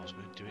about that. I was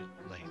going to do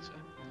it later.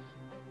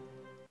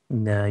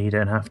 No, you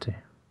don't have to.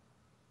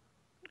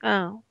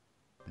 Oh.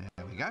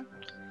 There we go.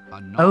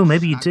 A nice Oh,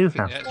 maybe you snug do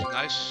fit. have Yeah, it's to. a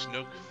nice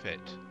snug fit.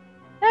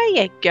 There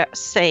you go.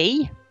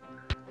 See?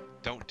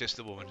 Don't diss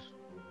the woman.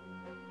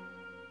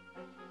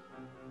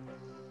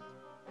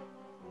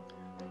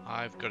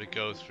 I've got to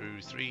go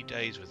through 3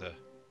 days with her.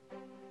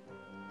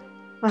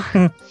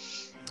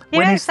 He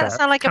When makes is that that?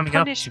 sound like a Coming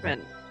up?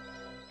 punishment.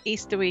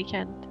 Easter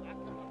weekend.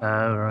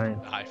 Oh, right.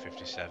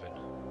 I-57.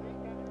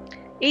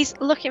 He's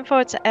looking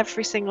forward to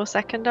every single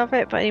second of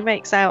it, but he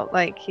makes out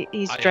like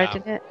he's I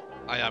dreading it.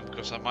 I am,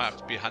 because I might have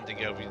to be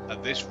handing over,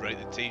 at this rate,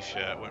 the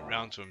t-shirt. Went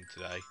round to him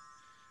today.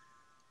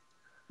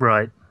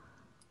 Right.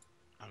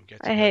 I'm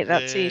getting I hate a that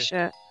bit-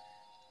 t-shirt.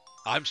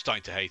 I'm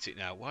starting to hate it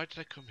now. Why did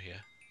I come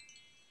here?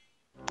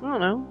 I don't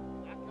know.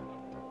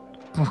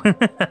 Where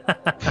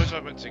was I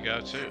meant to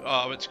go to? Oh,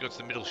 I went to go to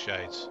the middle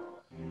shades.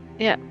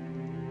 Yeah.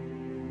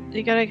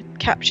 You gotta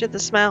capture the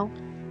smell.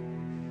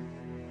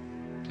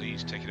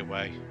 Please take it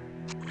away.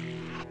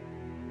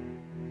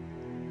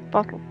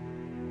 Bottle.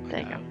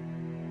 There you go.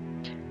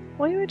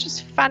 Well, you were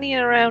just fanning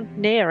around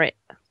near it.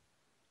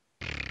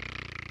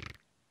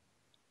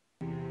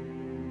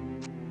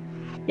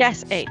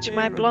 Yes, H,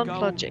 my blonde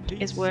logic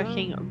is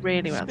working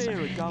really well.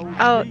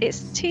 Oh,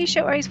 it's a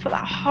t-shirt where he's put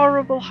that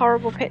horrible,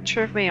 horrible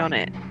picture of me on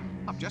it.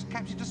 I've just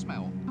captured a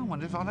smell. I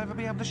wonder if I'll ever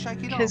be able to shake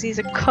it off. Because he's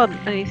a cunt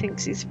and he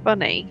thinks he's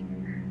funny.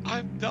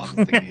 I'm not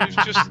thinking. It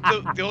was just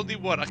the only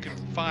one I could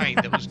find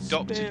that was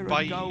doctored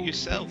by you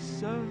yourself.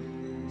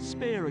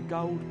 Spare a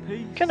gold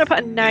piece. Couldn't have put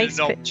a nice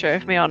not- picture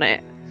of me on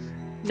it.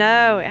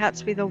 No, it had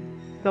to be the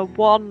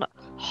one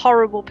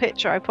horrible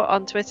picture I put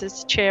on Twitter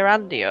to cheer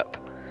Andy up.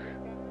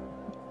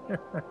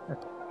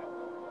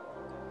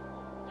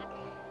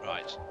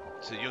 Right.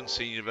 So the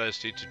Unseen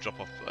University to drop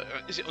off.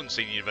 Is it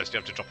Unseen University?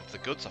 I have to drop off the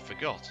goods. I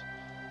forgot.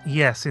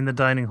 Yes, in the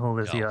dining hall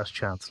there's the Yeah. Arch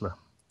Chancellor.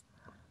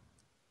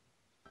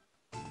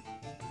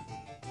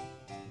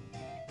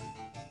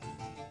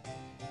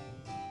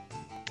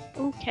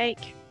 Ooh,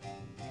 cake.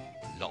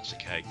 Lots of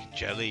cake,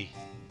 jelly.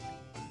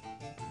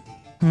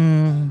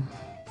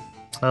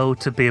 Oh,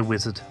 to be a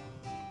wizard.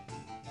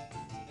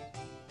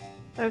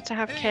 Oh, to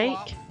have Here you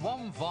cake. are,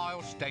 one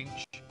vile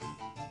stench.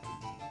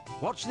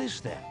 What's this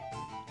then?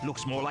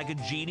 Looks more like a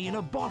genie in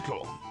a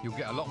bottle. You'll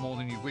get a lot more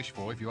than you wish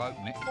for if you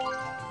open it.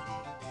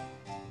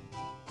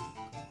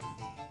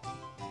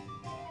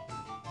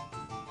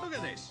 Look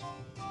at this.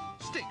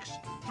 Sticks.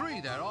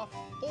 3 thereof,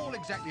 all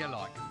exactly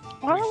alike.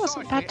 Well, that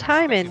wasn't bad Precisely as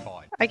timing.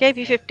 specified. I gave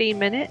you 15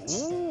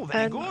 minutes. Ooh,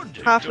 very and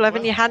good. half 11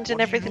 Well, you're handing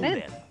what do you everything do in.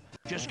 then?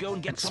 Just go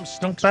and get some It's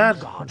sticks not from bad.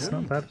 the garden. It's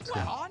not bad at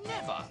all. I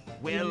never.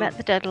 You Well, met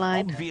the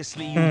deadline.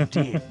 obviously you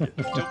did. We've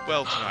done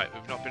well tonight.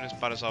 We've not been as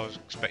bad as I was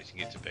expecting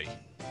it to be.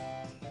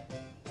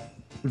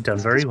 We've done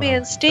very Because well. me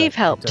and Steve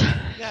helped.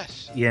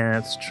 Yes. Yeah,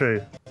 it's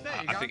true. There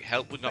you I go. think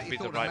help would not Bet be you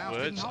the thought a right mouse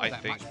words. didn't hold I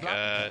that think much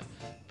blood.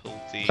 pulled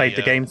the Played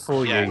the game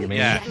for you, yeah, you mean?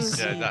 Yes,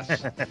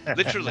 that's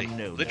literally,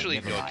 No, literally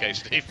in never your mind. case,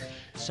 Steve.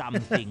 Some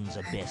things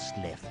are best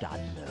left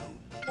unknown.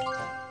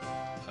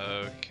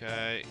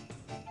 Okay.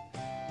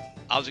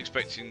 I was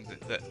expecting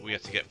that we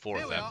had to get 4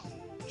 Here of we them.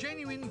 are.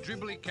 Genuine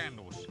dribbly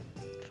candles.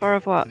 4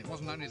 of what? And it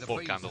wasn't only the 4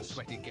 bees candles. that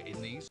sweated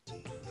getting these.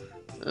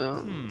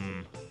 Oh.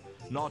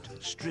 Not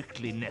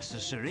strictly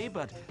necessary,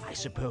 but I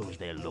suppose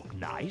they'll look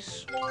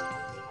nice.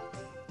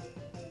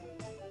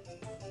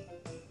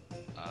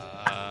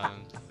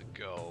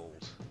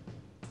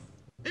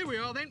 Here we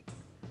are then.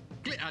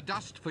 Glitter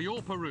dust for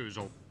your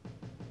perusal.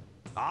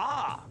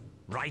 Ah,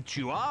 right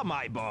you are,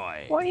 my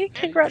boy. What are you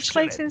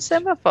congratulating Excellent.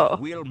 Simmer for?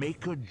 We'll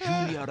make a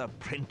junior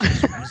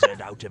apprentice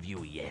wizard out of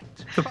you yet.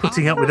 For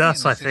putting up with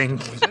us, I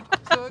think.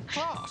 Third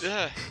class.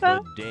 Yeah.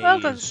 Well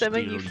done, Simmer.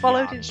 You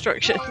followed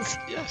instructions.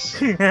 Yes.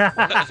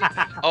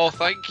 Oh,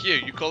 thank you.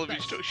 You call them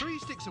instructions. 3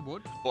 sticks of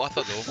wood. Well, I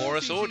thought they were 4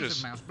 Morris cc's orders.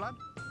 of mouse blood,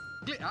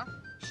 glitter,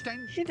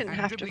 stench, You didn't and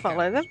have to dribbly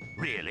follow them.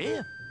 Really?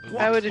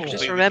 I would have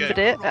just remembered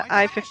it at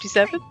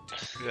I-57.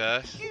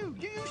 Yes. You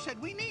said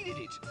we needed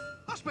it.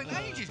 I spent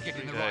ages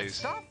getting the 3 right days.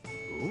 stuff.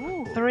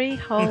 Ooh. 3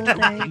 whole I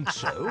days. think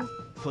so.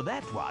 For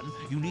that one,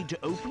 you need to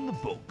open the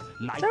book.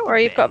 Don't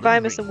worry, you've got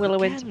Vimus and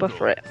Willowin to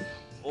buffer it.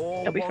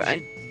 It'll be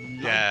fine.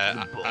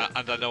 Yeah,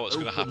 and I know what's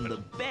going to Open happen.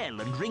 the bell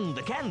and ring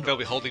the candle. They'll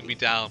be holding me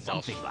down whilst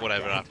Something like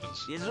whatever that.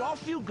 happens. Is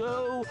off you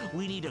go.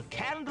 We need a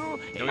candle.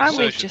 No And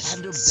we've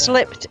insertion. just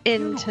slipped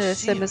into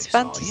Simmer's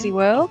fantasy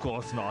world. Of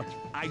course not.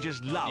 I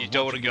just love. You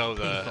don't want to watching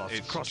go the there. pathos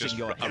It's crossing just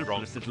your a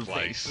wrong helpless little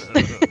place.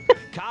 face.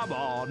 Come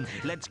on,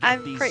 let's get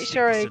I'm these pretty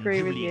sure I sticks and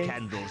agree with dribbly you.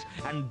 candles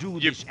and do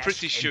You're this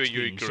pretty sure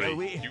you thing, shall agree.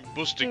 we? You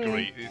must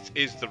agree. It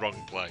is the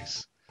wrong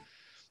place.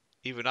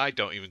 Even I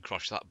don't even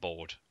cross that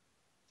board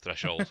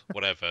threshold.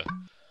 Whatever.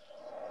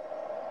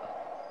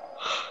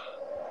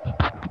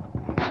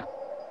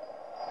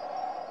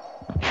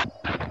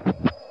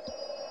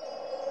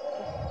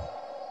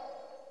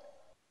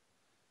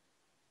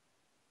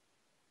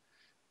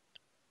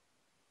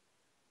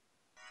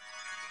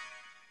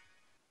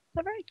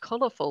 They're very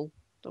colourful,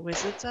 the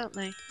wizards, aren't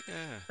they?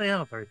 Yeah. They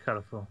are very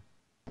colourful.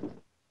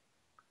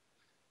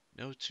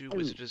 No two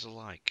wizards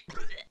alike.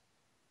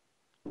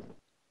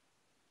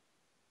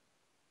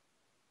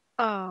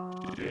 Oh.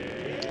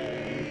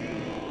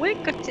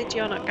 We're gutted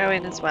you're not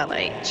going as well,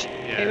 H.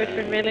 It would have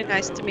been really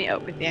nice to meet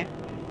up with you.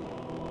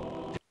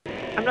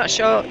 I'm not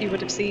sure you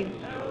would have seen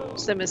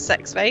Simmer's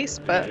sex face,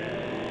 but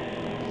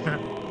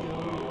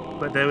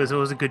But there was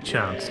always a good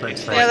chance,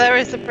 let's face yeah, it. there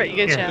is a pretty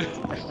good Yeah.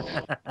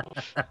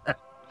 chance.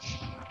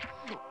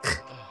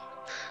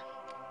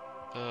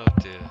 Oh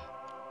dear.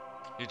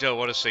 You don't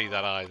want to see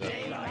that either.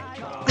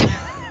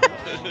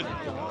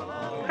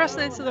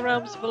 Crossing into the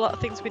realms of a lot of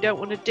things we don't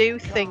want to do,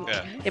 think,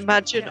 Yeah.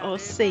 imagine, or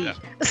see. Yeah.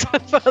 So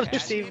far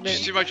this evening.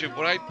 Just imagine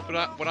when I'm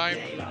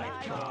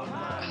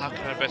how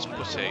can I best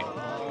put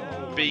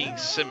it? Being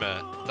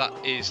Simmer, that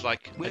is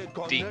like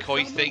a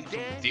decoy thing from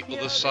the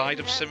other side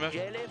of Simmer.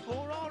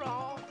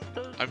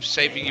 I'm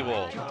saving you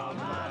all.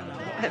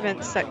 I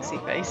meant sexy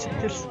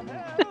faces.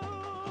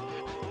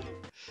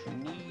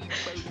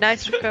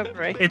 Nice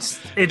recovery. It's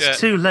Yeah.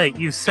 too late.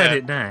 You said Yeah.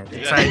 it now.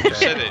 It's Yeah, out you there.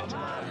 said it.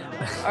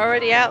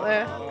 Already out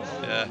there.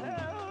 Yeah.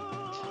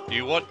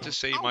 You want to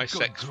see my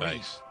sex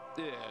face?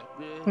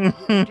 Didn't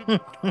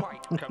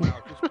quite come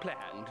out as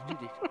planned,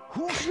 did it?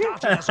 Who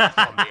started us off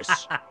on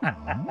this?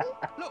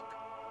 Look,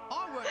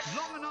 I worked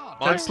long and hard.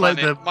 That's like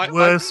the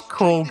worst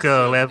call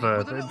girl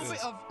ever.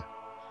 That's-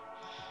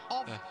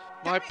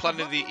 My plan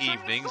in the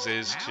evenings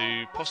is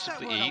to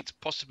possibly eat,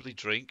 possibly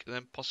drink, and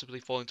then possibly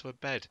fall into a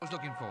bed. I was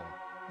looking for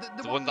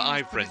The one that used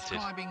I've for rented.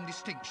 Describing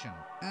distinction,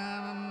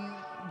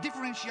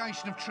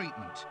 differentiation of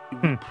treatment.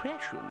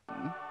 Repression?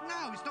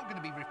 No, it's not going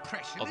to be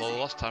repression. Although the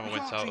last time I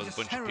went out with a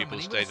bunch of people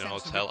who stayed in a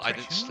hotel, I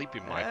didn't sleep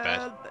in my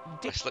bed.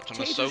 I slept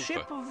on a sofa.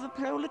 Dictatorship of the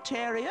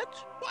proletariat?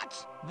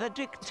 What? The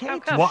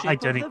dictatorship What? I of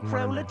don't the even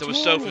remember. There were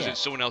sofas in proletariat.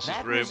 someone else's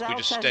That room. We just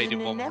results stayed as in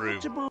an one room.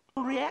 inevitable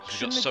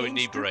reaction We got so against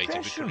inebriated we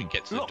repression. couldn't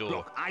get to the Look, door.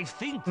 Look, I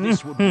think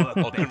this would work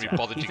Or couldn't be better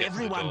bothered to if get to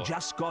the everyone door.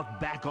 just got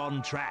back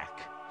on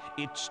track.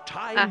 It's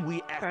time Ah,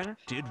 we fair enough.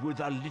 acted with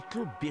a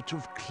little bit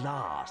of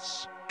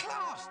class.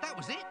 Class, that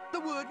was it. The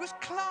word was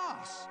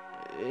class.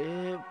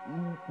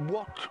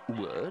 What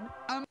word?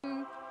 I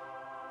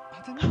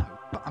don't know,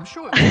 but I'm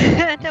sure it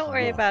was. Don't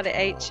worry about it,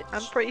 H.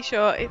 I'm pretty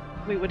sure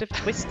we would have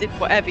twisted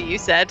whatever you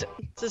said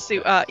to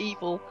suit our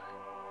evil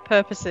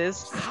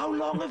purposes. How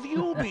long have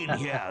you been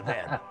here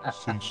then?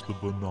 Since the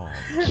banana.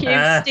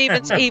 Cue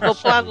Stephen's evil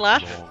plan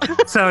laugh.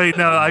 Sorry,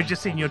 no, I've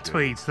just seen your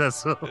tweets,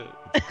 that's all.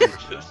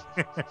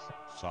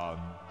 Sun,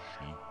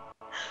 sheep,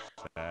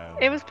 sand.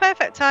 It was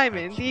perfect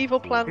timing. The evil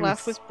plan It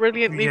laugh was- was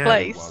brilliantly yeah.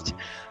 placed.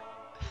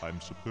 I'm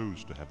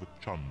supposed to have a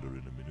chunder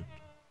in a minute.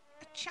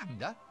 A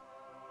chanda?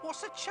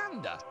 What's a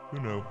chanda? You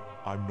know,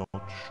 I'm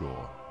not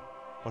sure,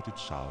 but it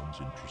sounds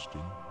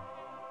interesting.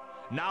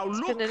 Now It's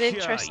look been an here,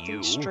 interesting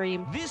you.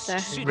 stream. This There.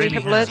 city really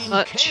have is learned in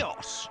much.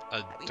 chaos.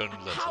 I've done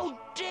little. How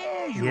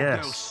dare you go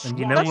Yes, and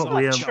you know swat what That's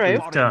we not have true.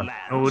 we've done.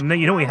 Oh, no,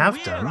 you know what we have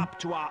We're done? up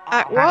to our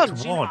Act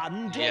arms one.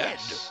 in undead.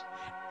 Yes.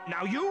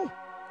 Now you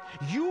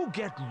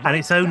get And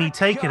it's right only back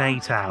taken here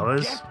 8 and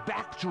hours. Get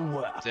back to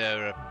work.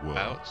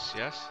 Thereabouts,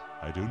 yes.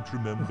 I don't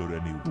remember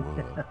any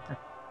word.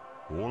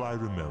 All I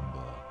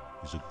remember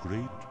is a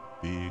great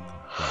big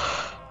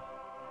bang.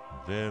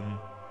 Then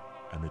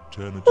an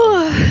eternity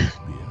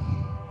of beer.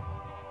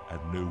 And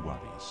no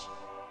worries,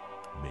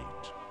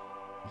 mate.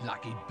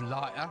 Lucky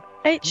blighter.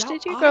 H, Now,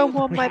 did you go and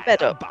warm my I've bed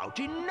had up? about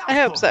enough I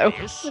hope of so.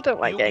 this. I don't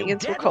like You getting will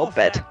into a get cold off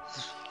bed.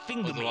 that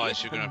finger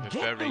Otherwise me you're gonna have a and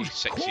get very those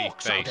sexy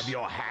corks out face. of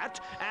your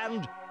hat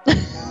and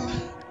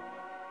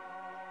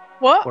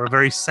What? Or a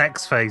very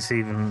sex face,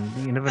 even.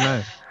 You never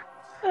know.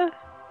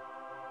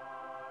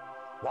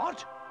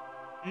 What?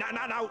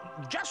 No,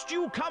 just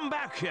you come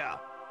back here.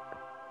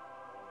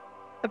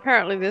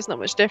 Apparently, there's not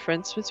much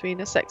difference between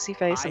a sexy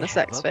face and a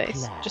sex have a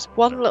face. plan. Just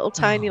one little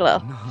tiny little.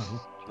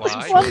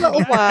 Why? One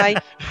little why.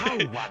 How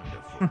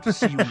wonderful to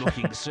see you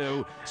looking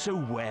so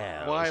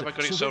well. Why have I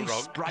got it so very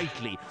wrong?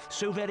 Sprightly,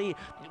 so very,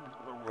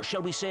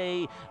 shall we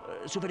say,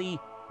 so very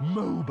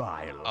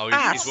mobile. Oh,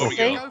 he's see?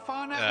 warming Go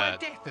find out where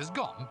death has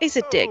gone. He's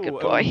a dear good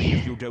boy. Only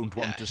if you don't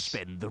want to Yes.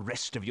 spend the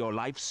rest of your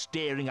life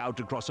staring out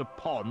across a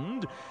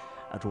pond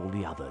at all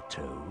the other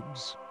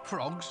toads.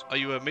 Frogs. Are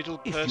you a middle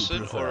If you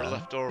person or a prefer.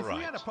 left or a If we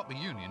right? had a proper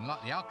union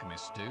like the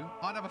alchemists do,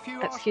 I'd have a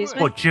few Excuse harsh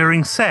me? What,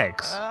 during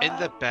sex? In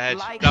the bed.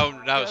 Like No,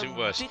 it's even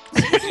worse.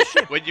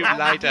 When you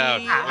lie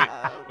down,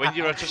 when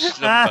you're at a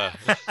slumber.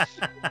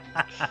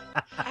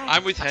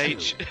 I'm with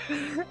H.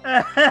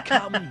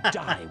 Come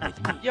die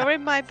with me. You're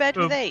in my bed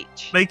with Well,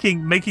 H.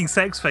 making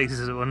sex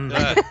faces at one.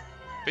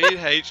 Be in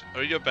H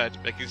or in your bed,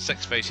 making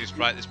sex faces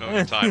right this moment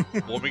in time,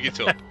 warming it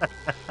up.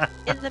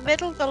 In the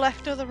middle, the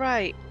left or the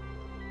right?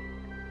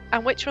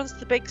 And which one's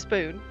the big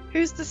spoon?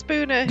 Who's the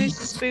spooner? Who's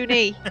the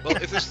spoonee? Well,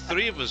 if there's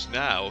 3 of us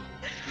now,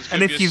 there's And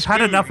gonna if be a you've had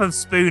spoon. enough of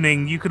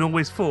spooning, you can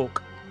always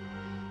fork.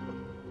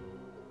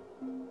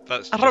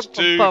 That's just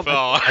too Bum.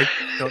 far. I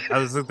thought that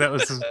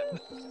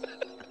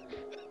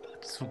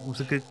was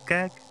a good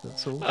gag.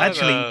 That's all.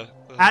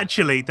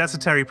 Actually, that's a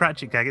Terry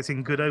Pratchett gag. It's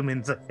in Good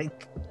Omens, I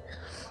think.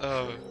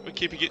 We're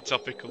keeping it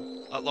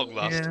topical at long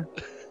last. Yeah.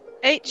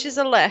 H is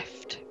a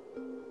left.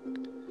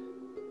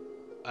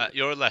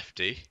 You're a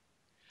lefty.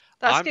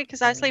 That's good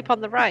because I sleep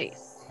on the right.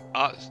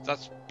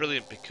 That's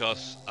brilliant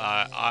because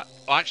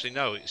actually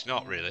no, it's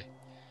not really.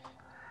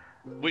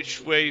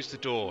 Which way is the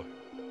door?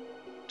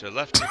 To the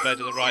left of the bed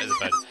or the right of the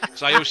bed?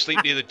 Because I always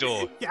sleep near the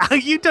door. Yeah,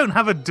 you don't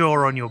have a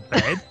door on your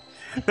bed.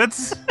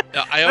 That's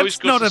I always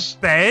that's go not to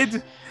a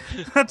bed.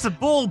 That's a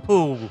ball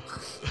pool.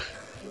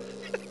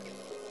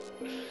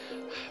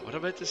 What I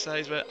meant to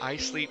say is that I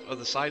sleep on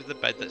the side of the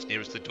bed that's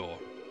nearest the door.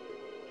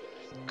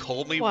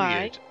 Call me Why?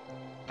 weird.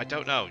 I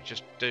don't know,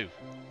 just do.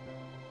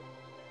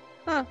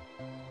 Huh.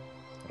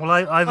 Well,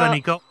 I've Well-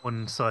 only got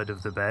one side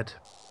of the bed,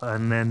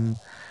 and then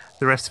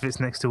the rest of it's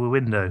next to a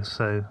window.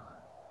 So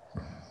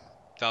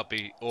That'd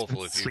be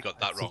awful if you sleep got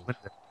that next to wrong.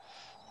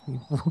 a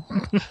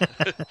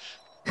window.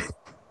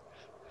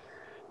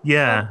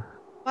 Yeah.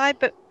 My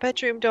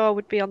bedroom door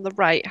would be on the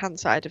right-hand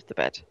side of the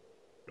bed.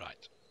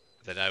 Right.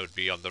 Then I would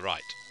be on the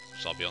right.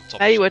 So I'll be on top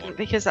No, of you someone. wouldn't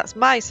because that's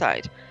my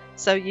side.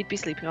 So you'd be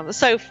sleeping on the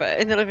sofa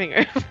in the living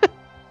room.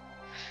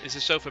 Is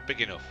the sofa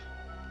big enough?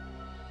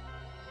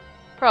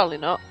 Probably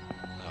not.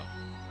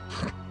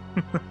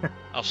 No.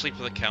 I'll sleep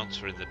on the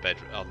counter in the bed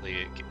on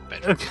the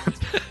bedroom.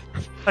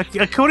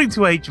 According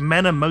to H,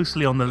 men are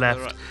mostly on the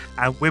left, right.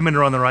 and women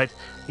are on the right.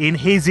 In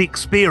his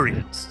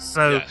experience,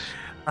 so Yes.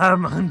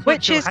 I'm not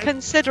Which sure is how-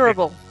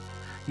 considerable.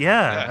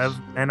 Yeah, Yes. of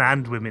men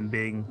and women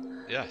being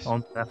Yes.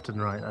 on left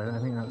and right. I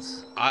think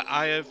that's. I'm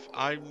I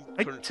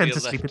currently tend a to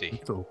sleep in the lefty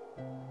middle.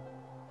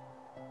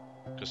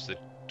 because the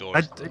door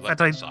is on the In left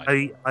fact,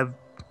 side. I've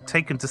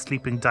taken to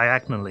sleeping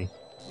diagonally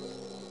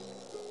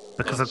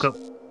because I've got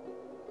wood.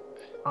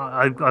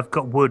 I've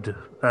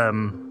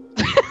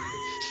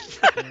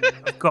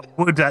got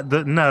wood at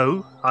the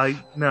no.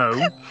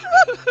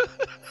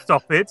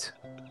 Stop it!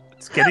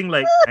 It's getting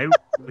late now.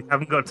 We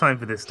haven't got time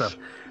for this stuff.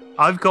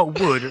 I've got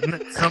wood, and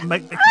it's not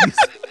making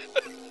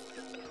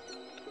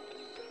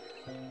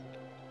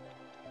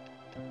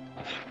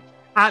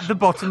at the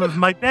bottom of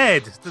my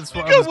bed. That's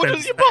what I was What going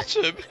at to your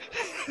say. bottom?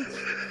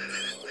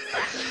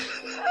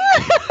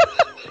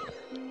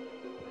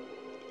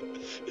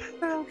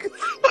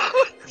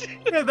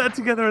 Get that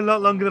together a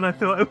lot longer than I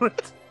thought I would.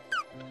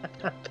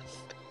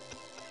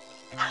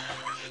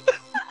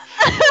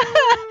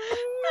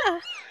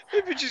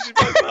 Images in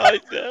my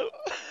mind now.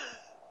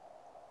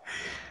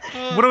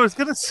 What I was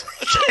going to say.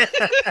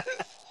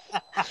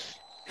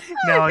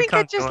 No, I think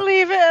can't I'd just go on.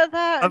 leave it at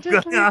that. I've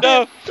Just got- leave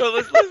it.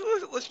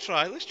 No, let's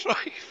try. Let's try.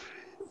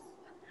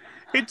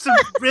 It's a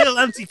real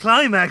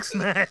anticlimax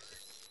now.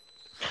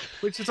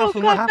 Which is Oh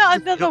often what God,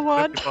 happens. not another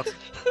one.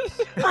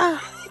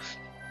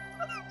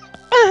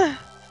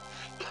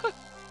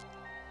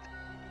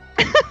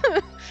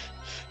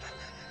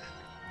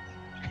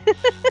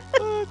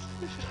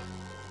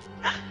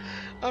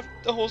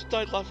 The horse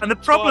died laughing. And the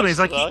problem twice is,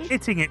 I today. keep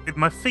hitting it with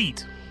my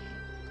feet.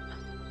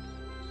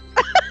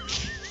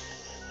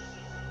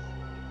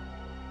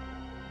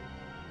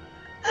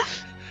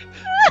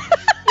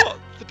 What?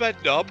 The bed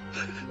knob?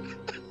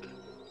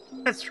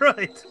 That's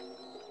right.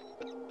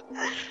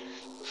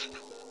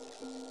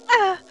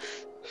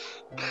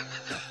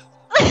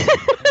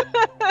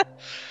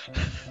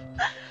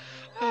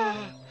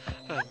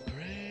 And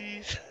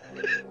breathe.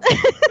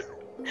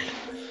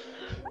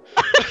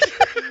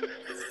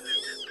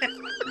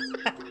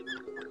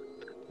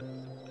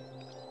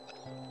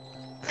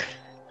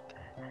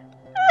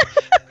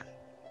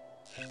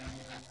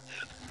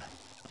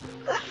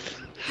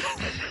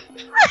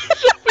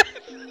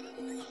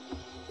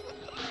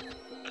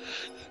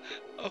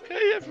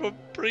 Okay, Everyone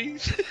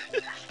breathe.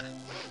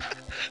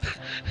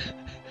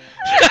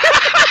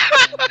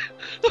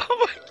 Oh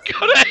my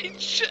god,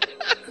 H!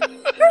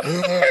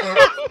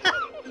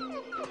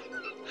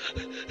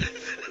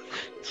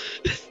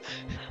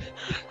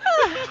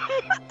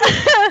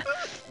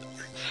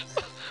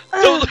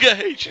 Don't look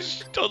at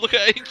H's. Don't look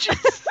at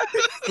H's.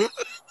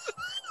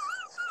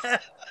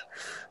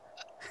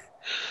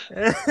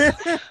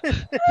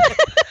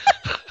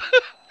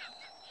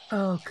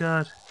 Oh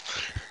god.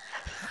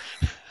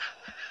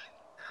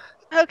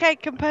 Okay,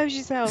 compose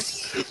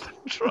yourself.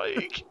 I'm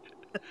trying.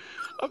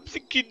 I'm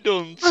thinking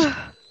nuns.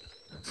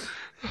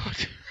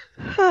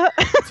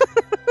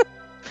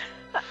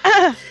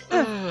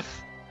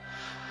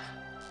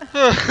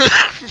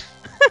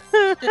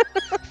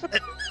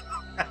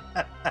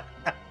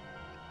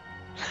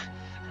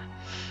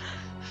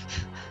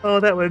 Oh,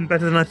 that went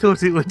better than I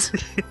thought it would.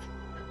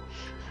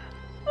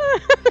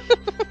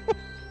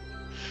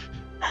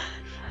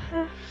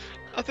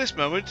 At this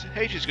moment,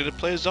 H is going to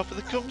play us off with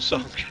a cum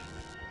song.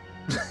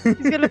 He's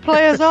going to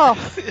play us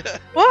off. Yeah.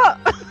 What?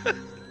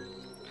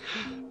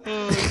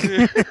 Oh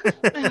dear.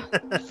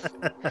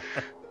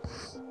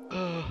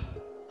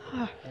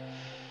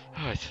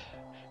 Right.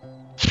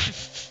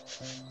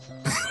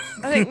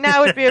 I think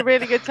now would be a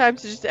really good time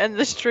to just end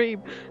the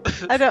stream.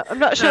 I'm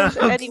not sure there's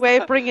any way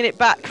of bringing it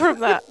back from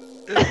that.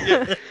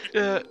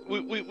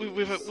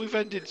 We've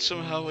ended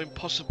somehow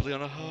impossibly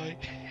on a high.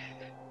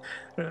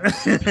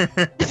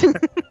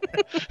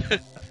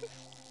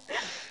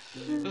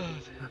 Oh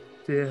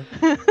dear.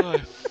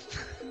 Right.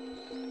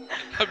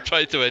 I'm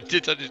trying to end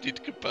it, I just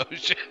need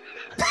composure.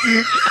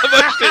 I'm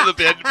actually at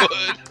the end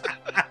button.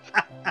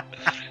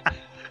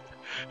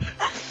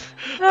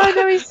 Oh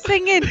no, he's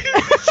singing.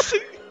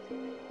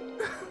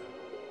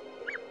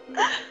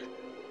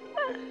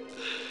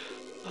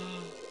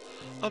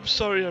 I'm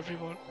sorry,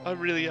 everyone. I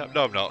really am.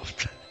 No, I'm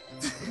not.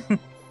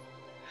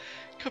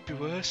 Could be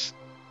worse.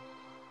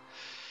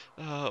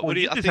 Well,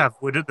 you just have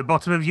wood at the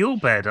bottom of your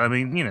bed. I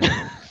mean, you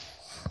know.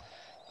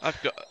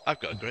 I've got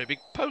a great big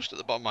post at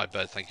the bottom of my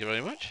bed. Thank you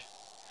very much.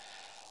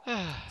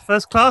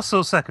 First class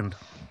or second?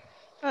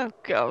 Oh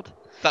god.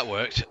 That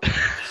worked.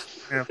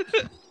 Yeah.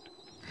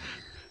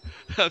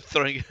 I'm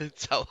throwing a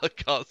towel I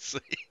can't see.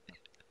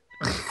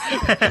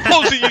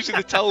 What was he using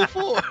the towel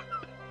for?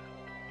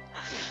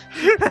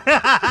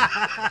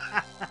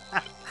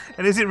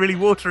 And is it really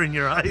water in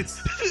your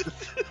eyes?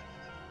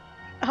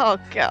 Oh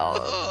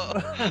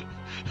god.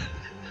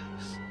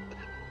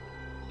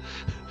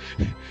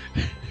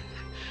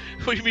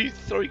 What do you mean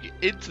throwing it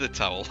into the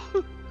towel?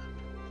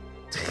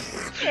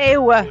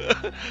 Ew.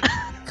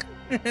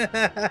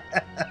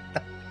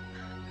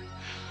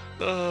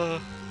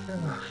 Oh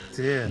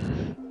dear.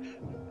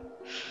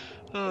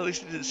 Oh, at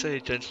least he didn't say a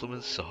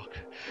gentleman's sock.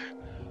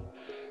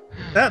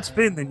 That's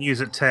been the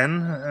news at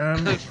 10.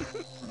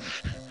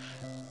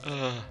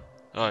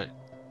 Right.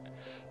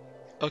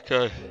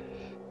 Okay.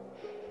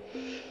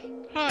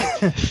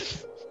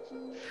 Right.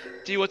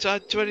 Do you want to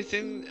add to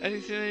anything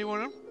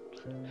anyone?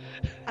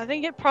 I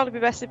think it'd probably be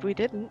best if we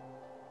didn't.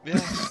 Yeah.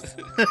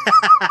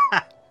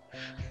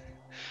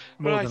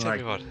 More Right, than likely.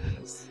 everyone.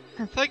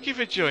 Thank you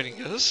for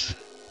joining us.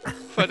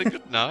 Had a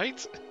good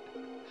night.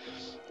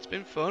 It's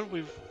been fun.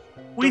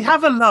 We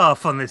have a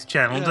laugh on this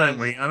channel, Yes, don't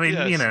we? I mean,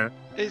 yes. you know.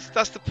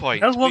 That's the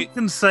point. No one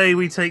can say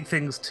we take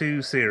things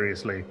too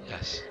seriously.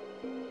 Yes.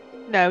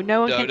 No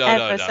one can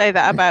ever say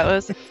that about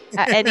us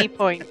at any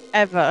point,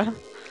 ever.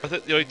 I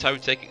think the only time we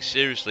take it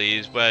seriously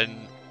is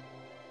when...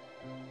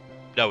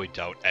 No, we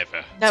don't,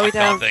 ever. No, we I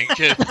don't. can't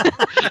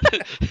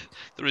think.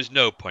 There is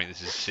no point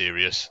this is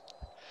serious.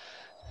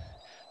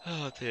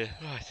 Oh dear,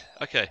 right.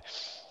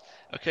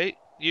 Okay,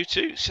 you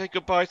two, say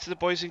goodbye to the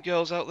boys and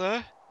girls out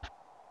there.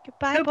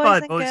 Goodbye,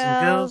 Goodbye, boys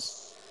and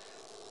girls.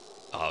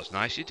 Oh, that was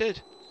nice, you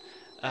did.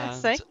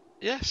 Yes,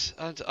 Yes,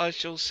 and I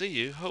shall see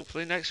you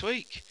hopefully next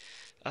week.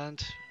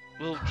 And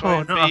we'll Oh,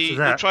 try not after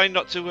that. we'll try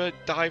not to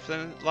die for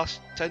the last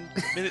 10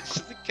 minutes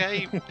of the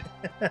game.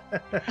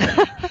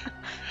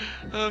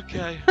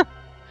 Okay.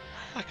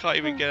 I can't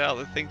even get out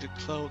of the thing to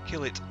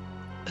kill it.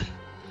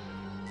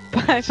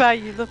 Bye bye,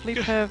 you lovely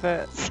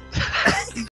perverts.